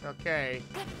right. Okay.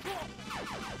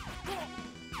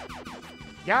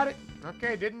 Got it.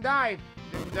 Okay, didn't die.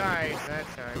 Didn't die that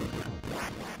time.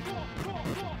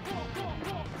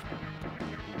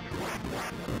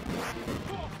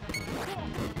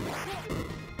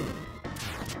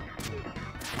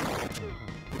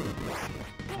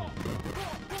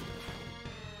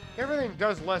 Everything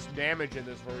does less damage in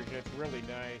this version. It's really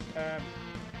nice.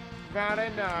 Very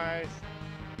nice.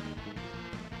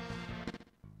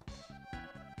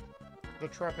 The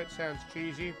trumpet sounds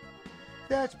cheesy.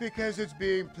 That's because it's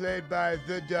being played by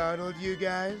the Donald, you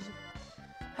guys.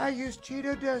 I use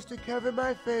Cheeto dust to cover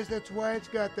my face. That's why it's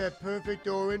got that perfect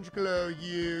orange glow,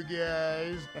 you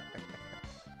guys.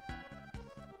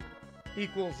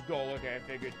 Equals goal. Okay, I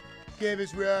figured. Game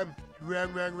is wrong.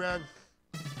 Wrong.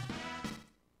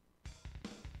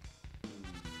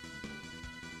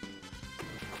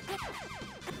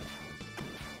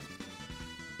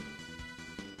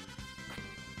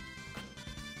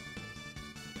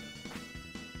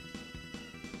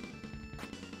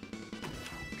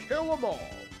 Kill 'em all.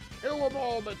 Kill 'em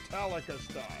all Metallica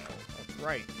style. That's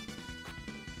right.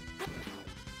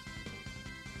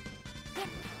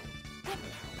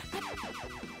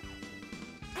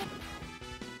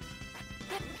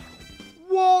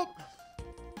 Well,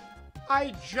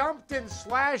 I jumped and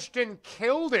slashed and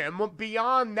killed him.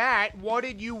 Beyond that, what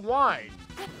did you want?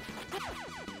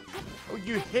 Oh,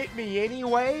 you hit me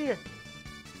anyway?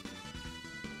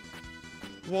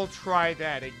 We'll try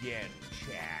that again,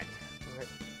 chat.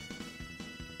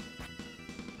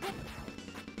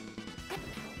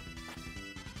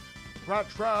 I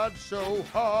tried so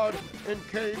hard and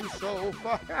came so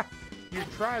far. You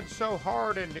tried so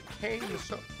hard and it came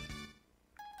so...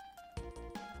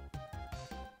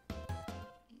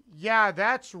 Yeah,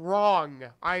 that's wrong.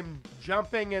 I'm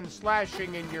jumping and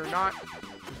slashing and you're not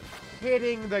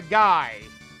hitting the guy.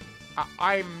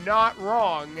 I'm not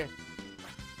wrong.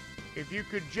 If you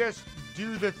could just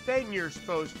do the thing you're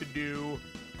supposed to do,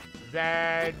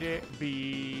 that'd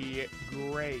be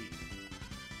great.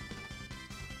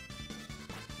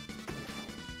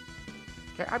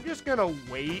 Okay, I'm just gonna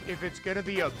wait if it's gonna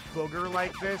be a booger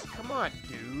like this. Come on,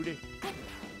 dude.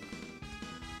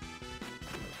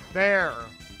 There.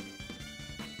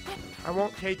 I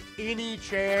won't take any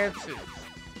chances.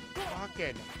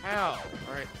 Fucking hell.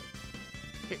 Alright.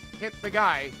 Hit the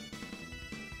guy.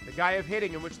 The guy of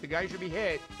hitting in which the guy should be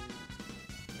hit.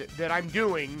 That I'm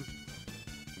doing.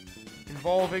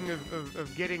 Involving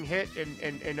of getting hit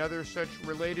and other such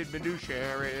related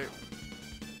minutiae.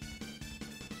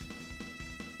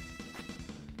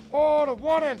 Oh, the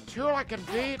 1 and 2 I can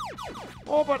beat.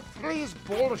 Oh, but 3 is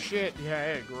bullshit. Yeah,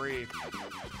 I agree.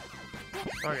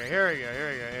 Okay, here we go.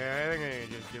 Yeah, I think I can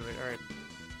just do it. All right.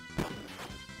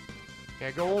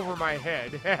 Yeah, go over my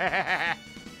head.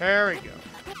 There we go.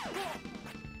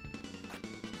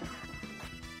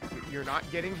 You're not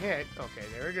getting hit. Okay,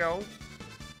 there we go.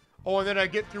 Oh, and then I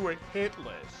get through it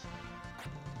hitless.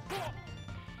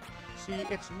 See,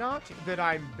 it's not that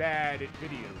I'm bad at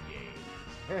video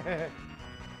games.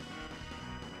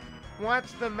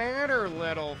 What's the matter,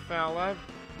 little fella?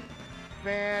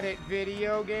 Bad at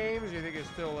video games? You think I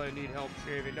still need help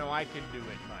shaving? No, I can do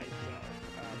it myself.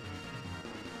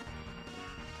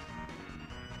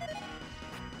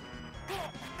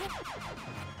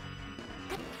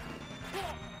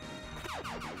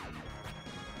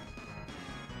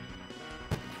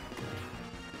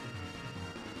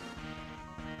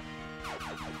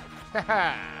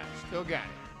 Haha, still got it.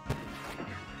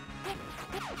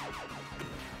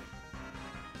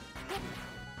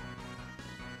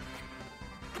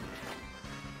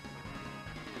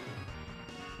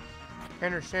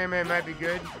 Enter Sandman might be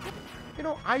good. You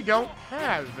know, I don't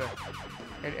have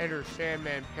an Enter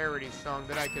Sandman parody song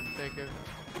that I can think of.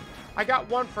 I got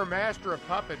one for Master of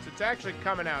Puppets. It's actually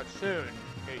coming out soon.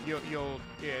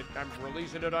 I'm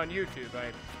releasing it on YouTube.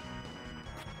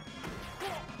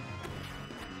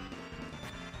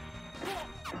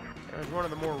 It was one of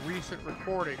the more recent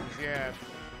recordings, yeah.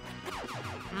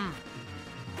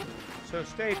 So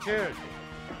stay tuned.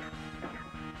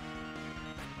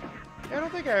 I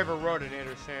don't think I ever wrote an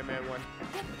Enter Sandman one.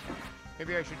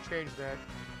 Maybe I should change that.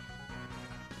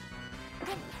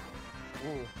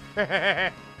 Ooh.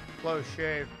 Close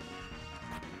shave.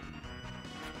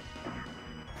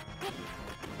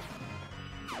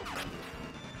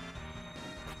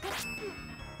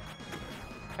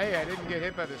 Hey, I didn't get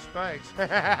hit by the spikes.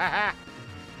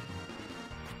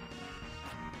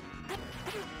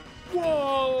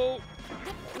 Whoa!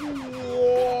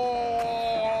 Whoa!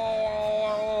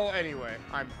 Anyway,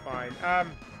 I'm fine.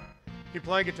 You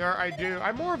play guitar? I do.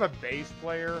 I'm more of a bass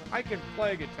player. I can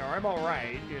play guitar. I'm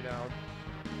alright, you know.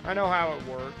 I know how it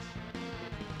works.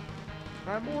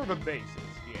 I'm more of a bassist,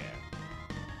 yeah.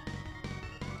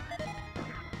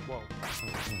 Whoa.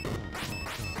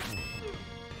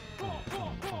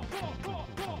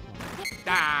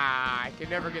 Ah, I can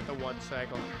never get the 1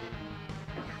 cycle.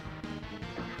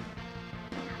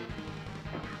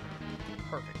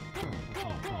 Perfect.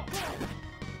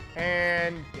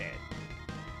 And dead.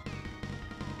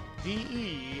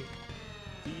 D-E,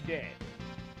 D dead.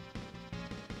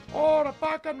 Oh, the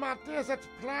back of my days, it's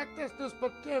practiced this,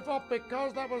 but gave up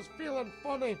because I was feeling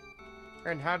funny.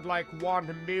 And had like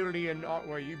 1 million,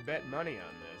 well, you bet money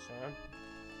on this, huh?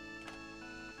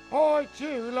 I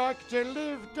too like to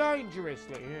live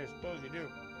dangerously. Yeah, I suppose you do.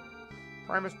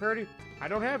 Primus parody? I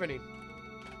don't have any.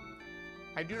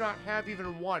 I do not have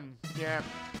even one. Yeah.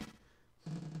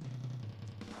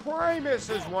 Primus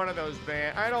is one of those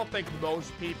bands. I don't think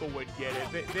most people would get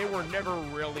it. They were never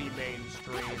really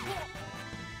mainstream.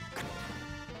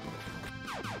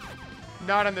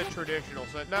 Not in the traditional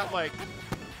sense. Not like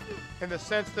in the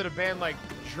sense that a band like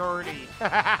Journey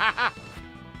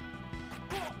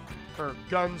or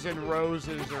Guns N'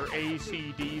 Roses or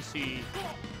AC/DC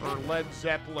or Led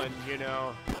Zeppelin, you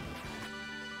know.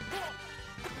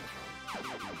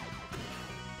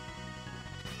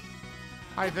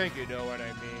 I think you know what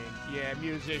I mean. Yeah,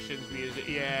 musicians,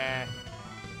 yeah.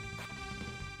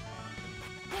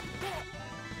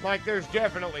 Like, there's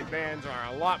definitely bands that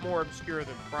are a lot more obscure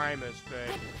than Primus, but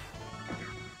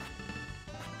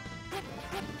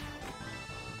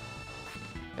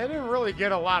they didn't really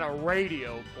get a lot of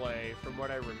radio play, from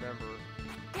what I remember.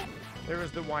 There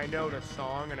was the Winona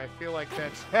song, and I feel like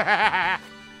that's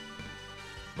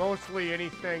mostly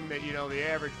anything that, you know, the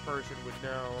average person would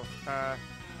know.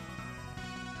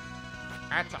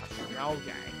 That's a snow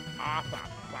gang.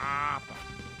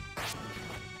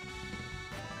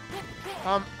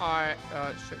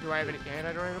 So do I have any? And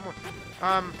I don't have any more.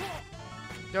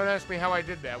 Don't ask me how I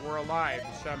did that. We're alive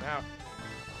somehow.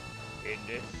 In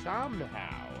this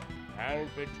somehow,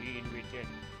 Palpatine returned.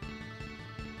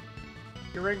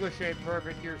 Your English ain't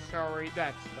perfect. You're sorry.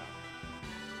 That's tough.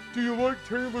 Do you like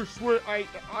Taylor Swift?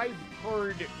 I've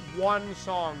heard one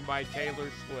song by Taylor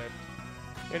Swift.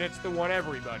 And it's the one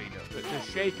everybody knows, to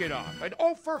Shake It Off. And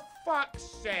oh, for fuck's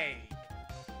sake!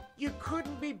 You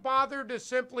couldn't be bothered to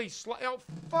simply oh,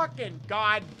 fucking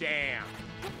goddamn.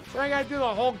 So I gotta do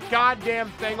the whole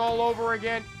goddamn thing all over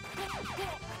again?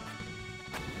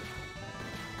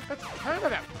 That's kind of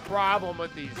the problem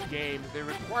with these games. They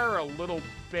require a little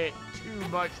bit too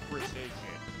much precision.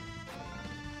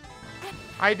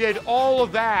 I did all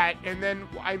of that, and then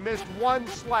I missed one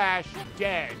slash,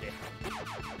 dead.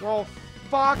 Well,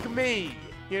 fuck me.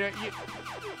 You know,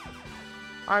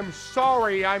 I'm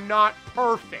sorry, I'm not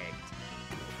perfect.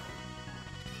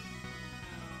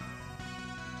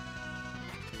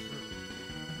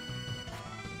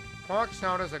 Punk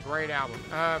Sound is a great album.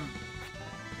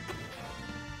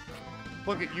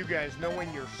 Look at you guys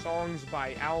knowing your songs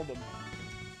by album.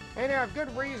 And I have good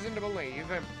reason to believe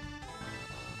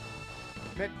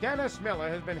that Dennis Miller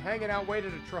has been hanging out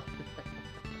waiting to try.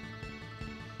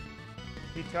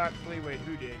 He taught Fleetwood,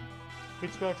 who did?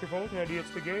 It's not Travolta, Eddie,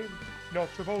 it's the game. Not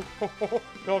Travolta,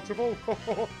 not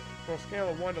Travolta. On a scale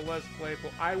of 1 to less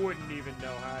playful, I wouldn't even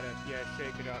know how to,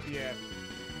 shake it up. Yeah.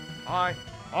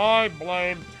 I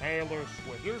blame Taylor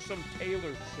Swift. Here's some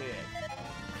Taylor shit.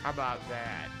 How about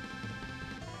that?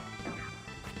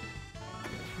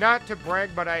 Not to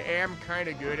brag, but I am kind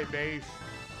of good at bass.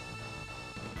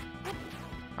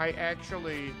 I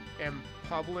actually am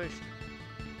published.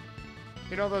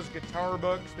 You know those guitar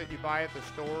books that you buy at the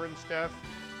store and stuff?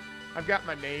 I've got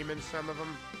my name in some of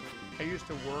them. I used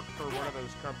to work for one of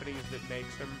those companies that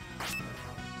makes them.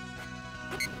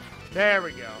 There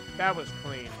we go. That was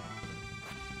clean.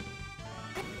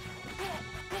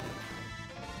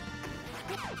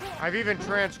 I've even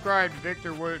transcribed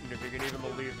Victor Wooten, if you can even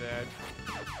believe that.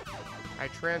 I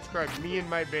transcribed me and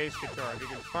my bass guitar. If you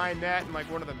can find that in like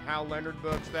one of them Hal Leonard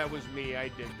books, that was me. I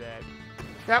did that.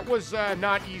 That was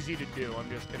not easy to do. I'm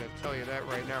just going to tell you that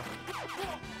right now.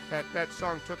 That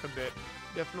song took a bit.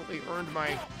 Definitely earned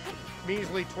my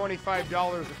measly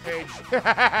 $25 a page.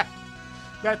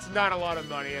 That's not a lot of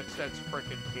money. That's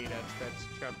frickin' peanuts. That's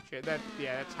chump shit.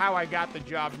 That's how I got the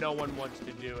job. No one wants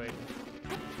to do it.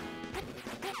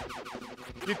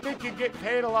 You think you get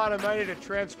paid a lot of money to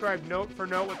transcribe note for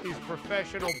note what these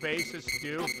professional bassists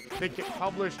do? They get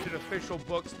published in official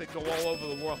books that go all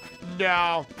over the world.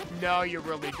 No, you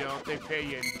really don't. They pay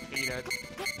you in peanuts.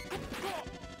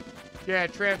 Yeah,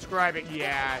 transcribing,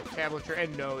 yeah, tablature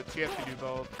and notes. You have to do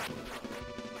both.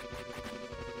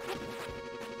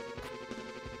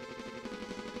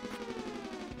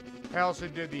 I also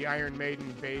did the Iron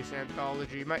Maiden bass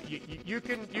anthology. You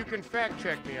can fact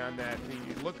check me on that.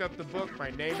 You look up the book.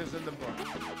 My name is in the book.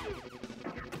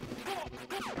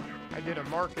 I did a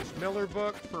Marcus Miller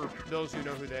book for those who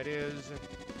know who that is.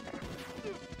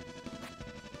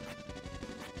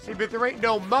 See, but there ain't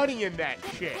no money in that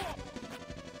shit.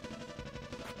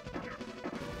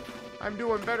 I'm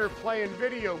doing better playing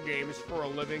video games for a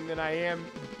living than I am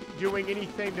doing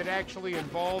anything that actually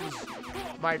involves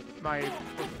my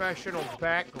professional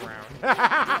background.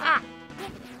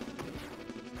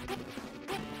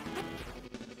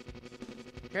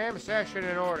 Cam session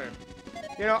in order.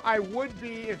 You know, I would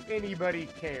be if anybody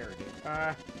cared.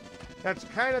 That's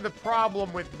kind of the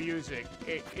problem with music.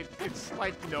 It's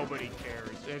like nobody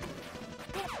cares.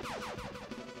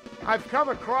 I've come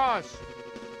across,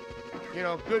 you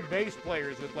know, good bass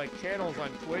players with like channels on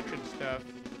Twitch and stuff.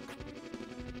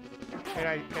 And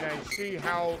I see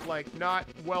how, like, not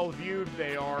well viewed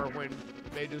they are when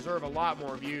they deserve a lot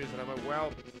more views. And I'm like,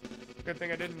 well, good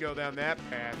thing I didn't go down that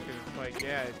path. Because it's like,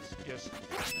 yeah,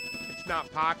 it's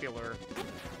not popular.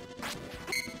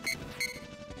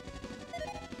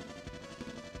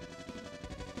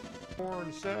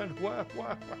 Porn, son, what?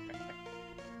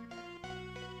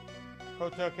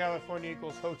 Hotel California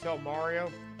equals Hotel Mario?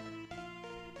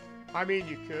 I mean,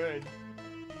 you could.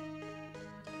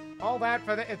 All that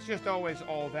for that. It's just always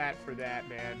all that for that,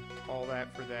 man. All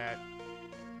that for that.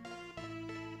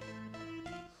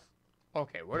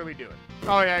 Okay, what are we doing?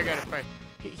 Oh, yeah, I gotta find.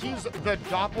 He's the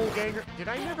doppelganger. Did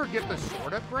I never get the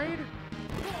sword upgrade?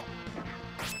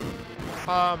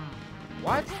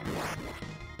 What?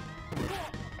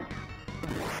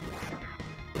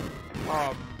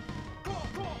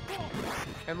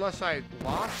 Unless I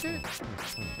lost it?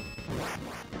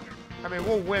 I mean,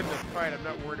 we'll win this fight. I'm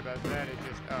not worried about that. It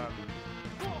just,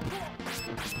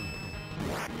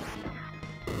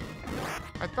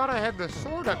 I thought I had the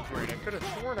sword upgrade. I could have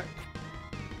sworn it.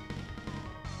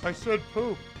 I said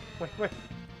poop. Wait.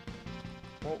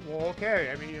 Well,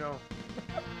 okay. I mean, you know,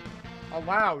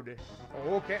 allowed.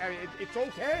 Oh, okay. I mean, it's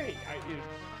okay.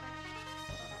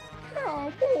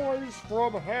 Cowboys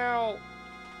from hell.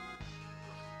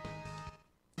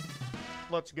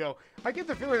 Let's go. I get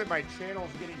the feeling that my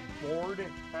channel's getting bored.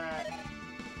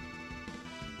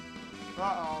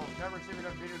 Uh-oh. Never seen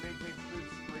enough video making food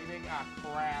streaming. Ah,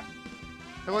 crap.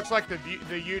 It looks like the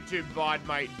YouTube VOD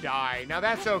might die. Now,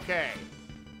 that's okay.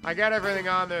 I got everything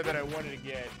on there that I wanted to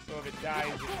get. So if it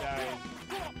dies, it dies.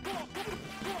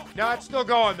 No, it's still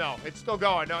going, though. It's still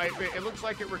going. No, it looks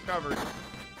like it recovered.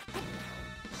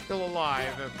 still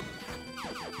alive.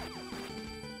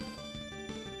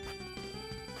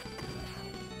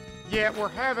 Yeah, we're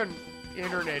having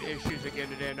internet issues again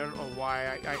today. I don't know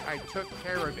why. I took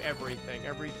care of everything.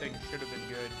 Everything should have been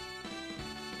good.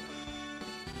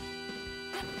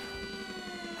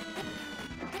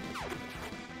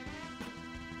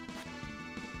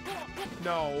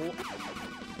 No.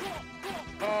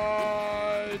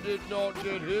 I did not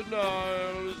get hit,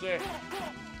 Niles.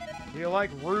 Do you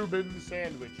like Reuben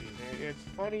sandwiches? It's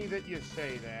funny that you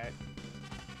say that.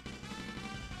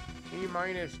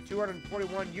 E-minus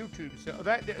 241 YouTube. So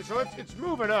it's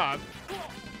moving up.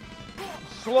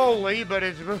 Slowly, but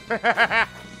it's moving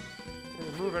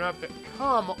up.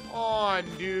 Come on,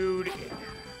 dude.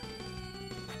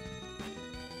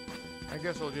 I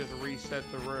guess I'll just reset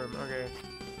the room. Okay.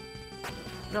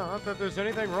 No, not that there's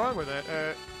anything wrong with it.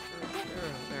 There.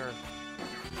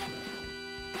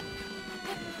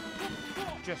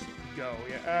 Just go.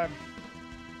 Yeah.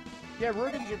 Yeah,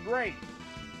 Rubens are great.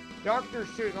 Dr.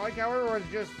 Seuss. I like how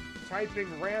everyone's just typing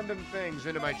random things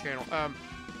into my channel.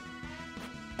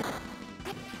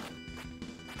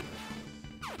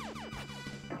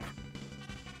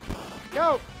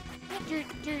 No!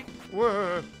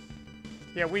 Whoa.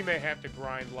 Yeah, we may have to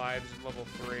grind lives in level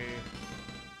 3.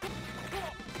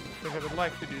 Because I would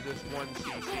like to do this 1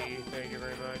 CC. Thank you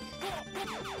very much.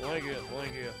 Thank you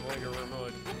very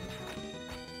much.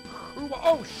 Ooh,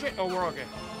 oh shit! Oh, we're okay.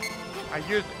 I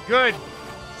used it. Good!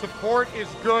 Support is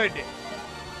good.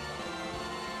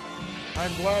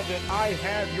 I'm glad that I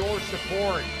have your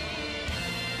support.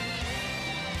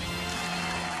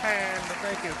 And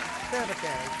thank you.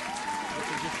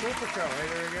 Just super cool. Hey,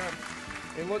 there you go.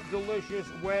 They look delicious,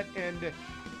 wet, and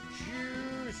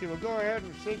juicy. Well, go ahead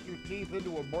and sink your teeth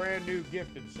into a brand new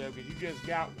gifted set because you just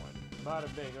got one. Bada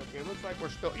bing. Okay, looks like we're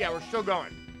still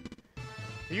going.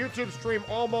 The YouTube stream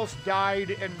almost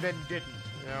died and then didn't.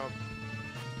 You know,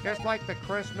 just like the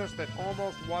Christmas that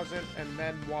almost wasn't and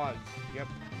then was. Yep.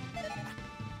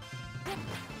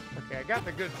 Okay, I got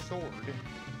the good sword.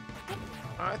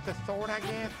 Alright, the sword I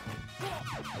get.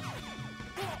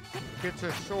 It's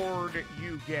a sword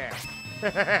you get.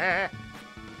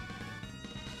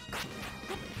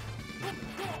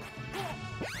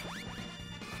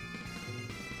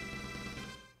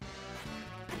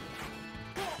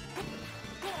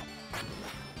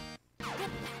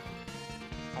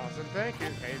 Awesome, thank you.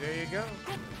 Hey, there you go.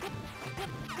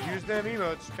 Use them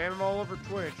emotes, spam them all over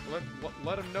Twitch.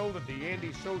 Let them know that the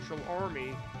anti-social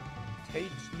army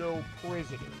takes no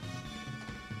prisoners.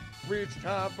 It's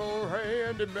time for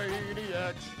handy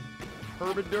maniacs.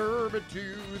 Herby derby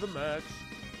to the max.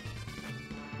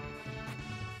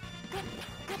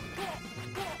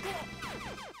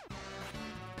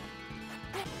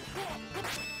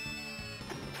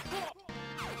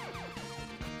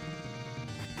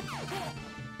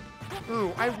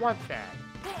 Ooh, I want that.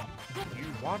 You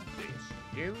want this,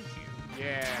 don't you?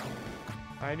 Yeah.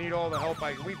 I need all the help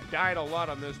we've died a lot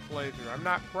on this playthrough. I'm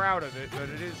not proud of it, but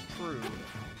it is true.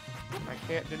 I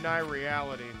can't deny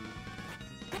reality.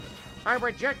 I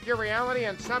reject your reality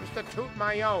and substitute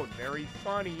my own. Very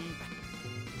funny,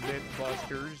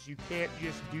 Mythbusters. You can't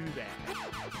just do that.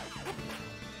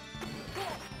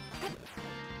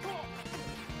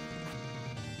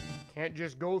 Can't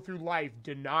just go through life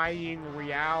denying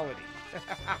reality.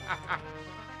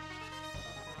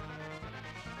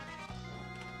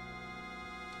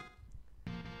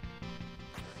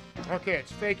 Okay,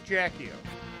 it's fake Jackie.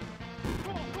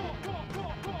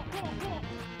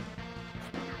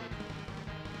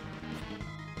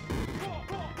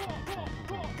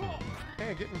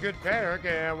 Okay, getting good pattern.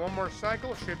 Okay, one more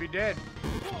cycle, should be dead.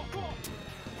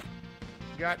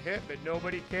 Got hit, but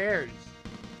nobody cares.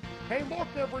 Hey, look,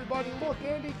 everybody, look,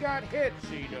 Andy got hit.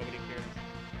 See, nobody cares.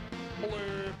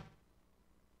 Blue.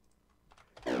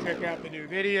 Check out the new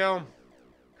video.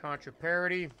 Contra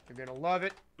Parody. You're gonna love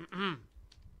it.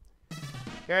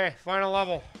 Okay, final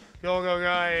level. Go,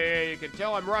 guy. You can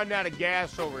tell I'm running out of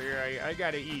gas over here. I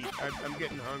gotta eat. I'm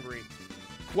getting hungry.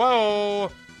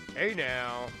 Whoa! Hey,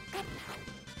 now.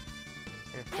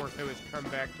 And of course, it was come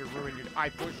back to ruin you. I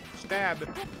pushed stab,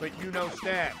 but you know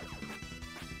stab.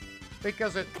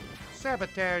 Because it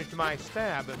sabotaged my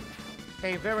stab.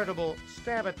 A veritable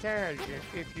sabotage,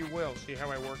 if you will. See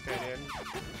how I worked that in?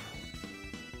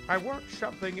 I worked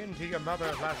something into your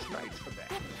mother last night for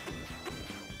that.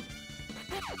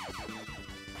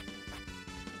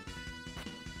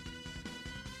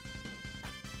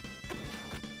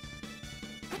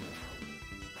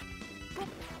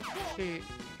 See,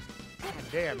 God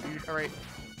damn, dude. All right.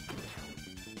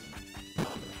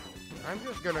 I'm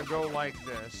just gonna go like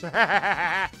this.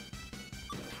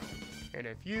 And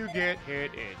if you get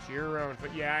hit, it's your own.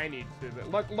 But yeah, I need to.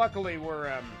 But luckily,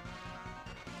 we're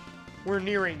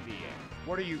nearing the end.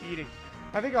 What are you eating?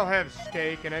 I think I'll have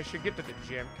steak, and I should get to the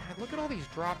gym. God, look at all these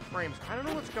dropped frames. I don't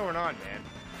know what's going on, man.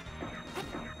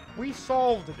 We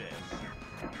solved this.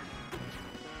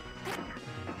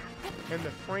 And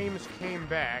the frames came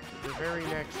back the very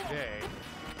next day.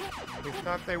 We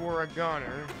thought they were a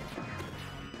goner.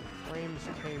 The frames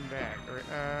came back.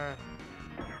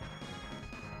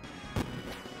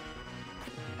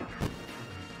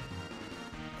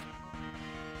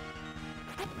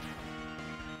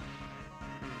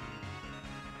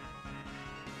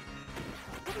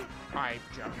 I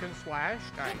jumped and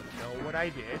slashed. I know what I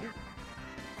did.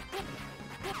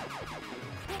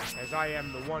 As I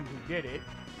am the one who did it.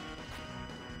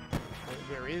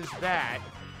 There is that.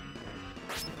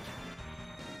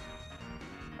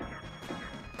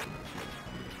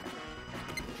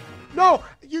 No!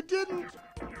 You didn't!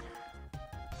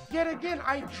 Yet again,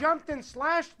 I jumped and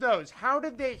slashed those. How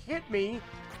did they hit me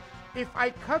if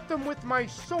I cut them with my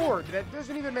sword? That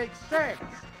doesn't even make sense.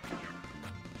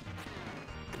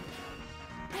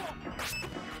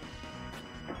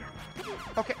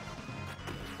 Okay.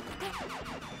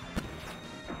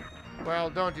 Well,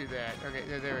 don't do that. Okay,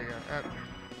 there we go.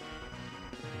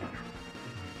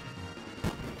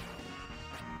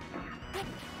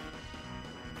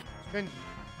 It's been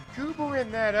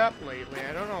goobering that up lately.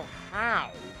 I don't know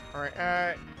how. Alright,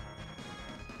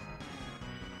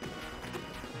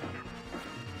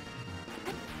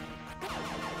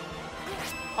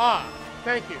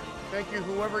 thank you. Thank you,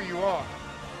 whoever you are.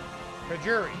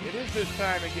 Majuri, it is this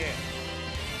time again.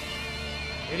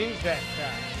 It is that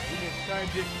time. We just signed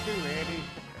it too, Andy.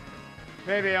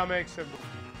 Maybe I'll make some...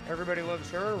 Everybody loves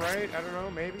her, right? I don't know,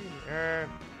 maybe.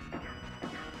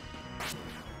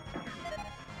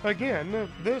 Again,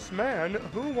 this man,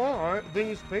 who are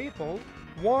these people?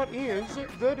 What is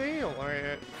the deal?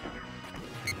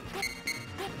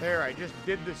 There, I just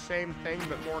did the same thing,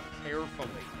 but more carefully.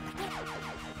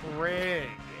 Frig.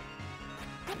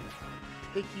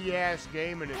 Picky-ass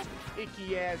game and its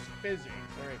picky-ass physics.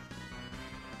 All right.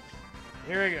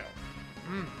 Here we go.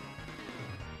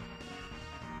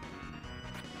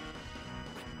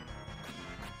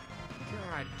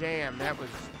 God damn, that was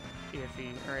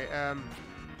iffy. Alright,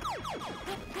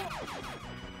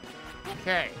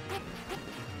 okay.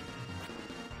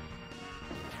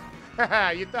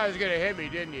 Haha, you thought it was gonna hit me,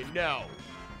 didn't you? No.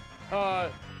 I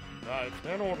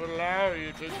cannot allow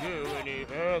you to go any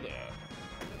further.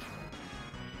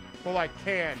 Well, I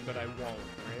can, but I won't.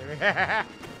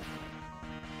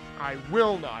 I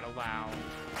will not allow you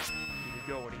to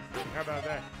go any further. How about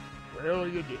that? Well,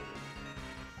 you did it.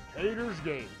 Tater's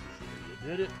games this year. You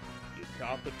did it. You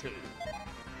caught the tater.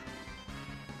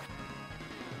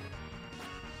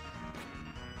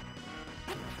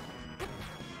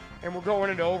 And we're going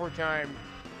into overtime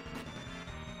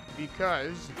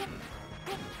because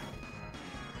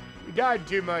we died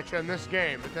too much on this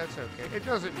game, but that's okay. It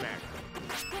doesn't matter.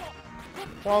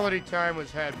 Quality time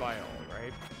was had by all,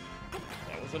 right?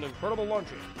 That was an incredible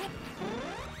luncheon.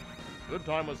 Good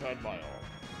time was had by all.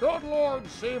 Good Lord,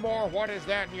 Seymour, what is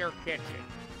that in your kitchen?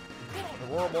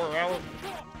 Aurora Borealis?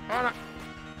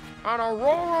 On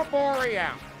Aurora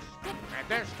Borealis. At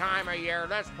this time of year,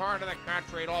 this part of the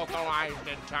country localized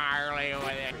entirely with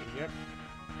it. Yep.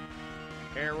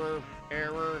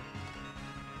 Error.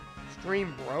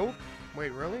 Stream broke?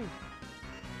 Wait, really?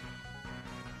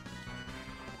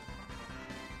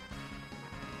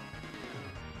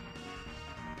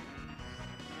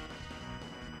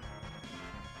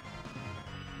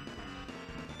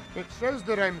 It says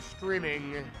that I'm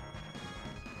streaming.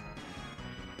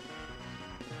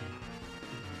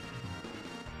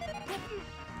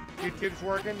 YouTube's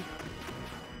working.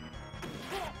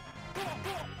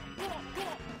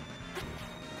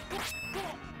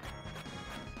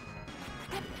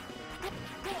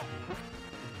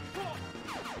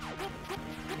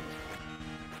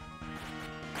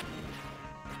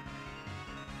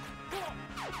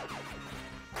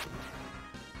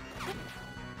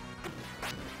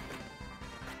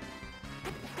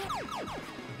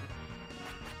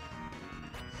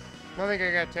 I think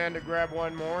I got time to grab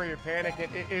one more. You're panicking.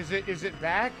 Is it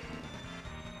back?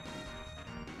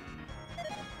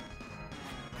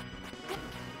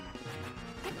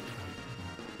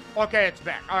 Okay, it's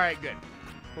back. All right, good.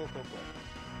 Cool.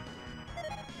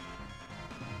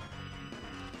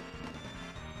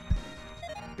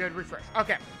 Good refresh.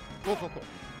 Okay. Cool.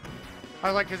 I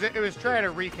was like, because it was trying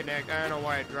to reconnect. I don't know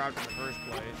why it dropped in the first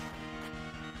place.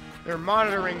 They're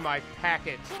monitoring my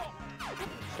packets.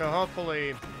 So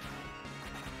hopefully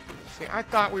See, I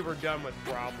thought we were done with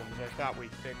problems. I thought we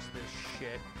fixed this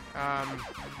shit.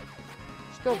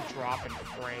 Still dropping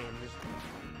frames.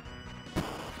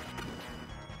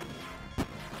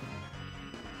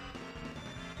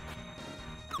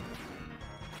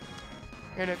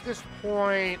 And at this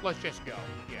point, let's just go.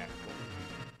 Yeah,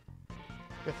 cool.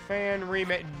 The fan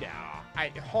remake. Nah,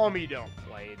 homie, don't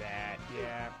play that.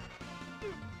 Yeah.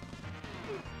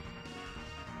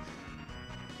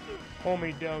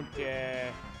 Homie,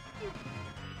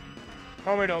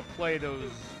 don't play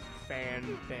those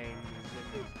fan things.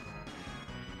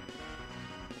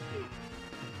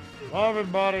 Well,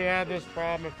 everybody had this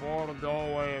problem before, it'll go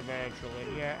away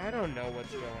eventually. Yeah, I don't know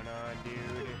what's going on,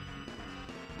 dude.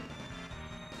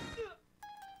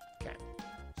 Okay.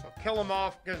 So kill them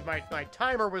off, because my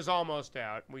timer was almost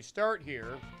out. We start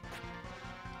here,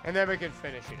 and then we can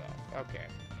finish it off. Okay.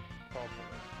 Hopefully.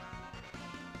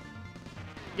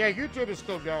 Yeah, YouTube is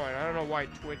still going. I don't know why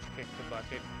Twitch kicked the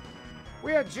bucket.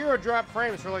 We had 0 drop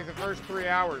frames for like the first 3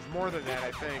 hours. More than that,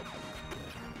 I think.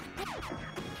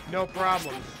 No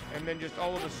problems. And then just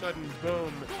all of a sudden,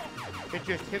 boom. It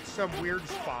just hits some weird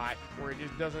spot where it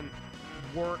just doesn't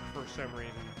work for some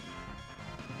reason.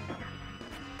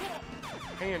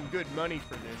 Paying good money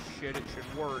for this shit. It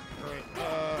should work.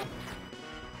 Alright,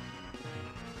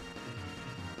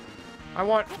 I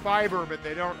want fiber, but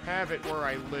they don't have it where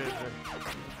I live.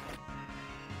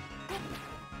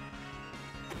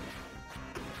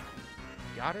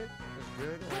 Got it?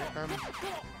 That's good.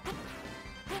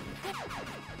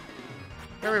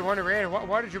 Every wonder, Randy,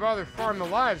 why did you bother farm the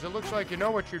lives? It looks like you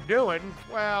know what you're doing.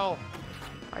 Well,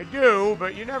 I do,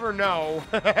 but you never know.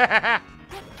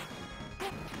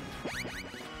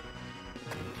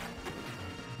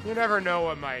 You never know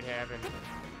what might happen.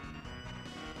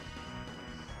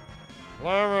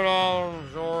 Blame it all on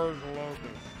George Locust.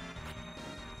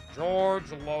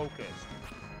 George Locust.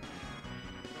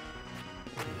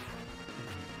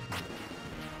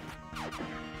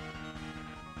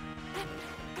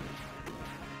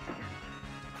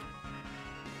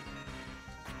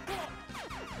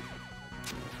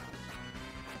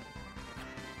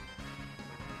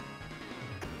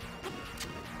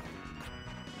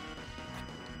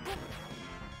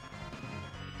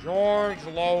 George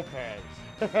Lopez.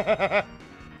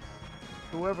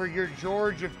 Whoever your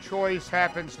George of choice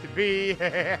happens to be.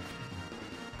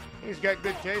 He's got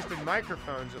good taste in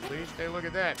microphones, at least. Hey, look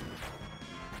at that.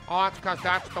 Oh, it's because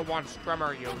that's the one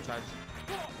Strummer uses.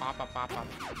 Papa, papa.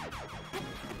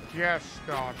 Yes,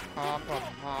 Scott. Papa,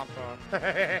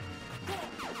 papa.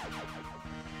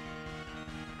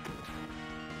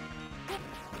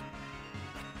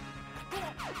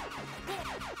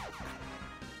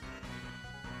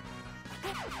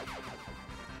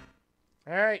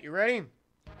 Alright, you ready?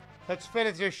 Let's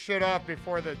finish this shit off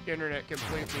before the internet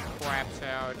completely craps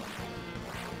out.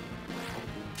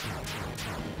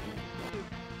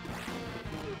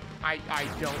 I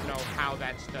don't know how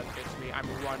that stuff hits me. I'm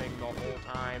running the whole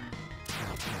time.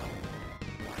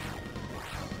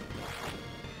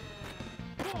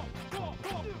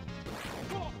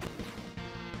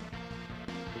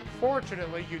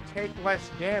 Fortunately, you take less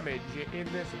damage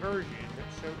in this version,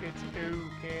 so it's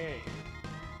okay.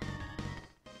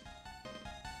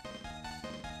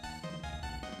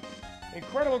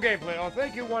 Incredible gameplay. Oh,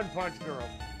 thank you, One Punch Girl.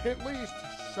 At least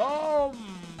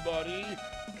somebody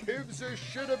gives a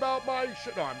shit about my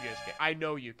shit. No, I'm just kidding. I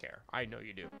know you care. I know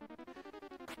you do.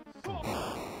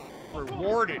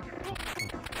 Rewarded.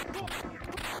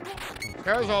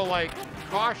 Guys all like,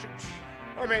 caution.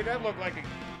 I mean, that looked like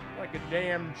a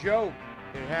damn joke.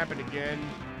 It happened again.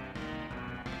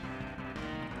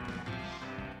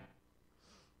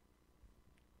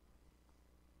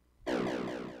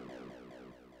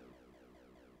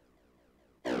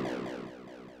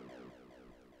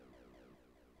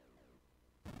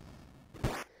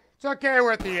 It's okay,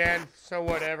 we're at the end, so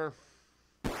whatever.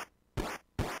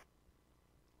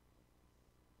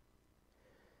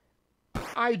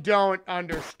 I don't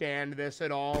understand this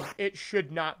at all. It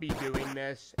should not be doing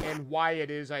this, and why it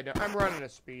is, I don't. I'm running a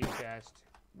speed test.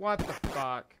 What the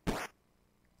fuck?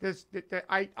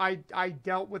 I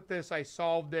dealt with this, I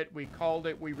solved it, we called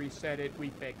it, we reset it, we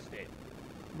fixed it.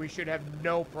 We should have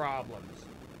no problems.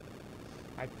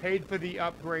 I paid for the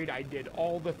upgrade, I did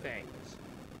all the things.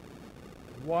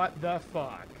 What the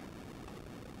fuck?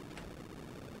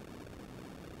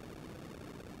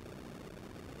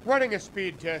 Running a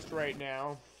speed test right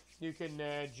now. You can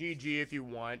GG if you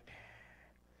want.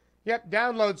 Yep,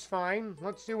 download's fine.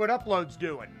 Let's see what upload's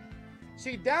doing.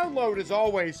 See, download is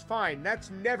always fine. That's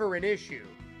never an issue.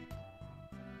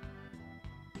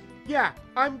 Yeah,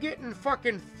 I'm getting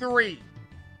fucking 3.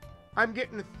 I'm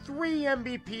getting 3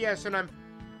 Mbps and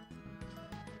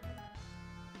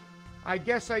I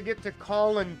guess I get to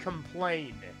call and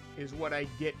complain is what I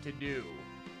get to do.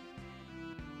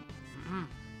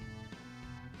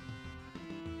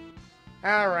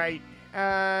 Alright,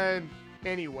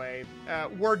 anyway,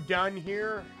 we're done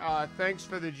here. Thanks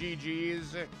for the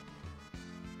GGs.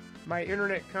 My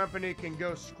internet company can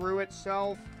go screw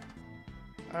itself.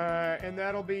 And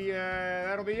that'll be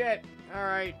it.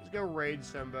 Alright, let's go raid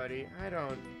somebody. I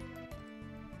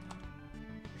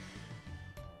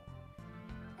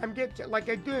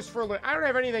do this for a living. I don't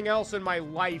have anything else in my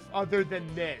life other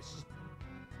than this.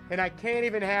 And I can't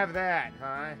even have that,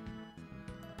 huh?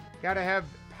 Gotta have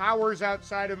powers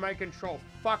outside of my control.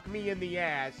 Fuck me in the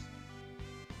ass.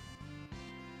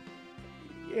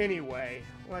 Anyway,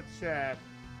 let's, go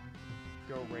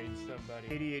raid somebody.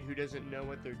 Idiot who doesn't know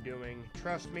what they're doing.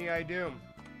 Trust me, I do.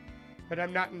 But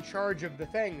I'm not in charge of the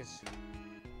things.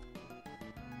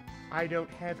 I don't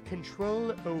have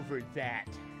control over that.